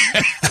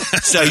this?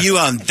 So you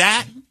own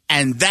that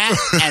and that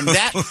and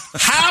that.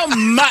 How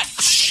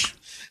much?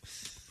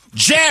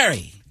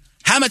 Jerry,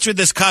 how much would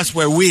this cost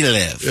where we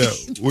live? Yeah,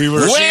 we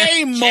were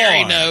way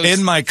more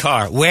in my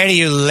car. Where do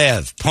you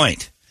live?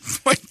 Point.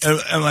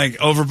 I'm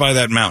like over by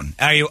that mountain.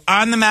 Are you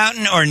on the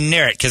mountain or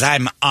near it? Because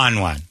I'm on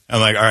one.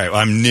 I'm like, all right, well,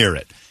 I'm near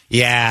it.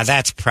 Yeah,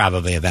 that's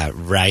probably about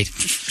right.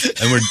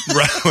 And we're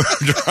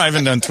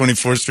driving down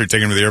 24th Street,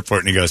 taking him to the airport,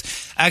 and he goes,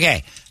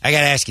 okay, I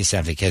got to ask you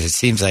something because it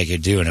seems like you're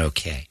doing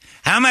okay.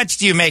 How much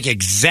do you make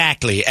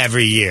exactly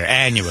every year,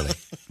 annually?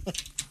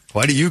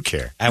 Why do you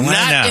care? I want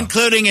to know. Not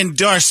including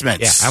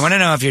endorsements. Yeah, I want to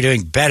know if you're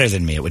doing better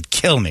than me. It would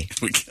kill me.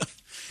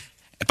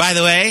 By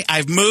the way,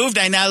 I've moved.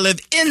 I now live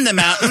in the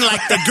mountain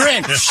like the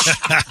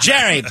Grinch.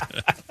 Jerry,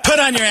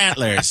 put on your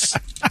antlers.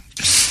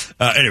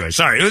 Anyway,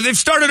 sorry. They've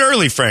started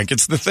early, Frank.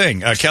 It's the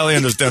thing.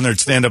 Caliendo's down there at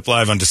Stand Up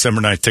Live on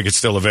December 9th. Tickets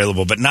still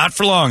available, but not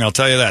for long, I'll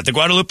tell you that. The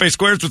Guadalupe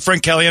Squares with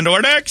Frank Caliendo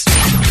are next.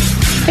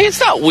 Hey,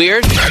 it's not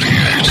weird.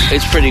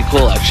 It's pretty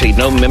cool, actually.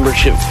 No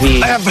membership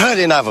fee. I have heard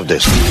enough of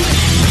this.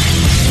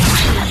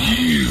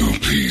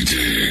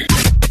 KUPD.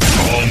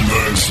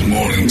 Holmberg's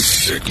Morning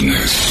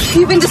Sickness.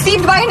 You've been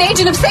deceived by an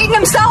agent of Satan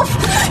himself.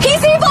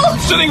 He's evil.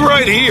 Sitting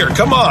right here.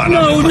 Come on.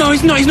 No,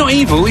 he's not. He's not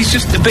evil. He's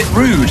just a bit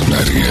rude.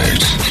 98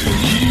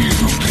 KUPD.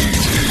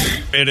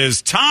 It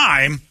is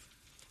time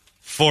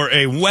for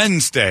a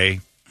Wednesday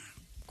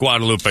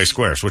Guadalupe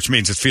Squares, which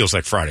means it feels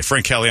like Friday.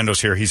 Frank Caliendo's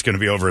here. He's going to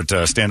be over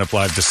at Stand Up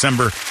Live.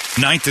 December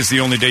 9th is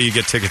the only day you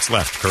get tickets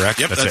left, correct?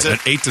 Yep, that's it. At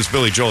 8th is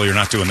Billy Joel. You're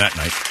not doing that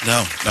night.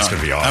 No. That's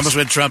going to be awesome. I was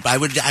with Trump. I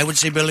would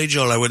see Billy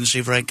Joel. I wouldn't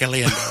see Frank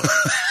Caliendo.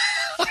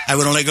 I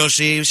would only go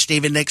see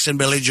Stevie Nicks and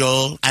Billy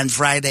Joel on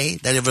Friday.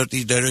 They're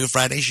doing a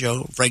Friday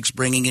show. Frank's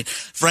bringing it.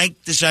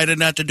 Frank decided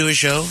not to do a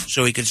show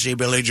so he could see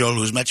Billy Joel,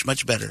 who's much,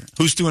 much better.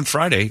 Who's doing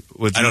Friday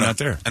with you not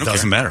there? It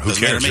doesn't matter. Who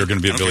cares? You're going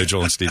to be at Billy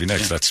Joel and Stevie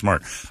Nicks. That's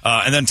smart.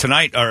 And then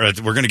tonight,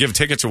 we're going to give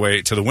tickets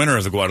away to the winner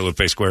of the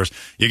Guadalupe Squares.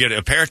 You get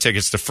a pair of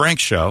tickets to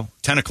Frank's show,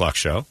 10 o'clock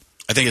show.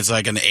 I think it's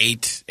like an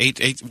 8,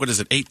 what is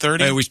it,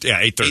 8:30?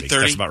 Yeah, 8:30.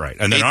 That's about right.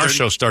 And then our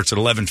show starts at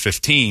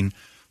 11:15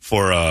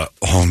 for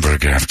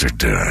Holmberg After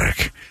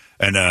Dark.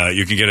 And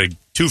you can get a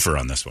twofer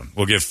on this one.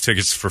 We'll give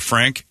tickets for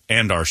Frank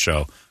and our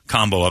show,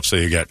 combo up, so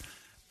you get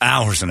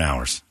hours and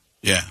hours.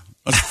 Yeah.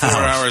 That's 4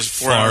 hours,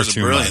 4 hours of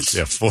brilliance.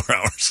 Yeah, 4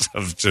 hours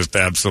of just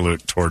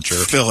absolute torture.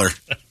 Filler.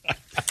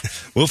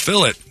 We'll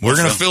fill it. We're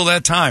going to fill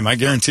that time. I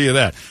guarantee you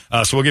that.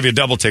 So we'll give you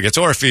double tickets.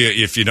 Or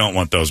if you don't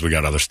want those, we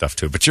got other stuff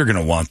too. But you're going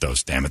to want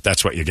those, damn it.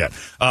 That's what you get.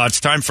 It's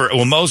time for,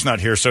 Mo's not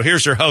here. So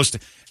here's your host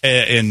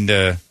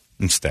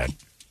instead.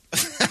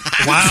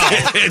 Wow.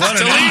 It's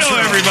Toledo,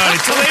 everybody.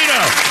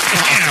 Toledo.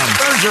 Damn.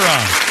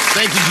 Bergeron.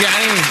 Thank you,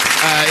 Johnny.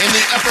 In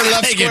the upper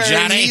left Thank you, square,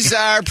 Johnny. he's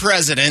our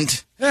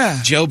president, Joe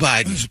Joe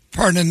Biden.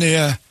 Pardon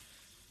the.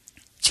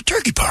 It's a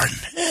turkey pardon.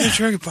 The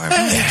turkey pardon.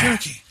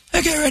 Turkey.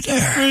 Okay, right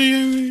there.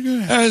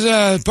 As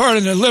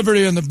pardon the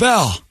Liberty and the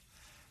Bell.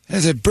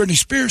 That's a Britney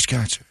Spears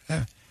concert.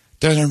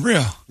 That's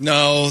unreal.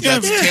 No,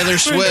 that's Taylor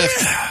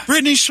Swift.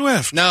 Britney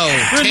Swift. No,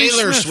 Britney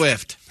Taylor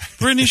Swift.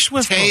 Britney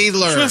Swift.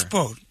 Taylor. Swift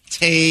boat.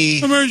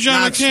 Remember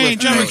John McCain.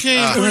 John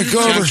McCain.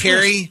 John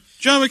Kerry.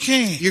 John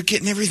McCain. You're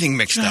getting everything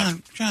mixed up.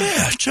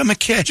 John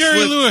McCain.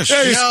 Jerry Lewis.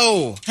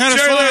 No.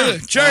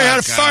 Jerry had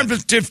a farm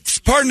to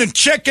pardon the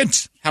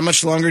chickens. How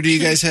much longer do you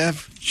guys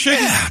have?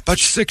 Yeah, about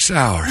 6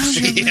 hours.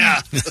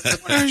 Yeah.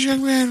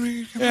 Young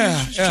man?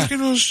 Yeah. Chicken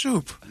noodle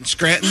soup.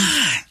 Scranton,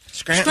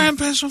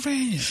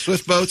 Pennsylvania.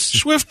 Swift boats.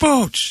 Swift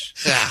boats.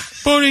 Yeah.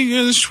 Boating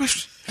the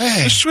Swift.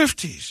 Hey. The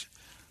Swifties.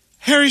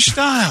 Harry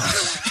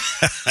Styles.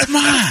 Come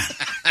on.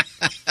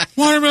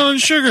 Watermelon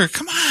sugar.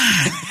 Come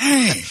on.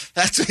 Hey.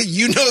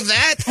 You know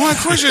that? Oh, of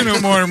course I know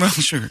watermelon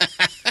sugar.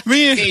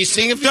 Can you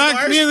sing a few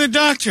bars? Me and the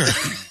doctor.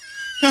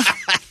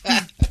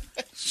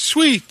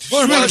 Sweet.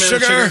 Watermelon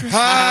sugar.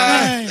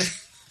 High.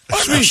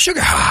 Sweet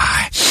sugar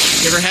high.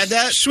 You ever had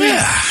that? Sweet.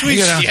 Yeah. Sweet.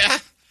 Yeah.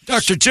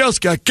 Dr. Jill's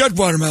got good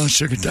watermelon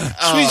sugar done.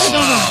 Sweet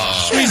summer.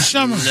 Sweet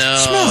summer. No.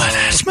 Smell it.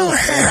 I smell her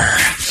hair.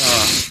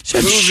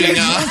 Moving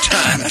on.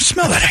 Time. I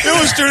smell that hair.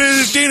 It was during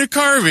the Dana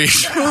Carvey.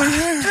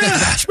 Yeah,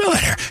 I smell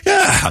that hair.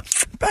 Yeah.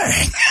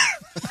 Bang.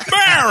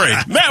 Mary.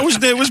 That was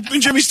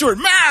Jimmy Stewart.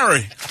 Mary.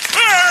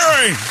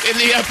 In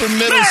the upper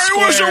middle Mary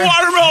square. was a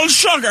watermelon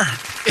sugar.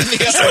 In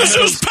the upper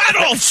middle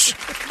petals.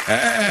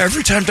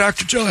 Every time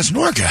Dr. Joe has an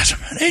orgasm,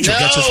 an angel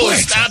gets his No,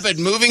 wings. stop it.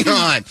 Moving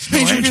on.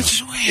 Angel gets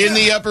his wings. In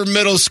the upper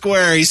middle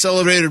square, he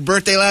celebrated a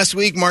birthday last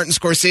week, Martin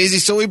Scorsese,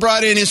 so we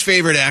brought in his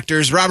favorite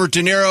actors, Robert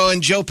De Niro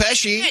and Joe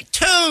Pesci.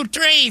 2,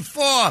 3,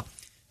 4.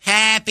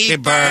 Happy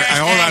birthday.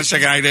 Hold on a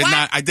second.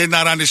 I did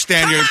not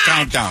understand your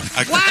countdown.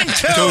 1,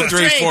 2, 2,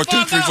 3, 4.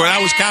 2, 3, 4. That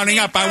was counting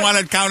up. I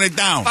wanted counted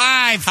down.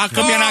 5, How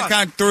come you're not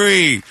counting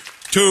 3,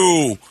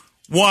 2,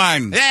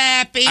 1?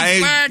 Happy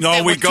birthday.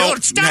 No, we go.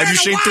 Have you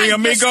seen Three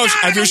Amigos?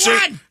 Have you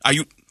seen?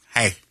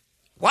 Hey.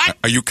 What?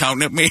 Are you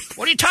counting at me?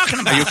 What are you talking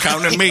about? Are you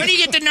counting at me? Where do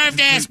you get the nerve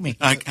to ask me?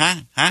 Huh?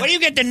 Where do you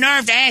get the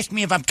nerve to ask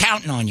me if I'm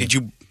counting on you? Did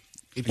you?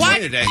 He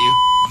pointed at you.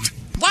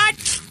 What?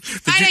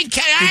 Did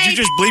you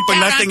just bleep a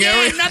nothing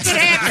area? Nothing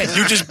happened.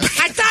 You just.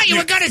 I thought you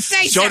were going to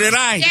say so something. did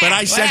I, Yeah, but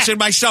I censored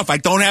myself. I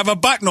don't have a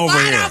button over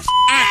here.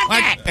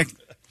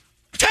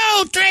 2,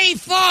 3,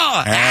 4.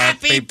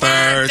 Happy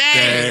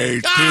birthday.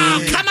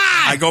 Oh, come on.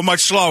 I go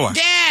much slower.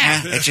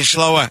 Yeah. It's just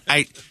slower.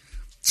 2,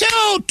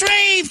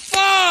 3,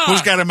 4.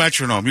 Who's got a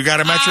metronome? You got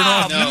a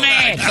metronome? Oh,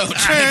 man. Hey,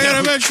 I got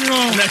a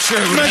metronome. I'm not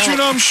sure.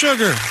 Metronome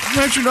sugar.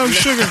 Metronome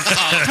sugar.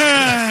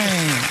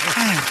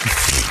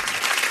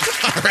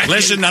 Right.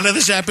 Listen, none of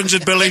this happens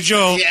at Billy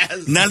Joel.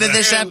 Yes. None of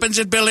this happens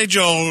at Billy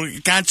Joel.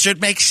 Concert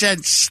makes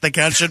sense. The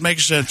concert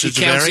makes sense. He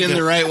counts in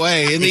the right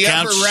way. In the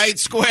upper right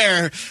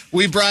square,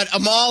 we brought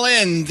them all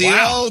in. The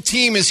whole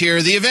team is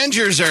here. The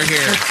Avengers are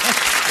here.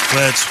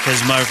 Well, it's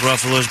because Mark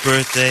Ruffalo's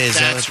birthday. Is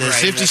that what this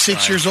is?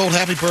 56 years old.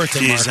 Happy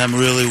birthday, Mark. Jeez, I'm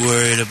really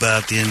worried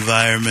about the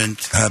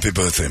environment. Happy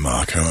birthday,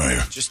 Mark. How are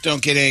you? Just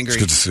don't get angry.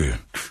 It's good to see you.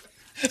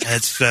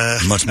 That's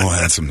much more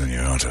handsome than you,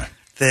 aren't I?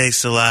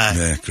 Thanks a lot.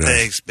 Yeah, great.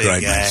 Thanks, big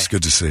great, guy. man. It's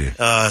good to see you.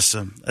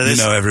 Awesome. You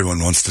know,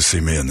 everyone wants to see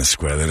me in the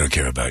square. They don't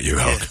care about you,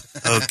 Hulk.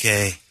 Yeah.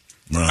 Okay.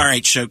 Right. All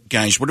right, so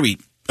guys, what are we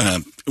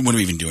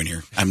even doing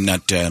here? I'm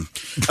not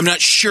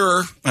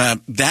sure.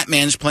 That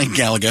man's playing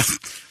Gallagher.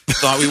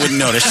 Thought we wouldn't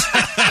notice,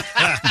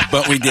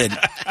 but we did.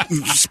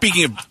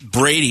 Speaking of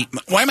Brady,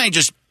 why am I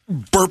just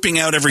burping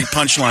out every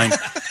punchline?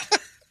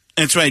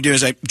 That's what I do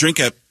is I drink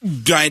a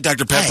Diet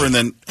Dr. Pepper and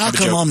then... How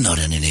come I'm not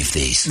in any of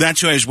these?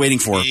 That's what I was waiting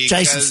for. Because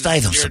Jason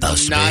Statham's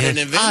supposed to be here. An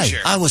Avenger.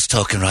 I was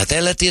talking right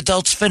there. Let the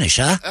adults finish,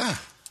 huh?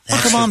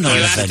 How come I'm not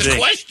an Avenger? That's the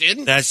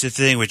question. That's the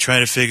thing. We're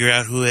trying to figure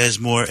out who has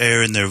more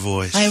air in their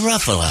voice. Hey,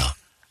 Ruffalo.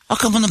 How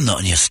come I'm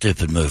not in your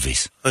stupid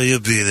movies? Oh, you'll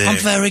be there. I'm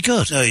very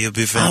good. No, you'll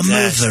be I'll fantastic.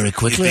 move very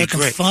quickly. I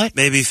can fight.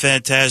 Maybe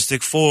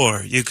Fantastic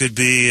Four. You could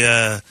be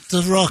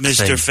the Rock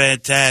Mr. thing.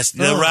 Fantastic.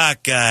 The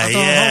Rock guy.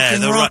 Yeah.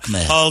 Hulk and Rock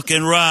man. Hulk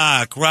and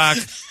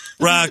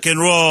Rock and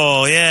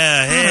roll.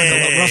 Yeah. I don't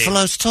know what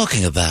Ruffalo's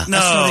talking about. No.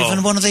 That's not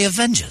even one of the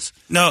Avengers.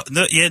 No,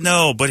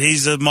 but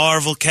he's a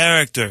Marvel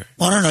character.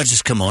 Why don't I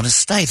just come on as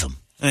Statham?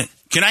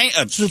 Can I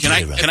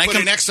put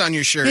an X on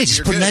your shirt? Yeah, just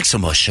You're put an good. X on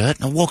my shirt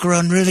and I'll walk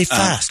around really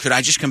fast. Could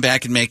I just come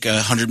back and make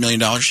 $100 million?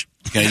 Can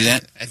I do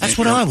that? That's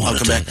what I want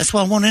to do. That's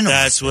what I want in on.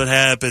 That's what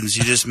happens.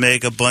 You just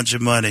make a bunch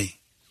of money.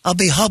 I'll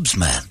be Hobbs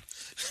man.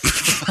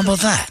 How about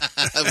that?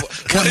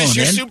 Come What is on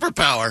your in.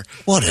 superpower?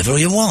 Whatever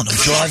you want.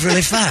 I'll drive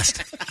really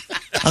fast.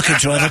 I can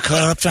drive a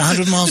car up to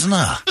 100 miles an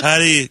hour.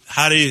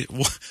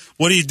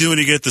 What do you do when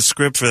you get the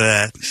script for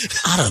that?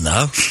 I don't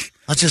know.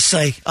 I'll just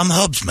say, I'm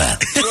Hobbs man.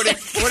 What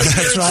if you're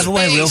in Drive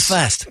away space? real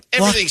fast.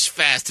 Everything's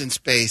fast in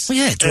space. Well,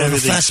 yeah, drive a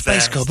Everything's fast space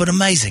fast. car, but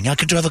amazing. I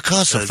can drive a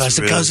car so That's fast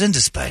it really- goes into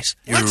space.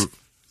 What?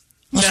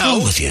 What's No.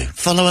 wrong with you?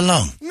 Follow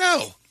along.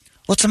 No.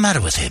 What's the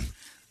matter with him?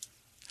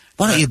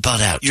 Why don't you butt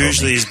out, Tommy?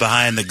 Usually he's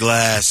behind the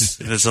glass,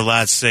 and it's a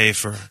lot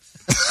safer.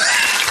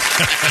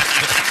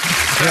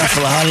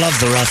 Ruffalo, I love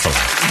the Ruffalo.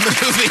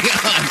 Moving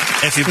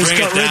on. If you He's bring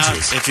got it down,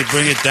 ridges. if you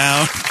bring it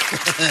down,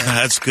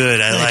 that's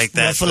good. I like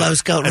that.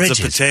 Ruffalo's got That's ridges.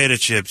 a potato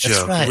chip That's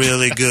joke. right.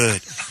 Really good.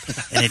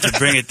 And if you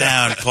bring it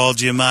down, Paul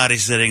Giamatti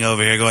sitting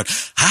over here going,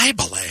 I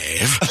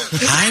believe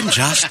I'm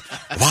just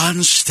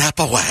one step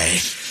away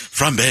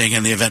from being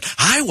in the event.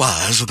 I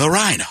was the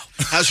Rhino.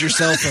 How's your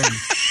cell phone?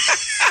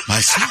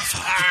 My cell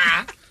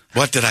phone.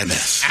 What did I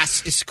miss?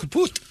 Ass is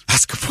kaput.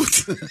 That's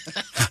kaput.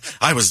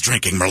 I was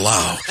drinking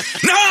Merlot.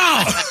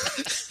 No!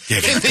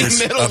 In the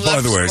middle by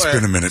left the way, it's square.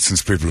 been a minute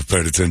since people have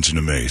paid attention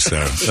to me, so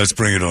let's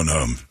bring it on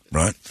home,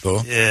 right,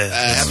 Thor? yeah.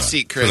 Have a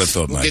seat, Well, I Chris.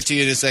 thought, We'll mate. get to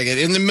you in a second.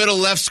 In the middle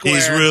left square,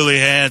 He's really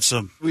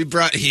handsome. he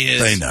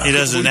is. They know. He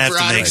doesn't We have to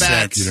brought make it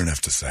back. sense. You don't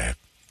have to say it.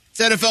 It's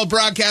NFL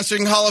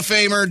Broadcasting Hall of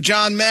Famer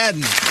John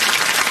Madden.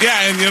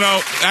 Yeah, and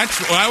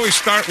that's I always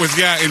start with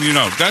yeah, and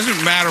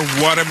doesn't matter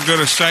what I'm going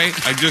to say.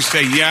 I just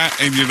say yeah,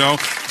 and and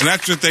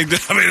that's what they do.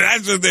 I mean,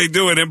 that's what they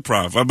do in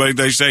improv. I mean,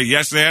 they say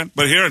yes, and,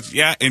 but here it's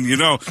yeah, and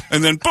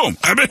and then boom.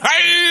 I mean,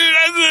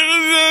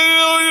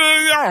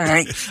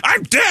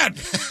 I'm dead.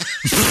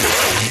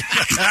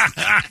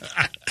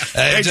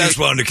 I just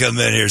wanted to come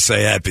in here and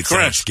say happy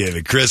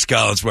Thanksgiving. Chris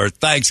Collinsworth,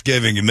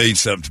 Thanksgiving, it means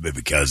something to me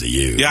because of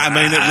you. Yeah, I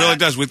mean, it really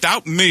does.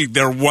 Without me,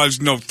 there was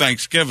no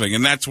Thanksgiving,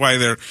 and that's why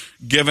they're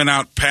giving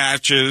out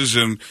patches,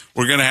 and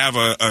we're going to have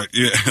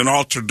an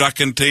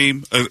ultra-ducking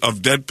team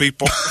of dead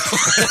people.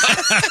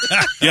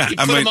 Yeah, You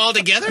put them all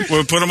together?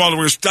 We'll put them all.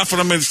 We're stuffing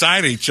them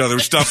inside each other.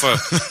 Stuff a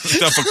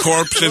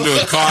corpse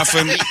into a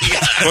coffin,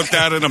 put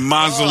that in a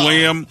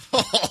mausoleum,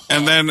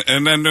 and then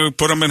we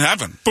put them in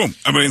heaven. Boom.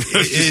 I mean,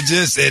 it's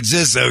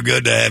just so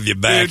good to have you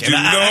back. Did you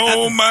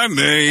know my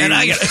name? And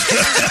I got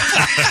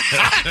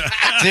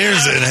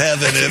tears in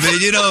heaven. I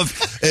mean, you know,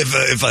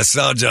 if I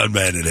saw John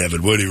Madden in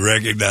heaven, would he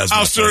recognize me?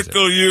 I'll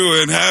circle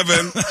you in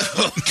heaven.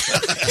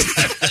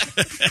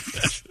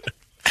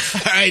 All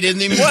right,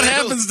 what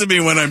happens to me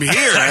when I'm here?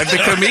 I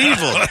become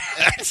evil.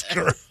 That's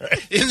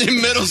great. In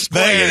the middle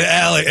square.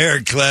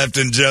 Eric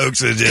Clapton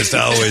jokes are just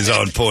always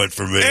on point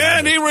for me.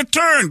 And he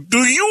returned. Do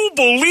you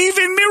believe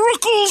in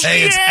miracles?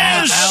 Hey, it's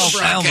yes.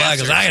 Al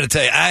Michaels. I got to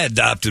tell you, I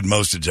adopted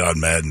most of John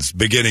Madden's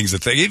beginnings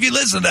of things. If you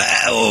listen to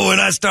Al, when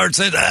I start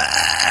saying,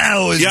 I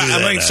always do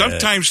that.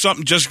 Sometimes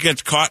something just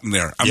gets caught in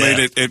there. I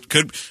mean, it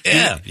could.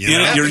 Yeah.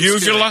 Your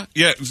uvula.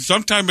 Yeah.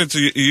 Sometimes it's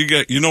you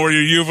get. You know where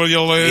your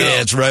uvula is?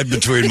 Yeah, it's right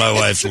between my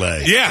wife's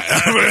legs. Yeah.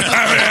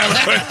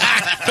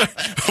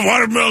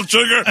 Watermelon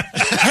sugar.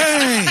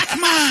 Hey,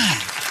 come on.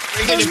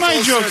 That's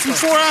my joke from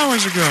 4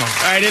 hours ago.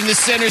 All right, in the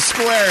center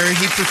square,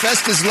 he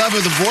professed his love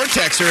of the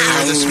Vortex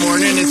earlier this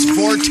morning. It's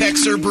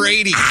Vortexer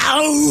Brady.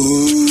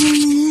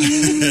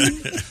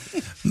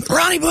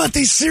 Ronnie bought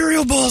these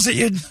cereal bowls that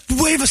you'd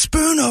wave a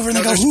spoon over and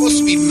they're supposed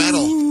to be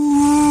metal.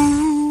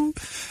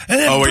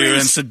 Were you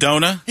in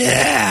Sedona?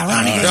 Yeah,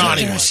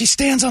 Ronnie. She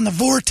stands on the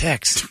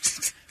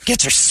Vortex.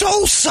 Gets her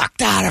soul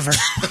sucked out of her.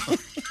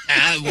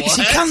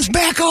 She comes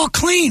back all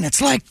clean.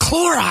 It's like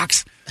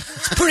Clorox.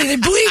 It's pretty. They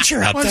bleach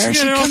her up there.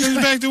 She comes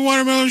back to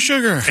watermelon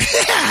sugar.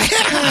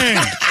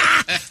 Yeah.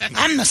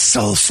 I'm the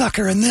soul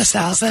sucker in this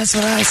house. That's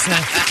what I say.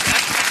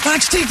 Why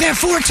don't you take that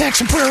Vortex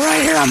and put it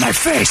right here on my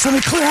face? Let me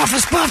clear off a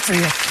spot for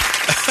you.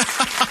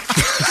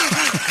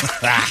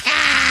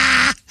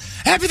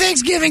 Happy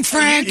Thanksgiving,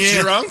 Frank.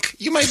 You drunk?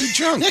 You might be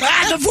drunk.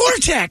 The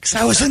Vortex.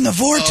 I was in the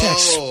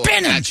Vortex,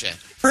 spinning. Gotcha.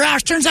 For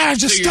hours, turns out I was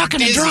just stuck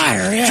in a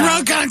dryer. Yeah.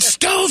 Drunk on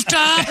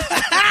stovetop.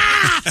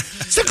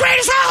 It's the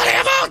greatest holiday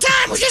of all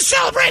time. We just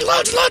celebrate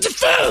loads and loads of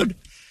food.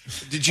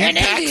 Did you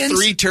pack Indians.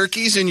 3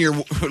 turkeys in your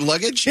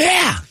luggage?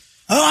 Yeah.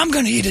 Oh, I'm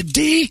going to eat a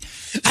D.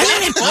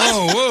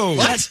 Whoa.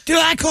 What? Dude,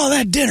 I call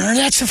that dinner.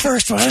 That's the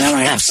first one. And then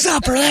we have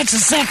supper. That's the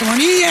second one.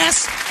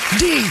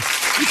 ESD.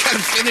 You got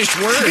to finish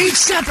words. Eat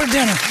supper,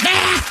 dinner.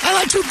 Nah, I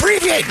like to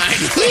abbreviate.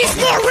 Leave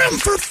more room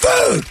for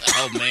food.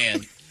 Oh,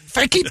 man. If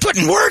I keep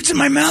putting words in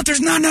my mouth,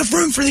 there's not enough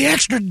room for the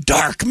extra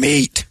dark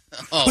meat,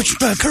 which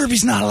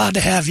Kirby's not allowed to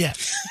have yet.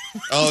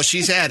 Oh,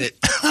 she's had it.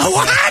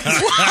 What?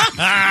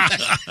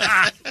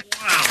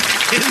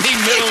 In the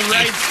middle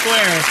right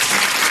square,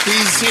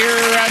 he's here.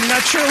 I'm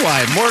not sure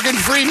why. Morgan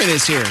Freeman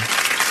is here.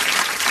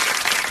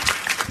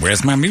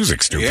 Where's my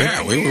music, stupid?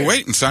 Yeah, we were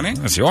waiting, Sonny.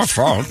 It's your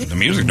fault. The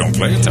music don't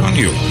play. It's on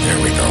you.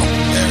 There we go.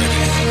 There it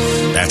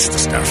is. That's the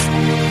stuff.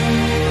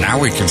 Now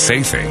we can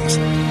say things.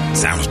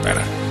 Sounds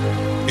better.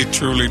 It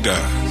truly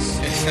does.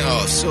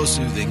 Oh, so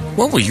soothing.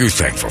 What were you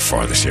thankful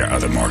for this year,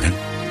 Other Morgan?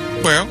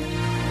 Well,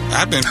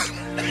 I've been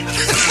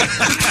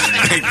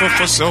thankful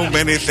for so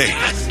many things.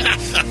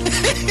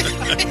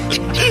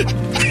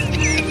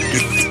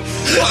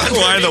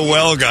 Why the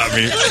well got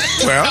me?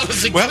 That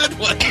was a good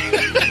one.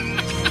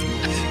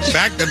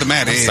 Fact of the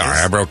matter is... Sorry,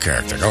 I broke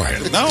character. Go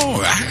ahead.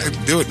 No, I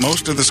do it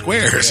most of the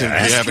squares.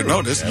 Yeah, if you haven't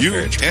noticed,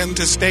 you tend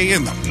to stay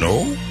in them.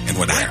 No. And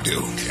what I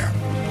do...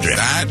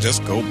 I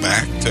just go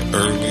back to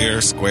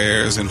earlier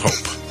squares and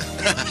hope.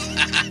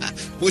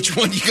 Which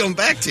one you going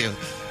back to?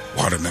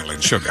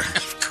 Watermelon sugar.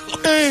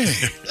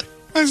 Hey,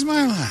 that's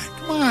my line.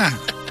 Come on.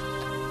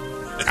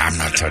 I'm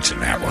not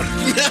touching that one.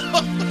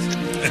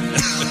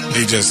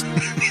 He just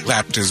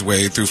lapped his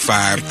way through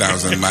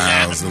 5,000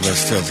 miles of the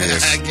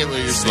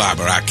filthiest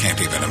slobber I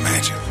can't even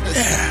imagine.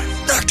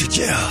 Yeah, Dr.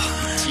 Jill.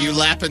 You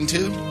lapping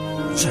too?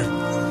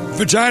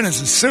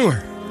 Vagina's a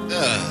sewer.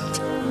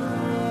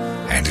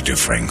 Andy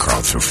Dufresne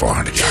crawled through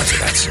 400 yards of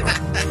that sewer.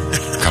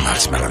 Come out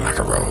smelling like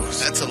a rose.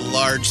 That's a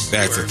large sewer.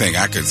 That's the thing.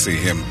 I could see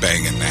him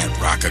banging that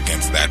rock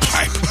against that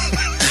pipe.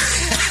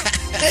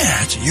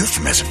 Yeah, it's a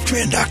euphemism for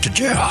me and Dr.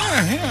 Jill.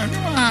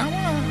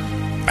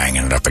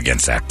 Banging it up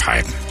against that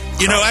pipe.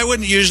 You know, I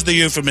wouldn't use the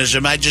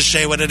euphemism. I'd just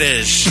say what it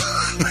is.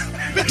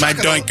 My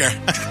doinker.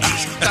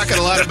 Talking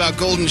a lot about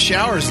golden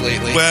showers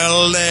lately.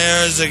 Well, a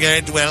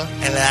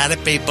lot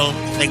of people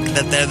think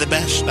that they're the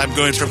best. I'm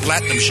going for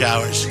platinum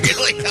showers.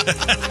 Really?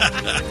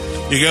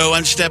 You go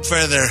one step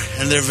further,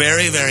 and they're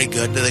very, very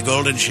good. The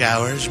golden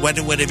showers. What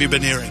have you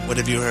been hearing? What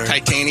have you heard?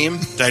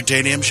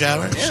 Titanium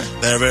showers? Yeah.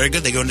 They're very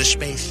good. They go into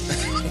space.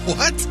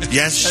 What?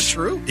 Yes. Is that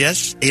true?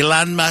 Yes.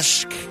 Elon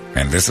Musk.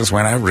 And this is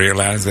when I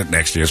realized that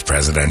next year's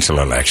presidential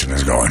election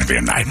is going to be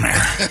a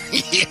nightmare.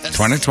 Yes.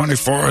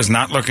 2024 is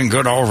not looking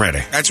good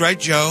already. That's right,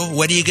 Joe.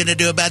 What are you going to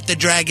do about the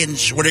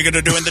dragons? What are you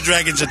going to do when the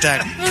dragons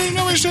attack? I didn't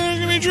know we said there were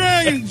going to be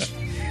dragons.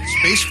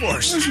 Space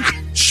Force.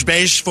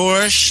 Space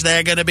Force.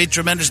 They're going to be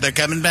tremendous. They're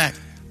coming back.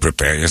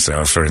 Prepare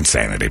yourselves for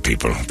insanity,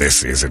 people.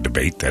 This is a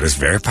debate that is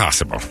very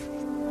possible.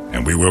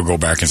 And we will go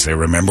back and say,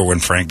 remember when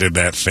Frank did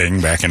that thing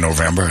back in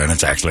November? And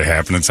it's actually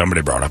happened, and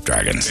somebody brought up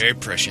dragons. Very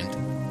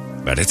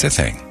prescient. But it's a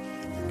thing.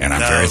 And I'm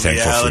very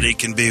thankful reality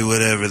can be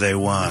whatever they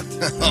want.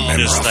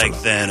 Just like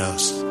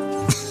Thanos.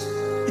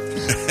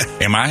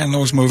 Am I in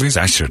those movies?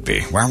 I should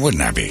be. Why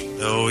wouldn't I be?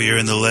 Oh, you're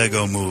in the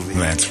Lego movie.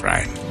 That's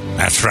right.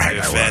 That's right.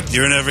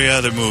 You're in every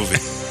other movie.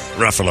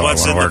 Ruffalo,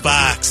 What's I in want the to work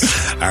box?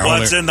 with you.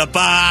 What's in the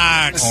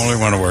box? Only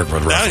want to work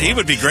with Ruffalo. He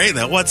would be great in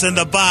that. What's in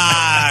the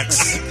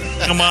box?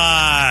 Come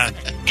on.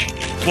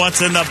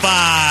 What's in the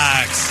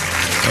box?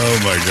 Oh,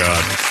 my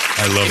God.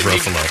 I love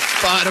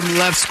Ruffalo. Bottom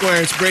left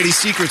square. It's Brady's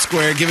secret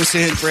square. Give us a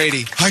hint,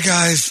 Brady. Hi,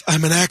 guys.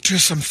 I'm an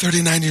actress. I'm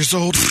 39 years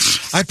old.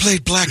 I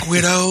played Black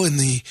Widow in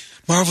the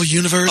Marvel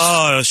Universe.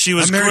 Oh, she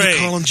was I'm married great.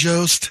 to Colin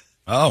Jost.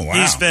 Oh, wow.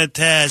 He's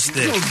fantastic. A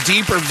little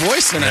deeper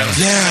voice than I was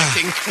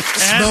expecting.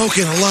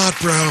 Smoking a lot,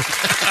 bro.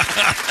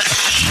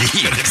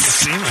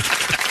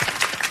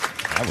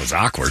 That was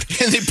awkward.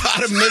 In the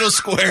bottom middle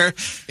square,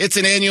 it's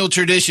an annual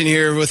tradition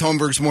here with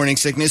Holmberg's Morning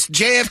Sickness.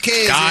 JFK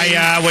is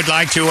I would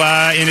like to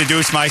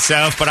introduce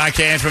myself, but I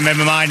can't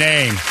remember my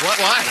name.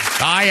 Why?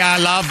 I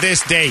love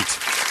this date.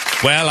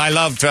 Well, I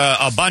loved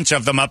a bunch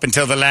of them up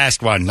until the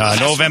last one.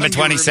 November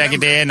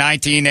 22nd, day,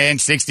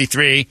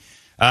 1963.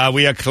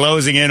 We are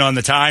closing in on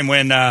the time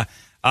when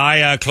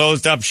I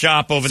closed up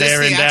shop over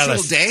there in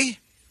Dallas. Is this the actual day?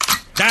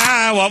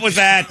 What was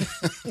that?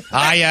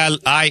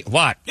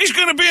 What? He's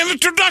going to be in the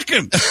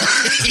turducken.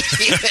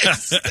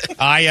 Yes.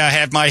 I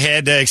have my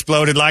head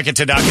exploded like a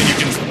turducken. You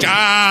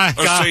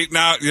can... See,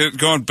 now you're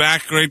going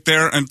back right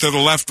there and to the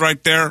left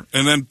right there,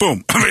 and then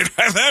boom. I mean,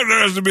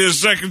 there has to be a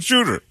second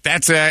shooter.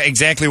 That's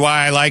exactly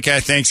why I like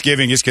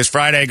Thanksgiving, is because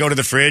Friday I go to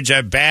the fridge,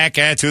 back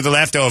to the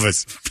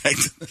leftovers. To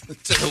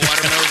the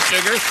watermelon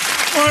sugar?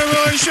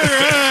 Watermelon sugar,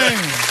 hey.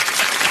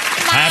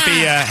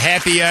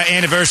 Happy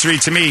anniversary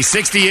to me.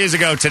 60 years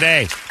ago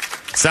today,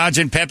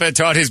 Sergeant Pepper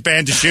taught his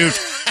band to shoot.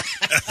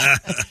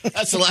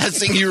 That's the last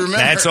thing you remember.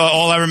 That's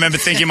all I remember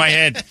thinking in my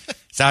head.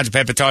 Sergeant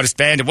Pepper taught his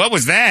band. What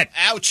was that?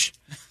 Ouch.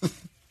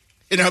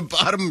 In our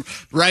bottom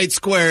right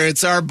square,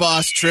 it's our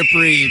boss, Trip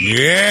Reed.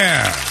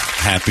 Yeah.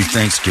 Happy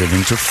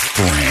Thanksgiving to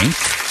Frank.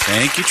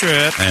 Thank you,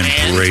 Trip.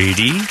 And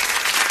Brady.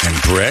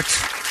 And Brett.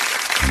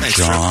 And Thanks,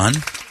 John.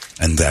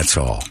 And that's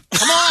all.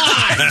 Come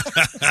on!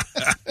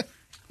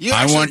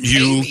 I want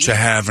you to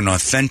have an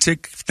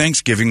authentic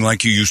Thanksgiving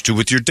like you used to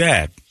with your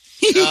dad.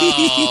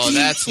 Oh,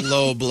 that's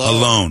low blow.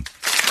 Alone.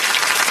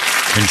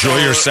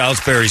 Enjoy your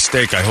Salisbury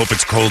steak. I hope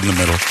it's cold in the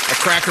middle. A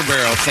Cracker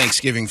Barrel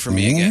Thanksgiving for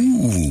me again.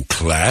 Ooh,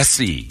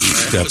 classy.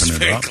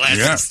 Stepping it up.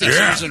 Classic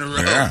years in a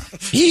row.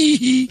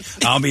 Yeah.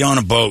 I'll be on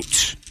a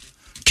boat.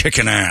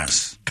 Kicking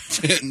ass.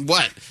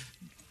 What?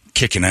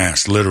 Kicking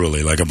ass,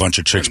 literally, like a bunch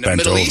of chicks bent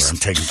Middle over. East? I'm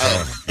taking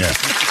care of them. Yeah.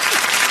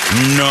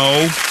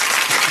 No.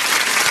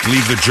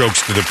 Leave the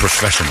jokes to the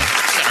professional.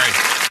 Sorry.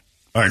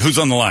 All right, who's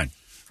on the line?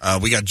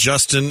 We got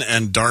Justin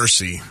and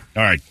Darcy.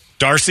 All right.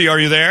 Darcy, are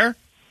you there?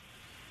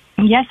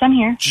 Yes, I'm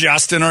here.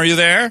 Justin, are you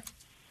there?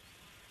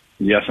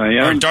 Yes, I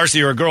am. All right, Darcy,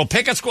 you're a girl.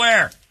 Pick a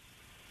square.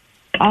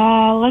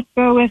 Let's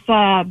go with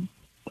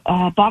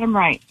bottom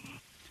right.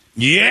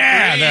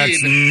 Yeah,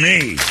 that's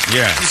me.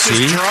 Yeah, He's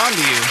see? just drawn to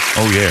you.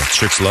 Oh, yeah.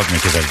 Chicks love me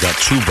because I've got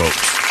 2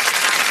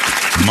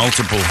 boats.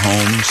 Multiple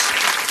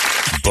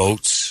homes,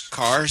 boats.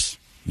 Cars.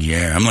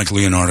 Yeah, I'm like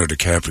Leonardo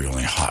DiCaprio,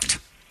 only hot.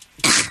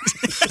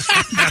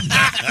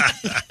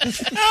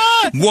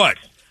 What?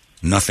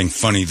 Nothing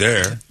funny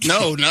there.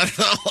 No, not at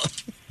all.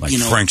 Like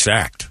Frank's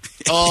act.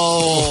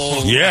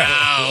 Oh, yeah.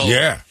 Wow.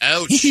 Yeah.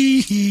 Ouch.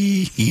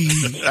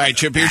 All right,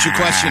 Chip, here's your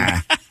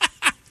question.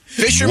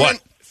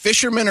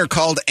 Fishermen are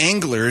called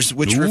anglers,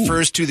 which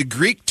refers to the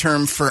Greek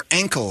term for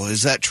ankle.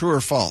 Is that true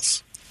or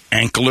false?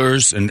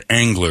 Anklers and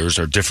anglers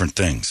are different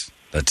things.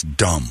 That's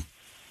dumb.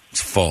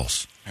 It's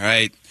false. All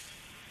right.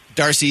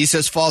 Darcy, he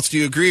says false. Do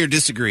you agree or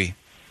disagree?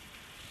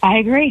 I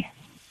agree.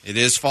 It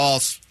is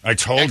false. I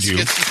told X you.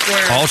 gets the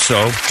square.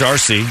 Also,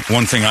 Darcy,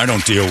 one thing I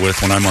don't deal with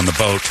when I'm on the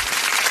boat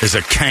is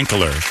a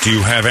cankler. Do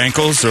you have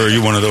ankles, or are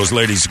you one of those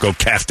ladies who go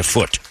calf to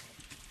foot?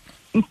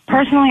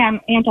 Personally,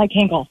 I'm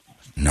anti-kinkle.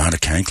 Not a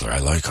cankler. I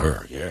like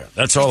her. Yeah.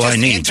 That's all I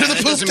need. To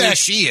the poop deck.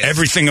 She is.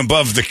 Everything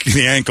above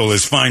the ankle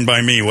is fine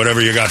by me,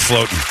 whatever you got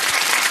floating.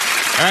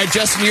 All right,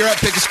 Justin, you're up.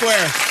 Pick a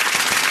square.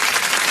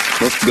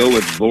 Let's go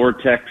with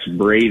Vortex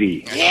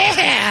Brady.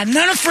 Yeah,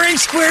 none of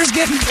Frank's squares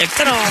getting picked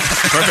at all.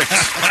 Perfect.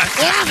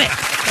 Love it.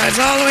 Guys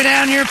all the way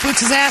down here, puts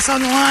his ass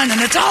on the line, and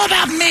it's all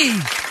about me.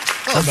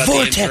 The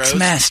Vortex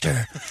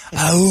Master.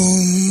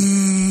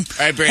 All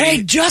right, Brady.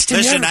 Hey, Justin.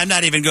 Listen, I'm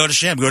not even going to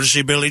see him. Go to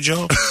see Billy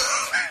Joel.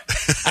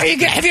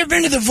 Have you ever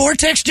been to the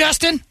Vortex,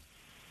 Justin?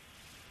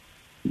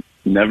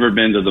 Never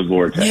been to the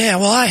Vortex. Yeah,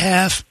 well, I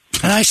have,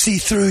 and I see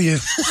through you.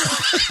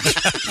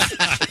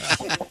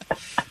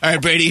 All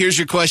right, Brady, here's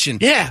your question.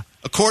 Yeah.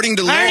 According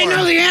to lore, I already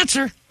know the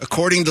answer.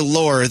 According to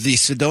lore, the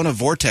Sedona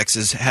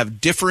vortexes have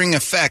differing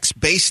effects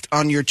based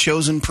on your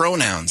chosen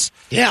pronouns.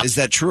 Yeah. Is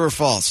that true or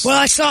false? Well,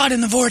 I saw it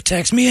in the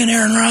Vortex. Me and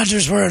Aaron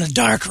Rodgers were in a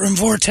dark room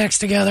vortex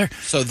together.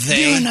 So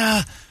they... doing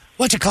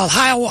what's it called?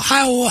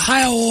 Hiawatha?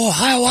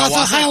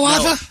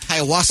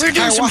 We're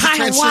doing some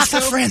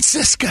Hiawatha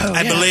Francisco.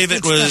 I believe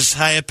it was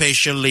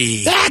Hypatia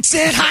Lee. That's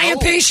it,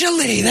 Hypatia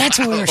Lee. That's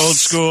what we were. Old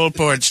school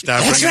porn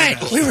star. That's right.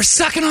 We were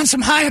sucking on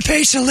some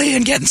Hypatia Lee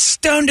and getting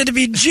stoned to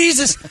be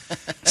Jesus,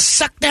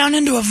 sucked down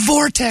into a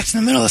vortex in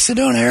the middle of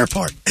Sedona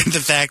Airport. And the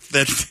fact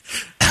that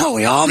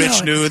we all Rich know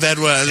it. knew who that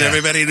was. Yeah.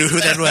 Everybody knew who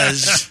that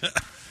was.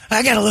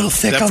 I got a little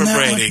thick Except on for that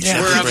Brady. one.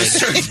 Yeah. We're of a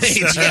certain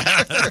age.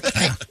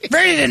 Yeah.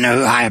 Brady didn't know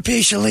who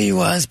Hypatia Lee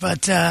was,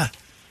 but I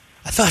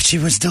thought she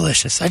was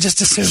delicious. I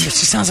just assumed it.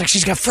 She sounds like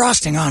she's got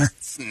frosting on her.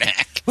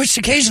 Snack. Which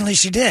occasionally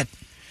she did.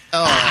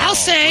 Oh, I'll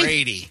say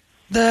Brady.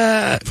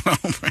 Yeah,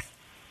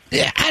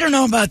 I don't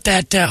know about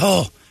that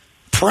whole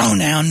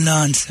pronoun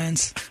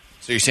nonsense.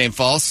 So you're saying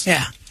false?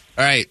 Yeah.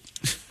 All right.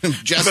 I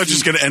thought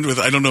just going to end with,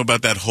 I don't know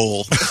about that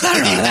hole. I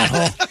don't know that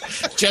hole.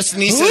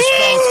 Justin, he says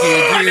false. Do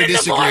you agree or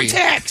disagree?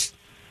 Vortex.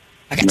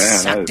 I got Man,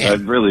 sucked I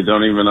in. really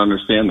don't even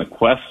understand the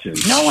question.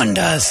 No one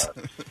does.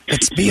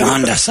 It's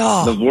beyond us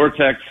all. The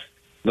vortex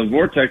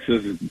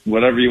is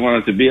whatever you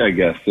want it to be, I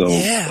guess. So,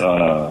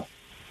 Yeah.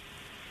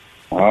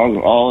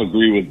 I'll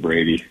agree with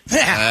Brady.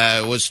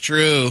 It was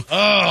true.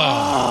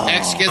 Oh.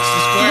 X gets the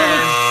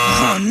square.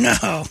 Oh,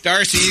 no.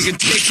 Darcy, you can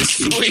take the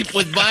sweep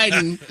with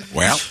Biden.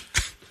 Well.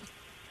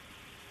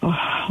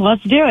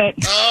 Let's do it.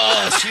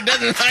 Oh, she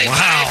doesn't like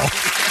Wow.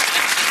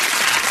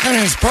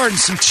 I was parting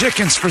some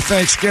chickens for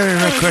Thanksgiving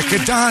real quick.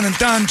 Don and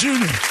Don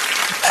Jr.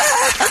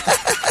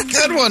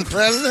 Good one,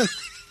 President.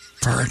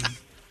 Pardon.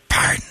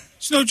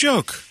 It's no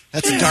joke.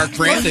 That's a Dark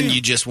Brandon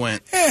you just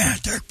went. Yeah,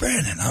 Dark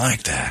Brandon. I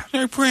like that.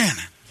 Dark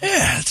Brandon. Yeah,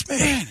 that's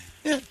me.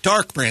 Yeah.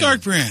 Dark Brandon.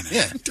 Dark Brandon.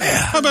 Yeah.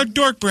 How about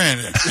Dork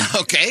Brandon?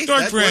 Okay.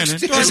 Dark that Brandon.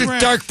 works too. Dark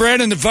Dark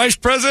Brandon the vice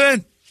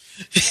president?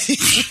 That's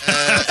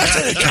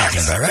what they're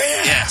talking about, right?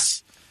 Yeah.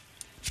 Yes.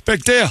 It's a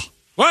big deal.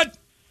 What?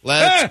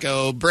 Let's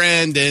go,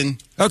 Brandon.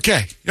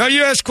 Okay. No,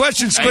 you ask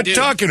questions. I Quit do.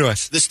 The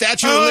us. The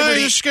Statue of I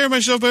Liberty. just scared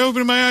myself by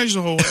opening my eyes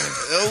the whole way.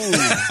 Oh,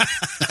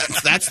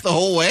 that's the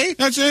whole way?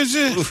 That's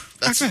it.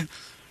 That's it.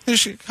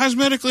 It's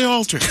cosmetically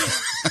altered.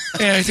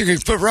 Yeah, I think we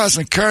can put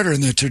Rosalind Carter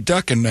in there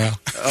turducken now.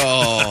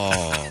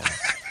 Oh.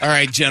 All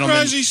right, gentlemen.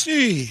 Rosie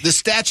C. The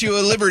Statue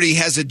of Liberty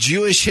has a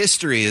Jewish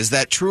history. Is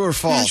that true or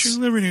false? Statue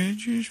of Liberty,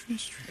 Jewish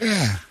history.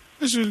 Yeah.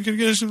 This is going to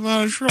get us in a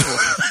lot of trouble.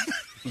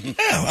 Yeah,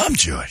 well, I'm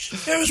Jewish.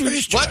 I was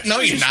raised Jewish. What?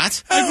 No, you're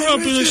not. I grew up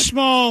in a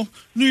small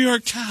New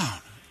York town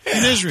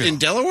in Israel. In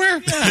Delaware?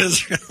 Yeah.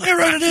 I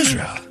run in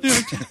Israel.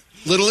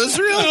 Little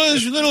Israel?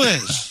 Little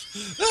Is.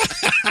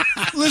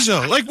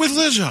 Lizzo, like with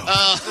Lizzo.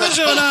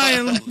 Lizzo and I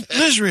in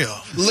Lisrael.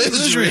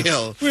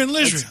 Lisrael. We're in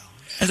Lisrael.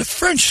 At the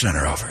French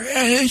Center over.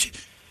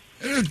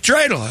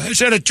 Dreidel.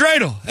 It's at a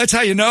dreidel. That's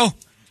how you know.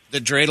 The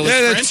dreidel Yeah,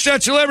 is the French?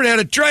 Statue of Liberty had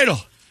a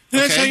dreidel.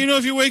 That's Okay. how you know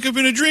if you wake up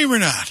in a dream or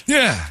not.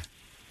 Yeah.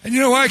 And you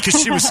know why?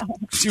 Because she was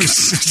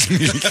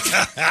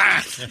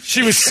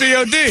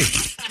COD.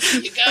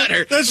 You got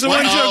her. That's the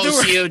one joke to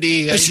her.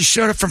 COD. And she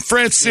showed up from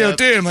France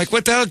COD. I'm like,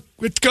 what the hell?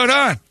 What's going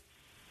on?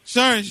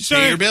 Sorry.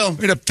 Pay your bill. We're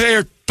going to pay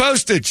her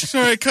postage.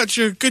 Sorry, I cut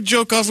your good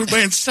joke off with my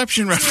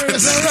Inception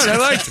reference. That's all right.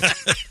 I liked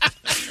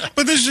it.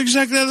 But this is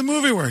exactly how the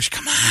movie works.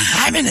 Come on.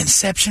 I'm in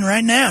Inception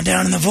right now,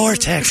 down in the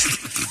vortex.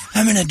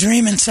 I'm in a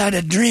dream inside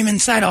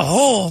a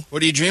hole.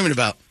 What are you dreaming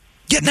about?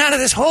 Getting out of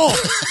this hole.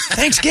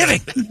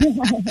 Thanksgiving.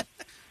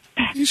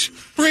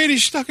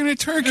 Brady's stuck in a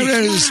turkey.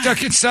 He's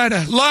stuck inside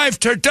a live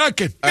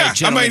turducken. All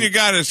right, I mean, you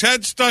got his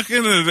head stuck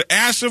in the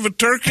ass of a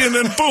turkey, and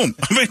then boom.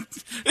 I mean,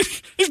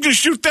 he's going to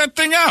shoot that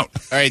thing out.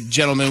 All right,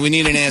 gentlemen, we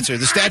need an answer.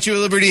 The Statue of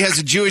Liberty has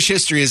a Jewish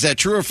history. Is that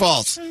true or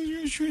false?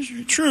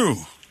 True.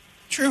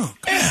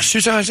 Yeah,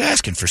 she's always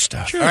asking for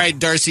stuff. All right,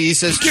 Darcy, he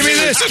says Give me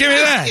this, give me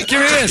that,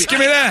 give me this, give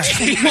me that.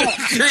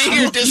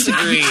 Agree or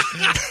disagree?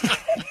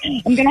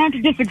 I'm going to have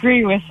to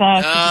disagree with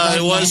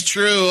it was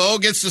true. O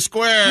gets the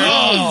square.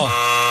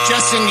 Oh.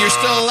 Justin, you're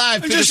still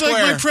alive. And just like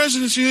my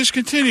presidency, this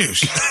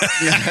continues.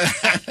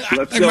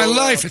 Let's Like go, my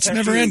life, it's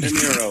never ended.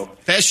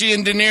 Pesci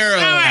and De Niro.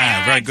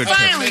 Very good.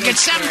 Finally, get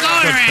something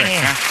going around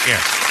here.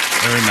 Yes.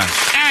 Very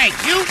nice. All right,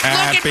 you look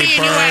at me and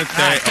you went,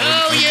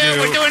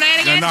 we're doing that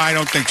again? No, I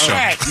don't think so. All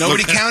right.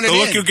 Nobody counted The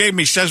look in. you gave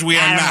me says we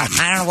are not.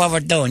 I don't know what we're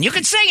doing. You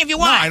can sing if you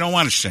No, want. I don't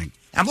want to sing.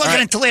 I'm looking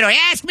at Toledo.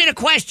 Ask me the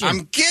question.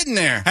 I'm getting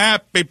there.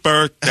 Happy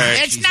birthday.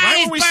 It's not Why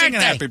his are we singing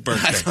birthday. happy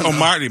birthday? Oh,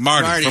 Marty.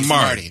 From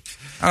Marty.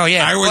 Oh,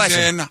 yeah. I was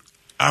question.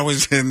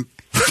 in.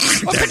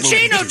 Well,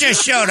 Pacino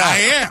just showed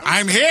up.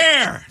 I'm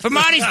here. For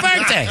Marty's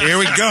birthday. Here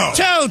we go.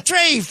 2,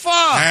 3, 4.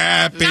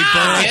 Happy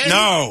birthday.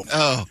 No.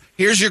 Oh,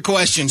 here's your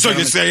question, So you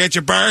gentlemen. say it's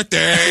your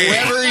birthday.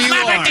 Whoever you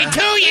My are. birthday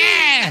too,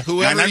 yeah.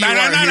 Whoever you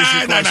are, here's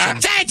your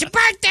question. Say it's your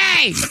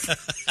birthday.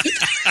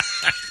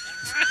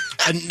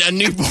 A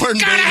newborn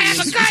Gotta baby have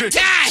a is... good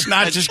time.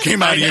 Snot just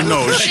came out of your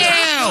nose.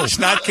 Ew.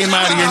 Snot came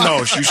out of your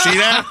nose. You see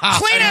that?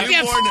 Clean up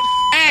your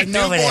act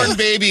A over newborn there.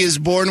 baby is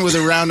born with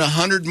around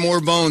 100 more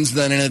bones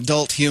than an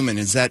adult human.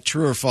 Is that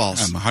true or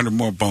false? 100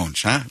 more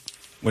bones, huh?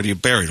 Where do you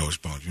bury those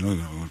bones? You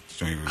know.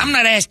 I'm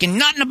not asking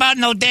nothing about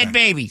no dead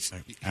babies.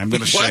 I'm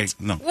going to say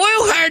no.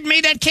 You heard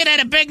me. That kid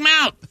had a big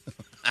mouth.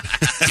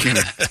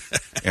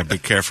 Yeah, be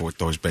careful with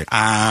those babies.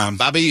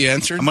 Bobby, you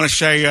answered? I'm going to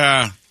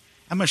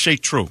say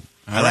true.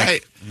 All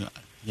right. Yeah.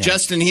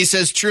 Justin, he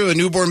says true. A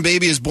newborn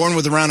baby is born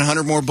with around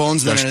 100 more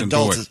bones than an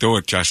adult. Do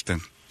it,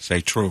 Justin. Say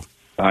true.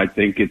 I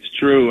think it's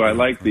true. I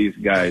like these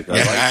guys. I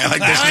like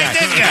this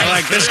guy. I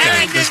like this guy. I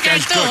like this guy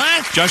too,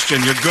 huh?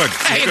 Justin, you're good.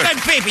 Hey, you're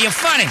good people. You're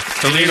funny.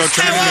 Toledo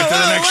trying to get to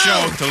the next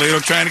show. Toledo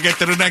trying to get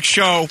to the next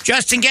show.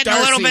 Justin getting a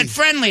little bit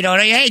friendly, though.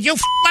 Hey, you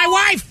my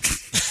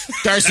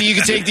wife. Darcy, you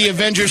can take the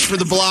Avengers for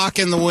the block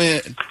and the win.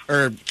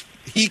 Or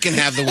he can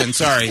have the win.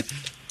 Sorry.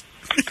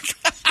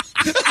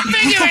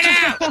 Figure it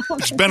out.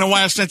 It's been a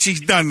while since he's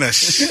done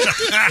this.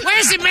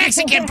 Where's the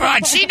Mexican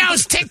broad? She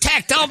knows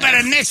tic-tac-toe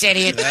better than this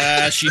idiot.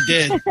 She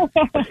did.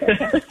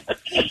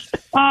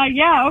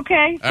 Yeah,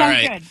 okay.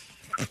 Sounds good.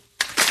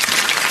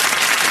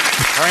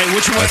 All right,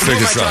 which one? I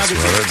think it's us.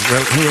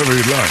 Whoever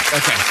you'd like.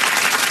 Okay.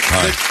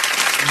 All right.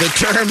 The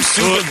term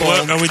Super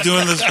Bowl. Are we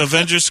doing this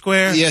Avengers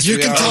Square? Yes, you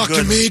can talk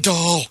to me,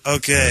 doll.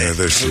 Okay. Yeah,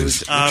 this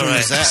is. All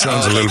right.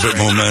 Sounds a little bit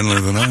more manly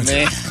than I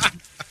do.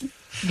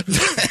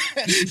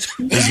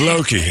 Is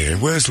Loki here?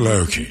 Where's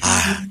Loki?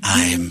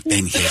 I've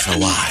been here for a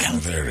while.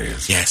 There he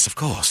is. Yes, of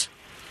course.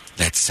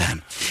 Let's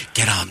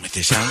get on with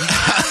this, shall we?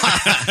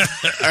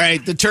 All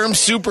right, the term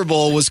Super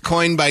Bowl was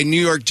coined by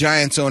New York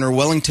Giants owner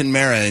Wellington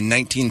Mara in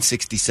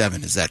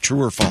 1967. Is that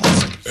true or false?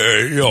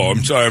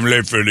 I'm sorry I'm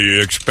late for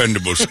the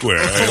expendable square.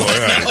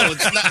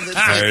 It's not.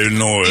 I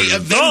know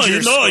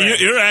it.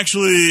 You're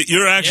actually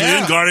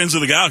in Guardians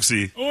of the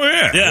Galaxy. Oh,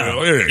 yeah.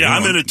 Yeah,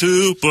 I'm in it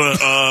too, but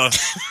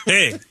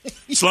hey,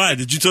 Sly,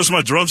 did you touch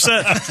my drum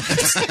set?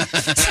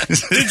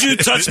 Did you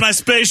touch my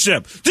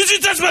spaceship? Did you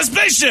touch my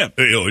spaceship?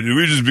 Hey, did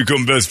we just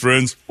become best friends?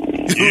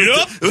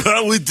 Yep.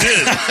 We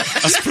did.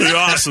 That's pretty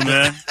awesome,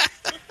 man.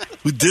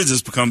 We did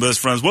just become best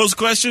friends. What was the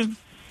question?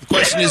 The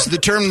question is, the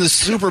term the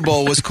Super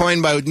Bowl was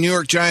coined by New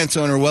York Giants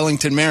owner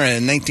Wellington Mara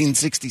in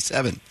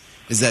 1967.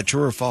 Is that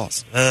true or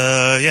false?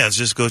 Yeah, let's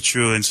just go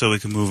true and so we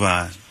can move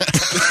on.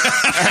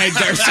 All right,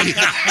 Darcy.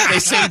 They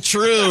say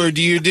true, or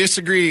do you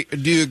disagree?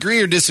 Do you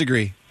agree or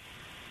disagree?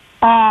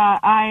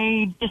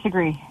 I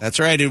disagree. That's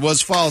right. It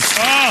was false. Oh,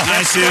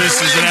 I see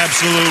this as an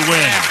absolute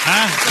win.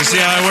 Huh? You see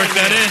how I worked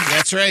that in?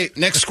 That's right.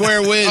 Next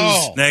square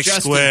wins. Next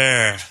Justin.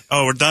 square.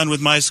 Oh, we're done with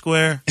my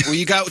square? Well,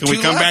 you got Can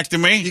we come back to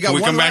me? You got Can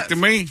we one come back left. to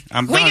me?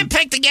 I'm We done. get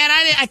picked again.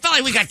 I felt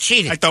like we got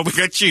cheated. I thought we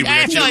got cheated.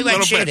 I feel like we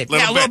got cheated.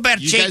 Yeah, a little bit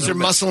You cheated. guys are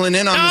muscling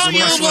in on this. Don't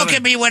you look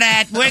at me with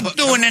that. We're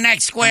doing the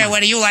next square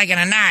whether you like it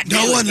or not.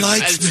 No one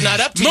likes It's me. not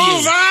up to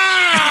Move you.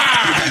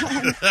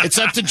 on! It's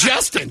up to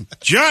Justin.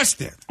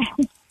 Justin.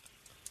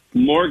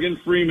 Morgan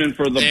Freeman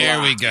for the There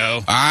block. we go.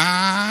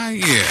 Ah,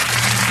 yeah.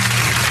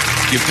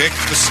 You picked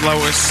the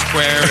slowest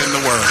square in the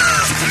world.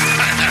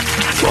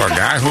 For a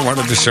guy who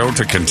wanted the show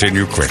to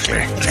continue quickly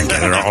and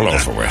get it all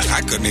over with. I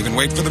couldn't even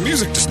wait for the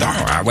music to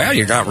start. Well,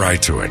 you got right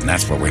to it, and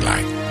that's what we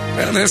like.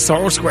 Well, this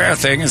whole square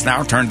thing is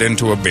now turned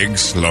into a big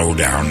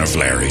slowdown of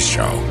Larry's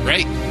show.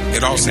 Right.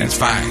 It all seems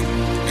fine.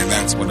 And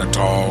that's when a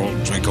tall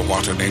drink of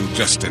water named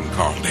Justin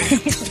called in.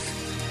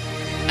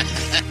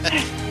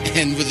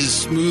 And with his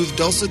smooth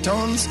dulcet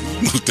tones.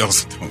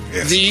 Dulcet tones,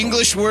 yes. The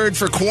English word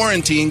for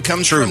quarantine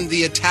comes from the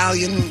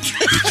Italian.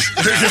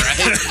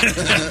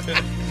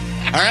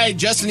 All right,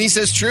 Justin, he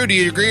says true. Do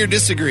you agree or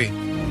disagree?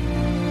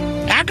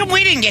 How come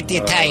we didn't get the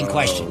Italian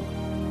question?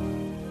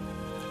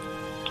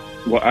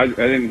 Well, I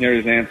didn't hear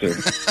his answer.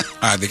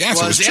 The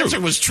answer was his true. answer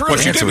was true. What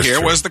you Answer didn't was hear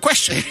true. was the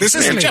question. This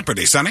isn't Really?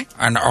 Jeopardy, Sonny.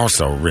 And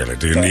also, really,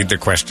 do you need the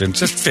question?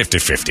 Just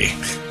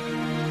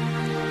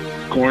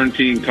 50-50.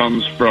 Quarantine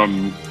comes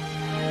from...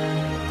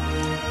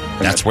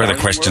 That's where the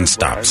question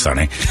stops,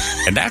 Sonny.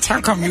 And that's how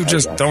come you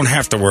just don't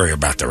have to worry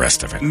about the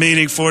rest of it.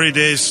 Meaning 40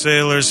 days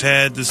sailors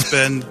had to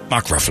spend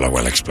Mark Ruffalo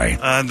will explain.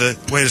 on the...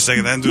 Wait a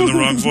second, I'm doing the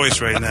wrong voice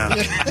right now.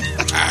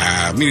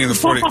 Meaning the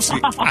 40... See,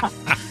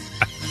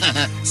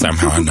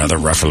 Somehow another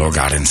Ruffalo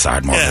got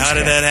inside Morgan's Yeah, how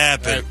did head.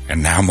 that happen?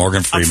 And now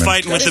Morgan I'm Freeman...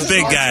 fighting with the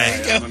big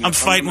guy. I'm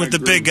fighting with the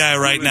big guy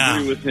right now.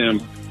 agree with him.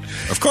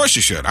 of course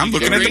you should. I'm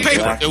looking at the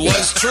paper. It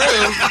was true.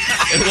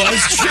 It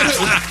was true.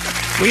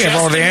 We have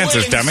all the Justin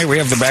answers, wins. dummy. We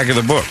have the back of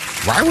the book.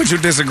 Why would you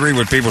disagree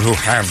with people who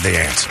have the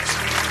answers?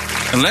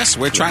 Unless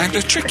we're trying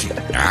to trick you.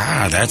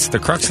 Ah, that's the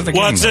crux of the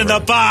game. What's in the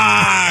already.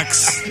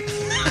 box?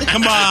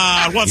 Come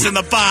on, what's in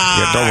the box?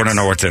 You don't want to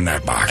know what's in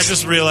that I box.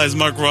 just realized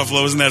Mark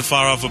Ruffalo isn't that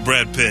far off of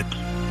Brad Pitt.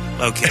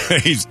 Okay.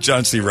 He's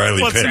John C.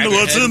 Reilly What's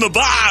in the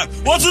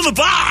box? What's in the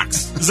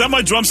box? Is that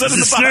my drum set in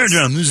the box? There's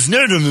a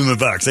snare drum in the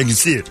box. I can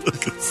see it.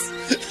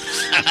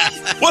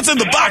 What's in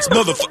the box,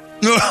 motherfucker?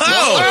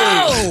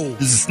 Whoa!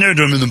 There's a snare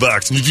drum in the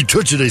box, and if you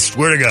touch it, I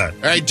swear to God.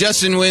 All right,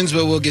 Justin wins,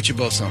 but we'll get you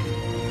both some.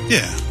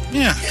 Yeah.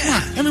 Come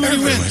on. Everybody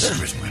wins.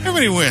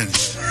 Everybody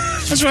wins.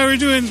 That's why we're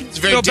doing... It's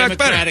very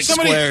democratic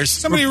squares.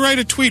 Somebody write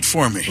a tweet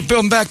for me. We're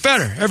building back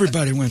better.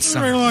 Everybody wins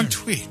Write a something. long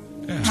tweet.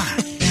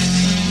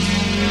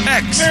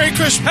 X. Merry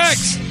Christmas.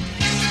 X.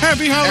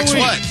 Happy Halloween. X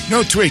what?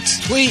 No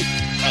tweets. Tweet.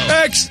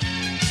 X.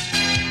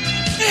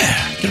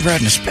 Yeah, get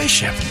riding a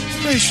spaceship.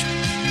 Spaceship.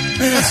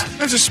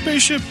 That's a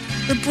spaceship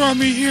that brought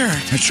me here.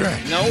 That's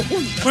right. No.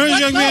 When I was a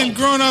young man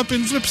growing up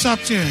in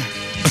flip-flops here.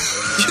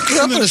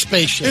 grew up in a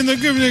spaceship. In the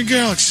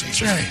galaxy.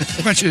 That's right.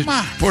 A bunch of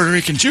Puerto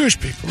Rican Jewish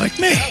people like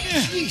me.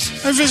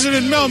 Yeah. I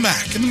visited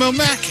Melmac in the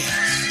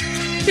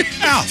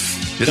Melmacians.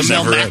 Alf. It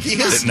never ends.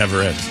 It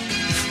never ends.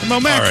 The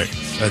Melmacians. All right.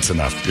 That's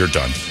enough. You're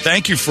done.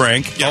 Thank you,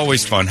 Frank. Yep.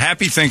 Always fun.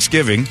 Happy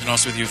Thanksgiving. And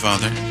also with you,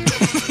 Father.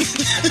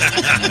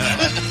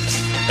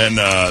 And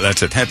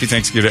that's it. Happy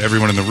Thanksgiving to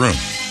everyone in the room.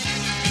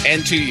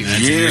 And to you.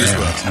 And to you as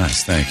well. That's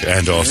nice. Thank you.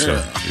 And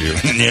also you.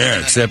 Yeah,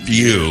 except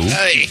you.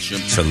 Hey.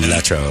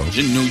 Stiletto.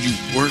 Didn't know you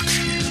work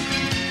here.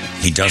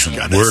 He doesn't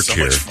work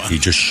here. He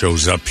just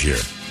shows up here.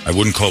 I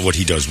wouldn't call what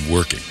he does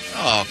working.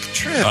 Oh,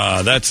 trip.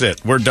 That's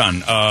it. We're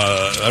done.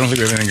 I don't think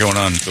we have anything going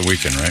on the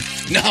weekend, right?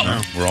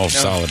 No. We're all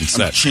solid and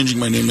set. I'm changing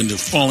my name into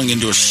falling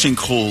into a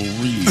sinkhole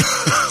reed.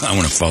 I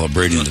want to follow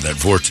Brady into that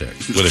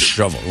vortex with a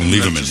shovel and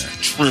leave him in there.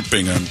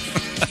 Tripping on.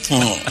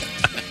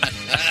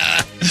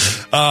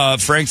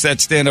 Frank's at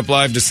Stand Up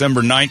Live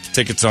December 9th.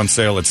 Tickets on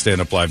sale at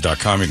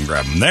standuplive.com. You can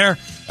grab them there.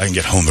 I can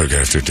get Holmberg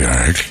after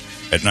dark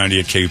at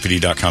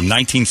 90@KUPD.com.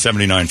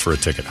 $19.79 for a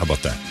ticket. How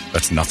about that?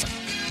 That's nothing.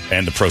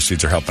 And the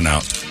proceeds are helping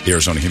out the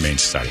Arizona Humane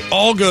Society.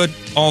 All good,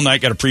 all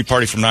night. Got a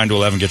pre-party from 9 to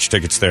 11. Get your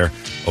tickets there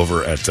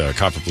over at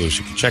Copper Blues.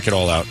 You can check it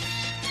all out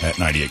at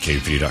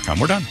 90@KUPD.com.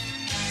 We're done.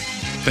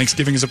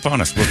 Thanksgiving is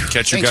upon us. We'll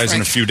catch you guys Frank.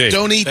 in a few days.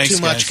 Don't eat too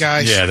much,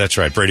 guys. Yeah, that's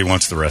right. Brady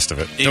wants the rest of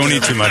it. Don't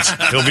eat too much.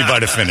 He'll be by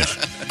the finish.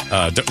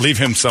 Leave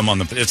him some on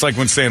the... It's like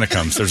when Santa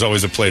comes. There's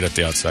always a plate at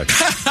the outside.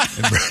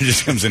 And Brady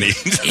just comes and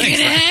eats. You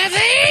gonna have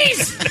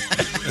these?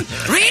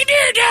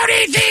 Reindeer don't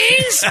eat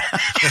these.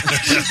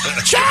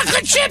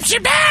 Chocolate chips are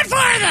bad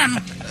for them.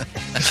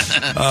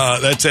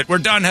 That's it. We're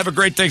done. Have a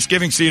great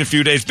Thanksgiving. See you in a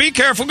few days. Be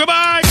careful.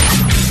 Goodbye.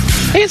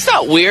 Hey, it's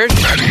not weird.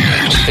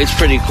 It's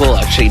pretty cool,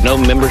 actually. No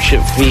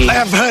membership fee. I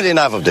have heard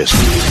enough of this.